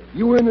service.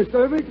 You were in the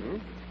service?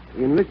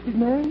 You enlisted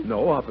man?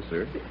 No,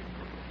 officer.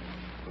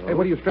 Hey,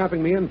 what are you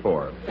strapping me in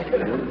for?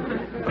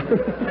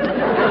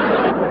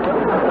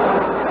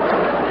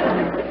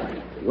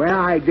 Well,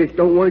 I just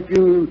don't want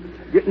you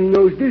getting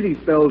those dizzy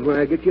spells when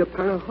I get you up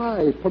kind of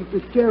high. Pump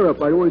this chair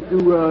up. I don't want you,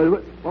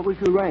 what was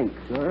your rank,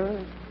 sir?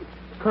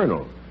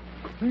 Colonel.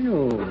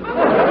 Colonel.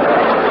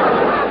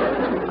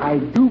 I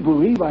do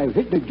believe I've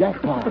hit the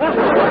jackpot.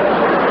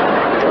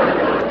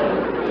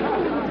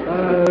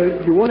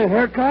 You want a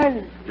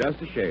haircut?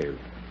 Just a shave.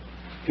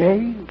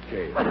 Shave?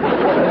 Shave.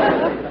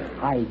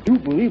 I do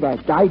believe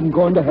I've died and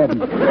gone to heaven.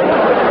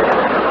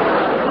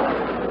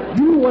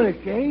 You want a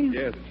shave?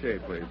 Yes, a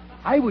shave, please.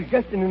 I was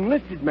just an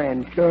enlisted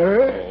man,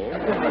 sir.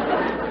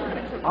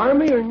 Oh.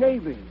 Army or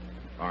Navy?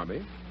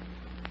 Army.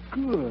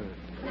 Good.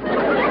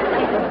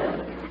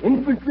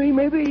 Infantry,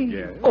 maybe?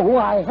 Yes. Oh,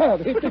 I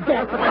have hit the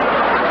jackpot.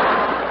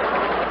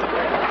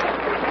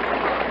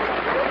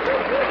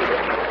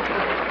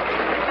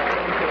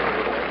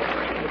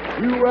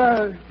 You,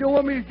 still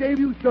want me to shave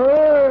you,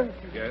 sir?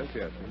 Yes.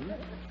 Mm-hmm.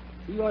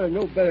 You ought to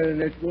know better than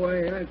this,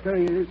 boy. And I tell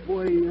you, this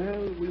boy,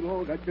 we've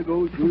all got to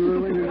go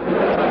through.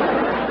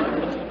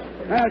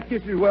 That's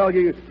just as well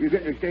you're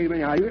getting a shave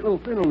anyhow. You get a little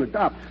thin on the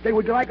top. Say,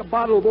 would you like a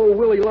bottle of old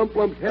Willie Lump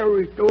Lump's Hair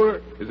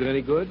Restorer? Is it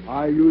any good?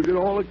 I use it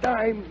all the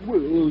time.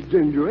 With a little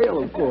ginger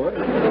ale, of course.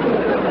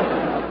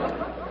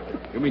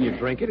 You mean you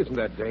drink it? Isn't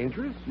that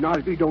dangerous? Not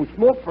if you don't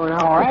smoke for an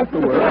hour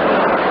afterwards.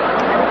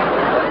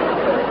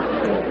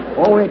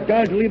 Oh, it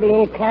does leave a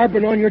little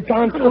carbon on your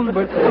tonsils,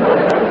 but...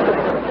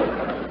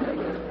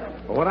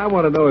 Well, what I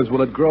want to know is,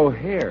 will it grow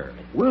hair?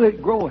 Will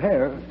it grow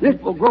hair? This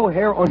will grow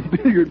hair on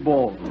billiard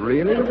balls.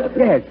 Really?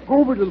 Yes,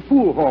 go over to the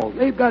pool hall.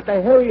 They've got the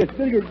hairiest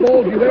billiard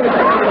balls you've ever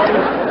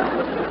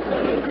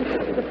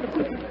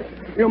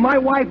seen. You know, my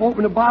wife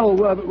opened a bottle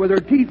with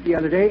her teeth the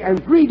other day,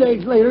 and 3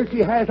 days later she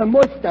has a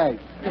mustache.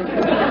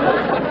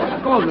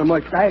 Calls it a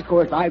mustache. Of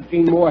course, I've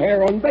seen more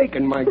hair on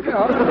bacon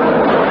myself.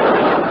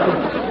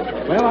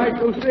 Well, I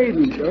shall save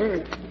you,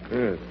 sir.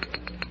 Yes.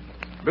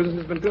 Business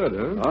has been good,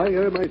 huh? I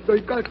am my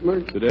third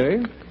customer.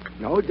 Today?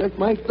 No, just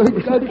my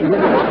third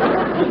customer.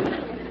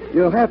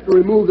 You'll have to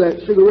remove that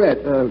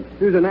cigarette.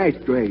 Here's an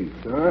ashtray,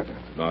 sir.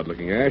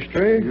 Odd-looking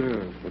ashtray?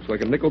 Yeah. Looks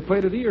like a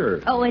nickel-plated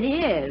ear. Oh, it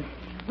is.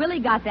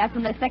 Willie got that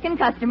from the second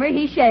customer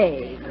he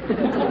shaved.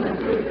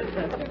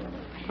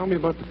 Tell me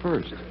about the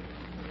first.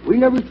 We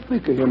never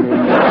speak of him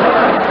anymore.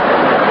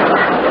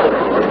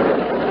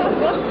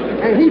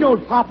 And he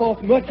don't pop off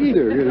much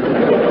either. You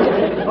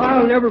know.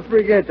 I'll never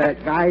forget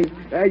that guy.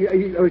 I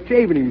was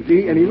shaving him,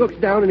 see, and he looks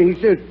down and he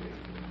says,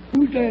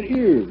 "Who's that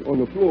ear on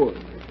the floor?"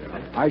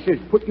 I says,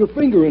 "Put your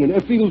finger in it.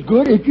 If it feels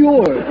good, it's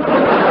yours."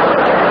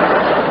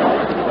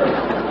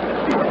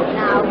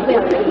 Now,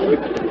 Willie.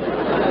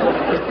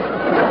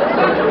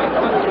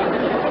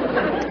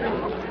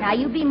 Now,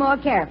 you be more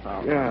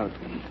careful. Yeah.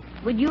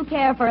 Would you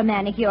care for a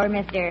manicure,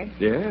 mister?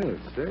 Yes.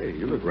 Say,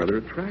 you look rather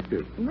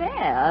attractive.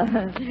 Well,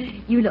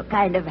 you look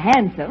kind of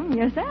handsome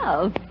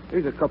yourself.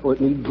 There's a couple that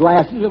need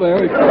glasses of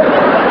ours.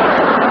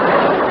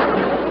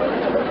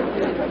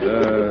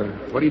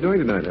 What are you doing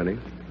tonight, honey?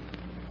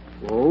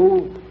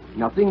 Oh,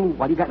 nothing.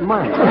 What do you got in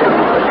mind?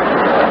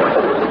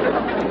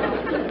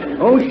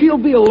 Oh, she'll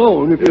be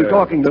alone if you're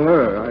talking to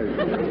her.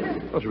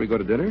 Oh, should we go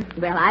to dinner?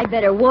 Well, I'd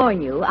better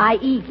warn you. I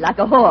eat like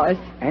a horse.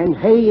 And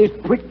hay is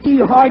pretty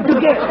hard to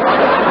get.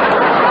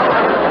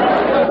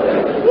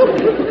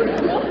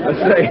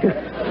 Say,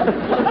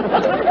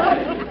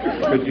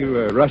 could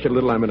you rush it a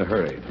little? I'm in a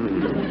hurry.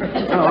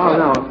 Oh,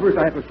 now, first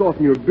I have to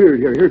soften your beard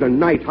here. Here's a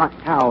nice hot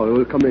towel.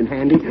 It'll come in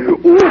handy. Ooh,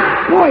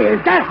 boy,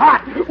 is that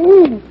hot!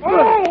 Ooh!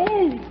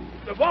 Oh.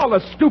 Of all the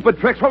stupid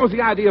tricks, what was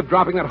the idea of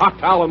dropping that hot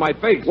towel in my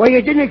face? Well,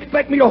 you didn't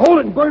expect me to hold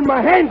it and burn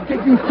my hands,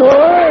 did you,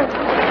 sir?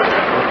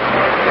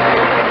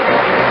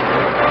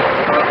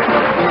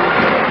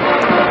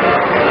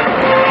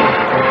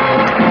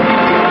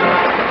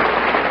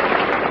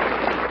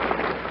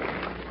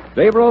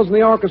 Dave Rose and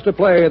the orchestra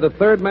play the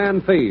Third Man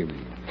theme.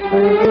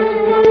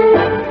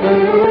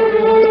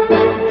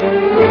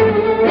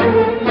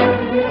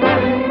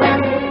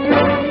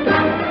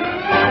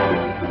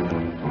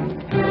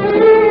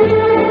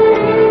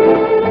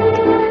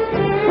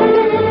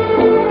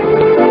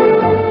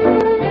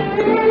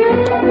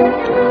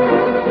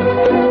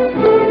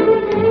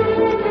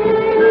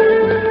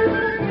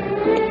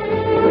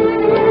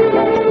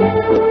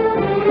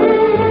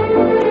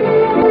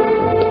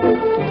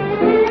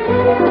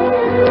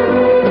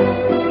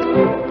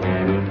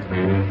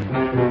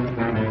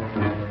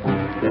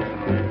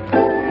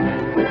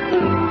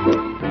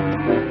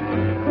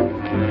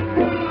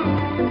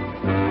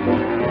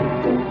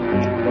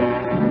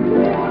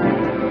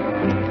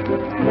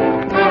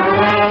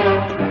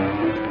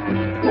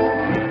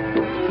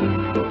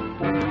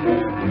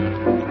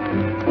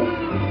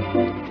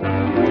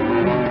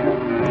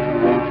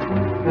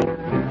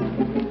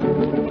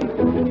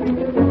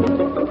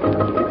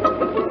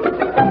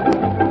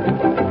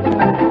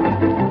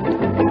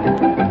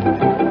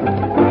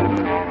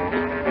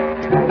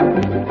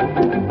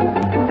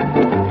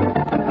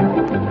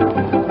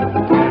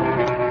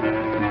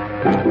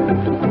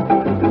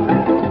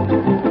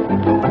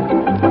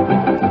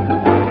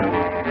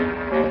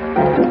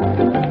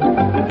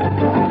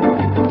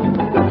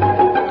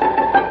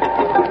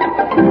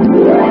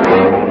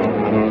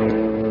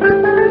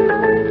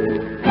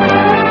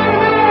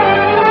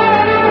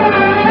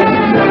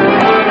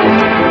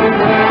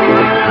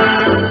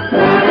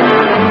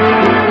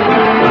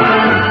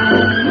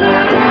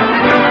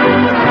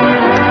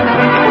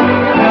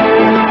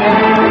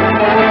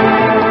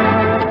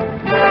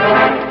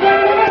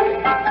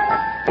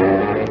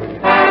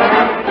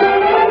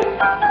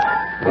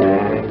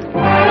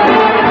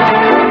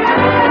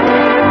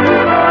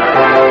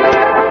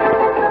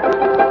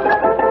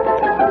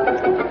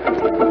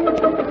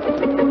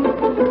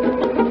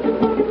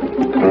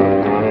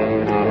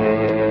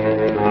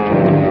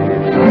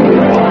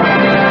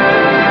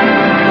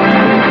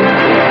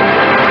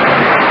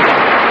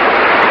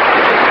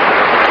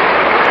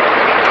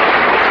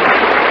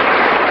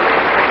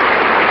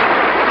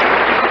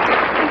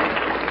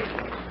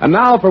 And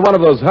now for one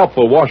of those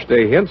helpful wash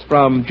day hints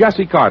from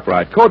Jessie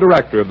Cartwright,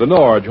 co-director of the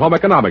Norge Home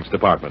Economics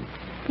Department.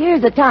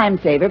 Here's a time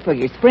saver for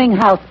your spring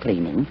house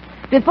cleaning.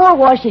 Before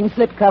washing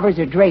slip covers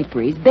or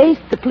draperies,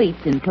 baste the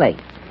pleats in place.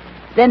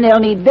 Then they'll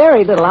need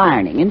very little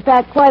ironing. In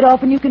fact, quite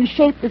often you can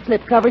shape the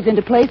slip covers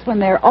into place when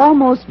they're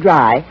almost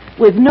dry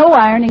with no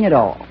ironing at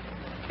all.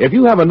 If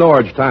you have a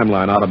Norge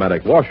Timeline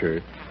automatic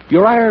washer,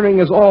 your ironing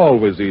is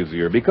always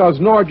easier because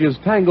Norge's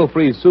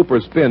tangle-free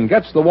super spin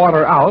gets the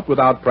water out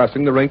without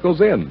pressing the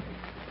wrinkles in.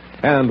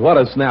 And what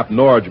a snap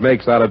Norge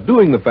makes out of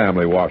doing the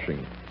family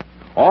washing.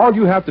 All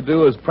you have to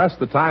do is press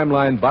the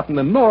timeline button,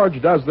 and Norge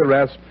does the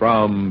rest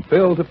from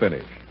fill to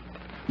finish.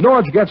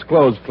 Norge gets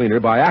clothes cleaner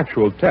by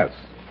actual tests.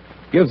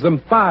 Gives them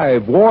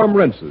 5 warm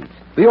rinses,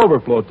 the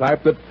overflow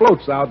type that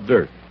floats out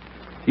dirt.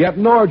 Yet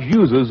Norge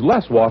uses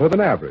less water than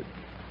average.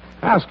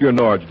 Ask your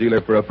Norge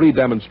dealer for a free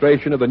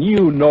demonstration of the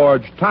new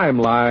Norge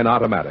Timeline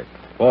Automatic.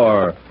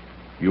 Or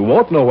you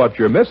won't know what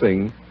you're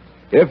missing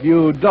if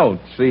you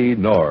don't see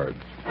Norge.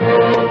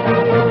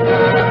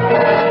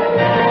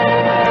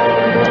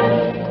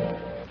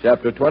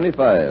 Chapter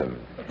 25,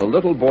 The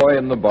Little Boy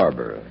and the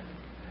Barber.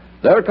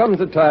 There comes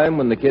a time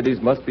when the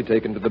kiddies must be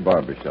taken to the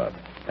barber shop.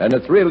 And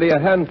it's really a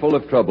handful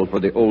of trouble for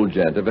the old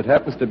gent if it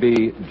happens to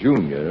be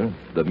Junior,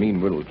 the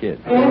mean little kid.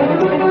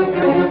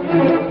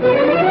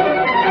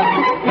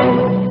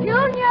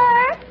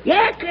 Junior!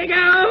 Yes,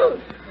 kiddo?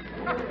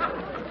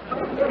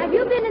 Have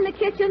you been in the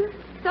kitchen?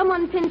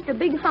 Someone pinched a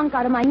big hunk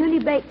out of my newly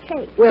baked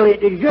cake. Well, it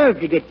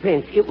deserved to get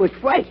pinched. It was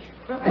fresh.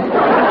 What's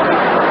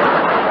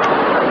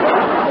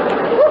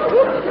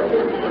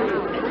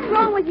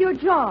wrong with your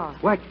jaw?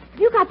 What?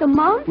 You got the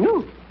mumps?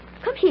 No.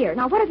 Come here.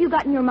 Now, what have you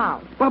got in your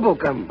mouth? Bubble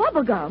gum.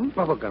 Bubble gum?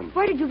 Bubble gum.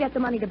 Where did you get the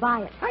money to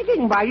buy it? I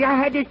didn't buy it. I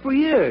had this for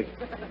years.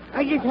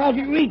 I just had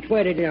it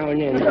retweeted now and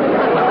then.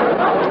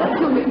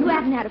 Junior, you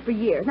haven't had it for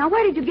years. Now,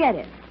 where did you get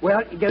it?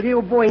 Well, the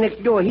little boy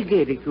next door, he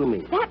gave it to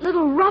me. That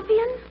little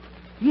ruffian?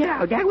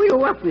 Yeah, that little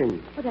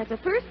ruffian. Well, that's the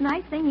first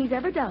nice thing he's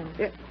ever done.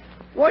 It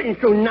wasn't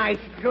so nice,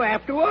 so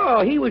after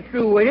all, he was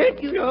through with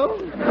it, you know.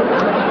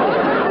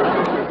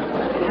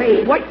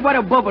 Hey, what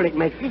a bubble it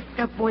makes. This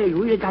stuff, boy, has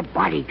really got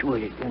body to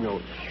it, you know.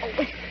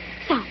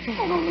 Stop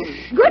that.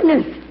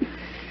 Goodness.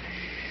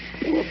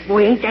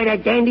 Boy, ain't that a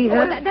dandy,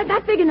 huh? Oh,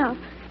 that's big enough.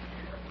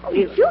 Oh,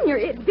 Junior,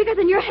 it's bigger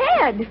than your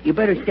head. You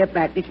better step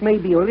back. This may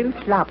be a little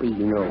sloppy,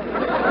 you know.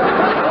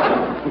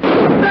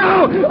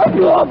 No! I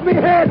blew off my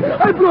head!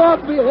 I blew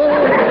off my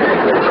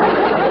head!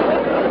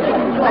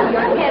 Blow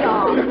your head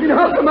off. You know,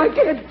 how come I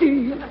can't see?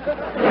 You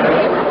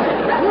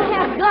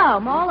have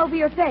gum all over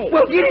your face.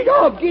 Well, get it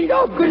off! Get it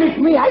off! Goodness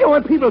me, I don't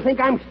want people to think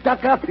I'm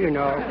stuck up, you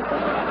know.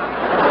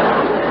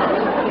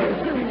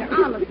 Junior,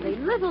 honestly,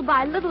 little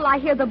by little I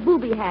hear the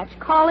booby hatch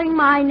calling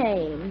my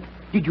name.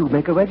 Did you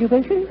make a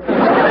reservation?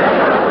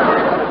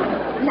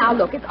 Now,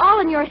 look, it's all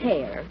in your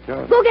hair.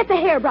 No. Go get the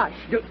hairbrush.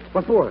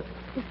 What for?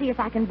 To see if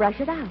I can brush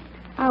it out.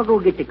 I'll go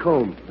get the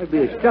comb. I'd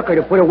be a sucker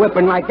to put a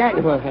weapon like that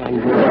in her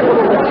hand.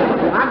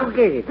 I'll go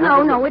get it.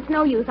 No, it's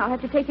no use. I'll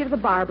have to take you to the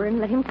barber and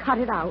let him cut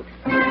it out.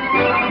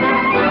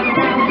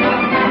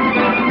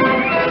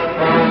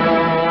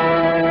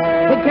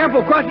 Be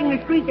careful crossing the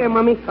street there,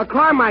 Mummy. A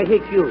car might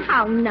hit you.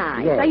 How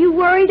nice. Yes. Are you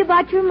worried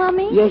about your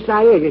mummy? Yes,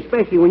 I is,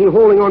 especially when you're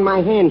holding on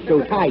my hand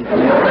so tight.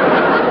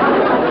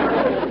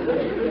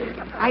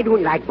 I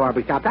don't like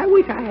barbershops. I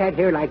wish I had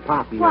hair like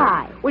Poppy.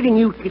 Why? Well, then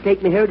you could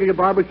take my hair to the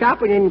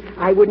barbershop, and then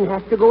I wouldn't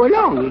have to go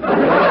along.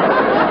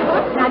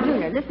 Now,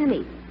 Junior, listen to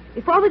me.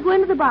 Before we go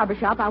into the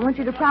barbershop, I want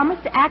you to promise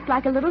to act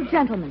like a little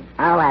gentleman.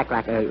 I'll act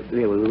like a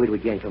little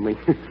gentleman.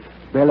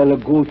 Bella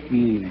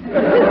Lugosi.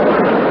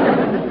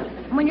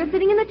 When you're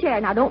sitting in the chair,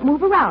 now don't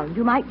move around.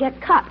 You might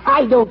get cut.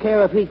 I don't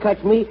care if he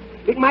cuts me.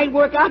 It might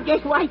work out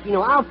just right, you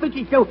know. I'll fix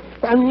it so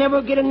I'll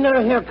never get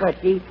another haircut,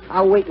 see?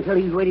 I'll wait until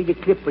he's ready to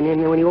clip, and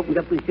then when he opens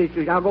up his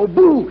scissors, I'll go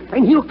boo,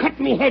 and he'll cut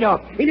me head off,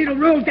 and it'll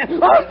roll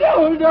down.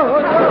 Oh, no!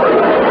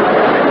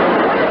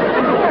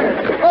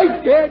 I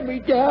scared me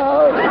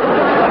down.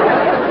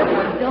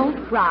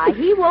 Don't cry.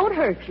 He won't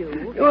hurt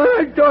you. Oh,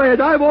 I'm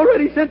tired. I've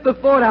already sent the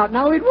thought out.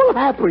 Now it will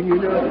happen, you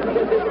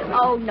know.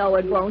 Oh, no,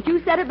 it won't. You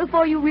said it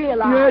before you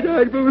realized.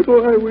 Yeah,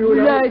 before I will.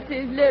 Bless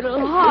his little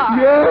heart.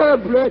 Yeah,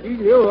 bless his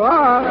little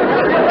heart.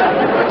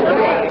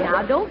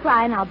 Now, don't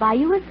cry, and I'll buy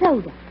you a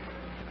soda.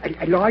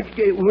 A large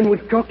one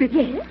with chocolate?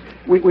 Yes.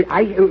 With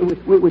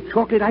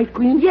chocolate ice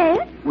cream?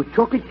 Yes. With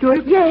chocolate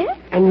syrup? Yes.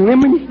 And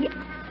lemons? Yes.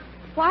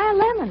 Why a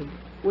lemon?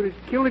 Well, it's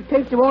kill the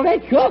taste of all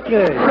that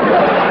chocolate. All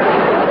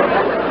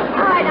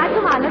right, now,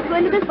 come on. Let's go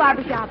into this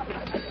barbershop.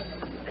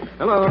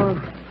 Hello.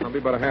 I'll be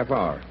about a half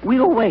hour.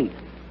 We'll wait.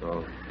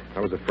 Oh,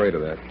 I was afraid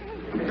of that.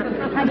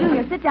 Now,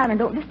 Junior, sit down and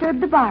don't disturb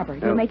the barber.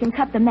 You'll make him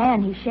cut the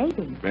man he's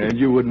shaving. And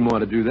you wouldn't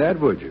want to do that,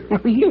 would you?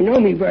 You know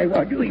me very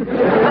well, do you?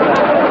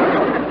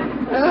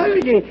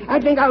 I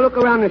think I'll look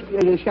around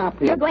the shop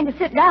here. You're going to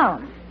sit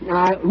down.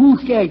 Who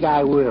says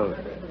I will?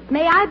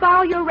 May I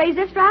borrow your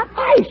razor strap?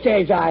 I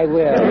says I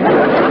will.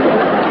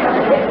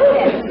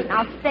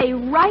 Now, stay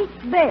right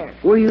there.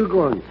 Where are you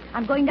going?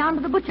 I'm going down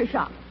to the butcher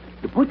shop.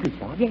 The butcher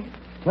shop? Yes.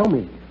 Tell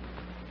me,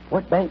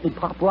 what bank did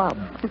Pop rob?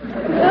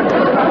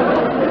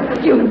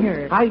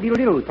 Junior. Hi,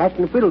 diddle,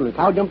 catching the fiddle, the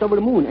cow jumped over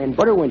the moon, and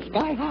butter went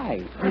sky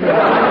high.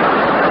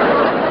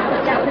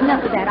 That's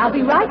enough of that. I'll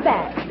be right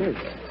back. Yes.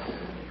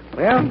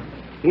 Well,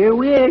 here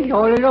we is,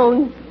 all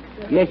alone.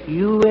 Yes,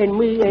 you and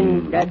me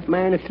and that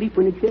man asleep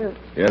in the chair.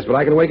 Yes, but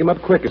I can wake him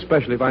up quick,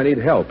 especially if I need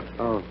help.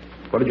 Oh.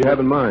 What did you have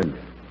in mind?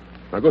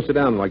 Now go sit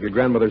down like your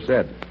grandmother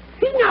said.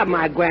 She's not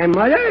my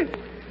grandmother.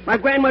 My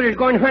grandmother's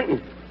going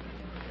hunting.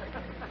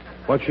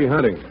 What's she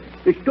hunting?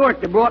 The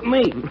stork that brought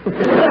me.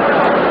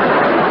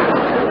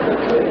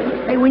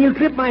 Hey, when you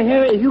clip my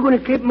hair, are you going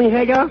to clip me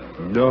head off?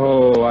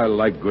 No, I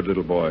like good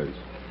little boys.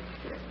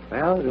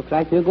 Well, looks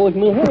like there goes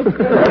me head.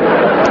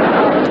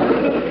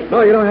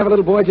 No, you don't have a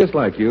little boy just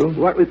like you.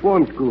 What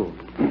reform school?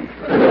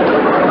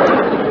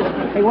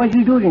 Hey, what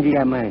you doing to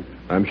that man?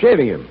 I'm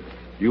shaving him.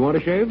 Do you want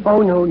to shave?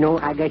 Oh, no,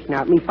 I guess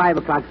not. Me 5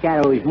 o'clock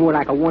shadow is more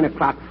like a 1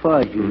 o'clock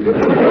fuzz.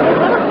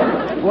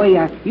 Boy,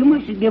 you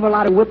must give a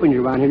lot of whippings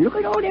around here. Look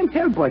at all them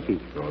tail brushes.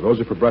 Oh, those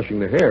are for brushing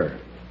the hair.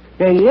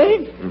 They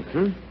is?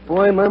 Mm-hmm.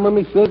 Boy, my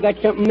mummy sure got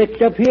something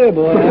mixed up here,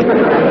 boy.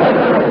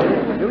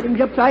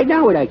 Everything's upside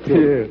down with that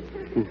kid.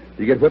 Do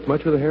you get whipped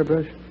much with a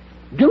hairbrush?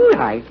 Do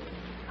I?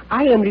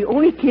 I am the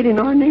only kid in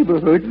our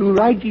neighborhood who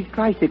rides his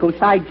tricycle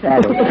side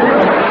saddle.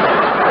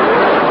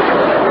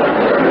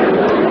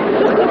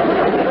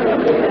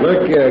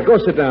 Look, go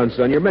sit down,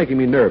 son. You're making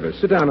me nervous.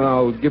 Sit down and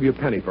I'll give you a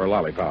penny for a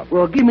lollipop.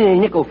 Well, give me a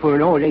nickel for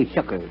an all-day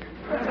sucker.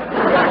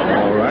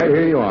 All right,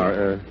 here you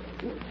are.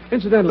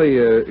 Incidentally,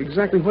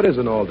 exactly what is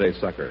an all-day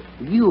sucker?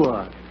 You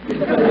are.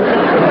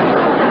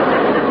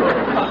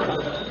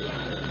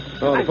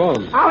 Oh, the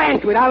phone. I'll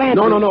answer it.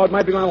 No, it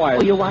might be my wife.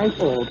 Oh, your wife?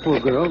 Oh, poor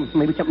girl.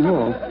 Maybe something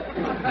wrong.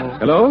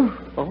 Hello?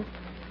 Oh?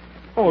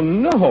 Oh,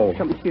 no.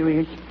 Something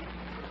serious?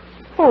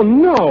 Oh,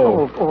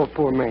 no. Oh,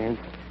 poor man.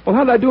 Well,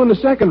 how'd I do in the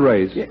second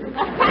race? Yeah.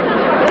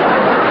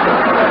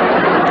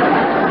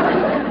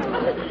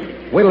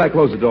 Wait till I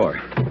close the door.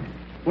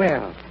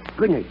 Well,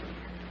 goodness.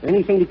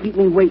 Anything to keep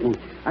me waiting.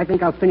 I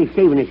think I'll finish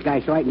shaving this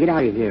guy so I can get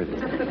out of here.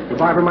 The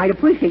barber might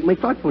appreciate my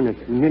thoughtfulness.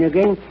 And then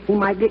again, he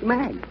might get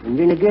mad. And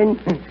then again,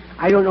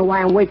 I don't know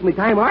why I'm wasting my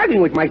time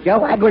arguing with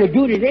myself. I'm going to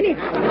do this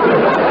anyhow.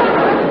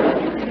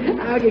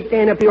 I'll just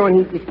stand up here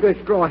and heat this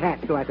straw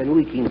hat so I can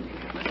reach him.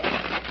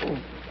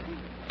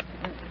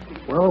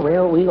 Well,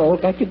 we all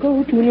got to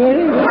go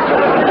tonight.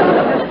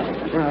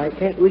 Well, I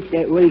can't reach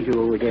that razor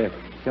over there,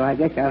 so I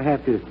guess I'll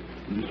have to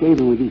be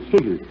shaving with these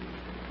scissors.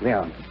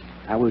 Well,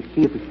 I will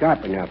see if it's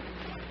sharp enough.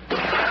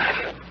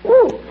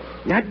 Oh,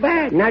 not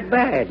bad.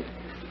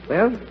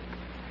 Well,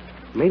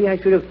 maybe I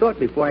should have thought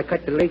before I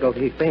cut the leg off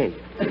his pants.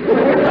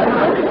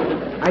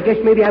 I guess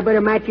maybe I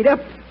better match it up.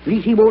 At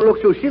least he won't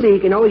look so silly. He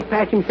can always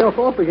pass himself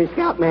off as a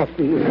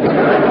scoutmaster.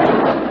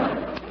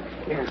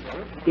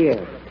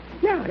 There.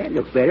 Now, that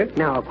looks better.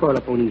 Now I'll crawl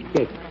up on his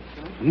chest.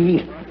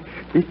 Gee,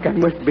 this guy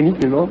must have been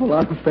eating an awful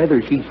lot of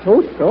feathers. He's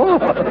so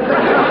soft.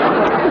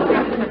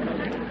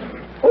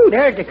 Oh,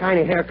 there's the kind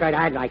of haircut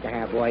I'd like to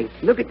have, boy.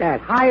 Look at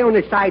that. High on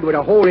the side with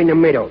a hole in the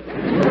middle.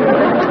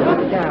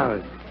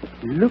 Now,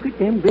 look at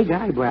them big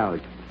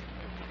eyebrows.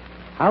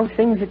 How's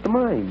things at the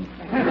mine?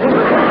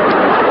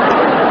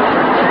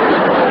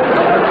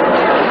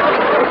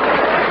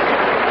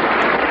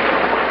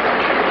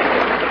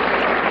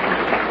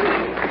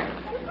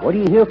 What do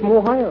you hear from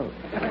Ohio?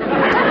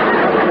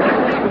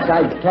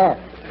 Besides cats.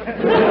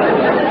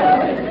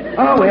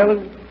 Oh, well,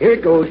 here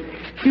it goes.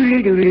 I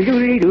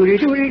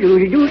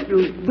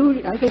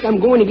think I'm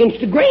going against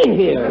the grain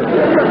here.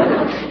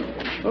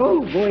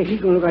 Oh, boy, he's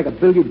going to look like a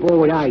billiard ball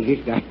with eyes, this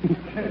guy.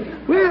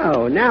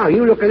 Well, now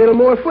you look a little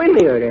more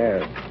friendlier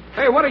there.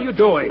 Hey, what are you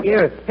doing?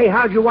 Here. Hey,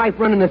 how's your wife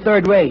running the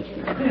third race?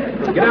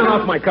 Get down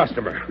off my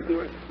customer.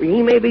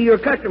 He may be your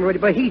customer,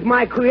 but he's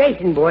my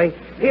creation, boy.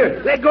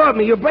 Here, let go of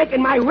me. You're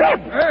breaking my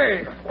rib.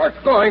 Hey, what's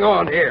going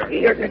on here?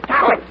 Here,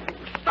 stop it.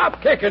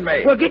 Stop kicking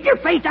me. Well, get your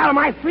face out of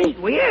my feet,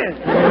 will you?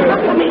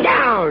 Put me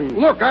down.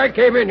 Look, I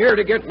came in here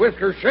to get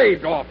whiskers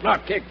shaved off,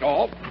 not kicked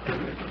off.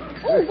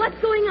 Oh, what's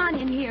going on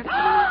in here?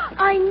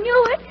 I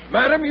knew it.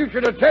 Madam, you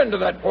should attend to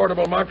that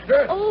portable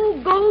monster. Oh,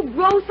 go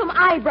grow some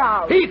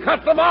eyebrows. He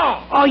cut them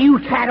off. Oh, you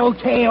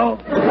tattletale.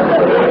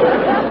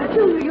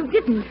 Junior, you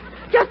didn't.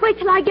 Just wait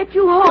till I get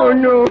you home. Oh,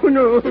 no.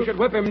 You should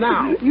whip him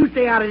now. You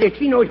stay out of this.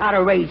 She knows how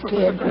to raise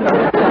kids.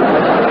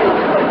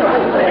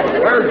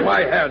 Where's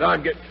my hat?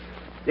 I'm getting...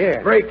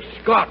 There. Great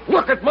Scott,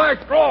 look at my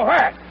straw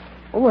hat.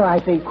 Oh, well, I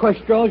think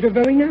crushed straws are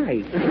very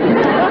nice.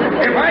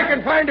 If I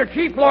can find a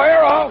cheap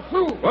lawyer, I'll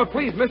sue. Well,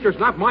 please, mister, it's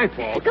not my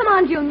fault. Come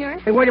on, Junior.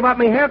 And what about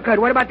my haircut?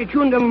 What about the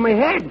chewing gum in my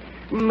head?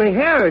 My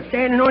hair is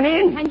standing on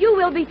end. And you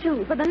will be,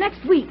 too, for the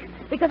next week.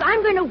 Because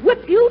I'm going to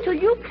whip you till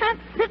you can't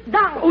sit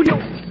down. Oh, no.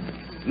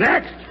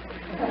 Next.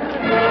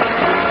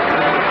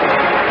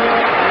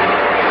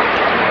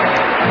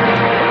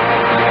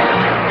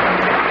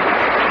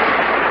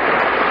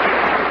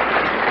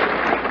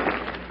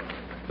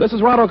 This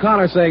is Ron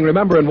O'Connor saying,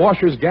 remember, in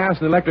washers, gas,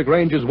 and electric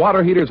ranges,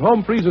 water heaters,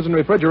 home freezers, and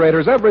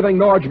refrigerators, everything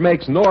Norge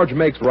makes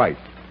right.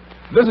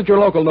 Visit your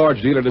local Norge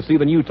dealer to see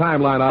the new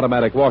Timeline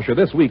automatic washer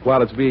this week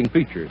while it's being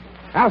featured.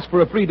 Ask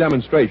for a free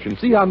demonstration.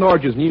 See how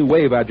Norge's new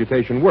wave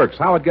agitation works,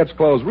 how it gets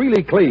clothes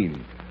really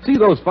clean. See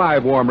those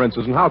 5 warm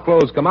rinses and how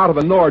clothes come out of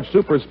the Norge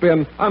Super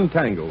Spin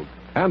untangled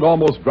and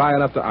almost dry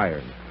enough to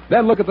iron.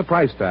 Then look at the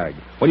price tag.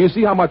 When you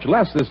see how much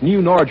less this new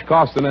Norge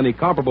costs than any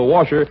comparable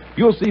washer,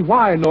 you'll see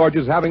why Norge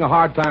is having a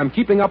hard time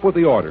keeping up with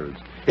the orders.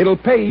 It'll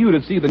pay you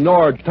to see the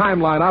Norge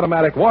Timeline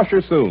automatic washer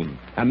soon.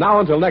 And now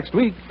until next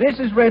week, this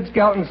is Red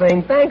Skelton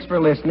saying thanks for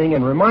listening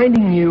and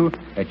reminding you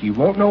that you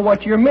won't know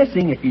what you're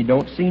missing if you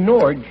don't see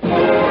Norge.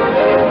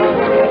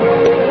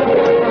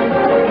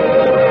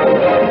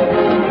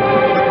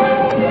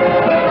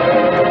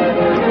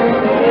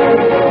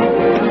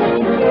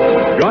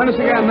 us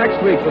again next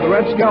week for the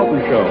Red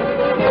Skelton Show.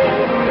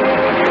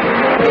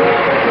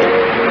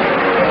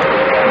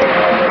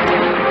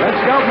 Red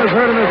Skelton is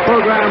heard in this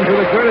program through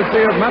the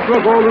courtesy of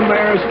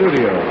Metro-Goldwyn-Mayer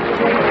Studios.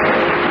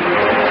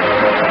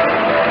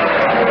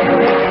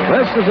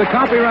 This is a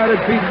copyrighted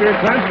feature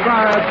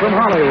transcribed from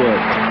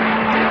Hollywood.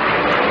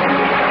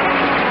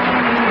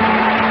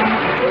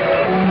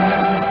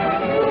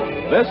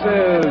 This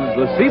is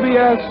the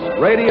CBS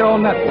Radio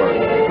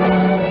Network.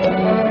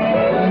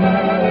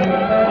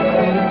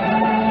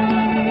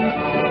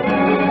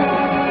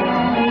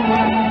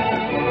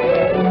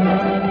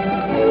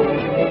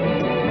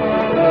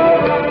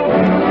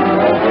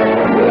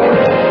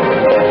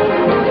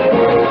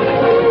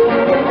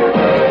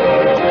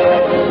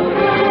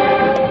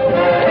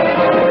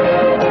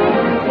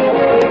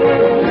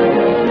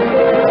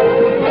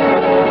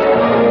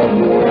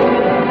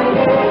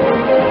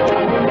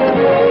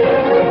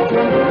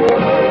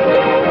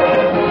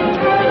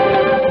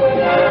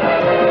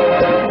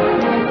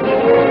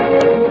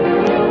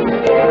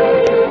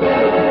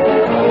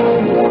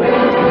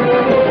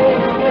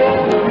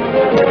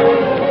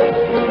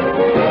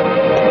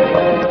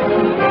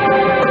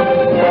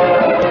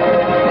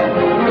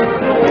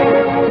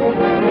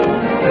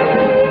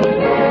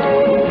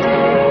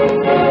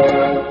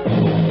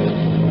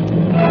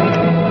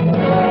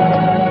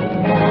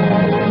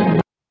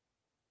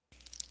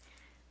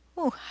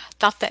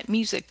 Thought that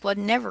music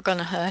wasn't never going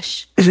to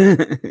hush.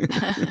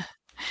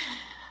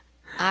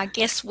 I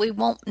guess we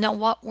won't know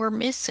what we're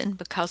missing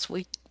because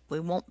we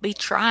won't be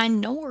trying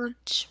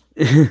Norge.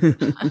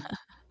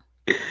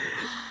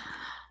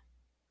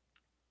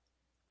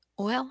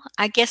 Well,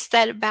 I guess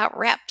that about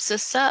wraps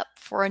us up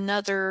for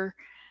another,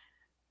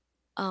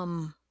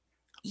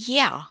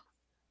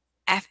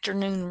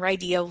 afternoon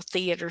radio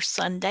theater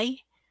Sunday.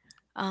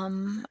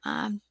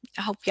 I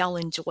hope y'all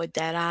enjoyed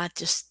that.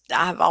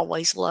 I've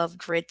always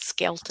loved Red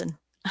Skelton.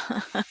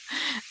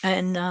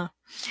 And,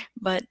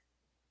 but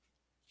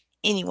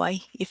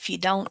anyway, if you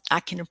don't, I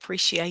can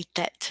appreciate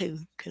that too,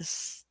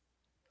 because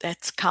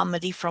that's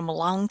comedy from a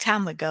long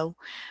time ago.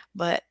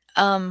 But,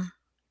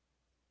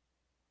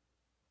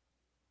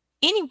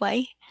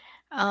 anyway,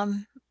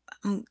 I'm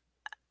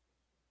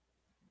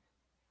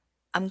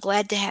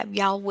glad to have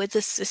y'all with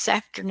us this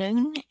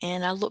afternoon,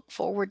 and I look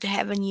forward to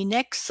having you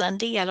next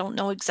Sunday. I don't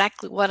know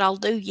exactly what I'll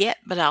do yet,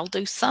 but I'll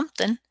do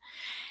something.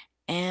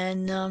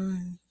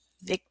 And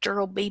Victor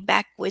will be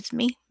back with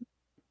me.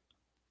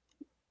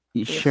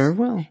 You sure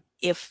will.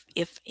 If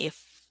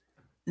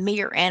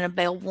me or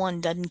Annabelle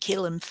 1 doesn't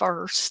kill him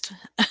first.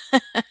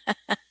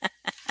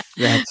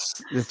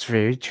 That's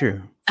very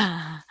true.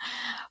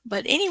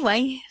 But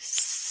anyway,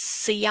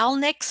 see y'all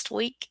next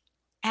week.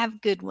 Have a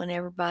good one,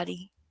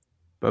 everybody.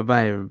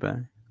 Bye-bye,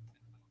 everybody.